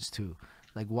bad ones too?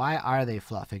 Like why are they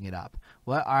fluffing it up?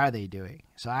 What are they doing?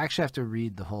 So I actually have to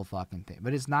read the whole fucking thing.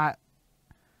 But it's not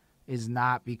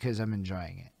because I'm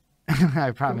enjoying it.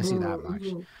 I promise you that much.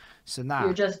 So You're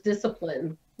nah, just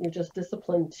disciplined. You're just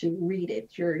disciplined to read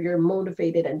it. You're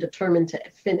motivated and determined to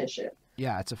finish it.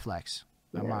 yeah, it's a flex.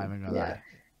 I'm Yeah, not even gonna yeah,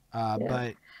 lie. yeah.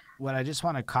 But what I just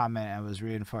want to comment, and was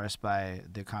reinforced by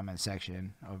the comment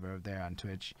section over there on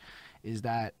Twitch, is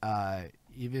that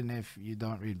even if you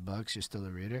don't read books, you're still a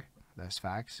reader. That's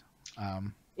facts.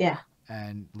 Um, Yeah.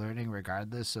 and learning,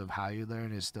 regardless of how you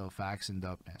learn, is still facts and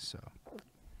dopeness. So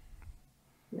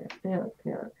Yeah, yeah,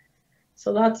 yeah.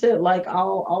 So that's it. Like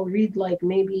I'll read like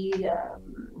maybe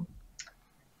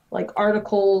like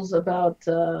articles about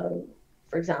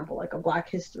for example like a Black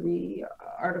History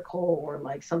article or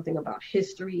like something about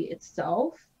history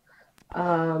itself.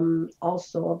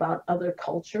 Also about other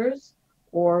cultures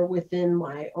or within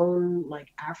my own like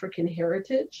African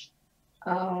heritage.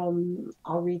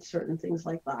 I'll read certain things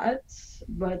like that.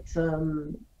 But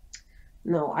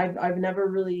no, I've never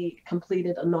really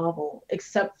completed a novel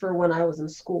except for when I was in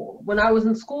school. When I was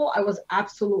in school, I was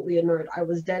absolutely a nerd. I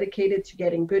was dedicated to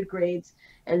getting good grades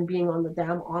and being on the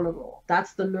damn honor roll.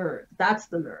 That's the nerd. That's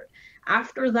the nerd.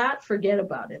 After that, forget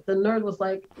about it. The nerd was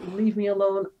like, leave me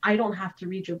alone. I don't have to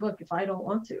read your book if I don't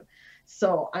want to.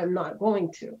 So I'm not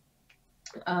going to.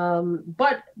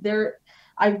 But there,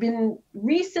 I've been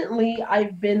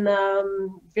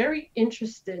very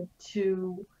interested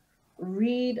to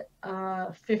read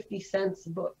 50 Cent's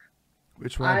book.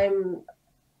 which one? I'm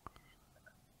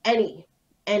any,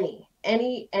 any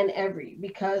and every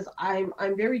because I'm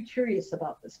very curious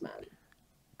about this man.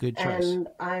 Good choice. And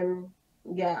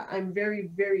I'm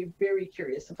very, very, very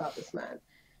curious about this man.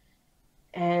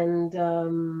 And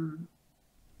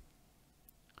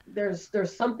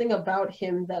there's something about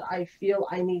him that I feel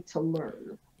I need to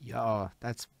learn. Yo,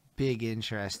 that's big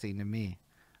interesting to me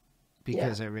Yeah.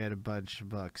 because I read a bunch of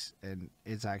books and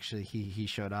it's actually he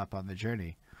showed up on the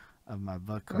journey of my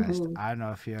book quest. Hmm. I don't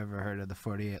know if you ever heard of the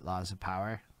 48 Laws of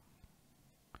Power.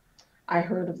 I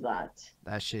heard of that.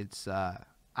 That shit's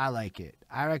I like it.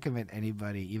 I recommend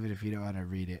anybody, even if you don't want to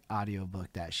read it,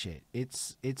 audiobook that shit.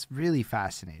 It's really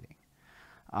fascinating.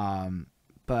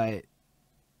 But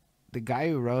the guy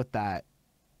who wrote that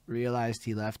realized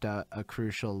he left a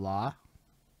crucial law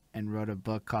and wrote a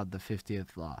book called The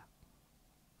 50th Law.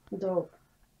 Dope.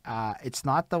 It's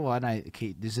not the one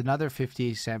okay, there's another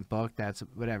 50 Cent book that's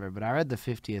whatever, but I read The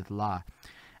 50th Law,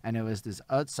 and it was this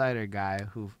outsider guy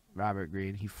who Robert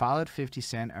Greene. He followed 50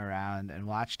 Cent around and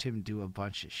watched him do a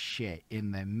bunch of shit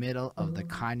in the middle of the Mhm.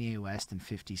 Kanye West and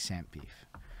 50 Cent beef.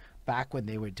 Back when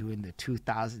they were doing the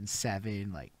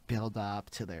 2007 like build up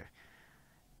to their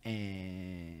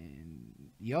and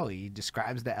yo, he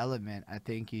describes the element I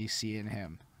think you see in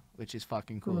him, which is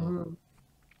fucking cool. Mhm.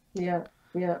 Yeah,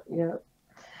 yeah, yeah.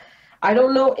 I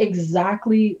don't know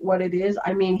exactly what it is.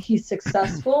 I mean, he's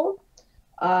successful,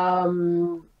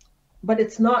 um, but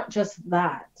it's not just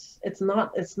that. It's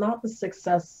not the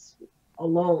success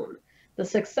alone. The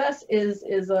success is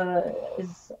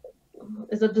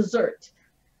a dessert,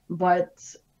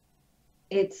 but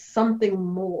it's something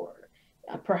more.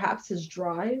 Perhaps his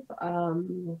drive.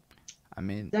 I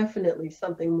mean, Definitely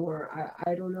something more.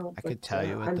 I don't know, I but could tell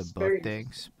you what I'm the book very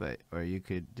thinks, but or you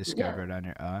could yeah. discover it on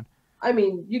your own. I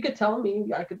mean, you could tell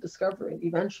me I could discover it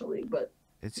eventually, but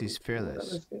It's he's fearless.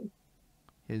 whatever's good.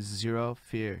 He has zero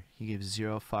fear. He gives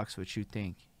zero fucks what you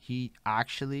think. He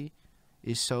actually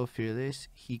is so fearless.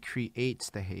 He creates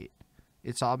the hate.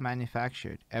 It's all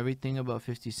manufactured. Everything about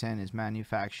 50 Cent is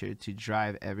manufactured to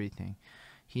drive everything.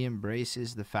 He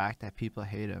embraces the fact that people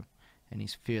hate him, and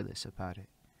he's fearless about it.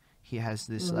 He has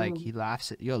this like Hmm. he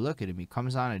laughs at yo. Look at him. He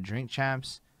comes on a Drink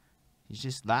Champs. He's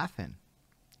just laughing.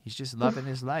 He's just loving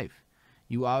his life.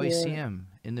 You always see Yeah, him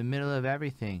in the middle of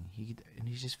everything. And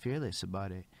he's just fearless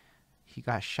about it. He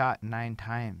got shot 9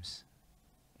 times,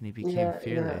 and he became yeah, yeah,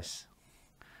 fearless.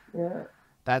 yeah.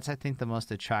 That's I think the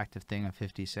most attractive thing of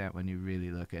 50 Cent when you really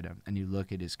look at him and you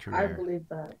look at his I career. believe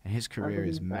that. And his I career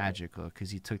is believe that. magical because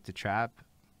he took the trap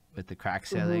with the crack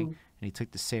selling, Hmm. and he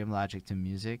took the same logic to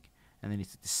music, and then he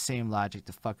took the same logic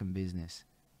to fucking business,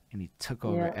 and he took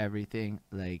over Yeah. everything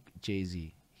like Jay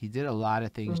Z. He did a lot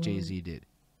of things Jay Hmm. Z did,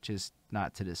 just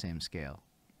not to the same scale.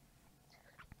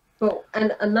 But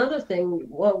and another thing,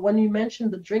 well, when you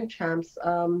mentioned the Drink Champs,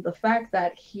 the fact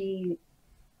that he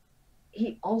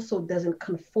also doesn't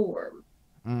conform.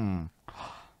 Mm.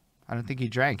 I don't think he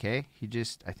drank, eh?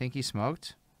 I think he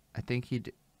smoked. I think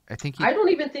I don't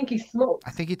even think he smoked.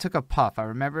 I think he took a puff. I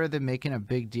remember them making a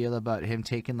big deal about him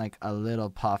taking like a little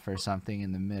puff or something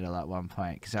in the middle at one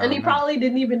point. And he probably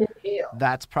didn't even inhale.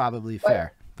 That's probably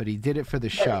fair, but he did it for the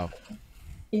show.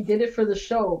 He did it for the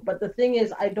show. But the thing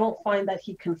is, I don't find that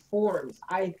he conforms.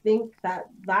 I think that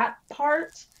that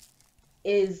part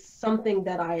is something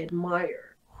that I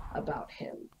admire about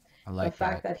him. I like the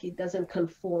fact that he doesn't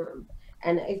conform.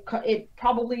 And it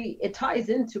ties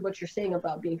into what you're saying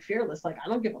about being fearless. Like, I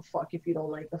don't give a fuck if you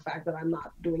don't like the fact that I'm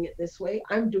not doing it this way.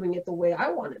 I'm doing it the way I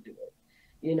want to do it.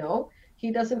 You know, he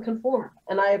doesn't conform.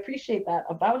 And I appreciate that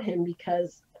about him,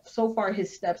 because so far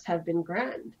his steps have been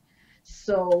grand.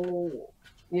 So,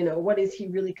 you know, what is he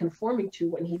really conforming to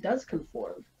when he does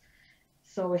conform?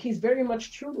 So he's very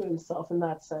much true to himself in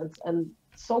that sense. And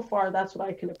so far, that's what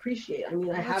I can appreciate. I mean,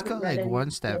 I haven't go read like any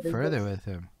one step further business. with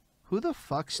him. Who the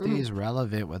fuck stays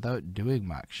relevant without doing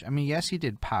much? I mean, yes, he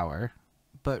did Power,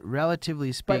 but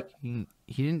relatively speaking,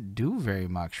 he didn't do very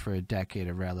much for a decade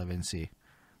of relevancy,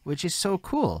 which is so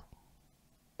cool.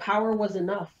 Power was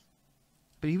enough.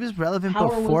 But he was relevant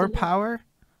before Power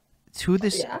to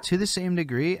the same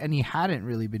degree, and he hadn't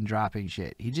really been dropping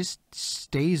shit. He just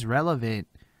stays relevant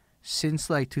since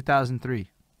like 2003.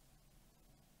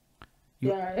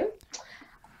 Yeah.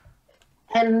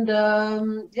 And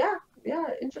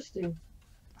interesting.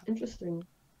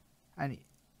 And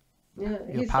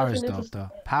Power's dope though.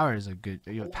 Power is a good.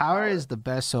 Power is the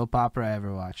best soap opera I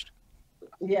ever watched.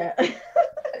 Yeah,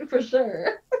 for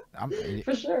sure.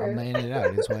 For sure. I'm laying it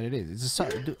out. It's what it is.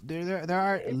 There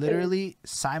are literally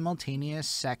simultaneous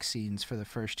sex scenes for the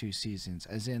first 2 seasons,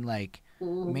 as in like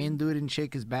main dude and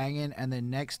chick is banging, and then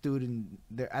next dude and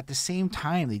they're at the same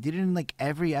time. They did it in like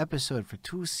every episode for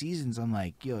 2 seasons. I'm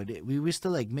like, yo, we used to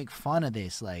like make fun of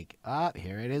this. Like,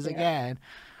 here it is again.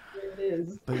 Here it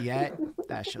is. But yet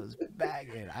that show's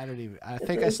banging. I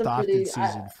think I stopped in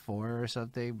season 4 or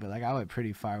something, but like I went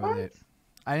pretty far with it.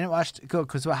 I didn't watch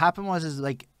because what happened was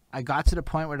like I got to the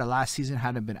point where the last season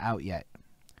hadn't been out yet,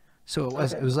 so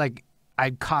it was like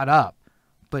I'd caught up,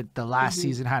 but the last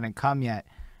season hadn't come yet,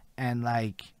 and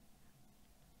like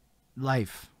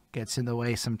life gets in the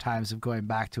way sometimes of going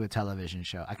back to a television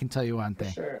show. I can tell you one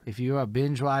thing: if you're a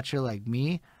binge watcher like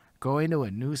me, going to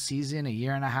a new season 1.5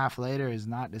 years later is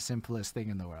not the simplest thing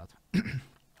in the world.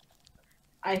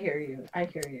 I hear you.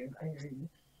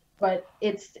 But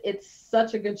it's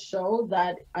such a good show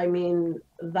that, I mean,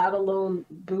 that alone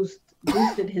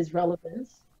boosted his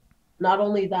relevance. Not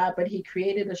only that, but he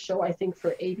created a show, I think,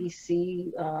 for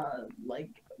ABC, like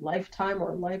Lifetime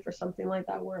or Life or something like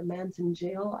that, where a man's in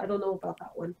jail. I don't know about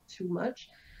that one too much.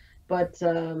 But,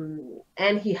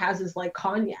 and he has his like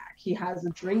cognac. He has a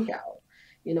drink out,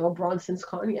 you know, Bronson's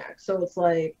cognac. So it's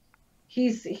like,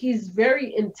 he's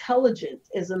very intelligent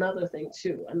is another thing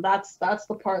too, and that's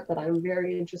the part that I'm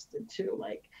very interested too.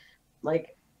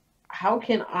 Like how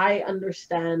can I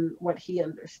understand what he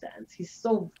understands? He's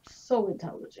so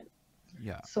intelligent.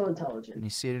 Yeah, so intelligent. And you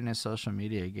see it in his social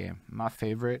media game. My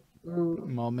favorite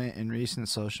moment in recent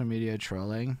social media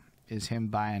trolling is him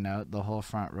buying out the whole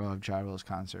front row of Ja Rule's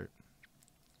concert.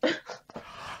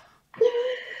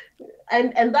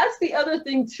 And that's the other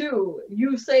thing too.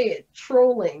 You say it,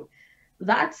 trolling.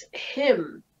 That's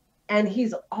him, and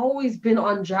he's always been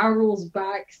on Ja Rule's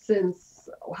back since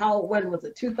when was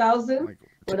it, 2000? Like,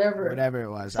 whatever it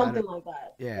was, something like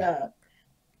that. Yeah,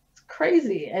 it's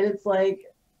crazy. And it's like,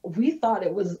 we thought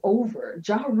it was over.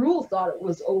 Ja Rule thought it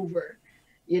was over.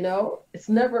 You know, it's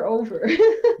never over.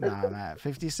 Nah, man.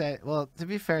 50 Cent. Well, to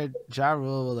be fair, Ja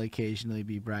Rule will occasionally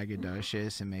be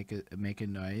braggadocious and make a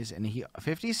noise, and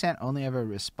 50 Cent only ever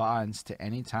responds to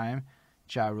any time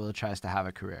Ja Rule tries to have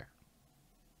a career.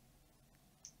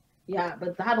 Yeah,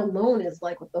 but that alone is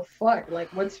like, what the fuck? Like,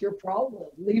 what's your problem?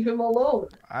 Leave him alone.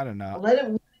 I don't know. Let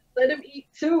him eat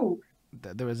too.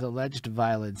 There was alleged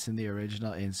violence in the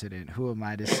original incident. Who am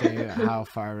I to say how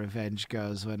far revenge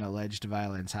goes when alleged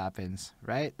violence happens,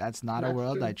 right? That's a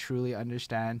world true. I truly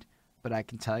understand. But I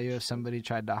can tell you, if somebody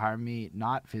tried to harm me,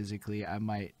 not physically, I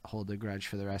might hold a grudge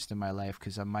for the rest of my life,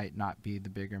 because I might not be the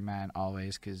bigger man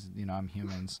always, because, you know, I'm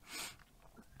humans.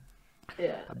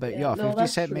 Yeah. But 50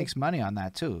 Cent makes money on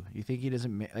that too. You think he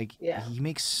doesn't he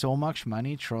makes so much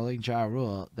money trolling Ja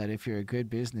Rule that if you're a good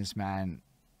businessman,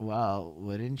 well,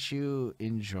 wouldn't you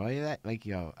enjoy that? Like,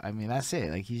 I mean, that's it.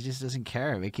 Like, he just doesn't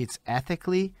care. Like, it's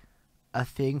ethically a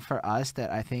thing for us that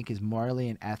I think is morally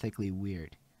and ethically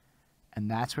weird.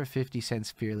 And that's where 50 Cent's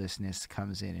fearlessness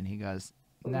comes in, and he goes,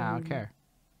 "Nah, I don't care."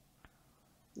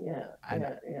 Yeah.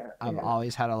 I've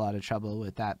always had a lot of trouble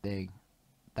with that thing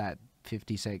that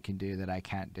 50 Cent can do that I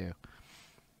can't do.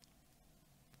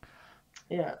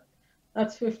 Yeah,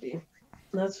 that's 50.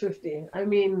 That's 50. I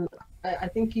mean, I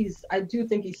think I do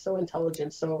think he's so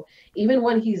intelligent. So even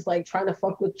when he's like trying to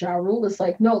fuck with Ja Rule, it's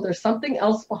like, no, there's something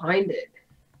else behind it.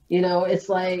 You know, it's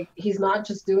like he's not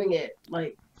just doing it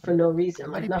like for no How reason,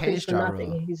 like many nothing's pays for Ja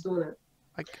nothing. Rule? He's doing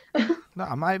Like, it. no,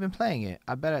 I'm not even playing it.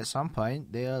 I bet at some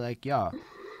point they're like, yo,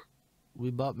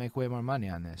 we both make way more money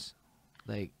on this.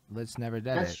 Like, let's never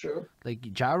dead That's it. true.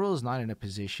 Like, Ja Rule's not in a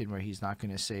position where he's not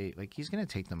gonna say, like, he's gonna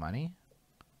take the money.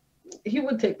 He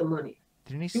would take the money.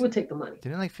 Didn't he? He would take the money.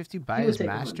 Didn't like 50 He buy would his take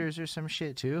the money. masters or some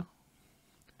shit too?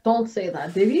 Don't say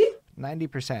that. Did he?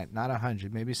 90%, not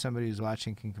 100. Maybe somebody who's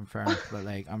watching can confirm, but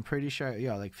like I'm pretty sure,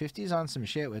 yo, like 50's on some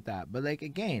shit with that. But like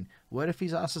again, what if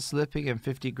he's also slipping him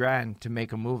 50 grand to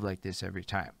make a move like this every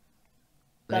time?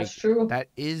 Like That's true. that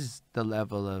is the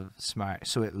level of smart.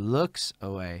 So it looks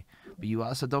away, but you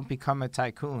also don't become a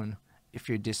tycoon if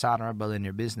you're dishonorable in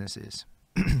your businesses.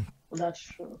 That's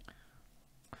true.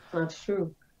 That's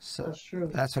true. So That's true.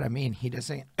 that's what I mean. He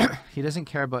doesn't he doesn't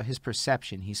care about his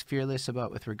perception. He's fearless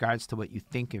about with regards to what you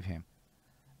think of him.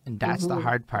 And that's the Hmm.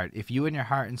 hard part. If you in your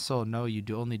heart and soul know you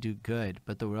do only do good,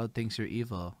 but the world thinks you're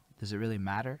evil, does it really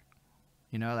matter?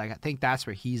 You know, like I think that's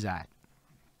where he's at.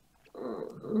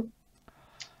 Hmm.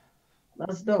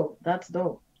 That's dope. That's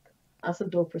dope. That's a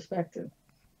dope perspective.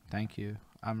 Thank you.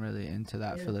 I'm really into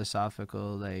that Yeah.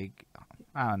 philosophical, like,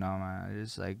 I don't know, man.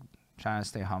 Just like trying to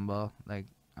stay humble. Like,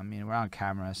 I mean, we're on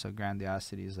camera, so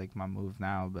grandiosity is like my move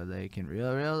now. But like in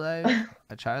real life,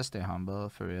 I try to stay humble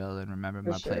for real and remember For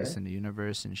my place sure. in the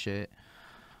universe and shit.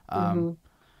 Um, Hmm.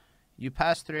 you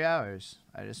passed 3 hours.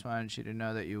 I just wanted you to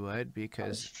know that you would It's because it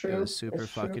was true. super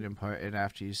It's fucking true. important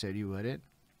after you said you wouldn't.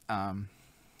 Um,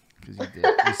 because you did.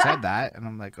 You said that, and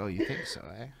I'm like, oh, you think so,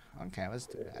 eh? Okay, let's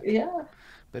do that. Yeah.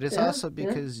 But it's Yeah. also Yeah.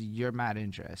 because you're mad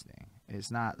interesting. It's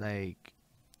not like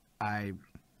I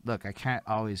look, I can't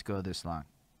always go this long.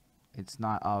 It's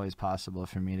not always possible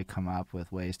for me to come up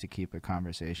with ways to keep a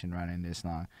conversation running this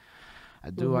long. I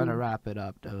do want to Hmm. wrap it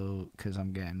up though cuz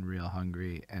I'm getting real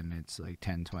hungry and it's like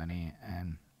 10:20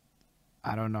 and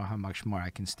I don't know how much more I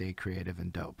can stay creative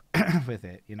and dope with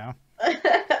it, you know?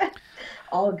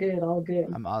 All good. All good.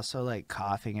 I'm also like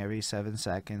coughing every 7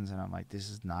 seconds, and I'm like, this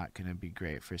is not gonna be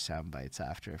great for sound bites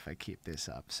after if I keep this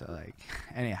up. So like,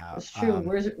 anyhow, It's true.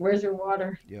 Where's your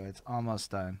water? yo, it's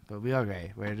almost done, but we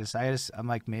okay. I'm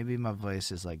like, maybe my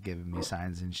voice is like giving me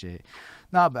signs and shit.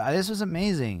 No, but this was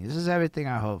amazing. This is everything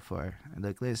I hoped for.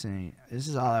 Like, listen, this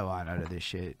is all I want out of this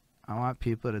shit. I want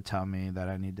people to tell me that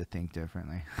I need to think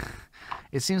differently.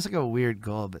 It seems like a weird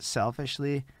goal, but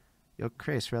selfishly, yo,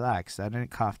 Chris, relax. I didn't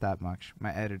cough that much.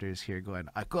 My editor's here going,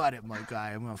 I got it, my guy.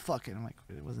 I'm gonna fuck it. I'm like,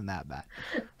 it wasn't that bad.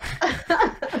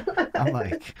 I'm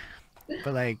like,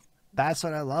 but like, that's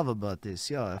what I love about this.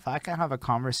 Yo, if I can have a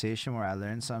conversation where I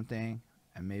learn something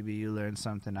and maybe you learn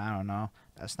something, I don't know.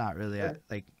 That's not really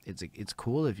like it's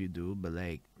cool if you do, but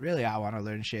like really, I want to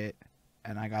learn shit.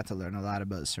 And I got to learn a lot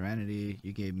about Serenity.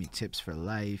 You gave me tips for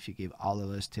life. You gave all of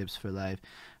us tips for life.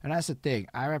 And that's the thing.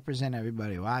 I represent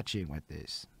everybody watching with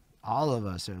this. All of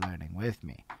us are learning with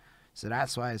me. So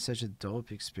that's why it's such a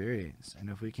dope experience.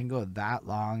 And if we can go that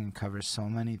long and cover so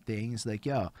many things, like,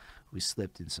 yo, we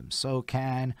slipped in some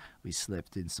SoCan, we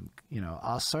slipped in some,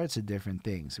 all sorts of different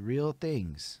things, real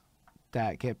things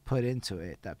that get put into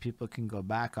it that people can go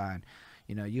back on.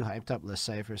 You hyped up Le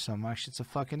Cypher so much, it's a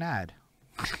fucking ad.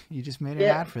 You just made an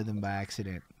Yeah. ad for them by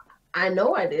accident. I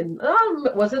know I didn't.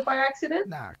 Was it by accident?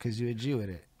 Nah, because you a Jew with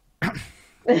it.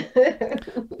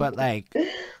 But, like,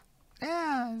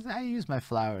 yeah, I use my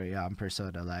flowery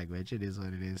persona language. It is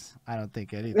what it is. I don't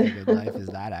think anything in life is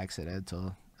that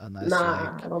accidental. Unless, Nah,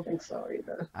 like, I don't think so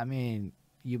either. I mean,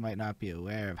 you might not be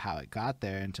aware of how it got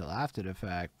there until after the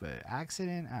fact, but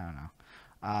accident, I don't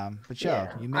know. But yo,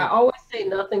 Yeah. you I make, always say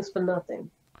nothing's for nothing.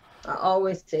 I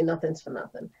always say nothing's for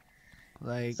nothing.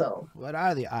 like, So what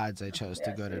are the odds I chose to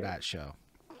yeah, go to yeah. that show?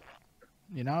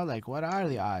 Like, what are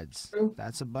the odds? True.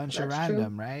 That's a bunch of That's true.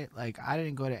 random, right? Like, I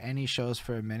didn't go to any shows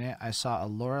for a minute. I saw a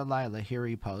Lorelai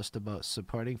Lahiri post about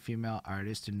supporting female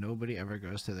artists, and nobody ever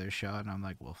goes to their show. And I'm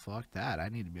like, well, fuck that. I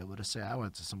need to be able to say I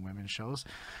went to some women's shows.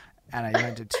 And I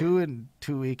went to two in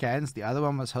 2 weekends. The other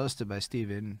one was hosted by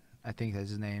Steven. I think that's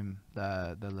his name,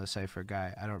 the Le Cypher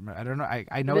guy. I don't remember. I don't know.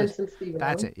 I know it's Vincent Stevens.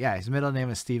 that's it. Yeah, his middle name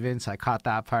is Steven, so I caught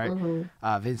that part.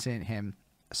 Mm-hmm. Vincent, him.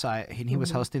 So he was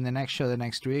Mm-hmm. hosting the next show the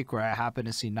next week where I happened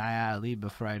to see Naya Ali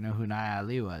before I knew who Naya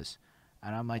Ali was.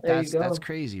 And I'm like, There you that's go.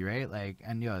 crazy, right? Like,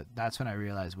 and that's when I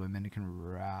realized women can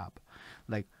rap.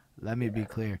 Like, let me be Yeah.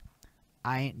 clear.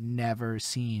 I ain't never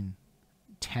seen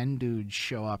 10 dudes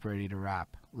show up ready to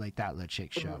rap like that Le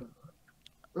Chick show.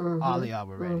 Mm-hmm. All of y'all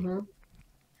were ready. Mm-hmm.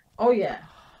 Oh yeah.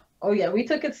 Oh yeah, we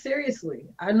took it seriously.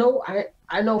 I know I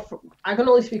can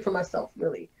only speak for myself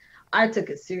really. I took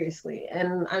it seriously,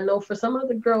 and I know for some of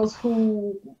the girls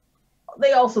who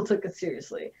they also took it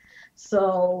seriously.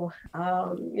 So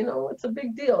you know, it's a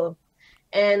big deal.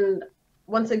 And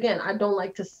once again, I don't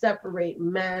like to separate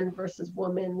man versus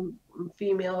woman,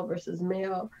 female versus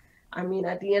male. I mean,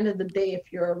 at the end of the day,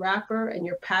 if you're a rapper and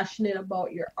you're passionate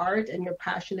about your art and you're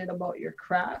passionate about your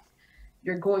craft,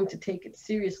 you're going to take it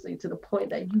seriously to the point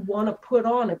that you want to put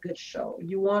on a good show.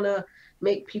 You want to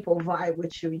make people vibe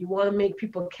with you. You want to make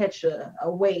people catch a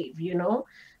wave, you know?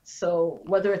 So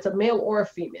whether it's a male or a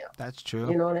female, That's true.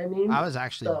 you know what I I mean? was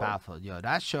actually So, baffled. Yo,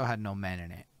 that show had no men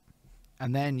in it.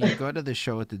 And then you go to the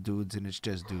show with the dudes and it's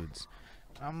just dudes.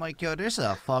 I'm like, yo, there's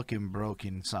a fucking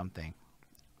broken something.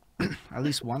 At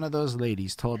least one of those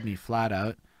ladies told me flat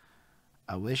out,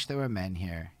 I wish there were men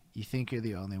here. You think you're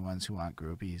the only ones who want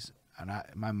groupies. And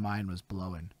my mind was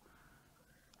blowing.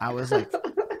 I was like,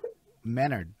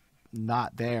 men are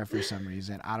not there for some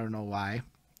reason. I don't know why.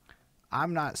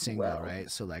 I'm not single, well, right?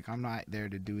 So like I'm not there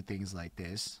to do things like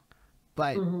this.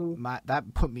 But hmm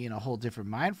that put me in a whole different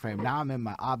mind frame. Now I'm in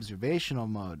my observational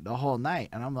mode the whole night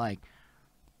and I'm like,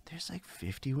 there's like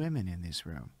 50 women in this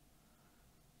room.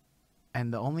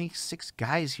 And the only 6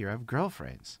 guys here have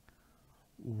girlfriends.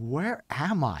 Where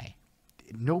am I?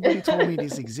 Nobody told me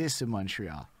this exists in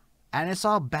Montreal. And it's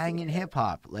all banging hip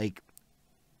hop. Like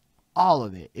all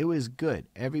of it. It was good.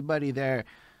 Everybody there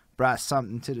brought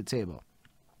something to the table.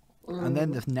 And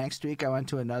then the next week, I went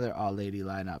to another all lady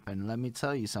lineup. And let me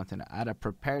tell you something, at a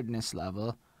preparedness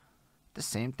level, the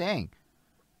same thing.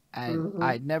 And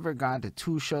I'd never gone to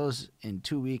 2 shows in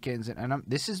 2 weekends. And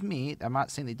this is me. I'm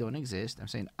not saying they don't exist. I'm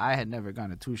saying I had never gone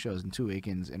to 2 shows in 2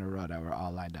 weekends in a row that were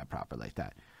all lined up proper like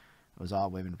that. It was all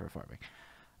women performing.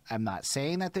 I'm not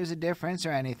saying that there's a difference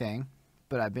or anything,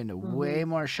 but I've been to way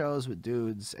more shows with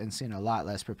dudes and seen a lot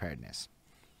less preparedness.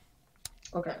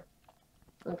 Okay.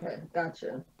 Okay.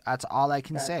 Gotcha. That's all I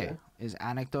can say. Gotcha. Is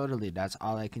anecdotally, that's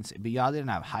all I can say. But y'all didn't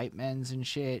have hype men's and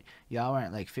shit. Y'all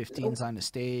weren't like 15s Nope. on the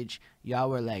stage. Y'all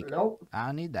were like, Nope. I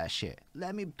don't need that shit.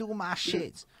 Let me do my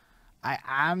shit.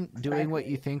 I'm doing what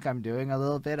you Exactly. think I'm doing a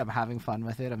little bit. I'm having fun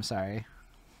with it. I'm sorry.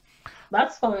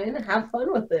 That's fine. Have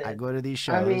fun with I it. go to these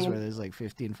I shows where mean, there's like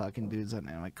 15 fucking dudes on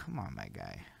there. I'm like, come on, my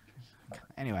guy.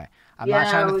 Anyway, I'm not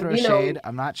trying to yeah, throw you know, shade.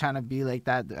 I'm not trying to be like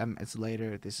that. It's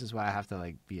later. This is why I have to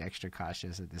like be extra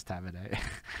cautious at this time of day.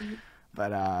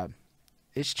 But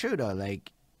it's true though.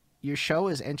 Like your show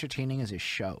is entertaining as a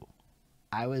show.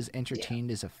 I was yeah.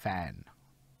 entertained as a fan.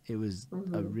 It was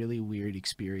a Mhm. really weird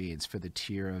experience for the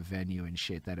tier of venue and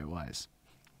shit that it was.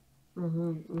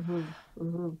 Mhm. Mhm.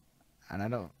 Mhm. And I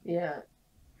don't. Yeah.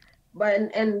 But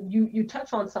and you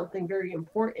touch on something very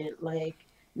important, like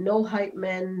no hype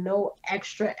men, no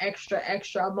extra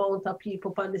amount of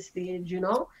people on the stage, you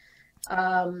know,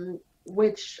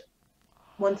 which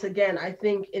once again I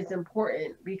think is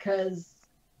important because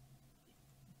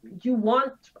you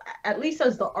want, at least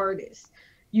as the artist,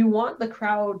 you want the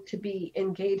crowd to be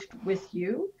engaged with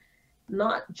you,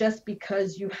 not just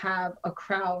because you have a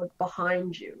crowd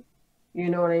behind you. You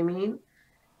know what I mean?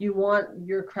 You want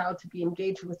your crowd to be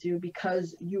engaged with you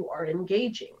because you are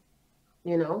engaging,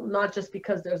 you know, not just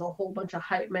because there's a whole bunch of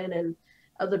hype men and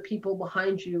other people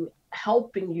behind you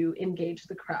helping you engage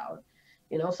the crowd.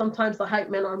 You know, sometimes the hype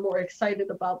men are more excited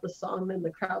about the song than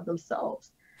the crowd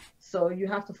themselves. So you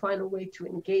have to find a way to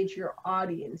engage your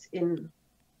audience in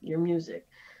your music.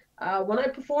 When I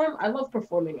perform, I love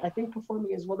performing. I think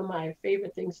performing is one of my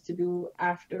favorite things to do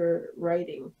after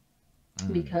writing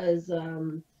Mm, because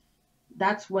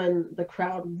that's when the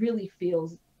crowd really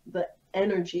feels the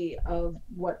energy of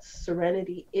what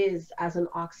serenity is as an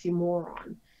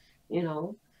oxymoron, you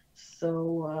know?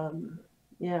 So,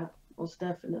 yeah, most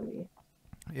definitely.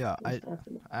 yeah, Most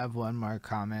definitely. I have one more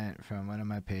comment from one of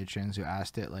my patrons who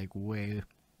asked it like way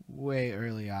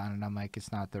early on, and I'm like,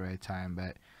 it's not the right time,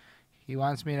 but he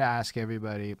wants me to ask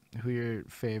everybody who your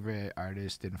favorite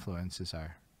artist influences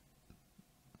are.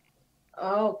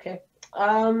 Oh, okay.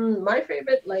 My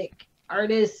favorite, like,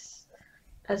 artists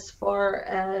as far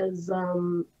as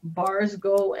bars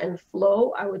go and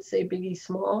flow, I would say Biggie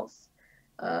Smalls.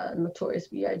 Notorious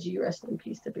B.I.G. Rest in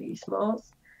peace to Biggie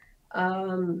Smalls.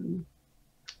 Um,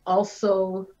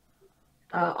 Also,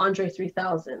 Andre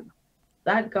 3000.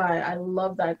 That guy, I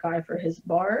love that guy for his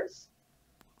bars.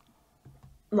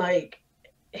 Like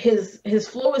his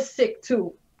flow is sick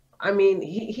too. I mean,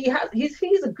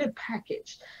 he's a good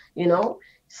package, you know.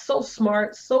 So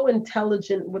smart, so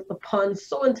intelligent with the puns,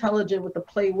 so intelligent with the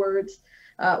play words.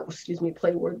 Excuse me,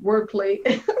 wordplay.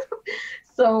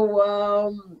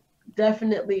 So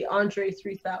definitely Andre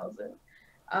 3000.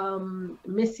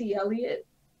 Missy Elliott,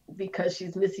 because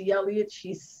she's Missy Elliott.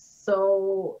 She's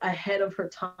so ahead of her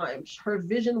time. Her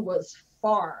vision was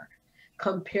far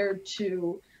compared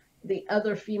to the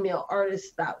other female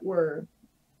artists that were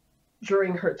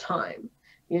during her time.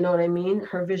 You know what I mean?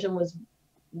 Her vision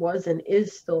was and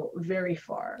is still very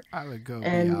far. I would go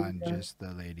And beyond just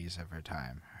the ladies of her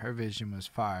time. Her vision was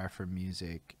far for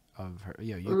music of her.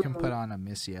 You can mhm, put on a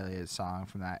Missy Elliott song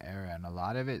from that era, and a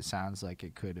lot of it sounds like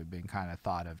it could have been kind of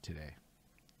thought of today.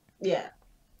 yeah,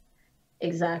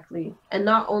 exactly. And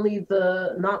not only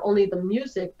the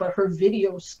music, but her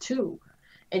videos too.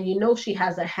 And you know she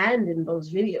has a hand in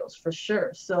those videos for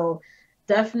sure. So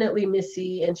definitely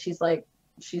Missy, and she's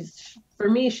for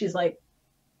me she's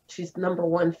number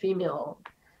one female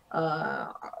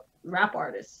uh rap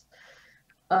artist.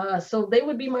 So they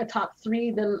would be my top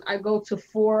three. Then I go to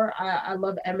four. I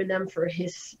love Eminem for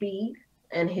his speed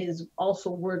and his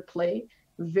also wordplay.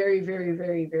 Very, very,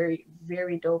 very, very,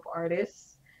 very dope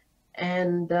artist.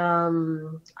 And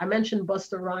I mentioned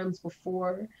Busta Rhymes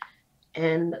before,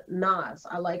 and Nas.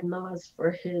 I like Nas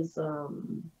for his.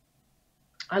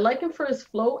 I like him for his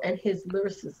flow and his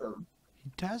lyricism.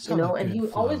 He does You have a know, and good he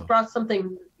always flow. brought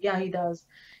something. Yeah, he does.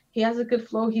 He has a good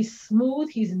flow. He's smooth.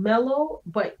 He's mellow,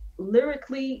 but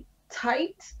lyrically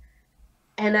tight,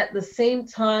 and at the same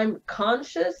time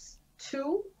conscious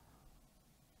too,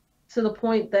 to the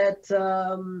point that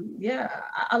yeah,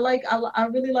 I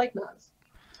really like Nas.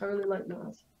 I really like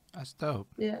Nas. That's dope.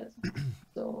 Yeah.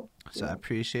 So So I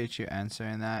appreciate you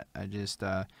answering that.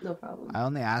 no problem. I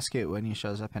only ask it when he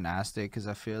shows up and ask it because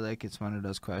I feel like it's one of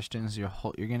those questions you're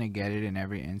gonna get it in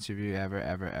every interview ever,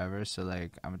 ever, ever. So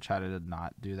like I'm gonna try to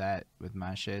not do that with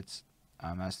my shits.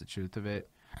 That's the truth of it.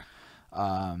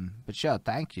 But yo,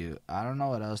 thank you. I don't know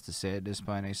what else to say at this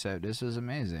point except this was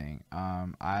amazing. I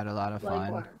had a lot of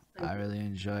fun. Likewise. I Thank you. really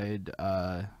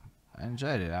I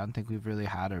enjoyed it. I don't think we've really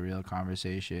had a real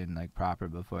conversation like proper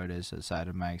before this aside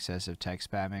of my excessive text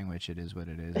spamming, which it is what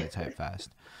it is. I type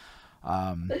fast.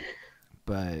 Um,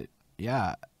 but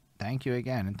yeah, thank you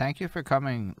again, and thank you for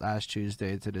coming last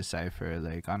Tuesday to the cipher.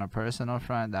 Like on a personal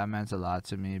front, that meant a lot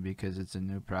to me because it's a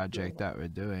new project that we're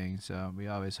doing. So we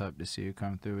always hope to see you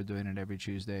come through. We're doing it every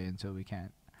Tuesday until we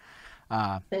can't.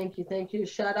 Thank you. Thank you.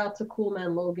 Shout out to Cool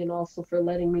Man Logan also for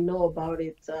letting me know about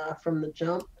it from the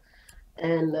jump.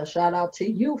 And shout out to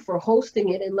you for hosting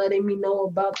it and letting me know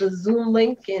about the Zoom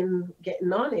link and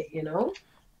getting on it, you know?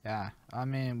 Yeah, I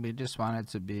mean, we just want it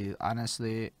to be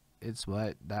honestly. It's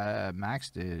what that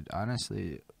Max did,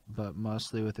 honestly, but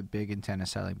mostly with a big intent of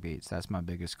selling beats. That's my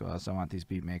biggest goal. So I want these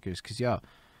beat makers, cause yo,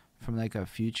 from like a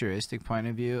futuristic point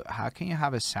of view, how can you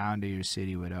have a sound of your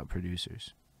city without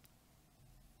producers?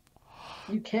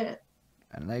 You can't.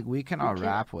 And like we can You all can't.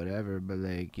 rap whatever, but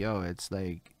like yo, it's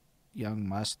like Young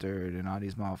Mustard and all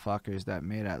these motherfuckers that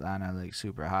made Atlanta like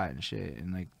super hot and shit,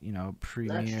 and like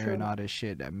That's Premier and true. all this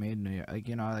shit that made New York. Like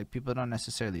like people don't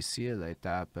necessarily see it like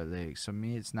that, but like so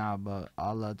me, it's now about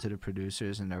all love to the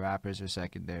producers and the rappers are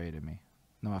secondary to me.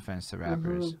 No offense to Hmm.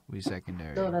 rappers, we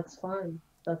secondary. No, that's fine.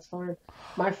 That's fine.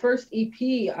 My first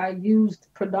EP, I used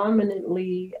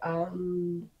predominantly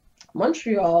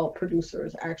Montreal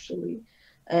producers actually.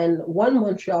 And one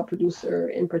Montreal producer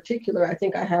in particular, I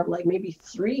think I have like maybe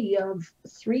three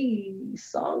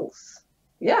songs.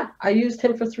 Yeah, I used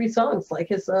him for three songs, like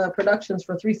his productions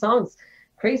for three songs.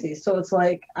 Crazy. So it's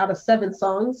like out of seven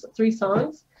songs, three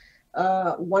songs.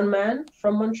 One man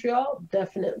from Montreal,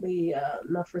 definitely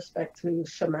enough respect to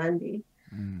Shamandi.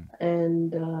 Mm.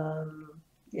 And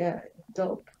yeah,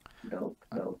 dope, dope,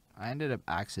 I dope. I ended up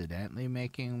accidentally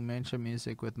making mental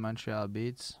music with Montreal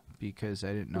beats because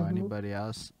I didn't know Hmm. anybody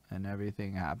else, and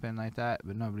everything happened like that.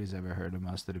 But nobody's ever heard of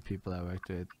most of the people I worked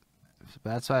with.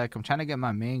 That's why like, I'm trying to get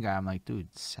my main guy. I'm like,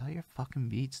 dude, sell your fucking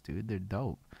beats, dude. They're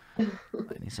dope.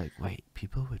 And he's like, wait,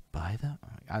 people would buy them?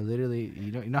 I literally,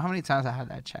 you know how many times I had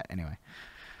that chat. Anyway,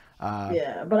 uh,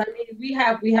 Yeah, but I mean, we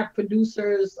have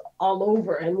producers all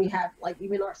over, and we have like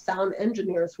even our sound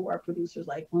engineers who are producers,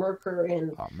 like Merker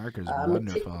and oh, Merker's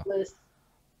wonderful. Meticulous.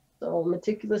 So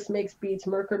Meticulous makes beats,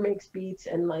 Merker makes beats,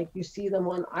 and like you see them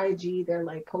on IG, they're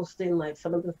like posting like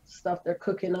some of the stuff they're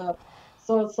cooking up.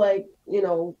 So it's like,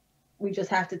 we just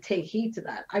have to take heed to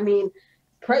that. I mean,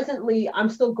 presently I'm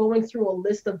still going through a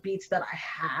list of beats that I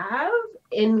have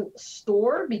in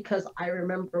store because I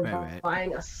remember Wait, wait.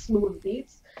 buying a slew of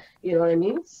beats. You know what I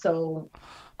mean? So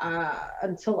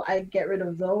until I get rid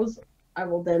of those, I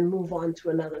will then move on to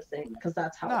another thing because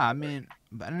that's how No, I I work. mean,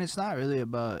 but and it's not really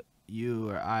about you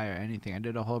or I or anything. I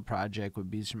did a whole project with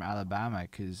beats from Alabama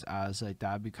because I was like,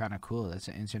 that'd be kind of cool. That's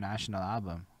an international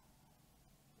album.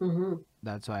 Hmm.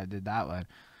 That's why I did that one.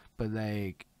 But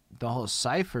like, the whole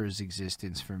Cypher's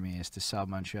existence for me is to sell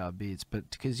Montreal beats. But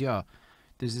because, yo,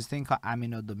 there's this thing called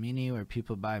Amino Domini where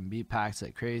people buy beat packs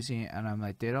like crazy. And I'm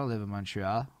like, they don't live in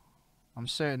Montreal. I'm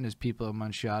certain there's people in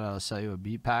Montreal that'll sell you a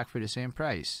beat pack for the same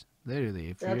price. Literally,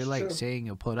 if That's you're like true. saying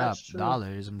you'll put That's up true.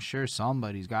 dollars, I'm sure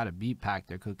somebody's got a beat pack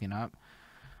they're cooking up.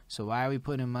 So why are we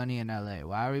putting money in LA?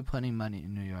 Why are we putting money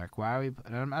in New York? Why are we?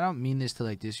 I don't mean this to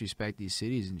like disrespect these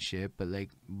cities and shit, but like,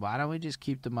 why don't we just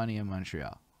keep the money in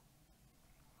Montreal?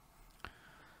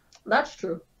 That's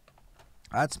true.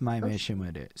 That's my That's mission true.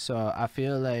 with it. So I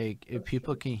feel like if That's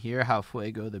people true. can hear how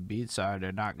fuego the beats are,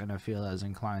 they're not gonna feel as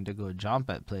inclined to go jump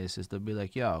at places. They'll be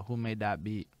like, "Yo, who made that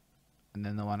beat?" And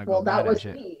then they'll want to go Well, buy that that was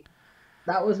shit. me.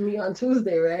 That was me on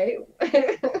Tuesday, right?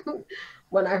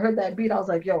 When I heard that beat, I was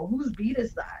like, yo, whose beat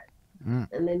is that? Mm.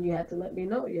 And then you had to let me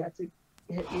know. You had to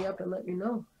hit me up and let me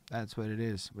know. That's what it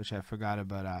is, which I forgot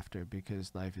about after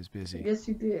because life is busy. Yes,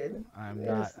 you did. I'm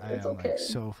not. Yes, I it's am like okay.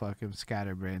 so fucking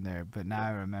scatterbrained there, but now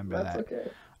I remember That's that.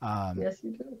 okay. Um, Yes,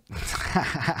 you do.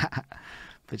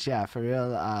 but yeah, for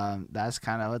real, that's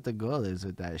kind of what the goal is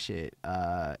with that shit.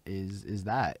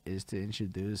 Is to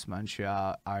introduce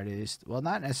Montreal artists. Well,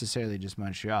 not necessarily just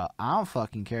Montreal. I don't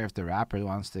fucking care if the rapper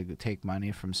wants to take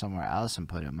money from somewhere else and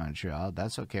put it in Montreal.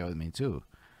 That's okay with me too.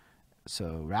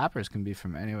 So rappers can be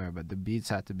from anywhere, but the beats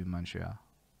have to be Montreal.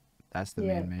 That's the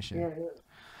Yeah, main mission. yeah,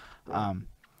 yeah. Um,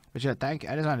 but yeah, I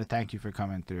just want to thank you for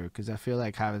coming through because I feel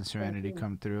like having Thank Serenity you.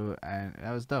 come through and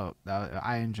that was dope.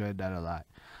 I enjoyed that a lot.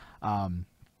 Um,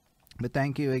 but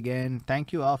thank you again.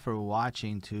 Thank you all for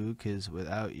watching too, because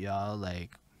without y'all,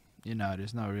 like,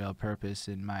 there's no real purpose,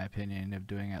 in my opinion, of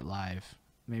doing it live.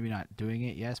 Maybe not doing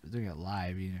it, yes, but doing it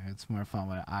live, it's more fun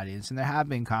with an audience. And there have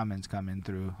been comments coming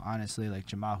through, honestly, like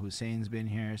Jamal Hussein's been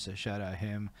here, so shout out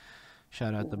him.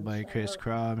 Shout out the boy Shout Chris out.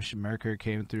 Crum. Merker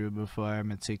came through before.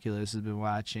 Meticulous has been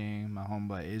watching. My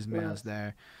homeboy Ismail's Bless,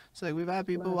 there. So like we've had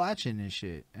people bless, watching this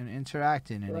shit and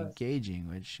interacting and bless. engaging,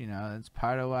 which it's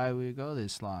part of why we go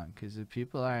this long. Because if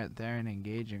people aren't there and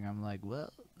engaging, I'm like, well,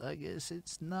 I guess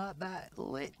it's not that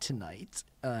lit tonight.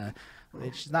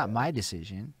 Which is not Yeah, my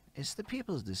decision. It's the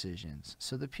people's decisions.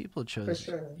 So the people for chose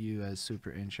sure. you as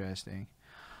super interesting.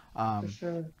 For Um,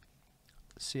 sure.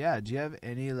 so yeah, do you have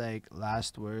any like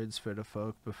last words for the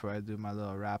folk before I do my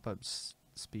little wrap up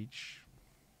speech?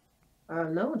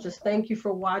 No, just thank you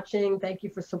for watching. Thank you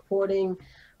for supporting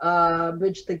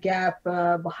Bridge the Gap,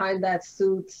 Behind That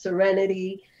Suit,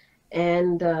 Serenity.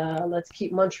 And let's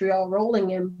keep Montreal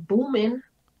rolling and booming.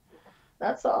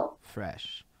 That's all.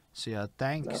 Fresh. So yeah,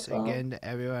 thanks That's all. again to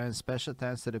everyone. Special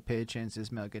thanks to the patrons: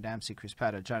 Ismail Gadamsi, Chris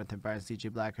Pato, Jonathan Barnes,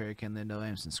 DJ Black, Hurricane, Linda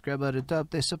Williamson, Scribble the Dope.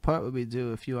 They support what we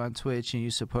do. If you on Twitch and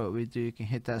you support what we do, you can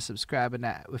hit that subscribe and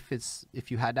that if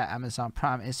you had that Amazon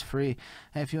Prime, it's free.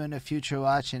 And if you're in the future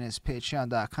watching, it's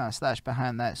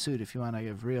patreon.com/behind that suit if you want to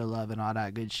give real love and all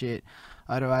that good shit.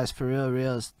 Otherwise, for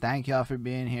reals, thank y'all for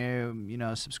being here.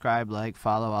 Subscribe, like,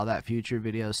 follow, all that future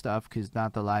video stuff, because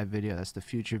not the live video, that's the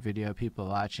future video people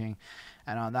watching.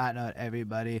 And on that note,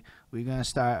 everybody, we're going to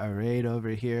start a raid over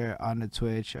here on the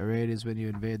Twitch. A raid is when you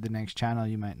invade the next channel.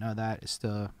 You might know that. It's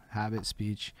still habit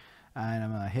speech. And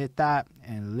I'm going to hit that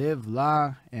and live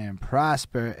long and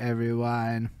prosper,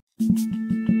 everyone.